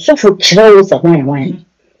 suffer chills of wine.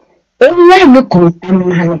 Only Nuku and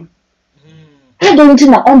man. I don't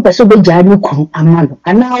know on the so big Januku and man,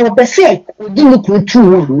 and now I say, we didn't look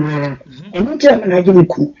too. And not I didn't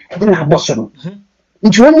cook, and then I bosom.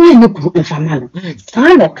 It's only look in Famano.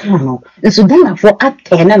 Find a colonel, and so then for up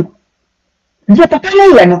 10. The papa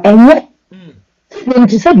and yet, when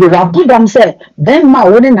he said, you are good, I'm said, then my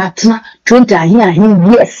wooden at 20 here,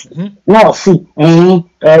 him, yes. Now see,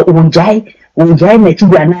 Ujai,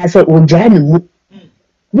 Nativa, and I said, Ujai,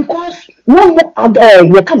 because no other,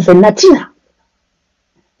 you come from Natina.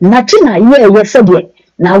 Natina, you said it.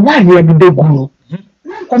 Now, why you have the big guru?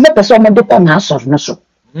 Come up as one of the house of Nassau.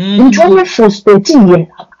 In 2014 years,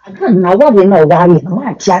 I don't know what you know why you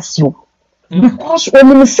might ask you. Because when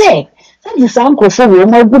you say, that is uncle for you,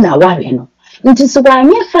 my good now, it is why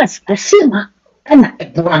near first a simmer and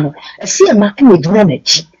a one, a simmer and a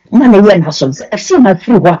drainage. Money when husbands, a simmer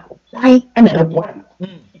through what? Why and a one.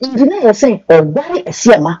 In the never say, or why a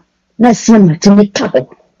simmer, not simmer to me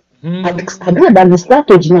couple. I agree on the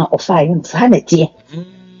strategy now of fire sanity.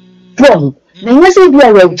 From na nyese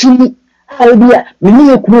bia wa jimi bia me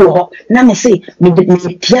ne kuru ho na me say me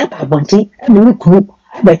tia abonti me ne kuru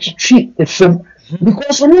abachitwi efem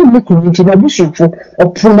because when me kuru nti na busuafo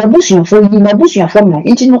opro na busuafo yi na busuafo na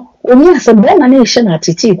nti no oni asem na na ehye na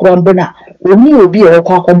tete kura mbo na oni obi e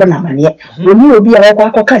kwa akọ na mane oni obi e kwa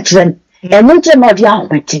akọ ka kire eno nche ma bia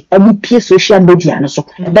ahwete abi pie social media no so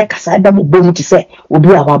e be kasa da mo bomu ti say obi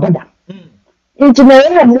a wabada nti na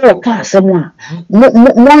ya mo ka asem a mo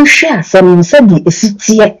hwe asem se di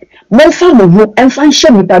esitie mo fa mo ho emfa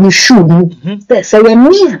hye mi ba mi shu mu se ya mi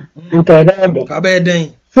nka ebe ka be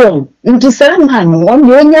den so nti sa ma no on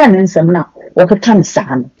ye nya ne nsem na wo ka tan sa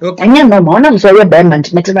no enya no ma ona so ye be man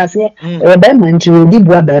ti metena se ye be man ti odi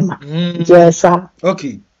bua be ma yes sir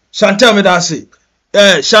okay Chantel me da se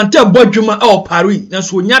Chantel bodwuma e o Paris na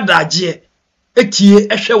so nya daje etie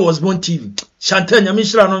ehwe was born TV Chantel nyame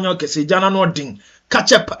hira no nyo kese jana no den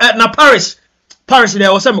catch up na Paris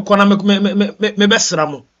there was me kona me besra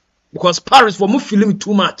mo because Paris for me film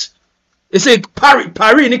too much. They say Paris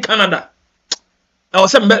in Canada. I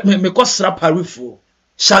was saying me kosra Paris for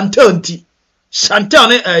Chantel nti Chantel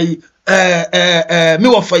ne me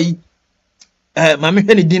wo fai mame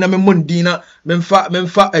hwe ne dina me mon dina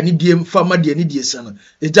memfa ani die mfa ma die ani die sana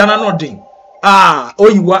e jana no den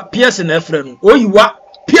oyiwa piercing na efre no oyiwa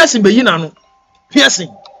piercing be yina no piercing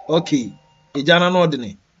okay e jana no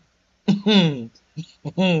den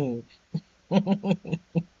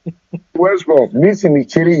Westbrook, me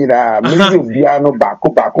chiri ina me biano baku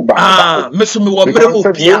me so me wo mere mo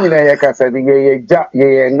pia ina ye kasa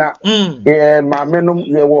ye na ye mamenum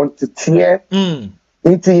ye want to tear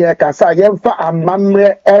inti ye kasa ye mfa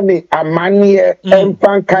amamre ene amanie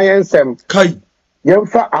emfa kayensem kai ye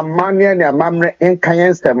mfa amanie ne amamre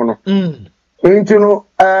enkayensem no inti no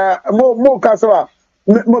mo kasa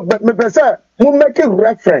me pesa mo make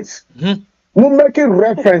reference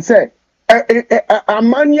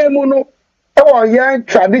amanye mu no e wo yan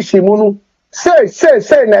tradition mu no say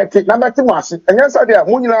na ti na beti mo ase enya so dia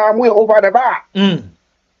mo nyina mo over the bar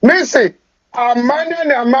me say amanye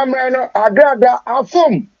na amamre no agrada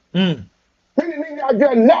afom ni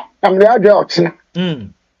agye na amre agye ochina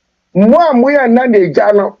mo ya na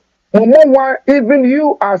neja no mo even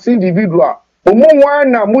you as individual mo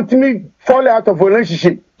na mutimi fall out of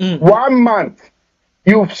relationship 1 month.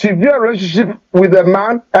 You severe relationship with a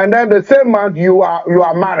man, and then the same month you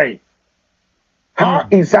are married. How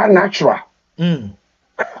is that natural?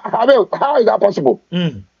 How is that possible?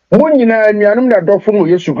 Munyina nyanum na dofo mu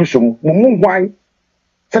Yesu Kristo mu hwan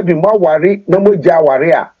se bi mo ware na mo ja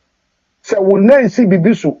ware a se wo nansi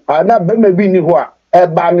bibisu ana ba ma bi ni ho a e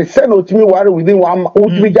ba me se na otimi ware within 1 month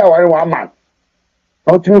otimi ja ware 1 month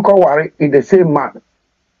otimi ko ware in the same month.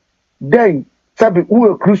 Then sabi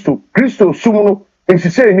uwe Kristo sumuno. We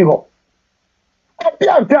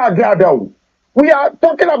are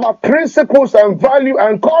talking about principles and value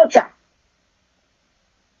and culture.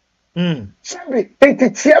 Sabi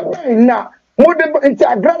enti na mo de enti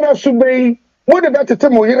agrada subei mo de betete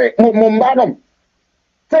mo yire mo mbadom.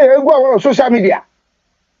 Say you go on social media.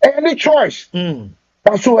 Any choice.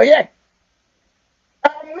 But so yeah.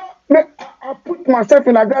 I put myself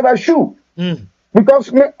in agrada shoe.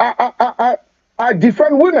 Because I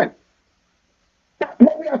defend women.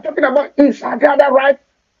 What we are talking about is Agrada, right?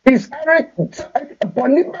 Is Eric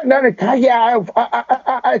Bonnie and Kaya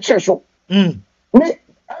Chesho. Me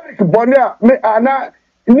Eric Bonnie, me Anna,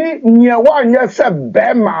 me near 1 year said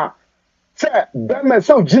Bema, said Bema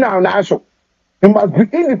so Gina Naso. You must be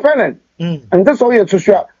independent. And that's all you're to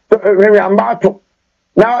share.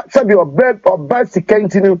 Now, said your bed or best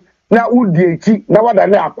continue. Now, would the now what I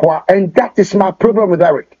acquire, and that is my problem with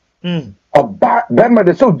Eric.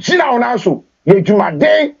 Bema so Gina Naso.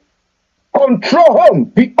 Yejumade, control home,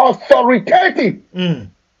 be authoritative.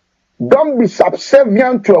 Don't be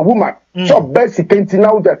subservient to a woman. So basically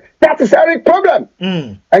now that is a problem.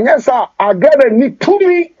 And yes, I get a need to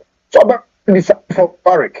me so for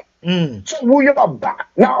Eric. So we are back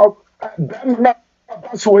now.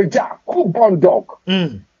 That's why who born dog.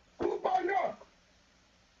 Who born dog?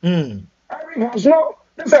 Eric has no.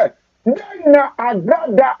 Listen, then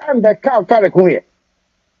Agrada and the cow Eric here.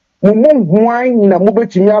 Mumon wine na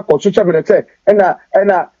mubetimi akọ social media say na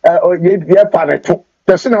ye paneto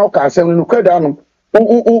person na o ka say no kweda no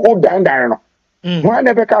o dan no why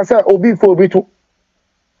na be ka say obi fo obi to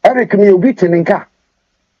Eric mi obi tininka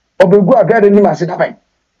obegu agade ni mase da bai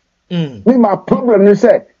me my problem is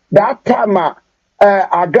say that time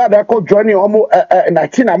agada ko join omo na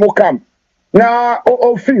tina mo camp na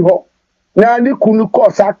o free ho na ni kunu ko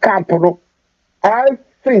sa camp no I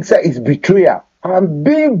think say it's betrayal. I'm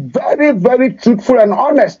being very, very truthful and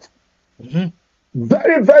honest. Very,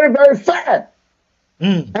 very, very fair.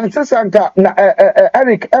 And since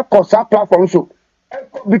Eric echoes our platform, so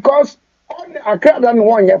because on the Agrada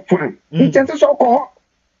one year fine, he just so called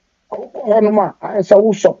I say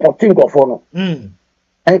who supporting of and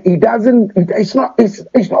he doesn't. It's not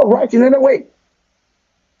right in any way.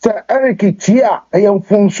 So Eric Tia, I am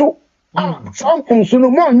Funsu. Some Funsu no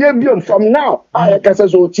more near from now. I can say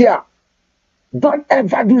so Tia. Don't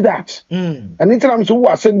ever do that. And anytime so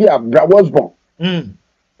I said, yeah, that was born. And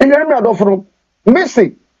I'm not offering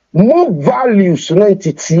missing more values. No,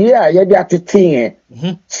 it's here. You're the thing.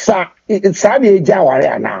 Sa, it's a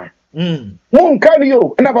Jawariana. Moon can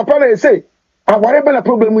you? And Papa say, I whatever the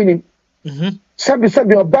problem with him. Sabi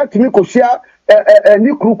your back to me, because share a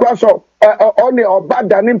new crew only or bad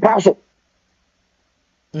than impossible.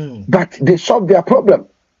 But they solve their problem.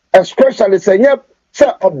 especially say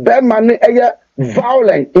a bad man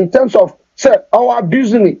violent in terms of say or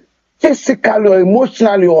abusing me physically or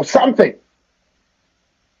emotionally or something.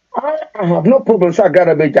 I have no problem say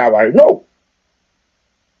Agrada be Jawari. No.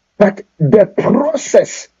 But the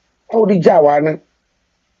process of the Jawari,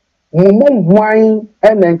 mumum wine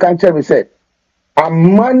and then can't we say a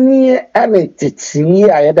money and a titi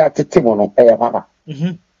I had titimono papa.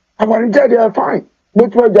 I want to are fine.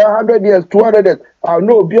 Which was 100 years, 200 years. I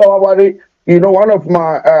know be our one of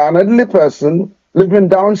my an elderly person living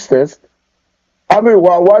downstairs. I mean,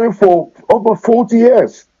 we're worried for over 40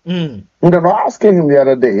 years. And then I was asking him the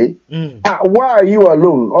other day, why are you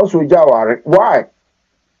alone? Also, Jawari, why?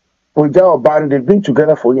 With Jawari, they've been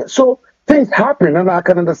together for years. So things happen, and I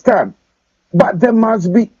can understand. But there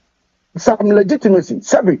must be some legitimacy.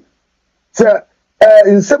 Sabi, so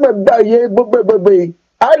in some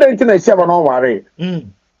I don't think I say no worry.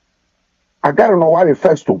 I gotta know why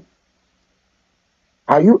first too.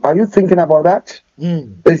 Are you thinking about that?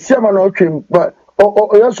 It's seven option, but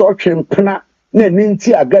also option pna ne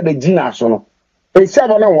ninti Agrada Gina sono. It's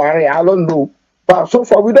seven no worry, I don't know. But so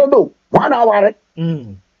far we don't know. Why not worry?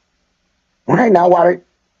 Why not worry?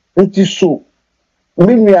 It is so.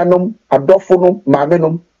 Minianum, adofonum,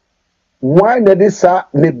 magenum. Why not this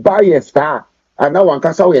ne buy a star? And now one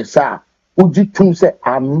can say sir. Uji tum say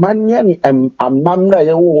amanya amamra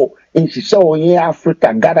yewo in Shishi in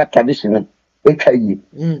Africa Ghana tradition. Okay.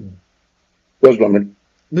 Yes, woman.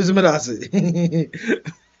 Miss Medasi.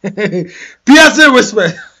 PSA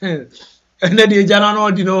whisper. And then the Jana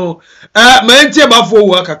no, my tea about 4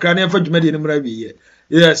 work a cranium for Jumedi in Mrabi.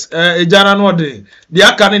 Yes, Jana no de. The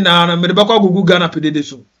Akani na Medibako Gugu Ghana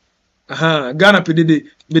Pedidism. Ghana Pedidi,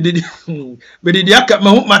 Bedidi Aka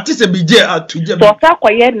Matisse BJ to Jim. So,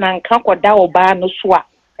 quiet and can't go down bar no swa.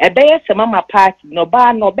 A bear some mama party, no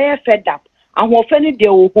bar, no bear fed up. And what any day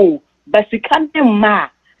who, but she can't ma.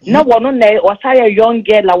 No one on there or say a young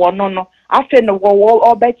girl or no. After the war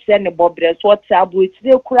or bet send a bob dress, what's up with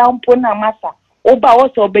the crown pona massa. Oba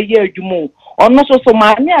also be year you move. Or not so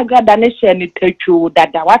my near God than a share it to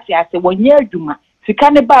that what I say 1 year Juma. She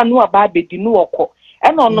can't buy no about the new oko.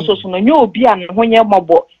 And on no so no be an when you're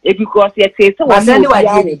mobile because you say so. Masendo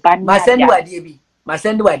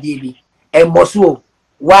Adibi, and Mosu,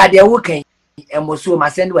 why they're working, and Mosu,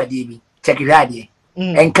 Masendo Adibi, check it out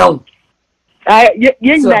and count.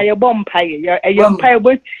 You're bomb pie, you're a young pie,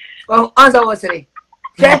 but as I was saying,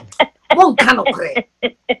 one cannot pray.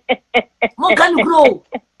 One can grow.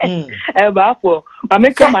 Bafo, I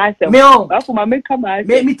make come myself. Bafo, I make come myself.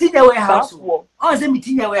 Make me think away house. Oh, send me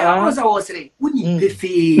think away house. I was saying, wouldn't you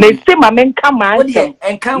be? They say my men come myself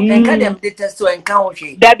and count them data so and count.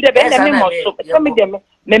 That the some of them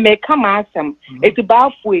may come myself. It's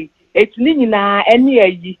Bafo, it's Nina, any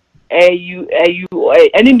any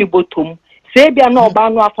the bottom. Say, be no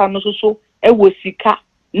ban no after no so, it was sika.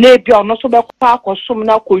 Nebi ono so be kwa kosom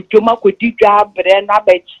na kodwoma kodi dwa bre na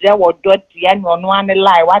ba kire wo doti ya no no ane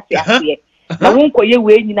lie wati ase na won koye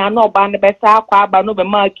we nyina na oba ne be sa akwa aba no be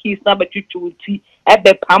ma keys na be tututi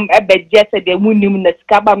ebe pam ebe jese de munim na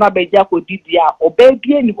sika ba no be ja kodi dia oba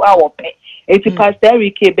bia ni wa wo pe eti pastor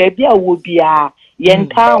Br0kέ baby a wo bia ye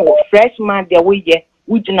nka wo freshman de wo ye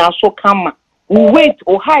wugina so kama wait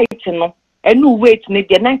o height no enu wait ne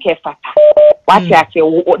de na nke fata wati ase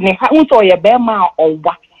ne ha unso ye be ma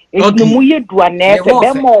owa enu mu ye dua na ese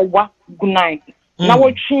be ma owa gunai na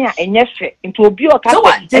wo twe a enye fe nti obi o ka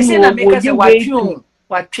se na make us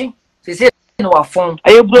watwe se no wa fon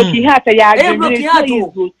ayo Br0kénHeart ya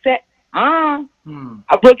Br0kénHeart se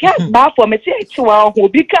Br0kénHeart ba for me se chiwa ho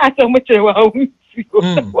bi ka se mo chiwa ho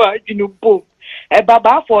wa jinu bo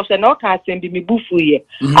baba for se no ka se bi mi bufu ye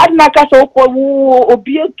adna ka so ko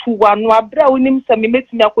obi etu wa no abra onim se me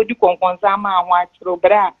metimi akodi konkonsa ma ho akiro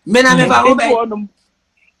bra me na me ba ho be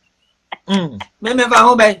me ba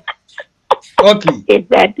ho be okay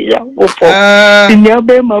sinya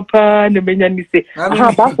be mapa ne menya ni se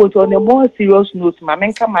ba for on a more serious note ma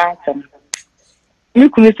men come answer me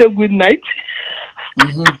kunu say good night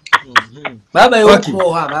bye bye okay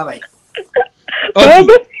bye bye okay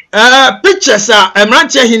pictures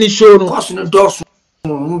MmranteéHéné show no course no dos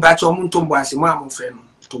mbacho muntombo ase mo amofre no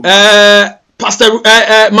pastor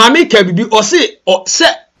mami kabibi o se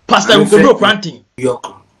pastor Br0kénHeart planting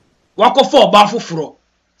yoko wako for ba foforo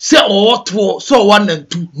se o to so 1 and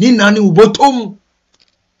 2 ni nani ubotom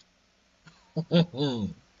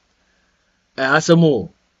asemo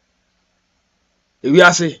ewi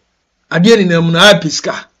ase ade ni namu na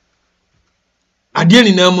apiska ade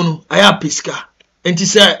ni namu no aya piska enti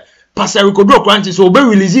say pastor Br0kénHeart so be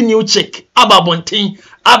release new check aba bonten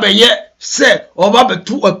abaye say oba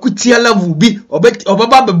betu akutia level bi oba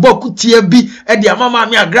be bo akutia bi e de mama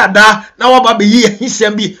me Agrada na oba be yi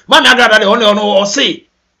hisem bi mama Agrada de ono o say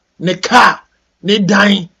ne car ne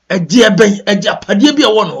dan eje ben eje apade bi e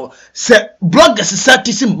wono say bloggers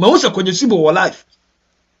statisim ma wo se konyesibo wo life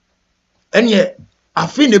enye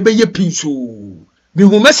afi ne be ye pinso bi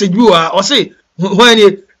hu message bi o say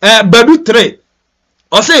when Badu 3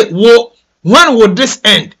 o say when would this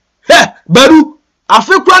end Badu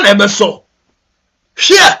African ebeso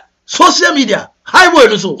share social media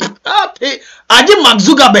highway so aji Mark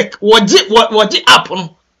Zuckerberg waji app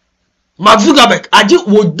no Mark Zuckerberg aji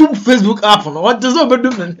wo do Facebook app no what is over do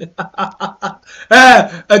to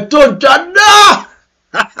jada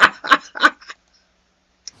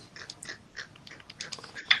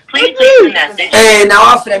please leave a message. Now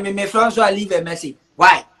after me friends will leave a message.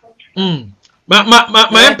 Why?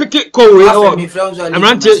 My pick call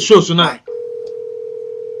MmranteEHéné show so now.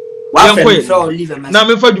 Now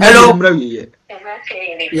me for hello.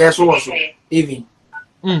 Yes, also. Even.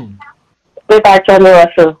 Good afternoon,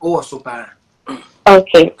 also. Oh, super.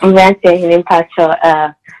 Okay, MmranteEHéné Pacho.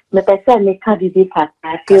 Me person me can be past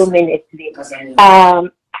a few minutes.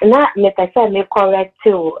 Na me person me correct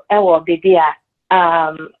too. Ewo baby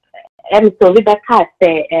so with the cast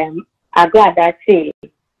Agrada say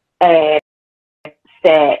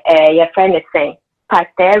your friend is saying Pastor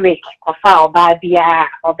Eric Kofa Obabia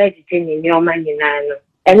Obedijini Nyoma Ninano.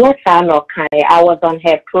 And yes, I know I was on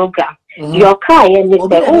her program. Your car and you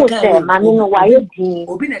say, oh, sir, Mammy, no, why you doing?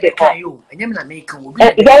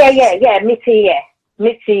 Yeah, me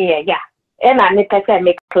see, yeah. And I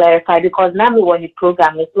make clarify because now we want the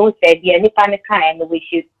program is don't say the any panic and we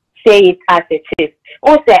should say it as it is.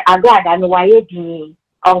 Oh, say Agrada no why you doing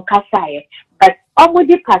on Kasai. But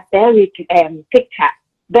already Pastor Eric picture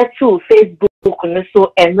that's through Facebook and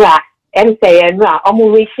so and say and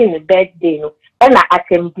wishing a birthday no and I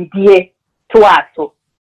attend the to us so.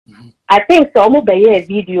 I think so I'm a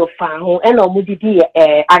video fan and I'm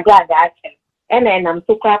Agrada and then I'm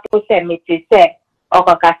so crap to say me to say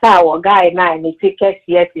Okakasa or guy na me tickets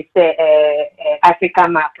here to say Africa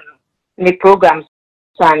map the program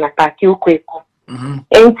so I'm a few quick.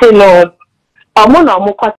 Ain't no I'm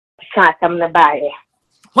chance I'm not buy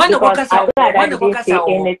when the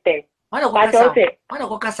anything.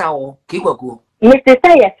 Mr.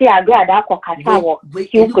 Say, see, Agrada Kokasa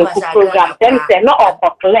program. Then say, no, or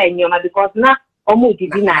clean you because now, Omudi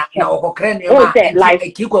dinner. No, like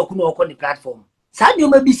Kiko on the platform. Some you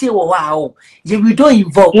may be say, wow, we don't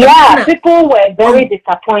involve. Yeah, people were very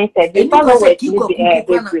disappointed. They don't know where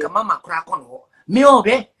to Mama crack on me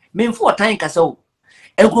over, me for time so.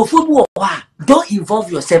 Don't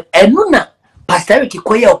involve yourself. And Nuna, Pastor Eric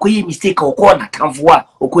Koya mistake or corner Kamfua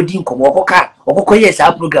or Kodinko or Koka or Koya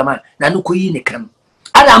sa programmer, Nanukoyi Nekam.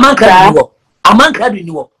 Ada Amankra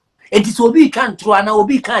renewal. It is Obi can't throw an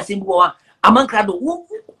Obi can't simple Amankra.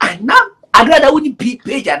 And now Agrada wouldn't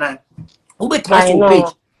page and Uber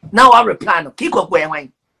page. Now I reply no kick up where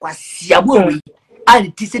wine was Siabu. Yeah,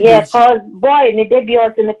 because boy, in the debut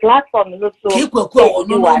on the platform, look so. There's no point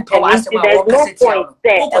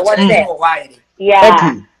there.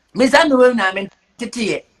 Yeah. Miss Andrew, I mean,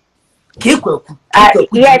 Titi. Yes,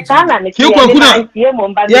 I'm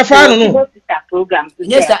program.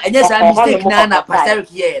 Yes, I mistake Nana Pastor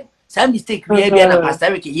here. Some mistake maybe a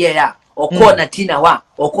Pastor here or corner Tina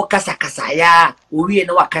or Kokasa Kasaya, we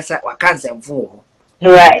know what cancer for.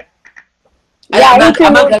 Right. Yeah,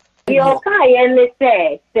 your client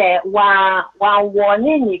say one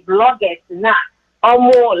warning bloggers now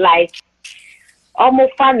almost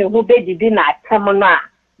funny who be dinner terminal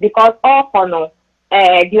because all for no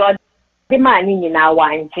the man in our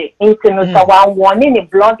one into one warning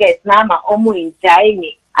bloggers now almost enjoy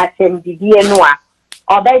me at MDB noa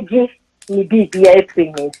or that gift me be the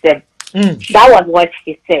that was what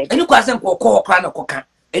she said. And you can't call Coca.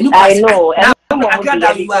 And you I know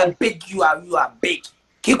you are big, you are big.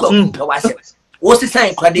 Kiko was what's the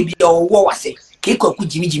sign credible or what was it? Kiko could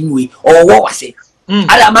Jimmy or what was it?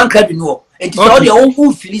 I am uncredible no. And it's all your own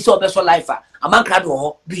food feelings of the life. A man crab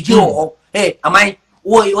or BJ hey, am I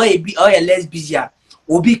be less busier?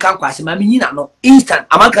 Obi can't pass him. I mean, no instant.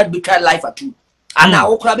 A man can be life at two. And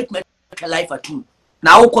now crab it make life at two.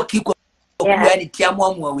 Now Kiko any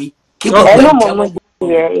Tiamo way.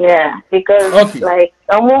 Yeah, because like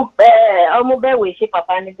almost we ship up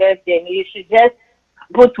any birthday, you should just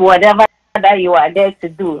put whatever that you are there to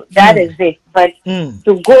do. That is it. But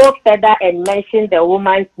to go further and mention the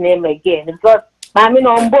woman's name again, because I mean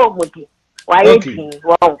on board with you. Why is he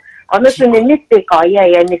wrong? Honestly, the mistake or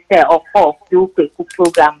yeah, mistake of do quick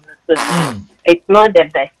program. It's not the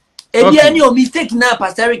best. Ebi any o mistake na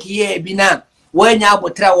Pastor Rick here bi na when ya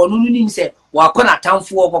botra wonu nim se wa kona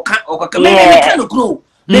tamfo okoka me can no grow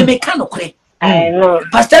me can no kre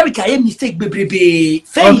Pastor Rick aye mistake bebrebe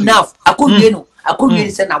fair enough akowie no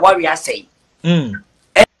se na warrior say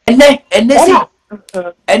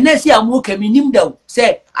ene si amu ka minim da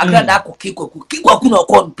se Agrada akoke kwaku na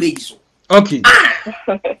okon page so okay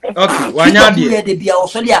wanya de de bia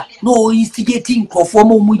osolia no instigating perform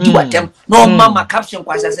mu di watem no mama caption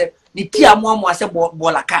kwasa se ni ti amu ase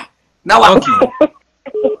bolaka na wa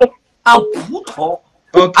aputo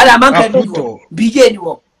ala manka do bije ni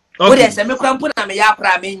wo o de se me kwampo na me ya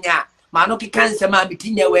kra me nya ma no ki kanse ma bi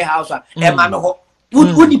tinye warehouse e ma no ho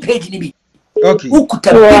woni page ni bi okay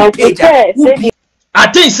ukuta page I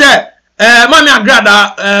think say mami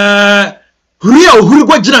Agrada real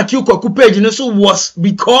hurigo jina Kwaku page no so was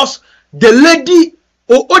because the lady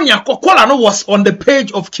Onya Kokola no was on the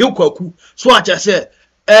page of Kwaku. So I just say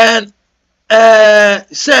and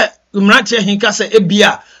say MmranteéHéné say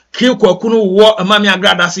ebia Kwaku no wo mami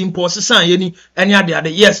Agrada simple san yeni any other.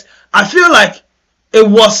 Yes, I feel like it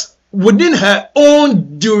was within her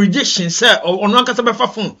own jurisdiction, sir, or no kasa be fa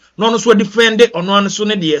phone no so defend it or no so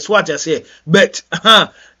ne de so what I say but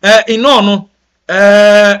in no no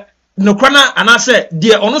kwana and I say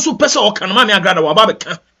dear ono so person o kan mami Agrada wa ba be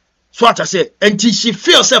kan so what I say and she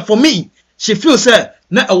feels say for me she feels say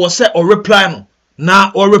na I was say or reply no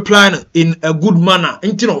na or reply no in a good manner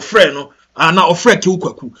enti no friend no na o friend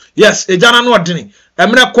Kwaku yes e jana no odene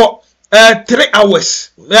emre ko 3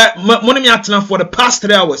 hours money me atena for the past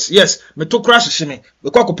 3 hours yes me to crash shime me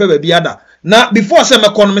kwako pe ba biada na before say me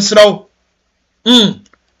kon me sraw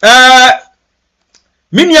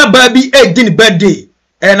minia baby din birthday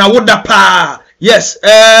na woda pa yes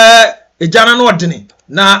e jana no odene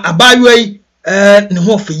na abayo yi ne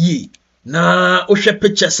ho feyi na o hwe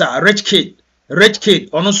pictures a rich kid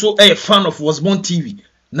ono so a fan of Was Born TV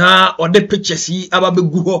na o de pictures yi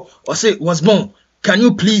ababegu ho o say Was Born, can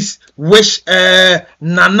you please wish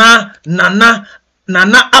Nana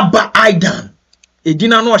Abba Aidan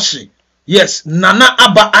edina no hye yes Nana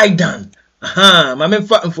Abba Aidan ma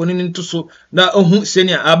memfa mfoni nto so na ohu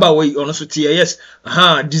senior aba we ono so tie yes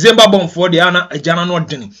December bomb for the ana ajana no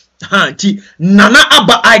deni ti Nana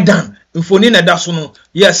Abba Aidan mfoni na da so no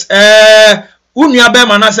yes unua be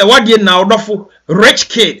ma na say wadie na odofo rich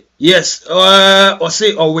kid yes or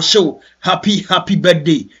say or wish you happy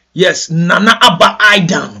birthday yes Nana Abba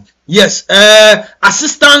Aidan yes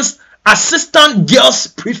assistant girls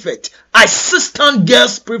prefect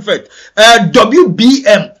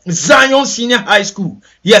WBM Zion Senior High School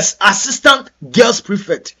yes assistant girls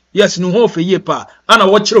prefect yes no ho fe yepa ana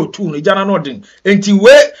wo kire otu no jana no den enti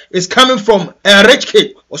we is coming from a rich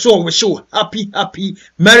kid also we show happy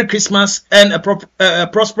Merry Christmas and a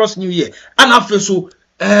prosperous new year ana fe so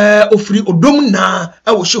ofri odom na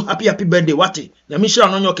we show happy birthday wate na mi shira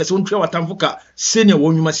no nyo kese wontwe watamfuka senior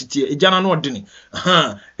wonwuma sitie ejana no odene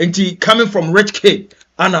enti coming from rich kid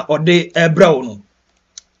ana ode ebra no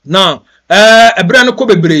now ebra no ko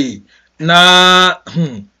bebre na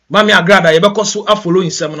mami Agrada yebeko so follow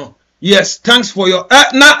insem no yes thanks for your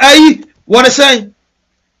na what is saying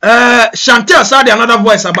Chantel said another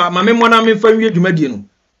voice about mami mona me fa wi dwumadie no.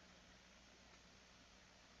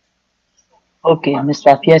 Okay,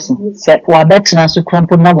 Mr. Pearson, said Wabetna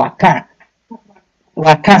Sucrampo Nawaka.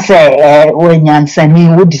 Waka say, when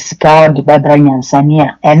Yansani would discard the Badrayan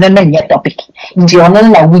Sania, and then your topic. In the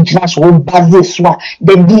honor, which was all Baziswa,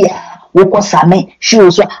 the dear Wokosame, she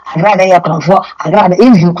was rather a control, I rather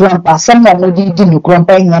if you crumple, someone didn't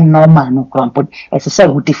crumple and no man no crumpled as a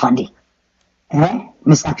cell with Tiffany.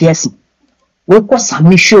 Mr. Pearson.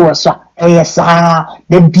 Wokosame show us. Yes,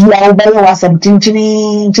 the dear was some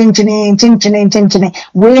chinchini.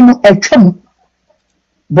 When a chum,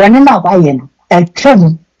 burning up iron, a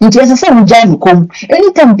chum, it is a same jam come.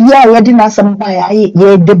 Anytime be I didn't some by ye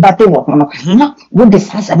debate no, with the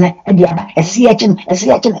fasten a other, a sea agent,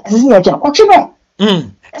 what you know?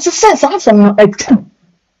 As a sense, I some a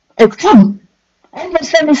chum. And the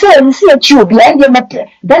same see a chew behind your matter.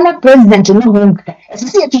 Then a president in the room, as a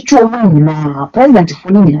see a chew now, president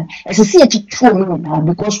for me, as a see a chew now,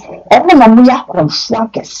 because every man we are on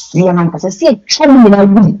slack as see a see a chew in a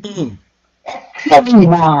room.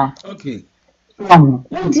 Okay.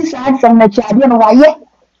 What is I from the child, you know why yet?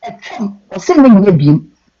 A sending your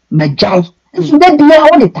beam, my jai, and then be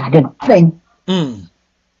all the time.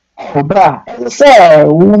 Oh, bra,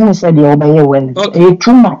 sir, woman said you obey well,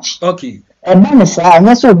 too much. Okay. And then I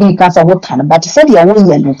so be because I work on, but said your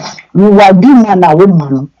way, you are being a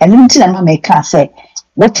woman, and until I make her say,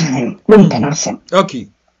 what time, when can I say? Okay.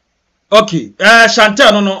 Okay.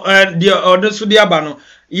 Chantel no the so dia ba no.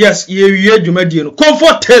 Yes, ye dwumadi no.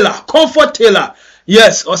 Comfort Taylor.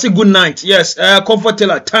 Yes, I say good night. Yes, Comfort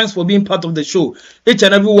Taylor, thanks for being part of the show. Each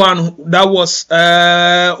and everyone that was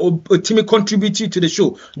team contributing to the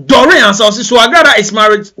show. Dorian also so Agrada is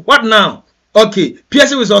married. What now? Okay.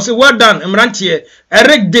 PSC was also well done. Mranteé.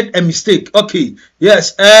 Eric did a mistake. Okay.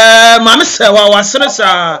 Yes. Mama say was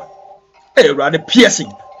hey, rather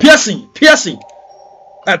piercing. Piercing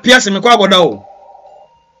me kwa goda o.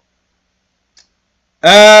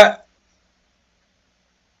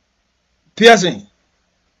 Piercing.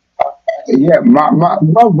 Yeah,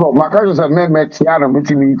 my cousin said me tiano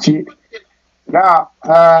mitimichi. Now,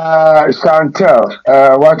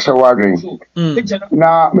 Chantel, what's your wondering?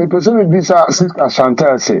 Now, me person be sister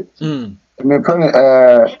Chantel say. Me friend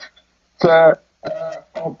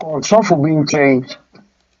so for being changed.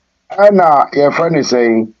 And your friend is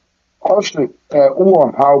saying also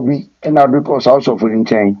how we and our because also for being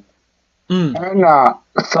changed. And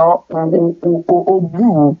so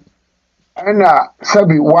blue and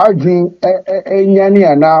sabi wajin enyani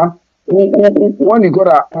na when you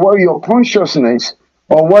got where your consciousness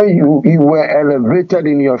or when you were elevated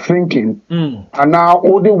in your thinking and now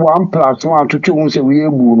only 1+1 to 2 say we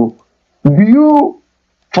do you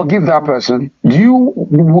forgive that person? Do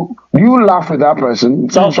you laugh with that person?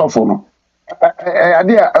 Sounds awful no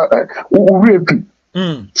rape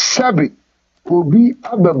sabi obi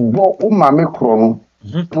abebo umame krono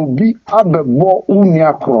obi abebo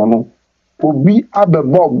unia krono obi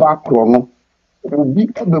abebo ba krono obi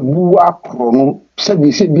abebu akrono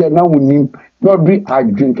sabi se bia na wonim na obi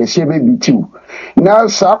adwen kese be bitiu na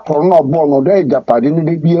sa krono obo no da japade ne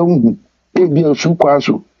de bia hu e bia su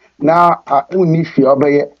kwaso na uni fi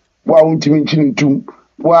obeye wa untimi nchinitum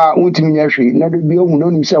wa untimi nyahwe na de bia hu na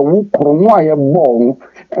onim se wo krono aye bo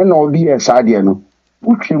e na odi esade no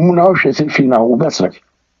utwemu na ohwe se fi na wo besra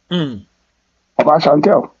about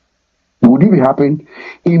Chantel. Would it be happening?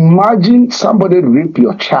 Imagine somebody rape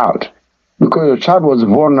your child because your child was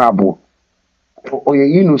vulnerable or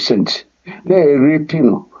you're innocent. They're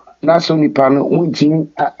raping. That's only panel. Would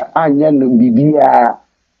you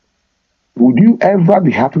ever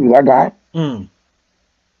be happy with that guy? You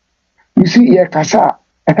see, yeah, Kasa,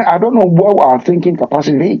 I don't know what our thinking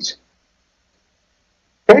capacity is.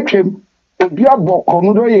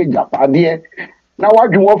 Now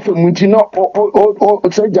what you want from Mutino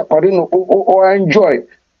or say Japarino or enjoy.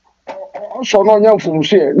 Also no from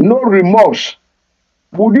say no remorse.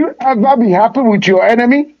 Would you ever be happy with your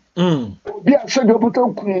enemy? Yeah, said now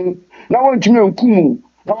want to kumu.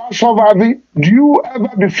 Survive. Do you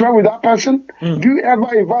ever be friends with that person? Do you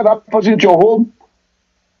ever invite that person to your home?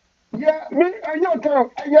 Yeah, me and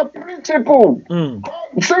your principle.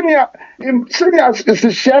 Senior is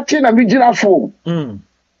the sharing and regional form.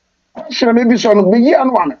 Question maybe son be year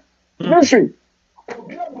one. Listen.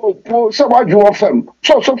 So what you offer them?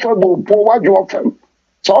 So for what you offer them?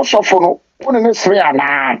 So for no one in 3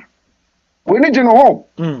 and we need to know home.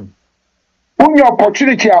 When your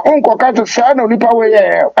opportunity uncle can't say no nipa way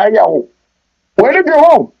ayaw. Where did you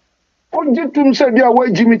home? On Jitum said your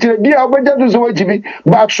way Jimmy to the dear way that is away Jimmy.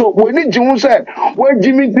 But so when it Jim said, where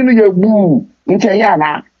Jimmy to your boo into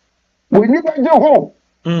Yana. We never go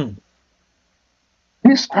home.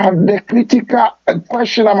 These are the critical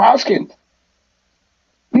question I'm asking.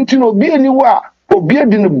 Into no be anywhere, or be in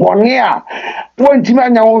the Bonia. One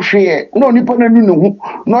Timana will share, no Nippon and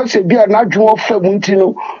no, not say be a natural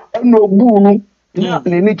Famuntino, no boo, not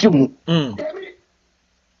in Nichum.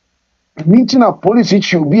 Meeting a policy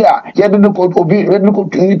issue be a Yadoko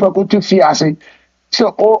Nipaco to Fiase.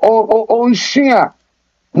 So, oh, share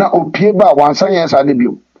now, Pieba one science at the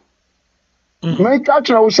view. Make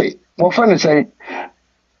catcher say, my friend say.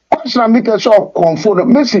 Question make us all comfort.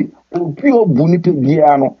 Messi, Pio Bunite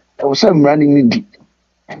Biano, or some running deep.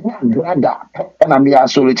 Agrada, and I'm here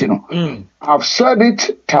solitino. I've said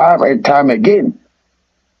it time and time again.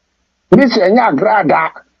 Miss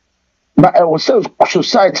Agrada, but I was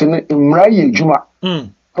society in Mrai Juma.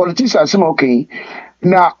 Politicians are okay.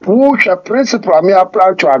 Now, which a principle I may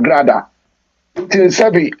apply to Agrada. It is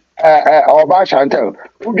Sebi or Bashantel.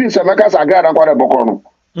 Who did some Magas Agrada Guada Bocono?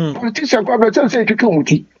 Politicians probably say to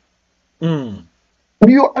Kumuti.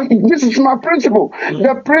 This is my principle.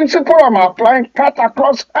 The principle I'm applying cut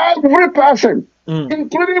across every person,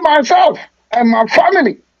 including myself and my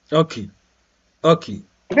family. Okay.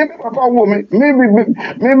 Maybe Papa woman,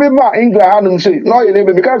 maybe my English say no,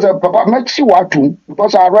 because Papa makes you what to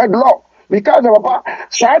because I read law. Because Papa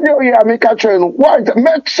Sadio here make a train. Why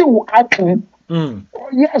makes you what to? Oh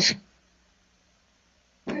yes.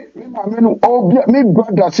 Me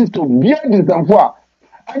brother sister, be this and what.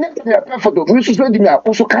 anya me perfect me so di me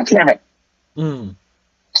also catch me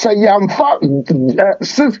say yamfa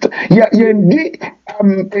sister yendi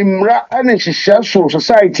imra and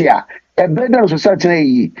society a better society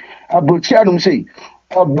yi abrochi adum say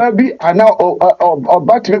baby ana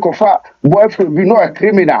obatime kofa boyfriend be no a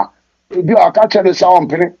criminal be a catch the sound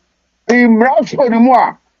pene imra so ni mu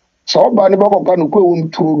a so ba ni bako no ko won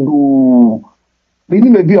tudo ni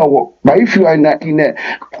me bi owo but if you are in a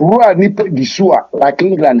rural nipa disua like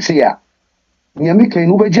England say ya nyame kan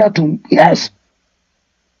no beji atum yes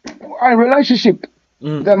a relationship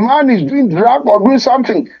the man is doing drug or doing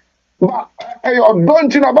something but you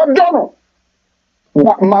don't know about Donald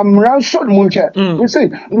Mamran so munche we say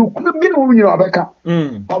no could be no you abeka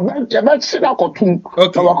about sit akotum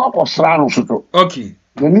na wakọ sra no so okay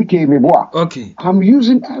me came boa okay I'm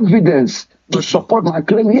using evidence to support my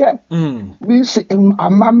claim here we say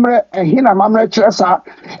amamre ehina amamre tresa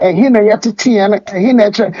ehina yetitian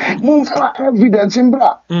ehina tre mumfa evidence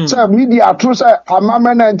imbra say media true say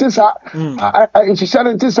amamre na ntisa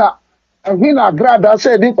ishishare ntisa ehina Agrada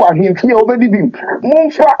say dey kwa himfie obedi bim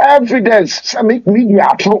mumfa evidence say make media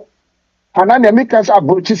true and then make us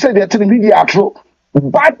approach say dey tell media true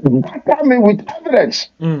but me with evidence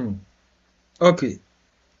okay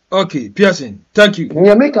okay Pearson thank you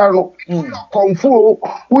nyameka no konfo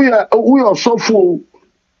we are so full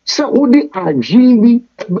say odi agin bi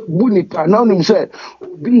bunipa na onim say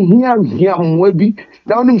obi hia mwa bi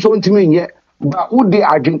na onim so ntimi nye ba odi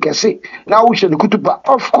agin kese na wo hye ne kutuba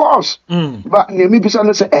of course but nyame bisa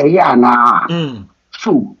no say eya na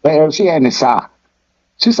so say ene sa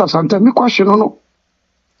sister Santa me question no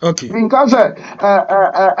okay because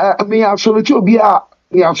me absolutely obi a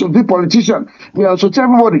we have some politicians, we have some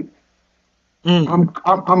everybody. I'm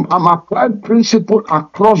applied principle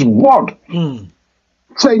across board.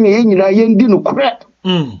 Saying yendi no correct.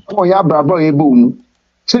 Oh ya brabo ebum.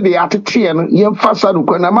 Say the attitude yen fasa no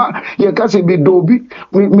kwana ma ye ka se be dobi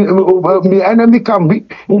me enemy can be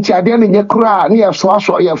nti ade na nye kura na ye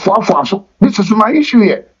so ye fo. This is my issue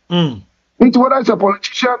here. It's whether it's a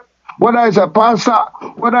politician, whether it's a pastor,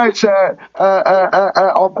 whether it's a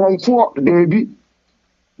comfort baby.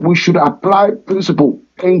 We should apply principle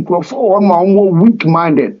and go for one more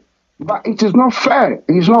weak-minded. But it is not fair.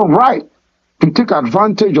 It is not right to take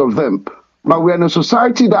advantage of them. But we are in a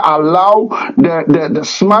society that allow the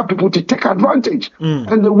smart people to take advantage.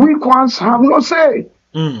 And the weak ones have no say.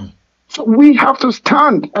 So we have to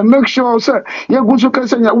stand and make sure, sir, we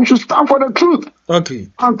should stand for the truth. Okay.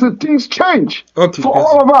 Until things change. Okay. For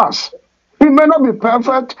all of us. It may not be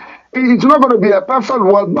perfect. It's not going to be a perfect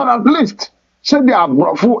world, but at least say they are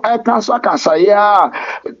brofu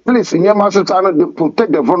please in your master to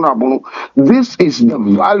protect the vulnerable. This is the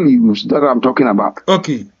values that I'm talking about.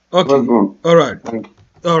 Okay. All right.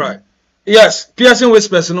 All right. Yes, Pearson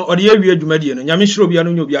Whispers no or the area Jumadi no nyame shiro bia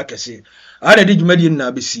no nyobi akese. I dey Jumadi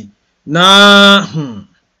na besi. Na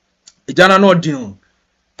ejana no din.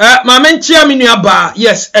 Ma mentia me nua ba.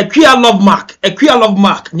 Yes, Equia love mark.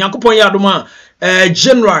 Nyankopon ya adoma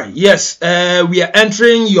January, yes, we are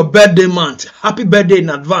entering your birthday month. Happy birthday in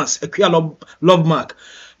advance. Equia love mark.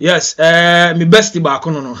 Yes, me bestie ba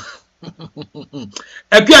kono.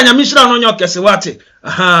 Equia nyamishra no nyo kese wate.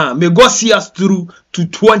 May God see us through to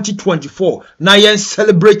 2024. Now yen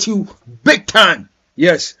celebrate you big time.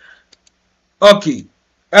 Yes. Okay.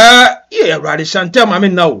 Yeah, right. Chantel, I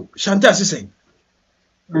mean now. Chantel is saying.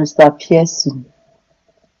 Mr. Pearson.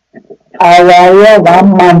 Our 1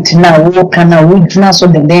 month now, walk and a week now, so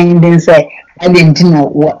the then say, I didn't know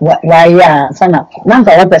why, son.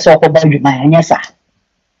 Nanka open so about you, my yes, sir.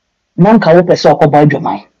 Nanka open so about you,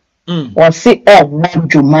 my. Or see,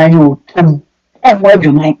 what you my you, and what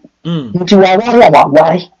you might. You are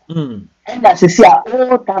why. And that's a see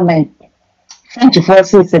all time.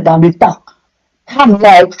 24/6 that we talk. Come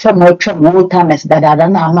like some more time as that I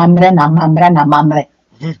don't know, mamre.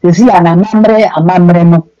 You see, I'm a mamre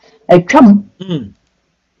no. I come,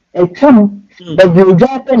 but you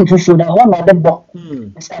drive into the home of the book.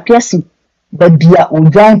 Mr. Pearson, but be a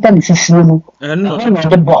giant and issue and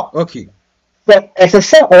the book. Okay. So, as I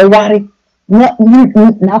said, or worry,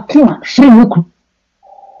 not come, free look.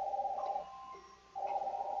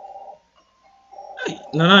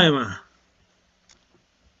 Nana,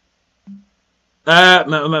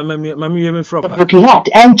 Mammy, even from Br0kénHeart,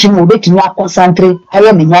 and you will be to concentrate. I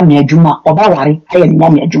am in Yamia Juma, or Bawari, I am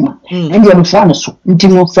Yamia Juma, and you are Franos,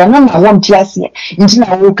 Intimo Sanan, I want to ask you, until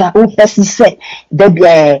I woke up, Pessi said, there be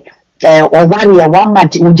or warrior 1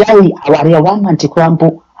 month, Ujai, a warrior 1 month to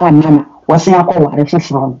crumple, and Nana was in a warrior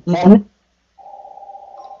from.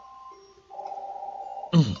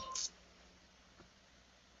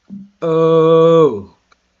 Oh.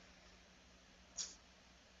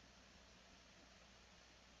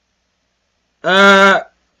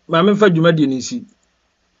 Mammy for you, Medinisi.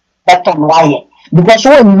 But on why? Because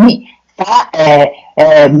when me,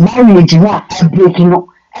 marriage, not breaking,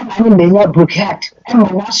 and I may not broke heart, and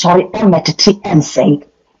I'm not sorry, I'm at a tea and say,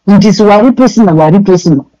 it is worry person, a worry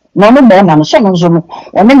person. No more, I'm so,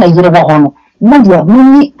 or men a year of honor. Media,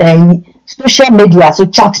 many social media, so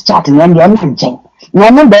chatting, and you're not jane.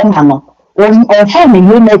 No more, or family,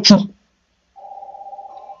 you make it.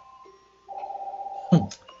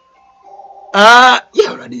 Yeah,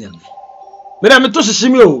 already. But I'm to see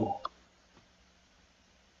me.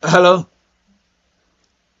 Hello.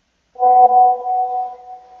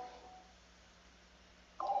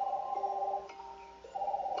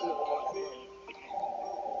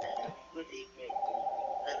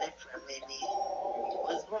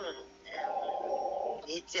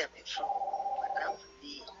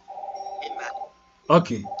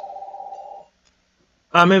 Okay.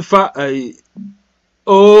 I'm in fact,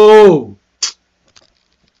 oh,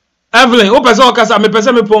 Evelyn, open so cause I'm a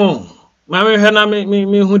person me pon. Mammy Hena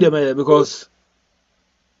me who them because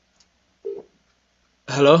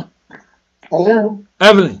hello. Hello.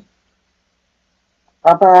 Evelyn.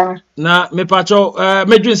 Papa. Na me pacho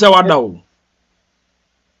me dream say what now.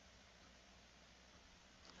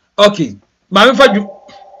 Okay. Mammy for you.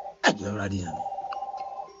 You already.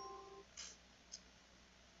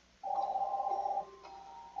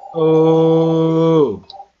 Oh.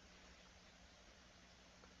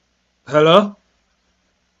 Hello?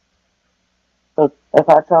 If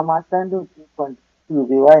I tell my son to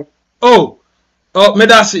be right. Oh,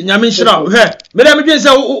 medasi, nyame shira. He, meda me dwen se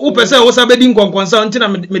wo pese wo sa bedi nkonkonsa nti na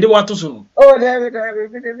me de wato so no. Oh, David,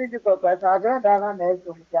 we go back. I don't know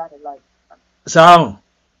like. Sao.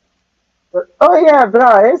 Oh yeah,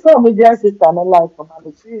 bro. It's all me just sister in life for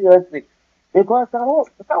me seriously. Because I was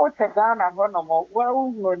check down and run no more.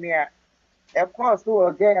 Well, no near. Of course, we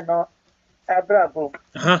again no. Bravo.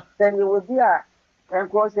 Then you will be a and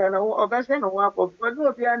cross and obession of one of but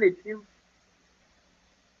no be an team.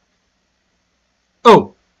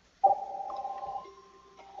 Oh.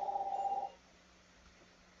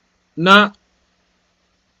 Na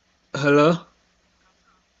hello.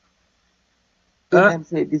 I'm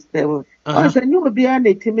say this table. Also, you will be an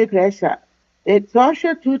team pressure. It's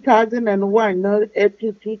also 2001, no,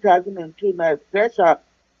 2002, no pressure.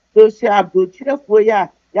 So she a butcher for ya.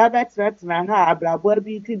 Ya better than her, bravo,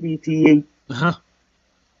 BT.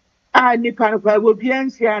 Ah, Nipan will be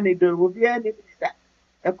ancient, there will be any.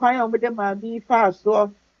 A choir with them and be fast,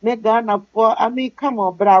 so make Ghana for. I mean, come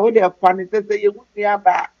on, bravo, they're funny. Say you would be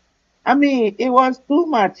back. I mean, it was too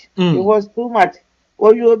much. It was too much.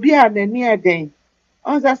 Or you'll be at the near day.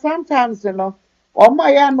 Also, sometimes, you know, oh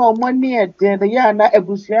my, ya no money at the yana, a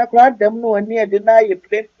bushia crowd, them no near deny you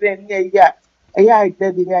play near ya. Yeah, I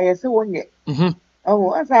did the I say one yet.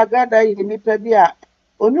 Oh, as I got that, you need to be a.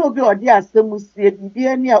 Oh, no, be or dear, some see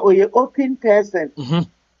be near or your open person.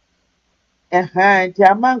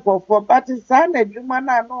 Jaman for party son, a human,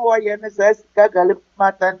 I know why you says Gagalip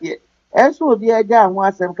matter here. As will be a jam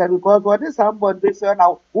once and can because what is somebody this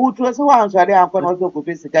now, who was once I am going to go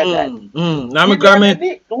visit that. I'm a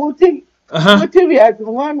grammy. Who think we as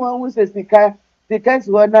one who says because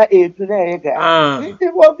one a today.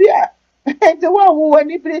 It will be the one who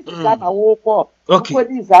when it is a walk off. Okay,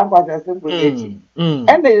 these are simple.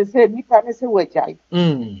 And they say, Nipa, say, which I.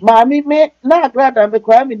 Mammy, me not glad I'm the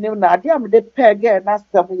crime in him. I am the pair again, that's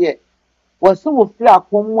some yet. Was so flat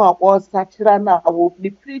from one was such now. I will be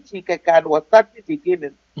preaching a card was started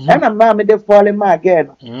beginning. And a mammy they falling my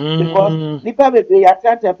again. Because Nipa be a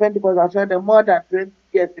church of Pentecost, I saw the more than 20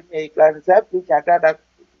 years in a class. I preach a God that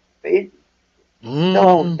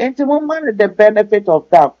so, into one the benefit of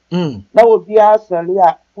that. That would be actually,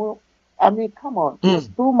 I mean, come on, it's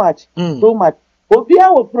too much, too much. Would be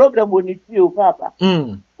our program when it's you, Papa.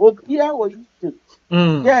 Would be our YouTube.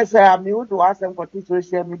 Yes, I mean, we do ask them for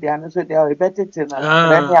social media and so they are better to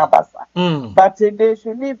but they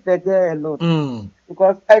should leave the girl alone.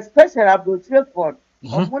 Because, especially about your phone,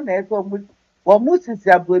 or most is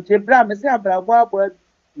about your brother, say about what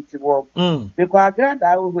it's work. Because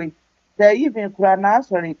Agrada, they even cry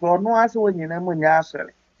naturally, or no answer when you know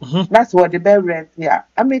naturally. That's what the bed rent here.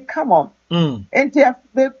 I mean, come on. And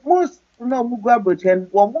the most no Mugabut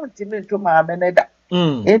and one more to my meneda.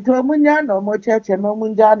 Into a munya no more church and no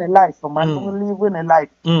munjan in life for my live in a life.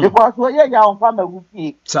 Because we're young farmer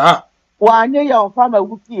whoopee. Sir, one year young farmer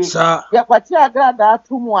whoopee. Sir, Yapatia Agrada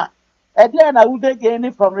 2 more. And then I would gain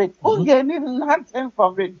it from it. Who gain it nothing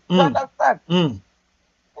from it? You understand?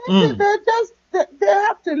 They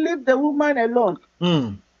have to leave the woman alone.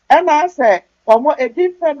 And I say, a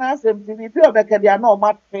different answer to be pure because they are not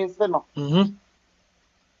much face.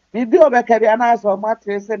 Bibi obekari anaso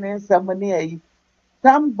matres and somebody.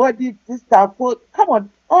 Somebody sister for come on,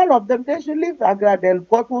 all of them they should leave Agrada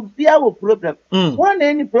because will be our problem. One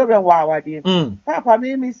any problem wow dear. Papa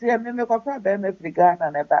me say me go from them Africa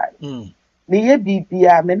and a bag. Me ye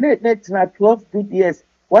BBA me net na 12 good years.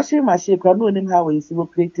 Washing machine can know him how is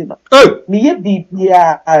creating. Me ye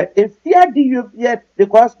BBA if fear do you yet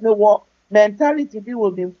because no what mentality will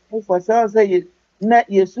be for so say na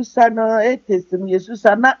Yesusana it is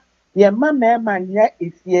Yesusana ye mama man ya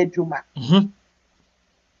if ye juma.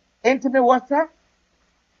 Into the water,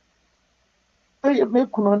 you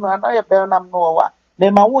make no, I know you bear no more.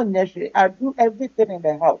 Then my own I do everything in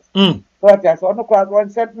the house. But as on the crowd,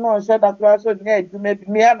 one said no, said that class on here, you may be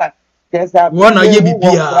me. There's a one I be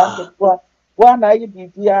one I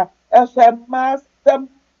be here, as a master,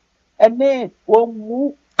 and then won't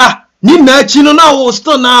move. Ah, Nina Chino now,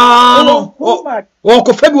 stone now. Walk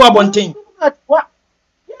of February one thing. What?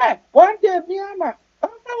 Yeah, one day, Miana. I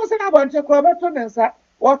was in a bunch of Coverton, sir.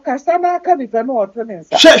 What Cassana can if I know what to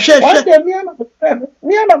answer. One day, me and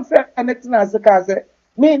I'm friend, and it's not the case.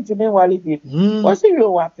 Mean to me while it did. What's you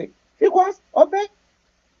wanting? Because, obey.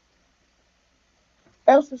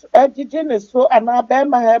 Else, Edgin is so, and I bear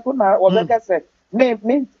my hair, or like I said, me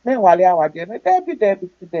while I was there, Debbie.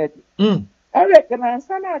 I reckon I'm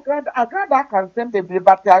son, Agrada can send the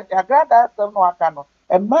but Agrada don't know I cannot.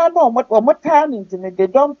 And man, no, what time into me, they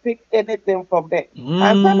don't pick anything from there.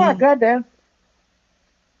 And some Agrada.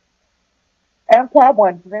 And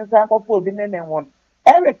one thing I go for the name one.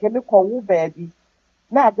 Eric can call baby.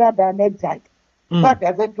 Now I got an exact. But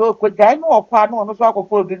as I told you, I know a partner on the soccer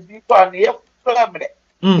for this on the family.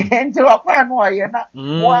 And to a partner,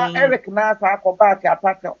 one Eric now I go back a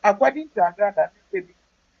partner. According to Agrada,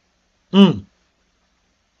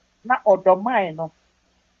 not or mine.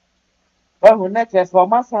 Well, when next for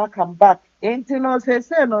Massa come back. Ain't no say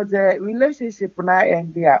no the relationship now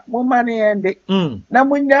and there. More money and the now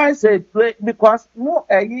when I say because more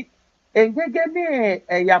and get me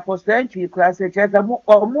a post-entry class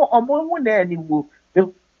or more anymore.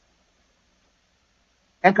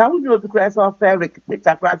 And can we know the class of Eric, which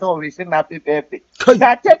I class always in happy birthday?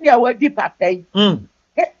 I tell you what deep I say.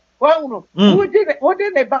 Well, who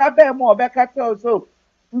did a barber more back at also?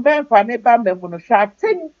 Ben for neighbor me shot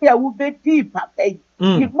 10 years will be deep.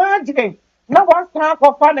 Imagine no one time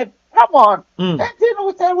for fun. Come on, that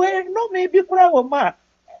you say we no maybe crowd man.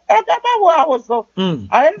 I was so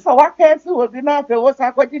I am so what case will be now for what's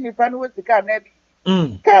happening if I know what the can be.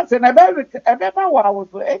 Can't and I was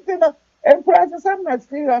so and prices I'm not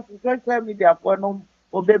serious to social media for no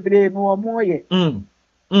or baby no more yet. Now,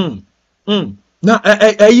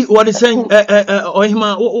 what is saying?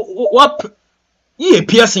 What? Yeah,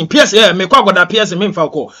 piercing, yeah, me kwa goda piercing me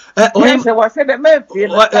mfako. Yes, I was said the man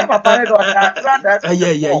feel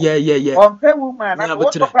yeah. On pay woman, I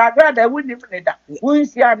was Agrada wouldn't even that. We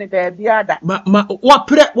see any the other. What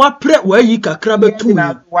pre where you can crab it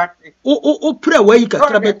to o pre where you can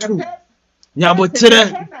crab it to.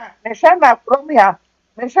 Nyabotre. Meshana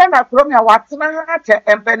from here, what's na hache,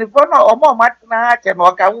 and Penifona or more much na hache,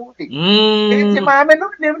 or Kawudi. It's my men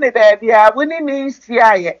not living there, they are winning in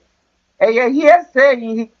CIA. Here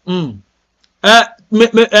saying,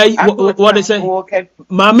 what is saying?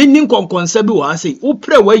 Mammy Nincon concept was say, O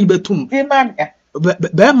pray where you betum.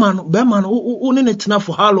 Bearman, who need it enough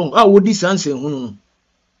for how long? I would this answer. Oh,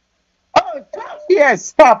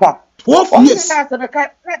 yes, Papa. 12 years.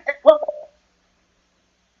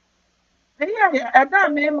 Yeah, and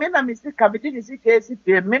that mean I mistake committee case.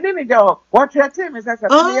 Many what your team is as a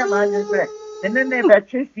man, and then they were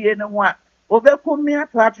chasing anyone. Over come me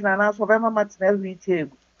at Platch and ask for much every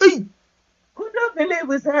team. Could not believe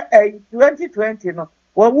with her 2020. No,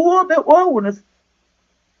 well, who the owners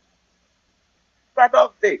start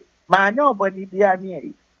off day, my nobody be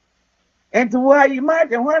near. And to why you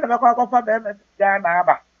imagine one of a cock of them at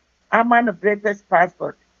Ghana. I'm on the British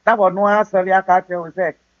passport. That was no answer. I can't tell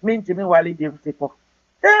say, mean to me while he did people.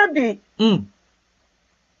 Daddy.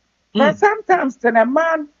 But sometimes to a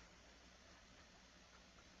man.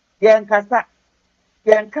 Yankasa,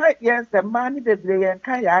 Yanka, yes, the money that they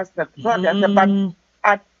Yanka asked the but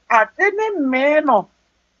at any man of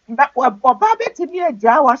that was Bobby to me a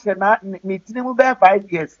Jawas and not meeting him about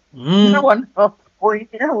 5 years. No one of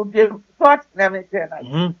would be thought never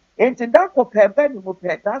tell. And to that for Pebble will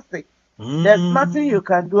pay that's it. There's nothing you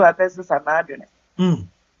can do at this is an argument. And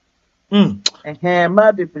here,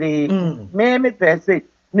 maybe play, maybe per se,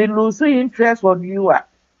 me lose interest on you are.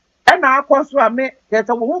 And I was to me that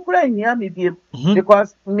I won't play near me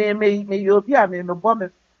because me you'll be a man of bomb.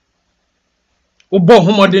 Oh, boy,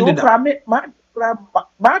 whom I did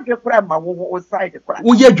Madre Prama was side the crack.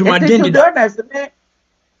 Oh, yeah, you might get it.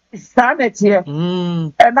 Sanity.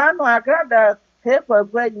 And I know I got the paper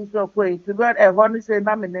where you so quick to get a honest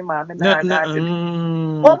nominee, man.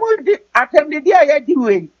 What would you attend the day I do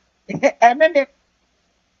it? And then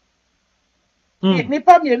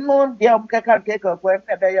Nipa me know the Kaka take up when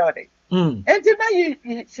they are. And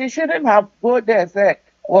you she shouldn't have go there, say,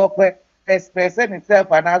 work with expressing itself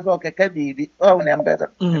and as well can be own and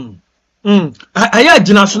better. I had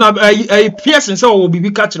Jinaso, a piercing so will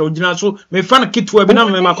be catcher or Jinaso, may find a kid to a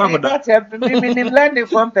banana, my landing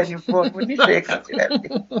company for when you say,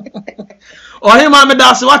 or him, I'm a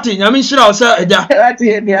das what I mean, sure, I'll say,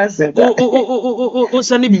 oh,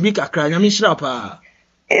 Sandy Bibica crying, I mean, sure, pa.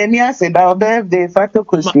 And yes, and our birthday, Fato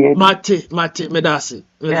Kushi, Mate, Medasi,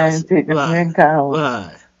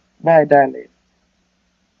 bye, darling.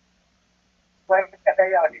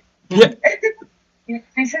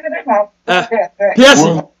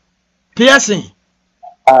 Piercing.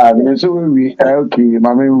 So we okay,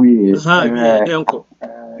 mammy, we uncle.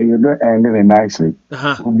 You don't end it nicely.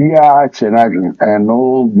 We are challenging and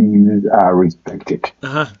all these are respected.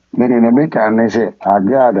 Then in America, they say,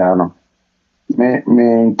 Agrada, me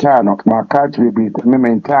cano, my catch will be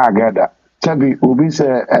me Agrada. Sabi, Ubi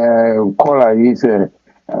say, caller, he said,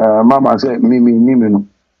 Mama said, Mimi, Nimino,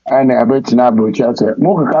 and a bit now, but she said,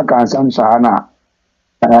 Mokaka and some Sahana.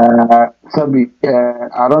 Sabi,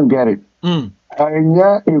 I don't get it. And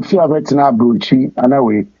yeah, if you have it now, Bruchi, and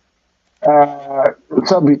away.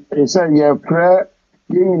 Sabi, say, yeah, prayer,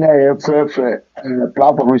 you know, prayer,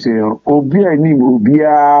 platform, Obia,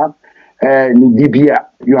 Obia, Nidibia,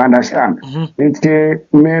 you understand? It's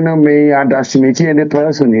men may underestimate any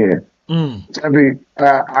person here. Sabi,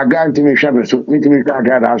 I got to make sure, so meeting I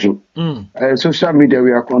got also. Social media,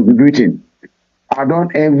 we are contributing. I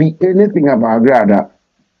don't envy anything about Agrada.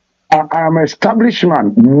 I am an established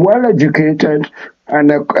man, well educated, and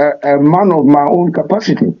a man of my own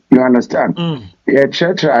capacity. You understand? Yeah,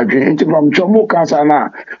 church, I drink from Chomo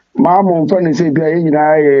Kasana. Mamma, funny say,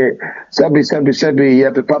 Sabi,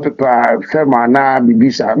 yeah, Papa, Femana,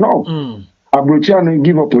 Bibisa. No. Abruciano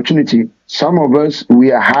give opportunity. Some of us,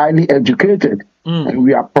 we are highly educated, and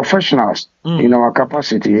we are professionals in our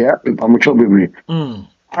capacity. Yeah, I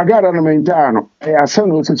got an mentano. I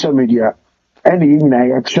send on social media. And in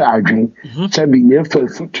I charging, Sabi, never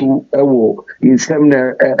to a war in some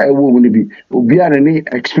a woman be. Be any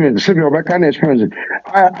experience, so you can experience.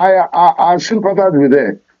 I sympathize with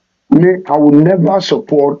that. I will never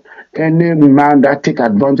support any man that take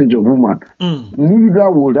advantage of woman.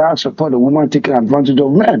 Neither would I support a woman taking advantage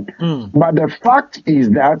of men. But the fact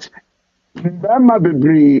is that Bama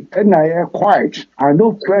Bibri and I are quiet. I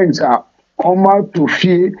know friends are almost to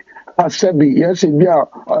fear. Asebi yes bia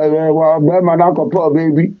Bama na kopo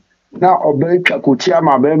baby na obey chakutia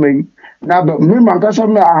ma Bama na me mankasa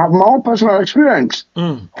me I have my own personal experience.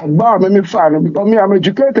 Oba me fan because me I'm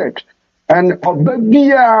educated and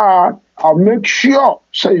obey I'll make sure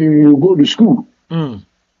say you go to school. I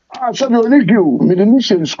said only you me the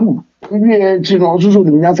mission school. You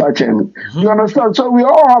understand? So we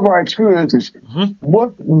all have our experiences.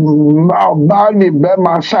 Both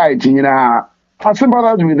Bama side, you know. I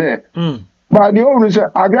sympathize with that. But the only say,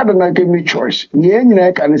 I got to give me choice.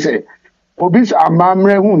 The can say, Obis are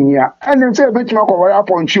mamre hunya, and then say, bet my cover up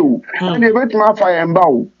on you, and they bet my fire and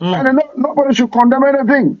bow. And then nobody should condemn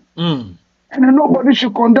anything. And then nobody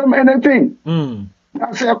should condemn anything.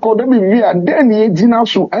 I say, condemn me, and then ye dinner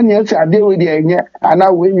so, and yes, I deal with the and I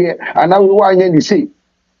will hear, and I will want you say.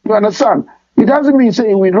 You understand? It doesn't mean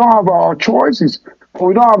saying we don't have our choices.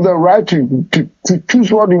 We don't have the right to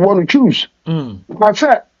choose what we want to choose. I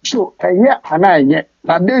said, so, and yet, and I yet,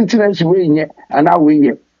 I didn't way yet, and I will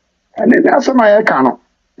yet. And then that's my account.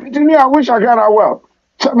 I wish I got out well.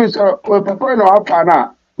 So, Mr. Papa,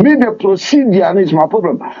 now, me, the procedure is my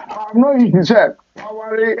problem. I'm not used to say,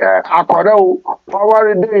 Agrada,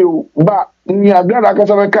 but Niagara,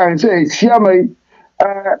 because I can say, Siamay,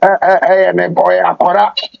 and boy,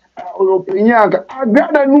 Agrada. I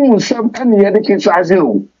got a new some any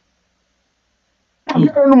education.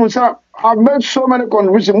 I've made so many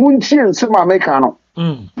conversations. Munchi and Sema Mekano.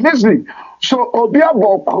 Leslie, so Obia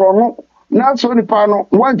Bokrono, not so the panel,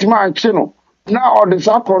 one man channel. Now all the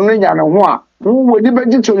Sakonin and one who will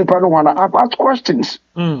debate to the panel. I've asked questions.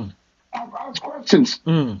 I've asked questions.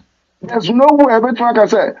 There's no way, but like I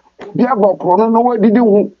said, Obia Bokrono, no way did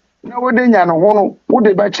you know what they know, what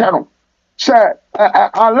they by channel. Sir,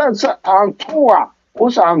 unless I'm two,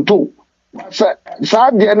 what's I'm two. Sir,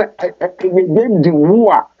 Sardian, the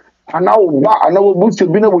war, and now boost to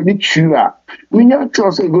be with each year. We not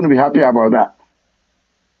just going to be happy about that.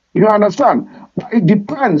 You understand? it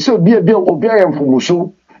depends. So be a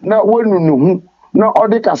so now when you know no all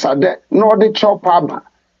the casade, no all the chop up,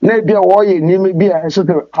 no be a way ni maybe I saw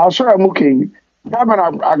a mooking. That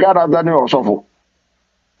I got that also.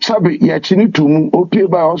 Sabi ya chini tumu okay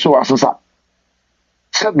by also asasa.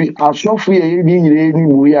 Sabi asofu ye ni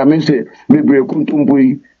mu ya me say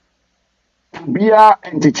Br0kēnHeart bia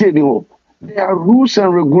entertaining ho. There are rules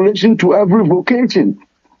and regulations to every vocation.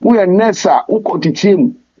 We are nurse, uko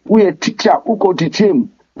teaching. We are teacher, uko teaching.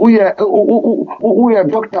 We are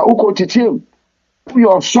doctor, uko teaching. We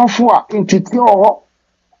are software entertainer.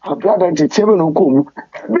 Agrada entertainment uko.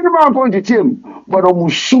 Minimum point teaching, but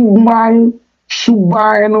omusumai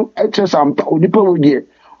no HS ampa odipa wodie.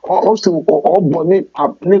 Also obone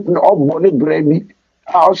brebi.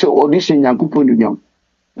 Also audition Yankupon nyam.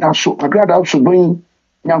 Na so Agrada so bring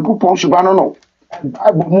Yankupon so ba no.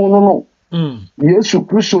 Bible mu no. Yesu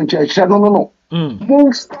Christo church no.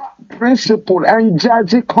 Most principle and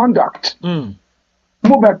judge conduct.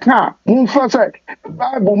 Mobeka, first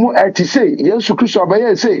Bible mu say Yesu Christo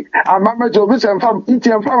ba say amama jobi sem fam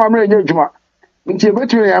ntiem fam amre nyejuma. Ntiem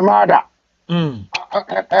betu ya mada. And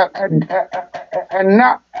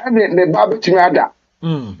now the Bible to ada.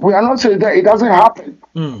 We are not saying that it doesn't happen.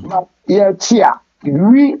 But yet here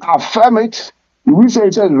we affirm it, we say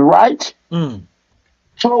it is right.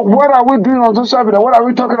 So what are we doing on social media? What are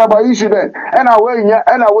we talking about issue then? And away,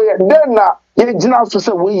 then you just to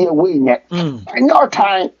say we yet. In your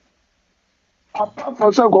time, apart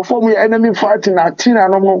from say go for me enemy fighting at Tina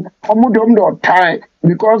no more time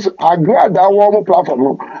because Agrada warm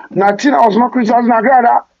platform. Na Tina was not Christian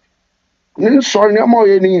Agrada. Sorry, no more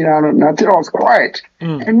any Tina was quiet.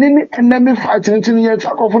 And then enemy fighting in years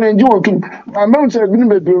ago for enjoy to my mom said be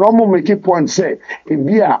normal make it point say if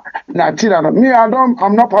Tina me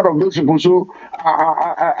I'm not part of those people so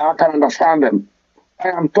I can understand them. I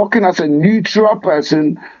am talking as a neutral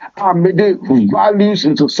person. I made values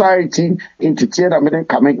in society, entertain, I made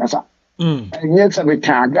coming as a. And yet, I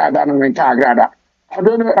can't Agrada. I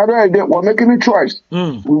don't know, we're making a choice.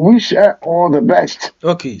 We wish her all the best.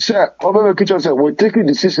 Okay. Sir, OmegaQueen said, we're taking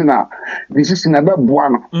decision now. Decision about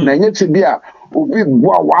one. And yet, we be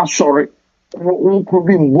sorry. We could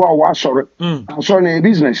be sorry. I'm sorry,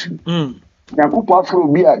 business. Nyankopɔ afro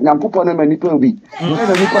bi a nyankopɔ na manipa bi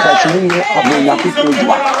na nipa da sini ne abo nyankopɔ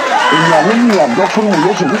dua enyame ni adofo mu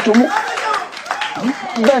Yesu Kristo mu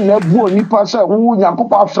ben na bu nipa sɛ wo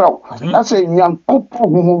nyankopɔ afro na sɛ nyankopɔ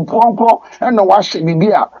huhunkronkro na wa hye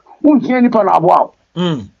bibi a wo hia nipa na abo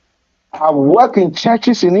I work in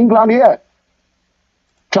churches in England here.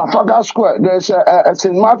 Trafalgar Square, there's a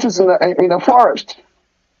St. Martin's in a forest.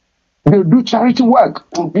 They do charity work.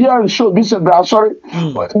 Be and show this and that. Sorry,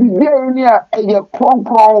 but be here a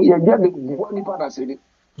crown. You get the one part I said.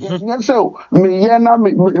 Yes, so me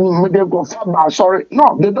they go far. Sorry,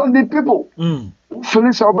 no, they don't need people.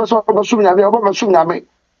 Felicia, we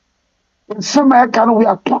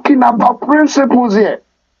are talking about principles here.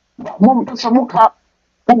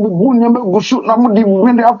 Be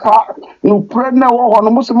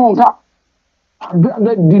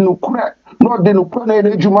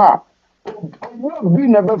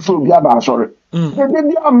never feel Gaba, sorry.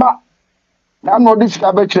 I'm not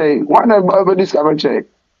discovered. One ever discovered.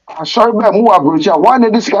 I sorry, but more abroad.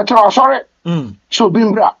 One discovered. Sorry. So,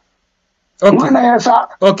 Bimbra.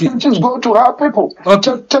 Okay. Churches go to help people.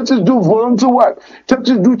 Churches do volunteer work.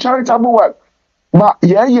 Churches do charitable work. But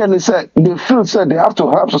they said they feel said they have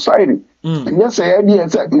to help society. And yes, the idea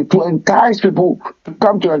is to entice people to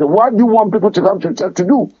come to it. What do you want people to come to church to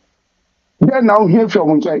do? Then now hear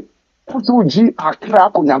from say. G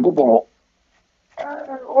Accra Kunyago.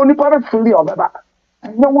 Only part of Philly or Baba.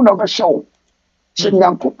 No one of a show.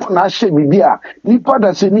 Shenyanko Nashe Bibia. Nipa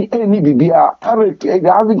does any Bibia. They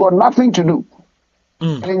haven't got nothing to do.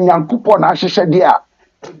 And Yankupo Nashe Shadia.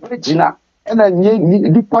 Regina. And then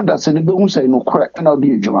Nipa does any bones say no crack and I'll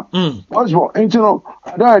be a Juma. Oswald, and you know,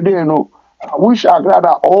 I don't know. I wish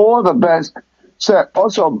Agrada all the best. Sir,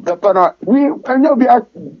 also, it's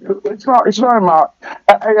not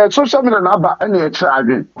social media number any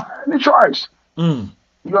charging. Any choice. You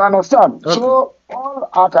understand? Okay. So all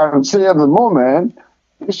I can say at the moment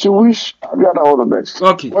is to wish Agrada all the best.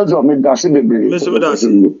 Okay. What's your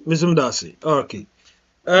Mr. Mudasi. Okay.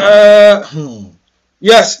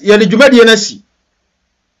 Yes, you're the Jumadi NSC.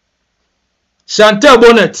 Chantel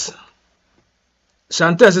Bonnet.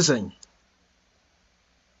 Chantel is saying.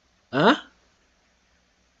 Huh?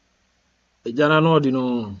 Jana no di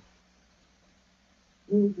no.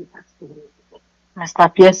 Mr.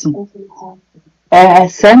 Pearson.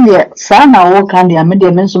 Send the son na wo kan dia me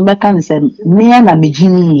de me so me kan se me na me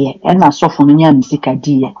gini ye e na sofo no nya misika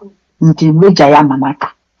di ye. nti meja ya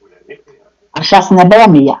mamaka ashas na be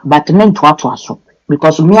me ya but me to aso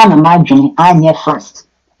because me na ma dwen anye first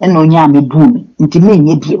and onya me boom nti me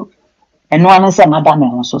nye bio eno anu se madam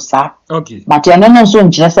e so sa okay but eno no so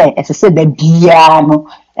nkyere se ese da bia no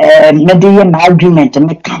me de ye my agreement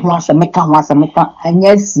me ka ho ase me ka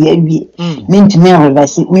anya si awie me ntimi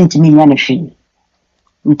reverse me ntimi nya na hwe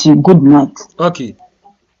nti good night. Okay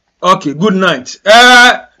good night.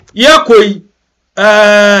 Yeah koi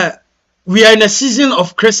we are in a season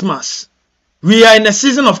of Christmas.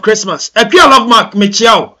 Apia love mark me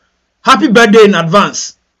chiao. Happy birthday in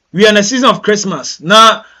advance. We are in a season of Christmas.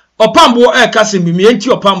 Na opambo kase mi enti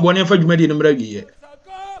opambo ne fa dwumadi no mra wiye.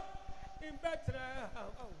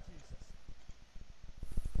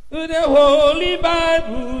 The Holy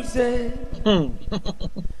Bible says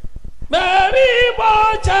Mary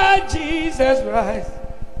watch Jesus Christ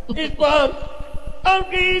is born on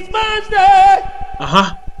Christmas Day.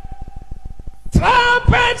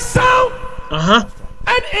 Trumpet sound.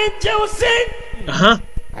 And angels sing.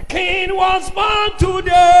 A king was born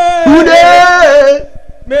today.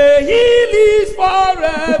 May he live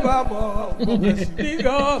forevermore.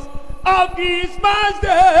 Because of Christmas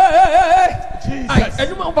Day. Jesus. I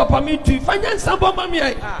don't papa me to finance some mommy.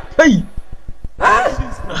 Hey.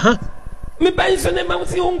 Me pension e ma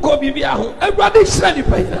si unko bibia ho. Awurade hira di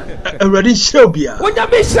payina. Awurade hira obia. Wonya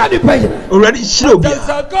be hira di payina. Awurade hira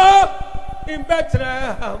obia. In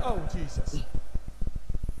Bethlehem, oh Jesus.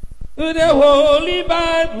 The Holy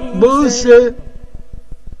Bible says,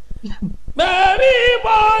 Mary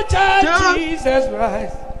watch Jesus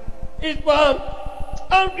Christ is born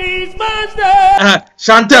on Christmas Day.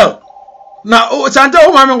 Chantel. Now, Chantel,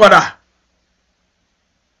 who mami wada?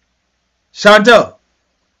 Chantel.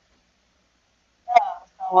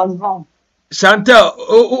 I was wrong. Chantel,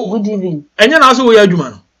 good evening. And you also we are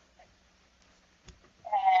human.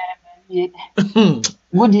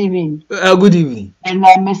 Good evening. Good evening. And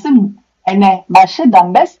I miss him. And I should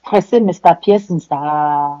have best stressing Mr. Pearson,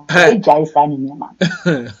 sir. Jai San in your man.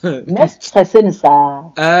 Best stressing, sir.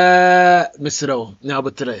 Mr. Now,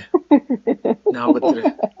 but today.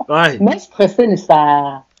 Right. Best stressing,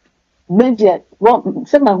 sir. Major, what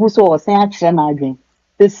someone who saw saying, I drink.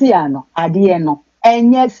 The Siano, Adiano,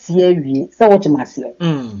 and yes, ye, so what you must say.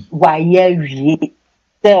 Why, ye,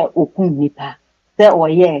 there, Okunipa. There or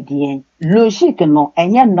ye, dear. Logic no,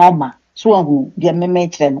 and ye normal. So who dear me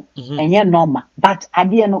matron, and ye normal. But I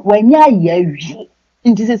dear no, when ye,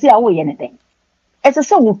 into the sea away anything. As a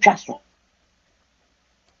soul trust.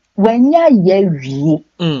 When ye,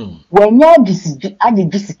 when ya this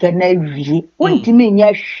can every, when to me,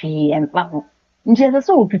 yes, she and papa. Into the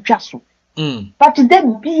soul to trust. But there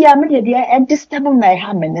be a media and this table I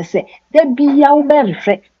have and say, there be our very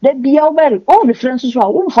friend, there be our very all the friends who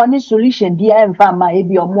are funny solution, dear and farmer,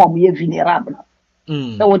 maybe your mom, ye venerable.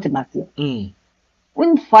 So what am I saying?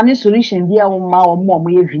 When funny solution, dear mom,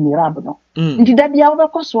 ye venerable. Did that be our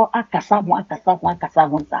cost or a cassava?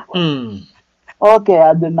 Okay,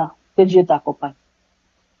 I don't know. Did you talk about?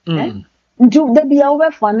 Do there be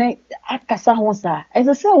our funny at Cassava? As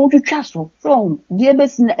I say, want to trust from dear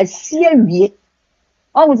best a series.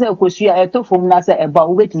 Always a question I told from Nasa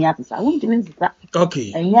about waiting at us. I won't even that.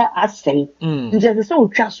 Okay. And yeah, I say, just so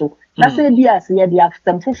trust. That's a dear, say, the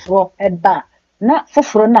after for a bar. Not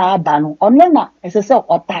for na ban or nana, as I say,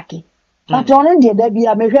 or tacky. But only did there be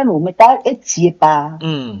a measure metal et cheaper.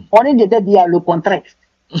 Only did there be a low contract.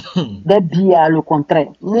 There be a low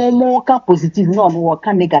contract. No more positive, no more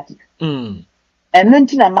negative. And then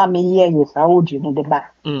mammy, yes, I would you know the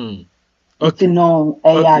back. Okay, no,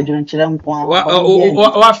 I don't children. What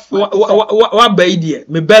baby,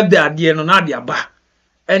 me birthday idea no nadia ba.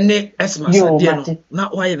 Any Xmas idea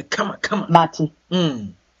not why come, Matty.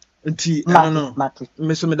 Nti no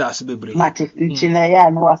me so me da ase bebre Matty nchina ya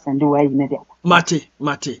no asende wa yine dia Matty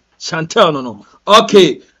Chantel no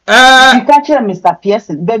okay you catch Mr.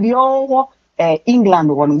 Pearson baby oh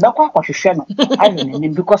England one be kwa hwehwe no I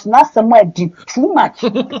mean because na somewhere deep too much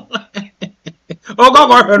oh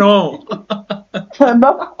go no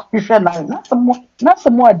not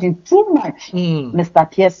somewhere deep too much Mr.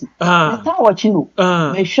 Pearson Mr. Wachino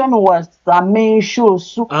me show was some show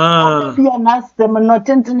so be na some no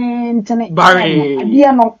tentene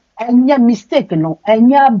dia no anya mistake no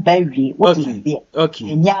anya berry what is there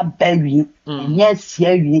okay anya berry anya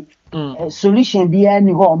siawie solution be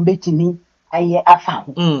any ho mbetimi aye afa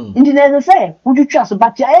ndi na say would you trust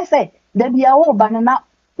but I say there be a wo banana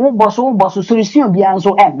wo boso solution be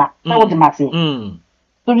anso ema na what ma say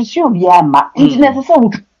solution be ama ndi na say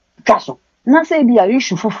would trust na say be a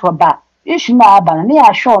issue for ba issue na aba na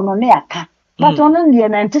ya show no na aka but on ndi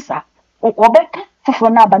na ntisa obeka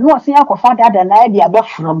foforo na ba no osin akọfa dada na e dia be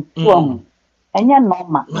from to enye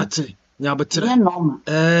normal mate nya betre enye normal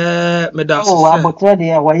me da so abotre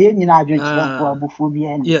de wa ye nyina adwetire ko abofo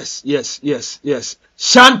bia ni yes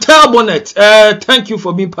Chantal Bonnet, thank you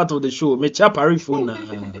for being part of the show. Me cha parifo na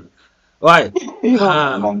why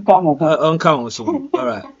on come so all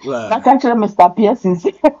right na ka chere Mr. Pearson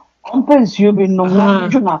compense be no na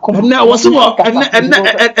ko na was one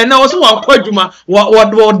kwadwuma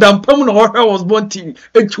wa dampam na was born TV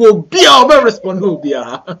etu obi a obe respond obi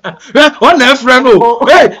a on na frɛ no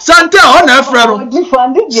hey Chantal on na frɛ no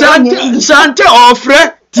Chantal ofre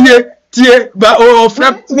tie ba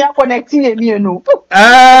ofre me connect me no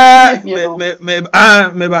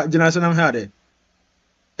me ba generation am here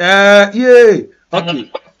yeah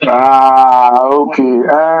okay okay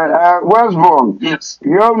Westbourne yes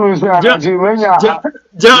you know say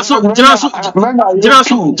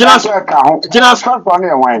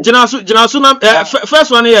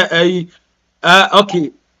first one here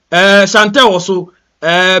okay Chantal also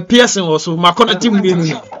Pearson also my connect team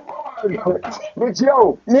ni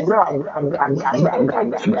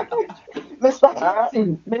Yes,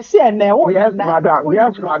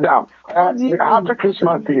 madam. Happy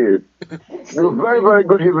Christmas to you. Very, very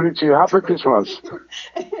good evening to you. Happy Christmas.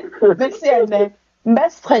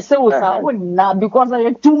 Best stress now because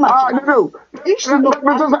I too much. No.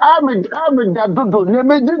 Because I'm in that do. You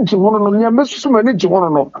may didn't want to know. You may so many to want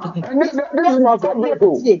to know. And this is my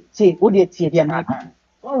see, what you see,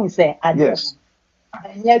 what we say, yes.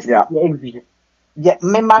 Yes, yeah,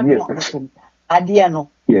 Adiano.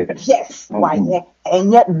 Yes, why?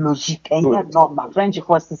 And yet logic, and yet not my French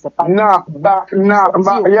first is a no,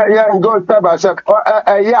 yeah, go step by step.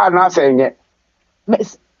 Yeah, not saying it.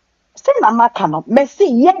 Say, Mamma cannot, Messi,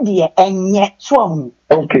 yet, and yet, swum.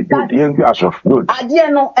 Okay, good, good.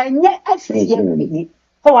 Adiano, and yet, I say, yet,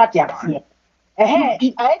 for what you have I had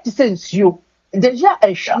to sense you. Deja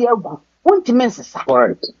a sheer one, won't miss it.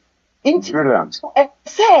 Right. Brilliant.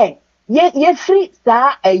 Say, ye free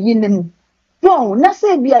star a yin. No, na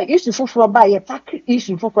say be a issue for buy a tack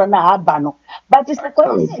issue for na abano. But it's the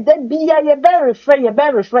question that be a very free.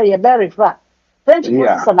 French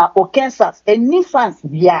person na Kansas and Nissan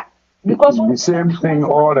bia because the same thing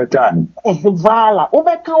all the time. Voilà.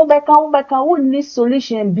 Obeka we need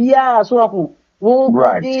solution bia so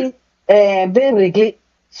right. Very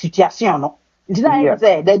situation no. Did I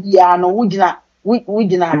say that bia no we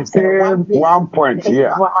didn't say 1 point,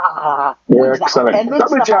 yeah. Excellent.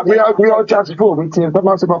 We all just go.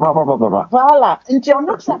 Voila. Until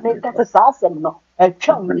next time, that's a awesome. No, a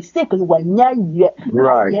chum mistake when you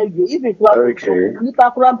right. If it was okay.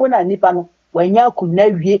 Nipa Kurampona Nipano, when you could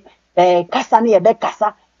never Cassani a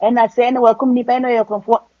Becassa, and I say, welcome Nipano, you're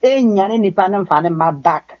comfort, and Nipan and my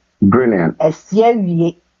back. Brilliant. A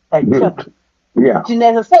CAV, a chum. Yeah. You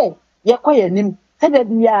never say, you're quiet him. Said that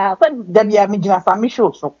we are, but that we are making a family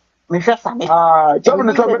show. So, me just somebody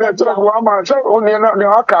only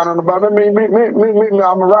not canon, but me,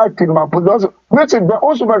 I'm writing my position. Listen, but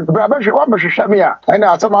also, and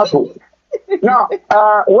that's a now,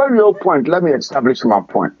 well, your point, let me establish my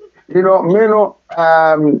point. You know,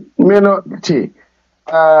 T.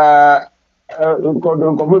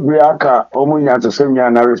 Briaka, Omunya to send me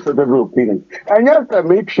an respectable opinion. And yes, I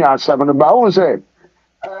make chance, but I won't say.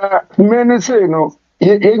 Many say no,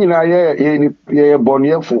 ye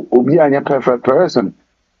bonnie obi anya perfect person.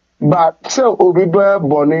 But so obi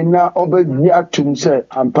bonnie na obi atum say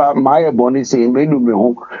ampa my bonnie say menu me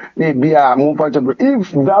ho na bia mo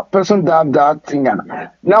if that person does that thing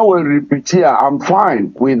now we repeat here, I'm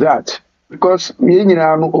fine with that because ye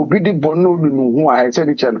nyina no obi di bonnie no ho I said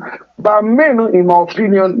it. But me no, in my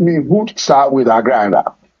opinion, me would start with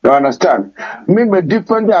Agrada. You understand? Me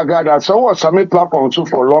different Agrada. So what some platforms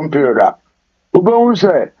for long period. Ugo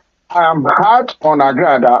say I am hard on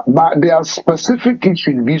Agrada, but there are specific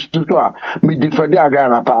issues these two are me different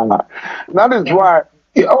Agrada partner. That is why.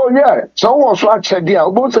 Oh yeah, so what's what check there?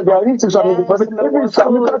 Ugo say there is something different.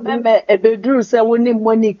 Remember, a bedroom say we need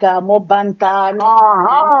Monica more banta.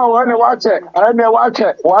 When I watch it,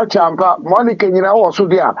 Monica, you know, also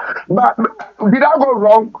there. But did I go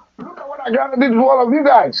wrong? Look at what Agrada did to all of you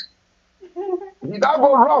guys. Did I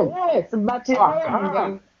go wrong? Yes, but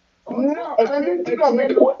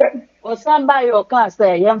or somebody your class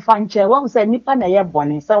say young fancher won't say nipa na ye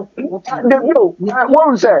bonnie so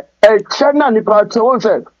won't say a channel nipa won't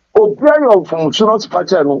say oh prayer from not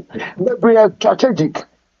pattern the strategic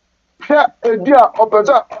here a dear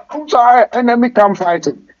opposite I'm sorry enemy come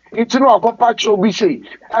fighting it's no a patch will be say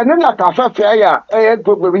and then like a fair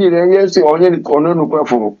probably yes on any no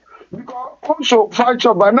perform because also fight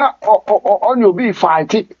your banner on your be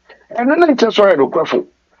fighting And then I just saw it careful.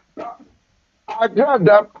 I got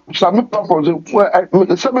that some purpose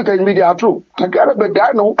some can media true. I got a bit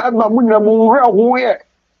I know I'm a Woyé.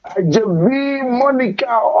 Javi, Monica,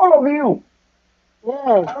 all of you.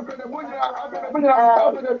 Yes.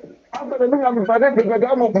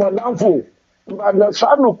 But the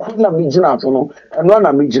son of Kuna Mijina, and one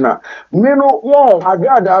Mijina. Mino, I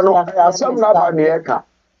got some Nabanieka.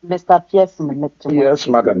 Mr. Pearson, yes,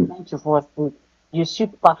 madam. Thank you for speaking. Je suis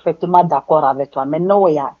parfaitement d'accord avec toi. Mais non,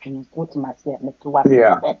 il y a une autre matière, mais tu vois.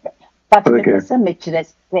 Parce que ça me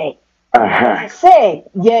respecte. C'est,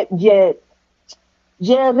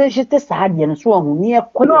 j'ai rejeté ça, bien sûr, on y est.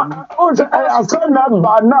 Non, I said that,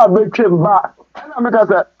 but now I came back. And I got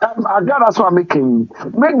that's what I'm making.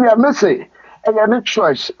 Maybe I miss it. And I make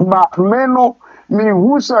choice. But me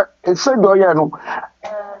who's a said, oh, yeah, no.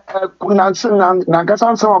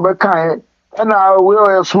 Nankasan some of the kind. And I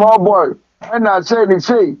will a small boy. And I say, and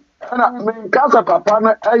I mean, Casa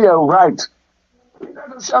Papa, I am right.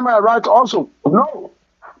 Am I right also? No.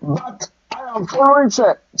 But I am following,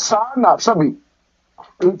 Sana, Sabi.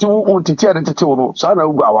 Oh,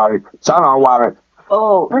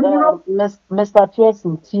 Mr.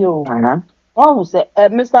 Pearson, too. Oh, say,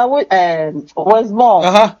 Mr. Westmore.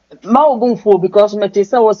 Mau going for because my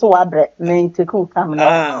sister was so abrupт. Me to cool coming.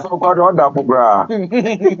 Oh, God, on that, bra.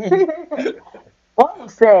 Oh,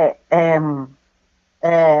 say,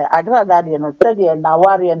 Agrada, you know, tell you now,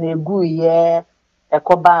 worry and a good year, a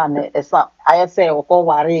coban, I say, or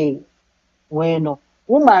worry. Bueno.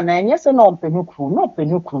 Woman, and yes, no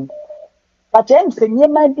penukru. But I'm saying, ye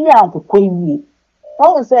my dear Uncle Queen.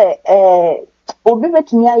 I say, Obi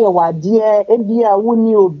met me, your dear, a dear, wouldn't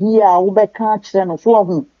you be a Uber catch and a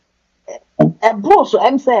form? A bros,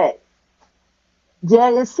 I'm say,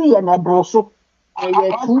 dear, see, and a bros, too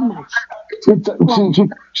much.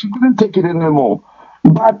 She didn't take it anymore.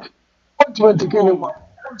 But what you take anymore?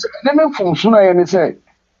 Then from Suna and say,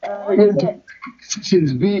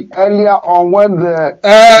 she's be earlier on when the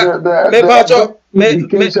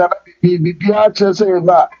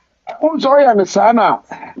I'm sorry, and Sana.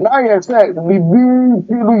 Now you said,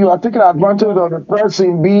 you are taking advantage of the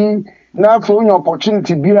person, be now for your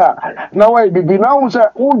opportunity. Be now, I be now,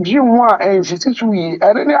 oh, Jim, and she says, we,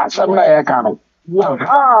 and then I said, I can't. What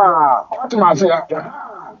am I saying?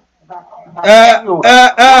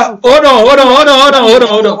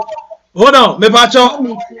 Hold on, me pacho.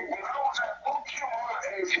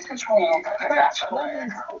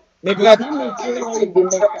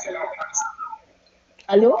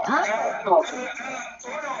 Hello?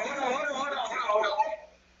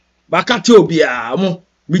 Makati obia mo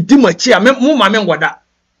midi machi a mo ma me ngwada.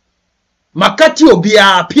 Makati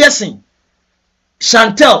obia Pearson,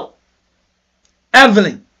 Chantel,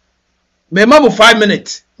 Evelyn. Me mamu 5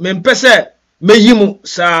 minutes. Me mpese me yimu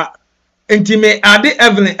sa enti me ade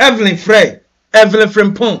Evelyn Frey. Evelyn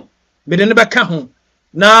Frimpon. Me de ne beka ho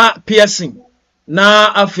na Pearson.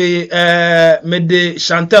 Na afi me de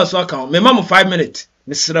Chantel so aka ho. Me mamu 5 minutes.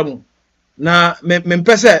 Mr. Mu. Na me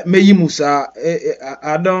mpese me yimu sa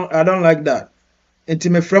I don't like that. Enti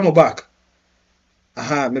me frame back.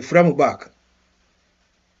 Aha, me frame back.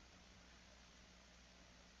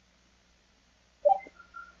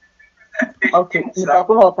 Okay, kita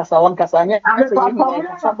pun kasawan kasanya.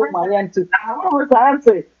 Sampai Marian tu. Apa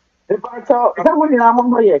saya? Lepas kamu ni nama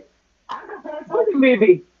Woyé.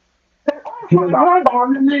 Baby.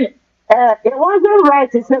 It wasn't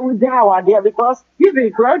right to say we down there because if we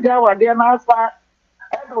grow down there now,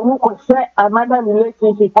 everyone could say another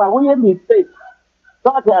relationship. Why we mistake?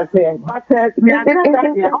 That's what I say. But me, I didn't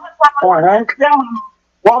that here. All right.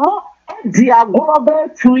 Well,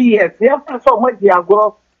 Diagoro 2 years. You have to so much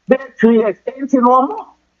Diagoro. 2 years, 18 or more.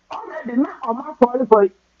 Already now, I'm sorry for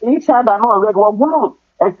each other. No, red one blue.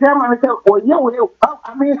 A chairman said, oh, you,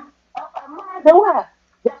 I mean, I'm not the way.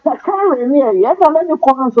 Yes, I carry here. Yes, I let you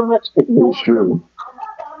come so much. It's true.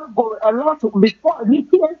 A lot before he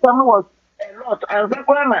came, someone was a lot. And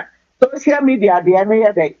the social media, the end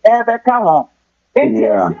they ever come on.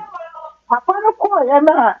 Yeah. I found a call, and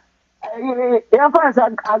a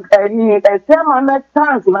chairman that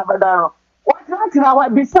chance, my what's not in our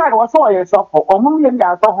beside was all your suffer, or moving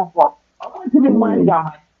down for. I want to be one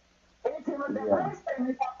guy. It's more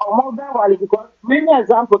than because many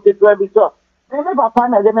examples to every job. They never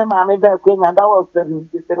find a MmranteéHéné, and that was the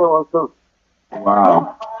sister also.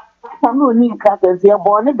 Wow. Some new cousins here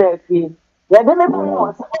born in the sea. They never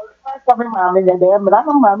was coming, mammy, and them, but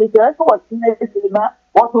I'm mammy, that's what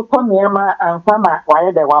to come near my and farmer,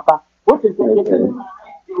 why the wapper, which is to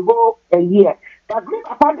go a year. But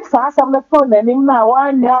upon the size of the phone, and in now,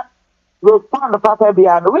 one year, we'll find the papa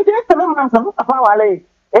beyond. We did tell him some of our late.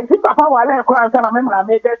 If you papa wale kwa sana mimi na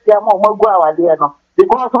mede tia mo magua wale no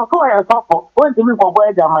because of so e sofo won ti mi ko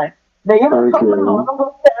boy jama the you know so no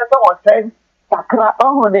go say so what time sakra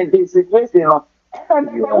on the situation no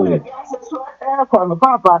and you so e ko no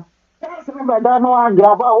papa say me da no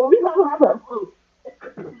agra ba o bi na na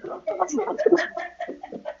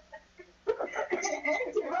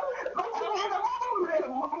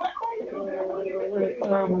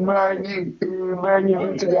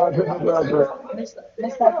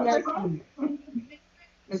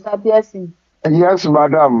Mr. Pearson. Yes,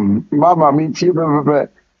 madam. Mama, me too. What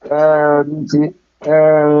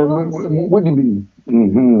do you mean?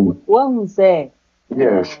 One who say,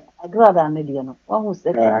 yes. Agrada Mediano. One who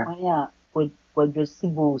said, I would just see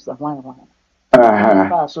bulls and one.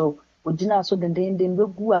 So, would you not so then the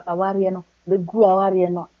Gua Awariano, the Gua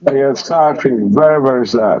Awariano? Yes, exactly. Very, very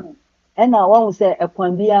sad. And now one who say, a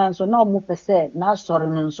point beyond so no more per se, now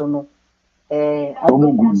sorry, so no.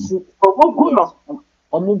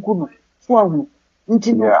 Omuguno fuahu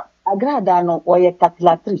ntino Agrada no oye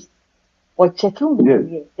calculatrice o checking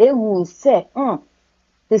ye ehu se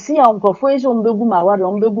te si ya nkofo ezo mbegu mawari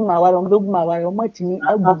o matini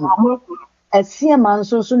agugu asie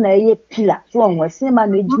manso so na eye pila so onwo asie ma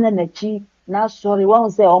na ejina na chi na sorry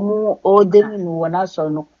won se omu o demi no na so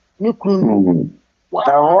no ni kunu I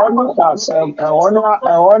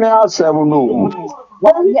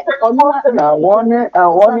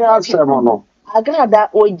Agrada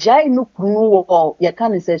ojai no kunu wo ye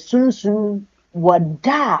kan se sunsun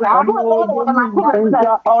wada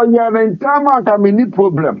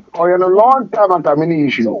problem or a long time and many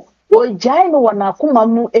issue. Ojai no wana kuma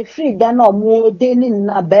mu efri da na omo de ni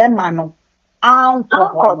na be ma no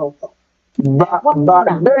anko but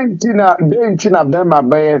dentina them are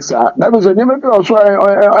biasa. That was a name also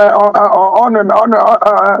on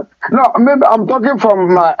no, maybe I'm talking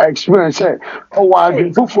from my experience. Oh, I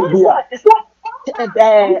do for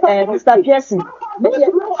Mr. Pearson.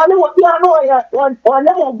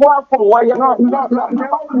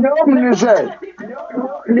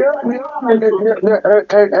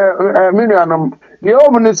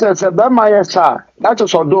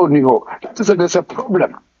 There's a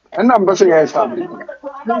problem. And I'm saying yes.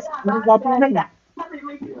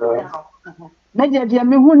 Media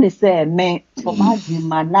me who say me for my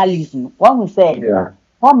analysis. One say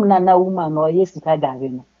home na woman or yes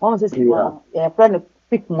no. One say friend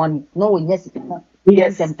pick money. No yes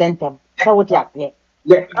yes and so what you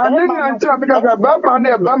yeah. And then I tell because the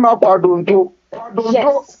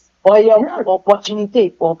yes. Or your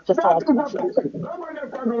opportunity or just and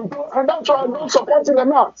that's why I'm not supporting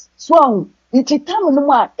them out. So nti tam no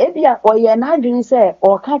ma ebia oye na adwene say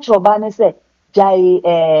or catch oba ne say jai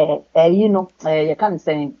you know you can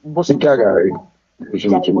say boso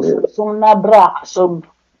so na bra so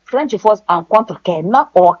French force and contre que na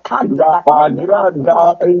or can who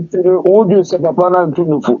do say papa na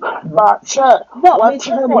ntunufu but sir what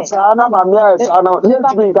you say na mama yes ana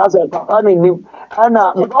let me that say papa ni nim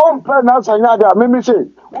ana on plan na say na da me say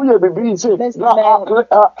who you be say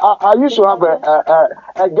I used to have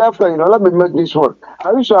a girlfriend, you know, let me make this one.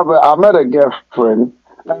 I used to have I met a girlfriend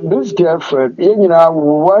and this girlfriend we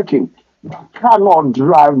were working cannot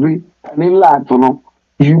drive me any life you know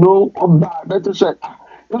that is it.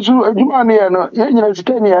 So you know,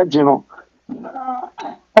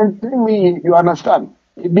 and tell me you understand.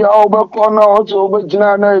 If you are over corner also over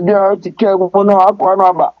Jana, if you are to care for no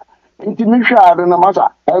aqua, intimation, I don't matter.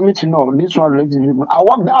 I need to know this one. I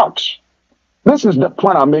walked out. This is the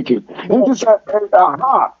point I'm making. It is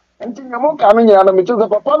aha. And you know, coming here, I'm just a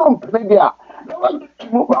papa.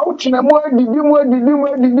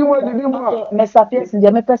 Mr. Pearson,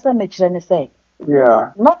 the person make say.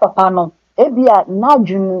 Yeah. Not papa no. Ebia na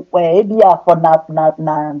dwunu ebia for na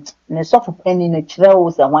ne sofu penny ne kire wo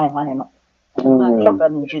se wan no. Na papa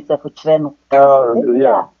no Joseph kire no.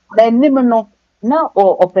 Yeah. Na nim no na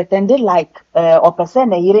o pretend like o person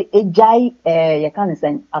na yire ejai ye kan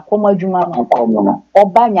say akoma dwuma no.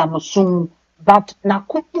 Oba nyamsum but na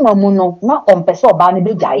kuma mu no na on person oba ne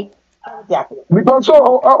bejai. Because so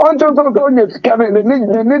on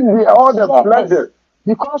need all the pleasure.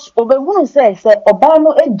 Because obehunu say oba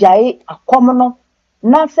no ejai akom no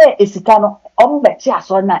na say esika no ombeti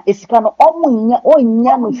aso na esika no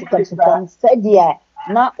onya no sika say dia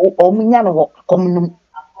na omunya no akom no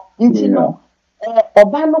nti no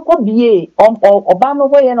oba no ko bie oba no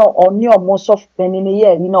hoye no oni omo soft pen ni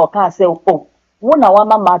ye ni na o ka say wo na wa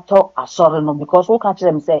mama to asore no because wo ka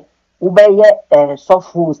kire me say wo be ye soft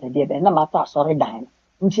food say dia be na ma to asore dan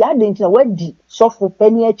nti adentina wadi sofu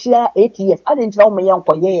pani akira 8 years adentina wo meya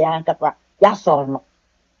nkoye ya nkata ya soro no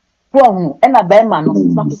hu e na be ma no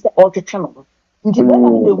fa se o twetwe no nti bema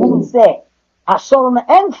de hu se asoro no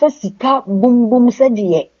emphasica bum bum se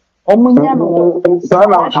de omunya no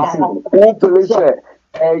sana o police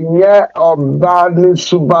enye oba ni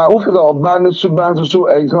suba o fi oba ni suba so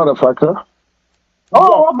is not a factor.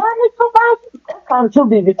 Oh, oba ni suba can to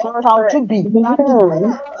be because how to be who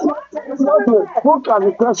can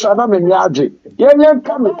the question na me nyaje yen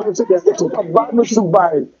can the president to oba ni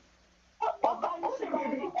suba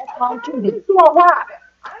how to be so what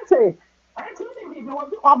I say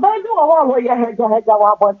Abadu wa ya heja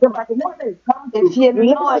wa but if you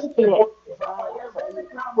know it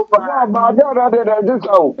ba da this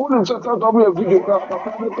how who so to me video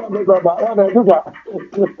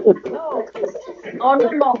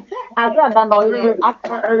no Agrada no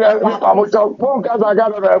I'm so phone cause I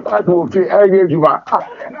got a part of the area you are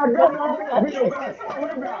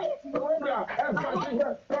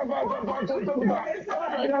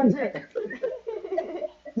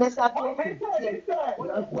Mr.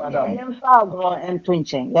 Agro and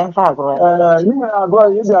PŭNCHΕS. You are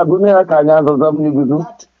going to go near Kanya so something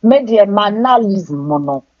media manalism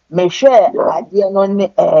mono. Me share idea no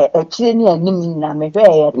a chini anim na me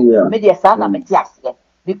share media sana me tiase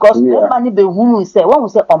because nobody be who say one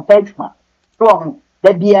say compared from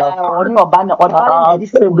the beer or no ban or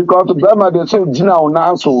because the Burma they so jina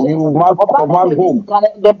now so you must command home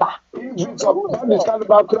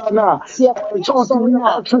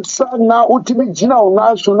now ultimate jina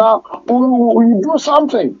now so now you do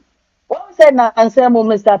something one say na answer mo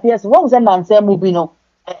Mr. PS one say na answer mo bi no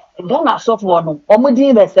Ghana software no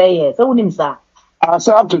omudi be say yes so unim sa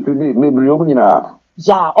answer to today maybe you nyina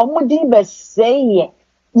ja omudi be say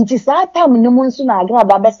nti sa tam ni mu nso na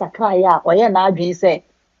Agrada be sakra ya oye na adwen say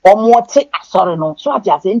omote asore no so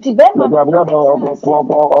atia say nti be ma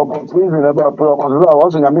prison about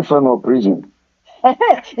was in a friend of prison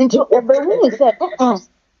nti obewuni say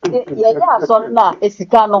ya asore na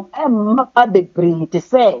esika no emma bebre te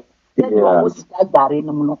say ya osika dare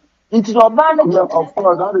no no into of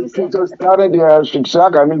course, that is just started the I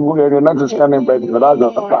mean, we're not standing by the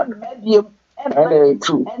other fact.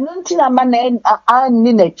 True. And until a man I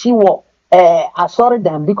need a chiwo, I saw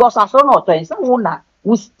them because I saw not to say,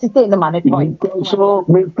 we sit in the money point. So,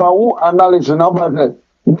 Mr. Analysis, number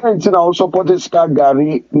then also put this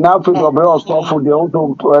Gary, now for the bell stuff for the own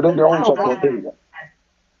support.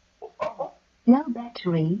 Now,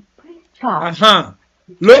 battery, please charge.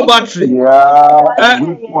 Low battery. Yeah, a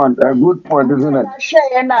good point, isn't it?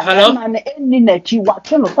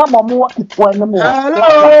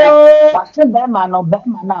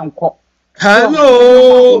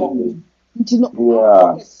 Hello.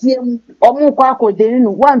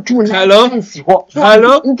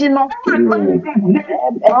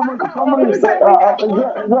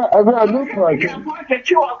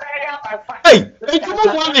 Hey,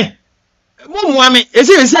 Mummy, is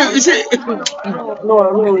it?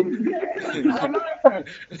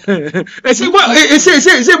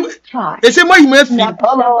 Is it my mouth?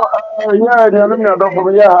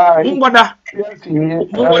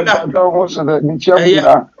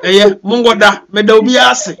 Mungoda,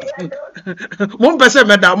 Medobias. One person,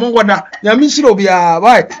 Madame Mungoda, Yamisro Bia,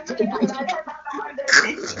 why?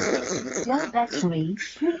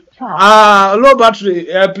 Low battery,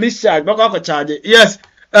 please charge, back charge it. Yes.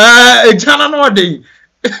 Jana no day.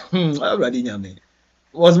 Already nyame.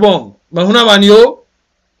 Was born. Mahuna manio.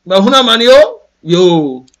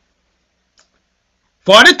 Yo.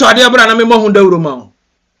 For the Twadia Brana me mahunda uruma.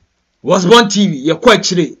 Was born TV. You're quite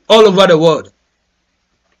chilly all over the world.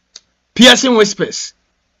 Piercing whispers.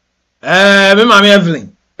 Me mama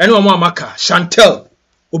Evelyn. Anyone more maka. Chantel.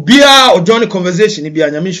 Obia or Johnny conversation. Ibia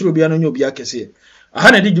nyamishu obia no nyobia kese.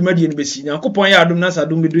 Ahana di jumadi ni besi. Nyankopon ya adum na sa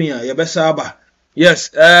adum bedun ya. Ye besa aba. Yes,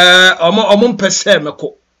 omon pese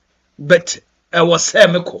meko, but was say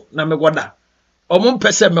meko na megoda. Omon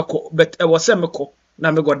pese meko, but was say meko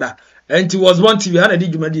na megoda. And it was one TV, had a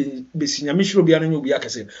digimadi, Bessia Mishro Biano, you be a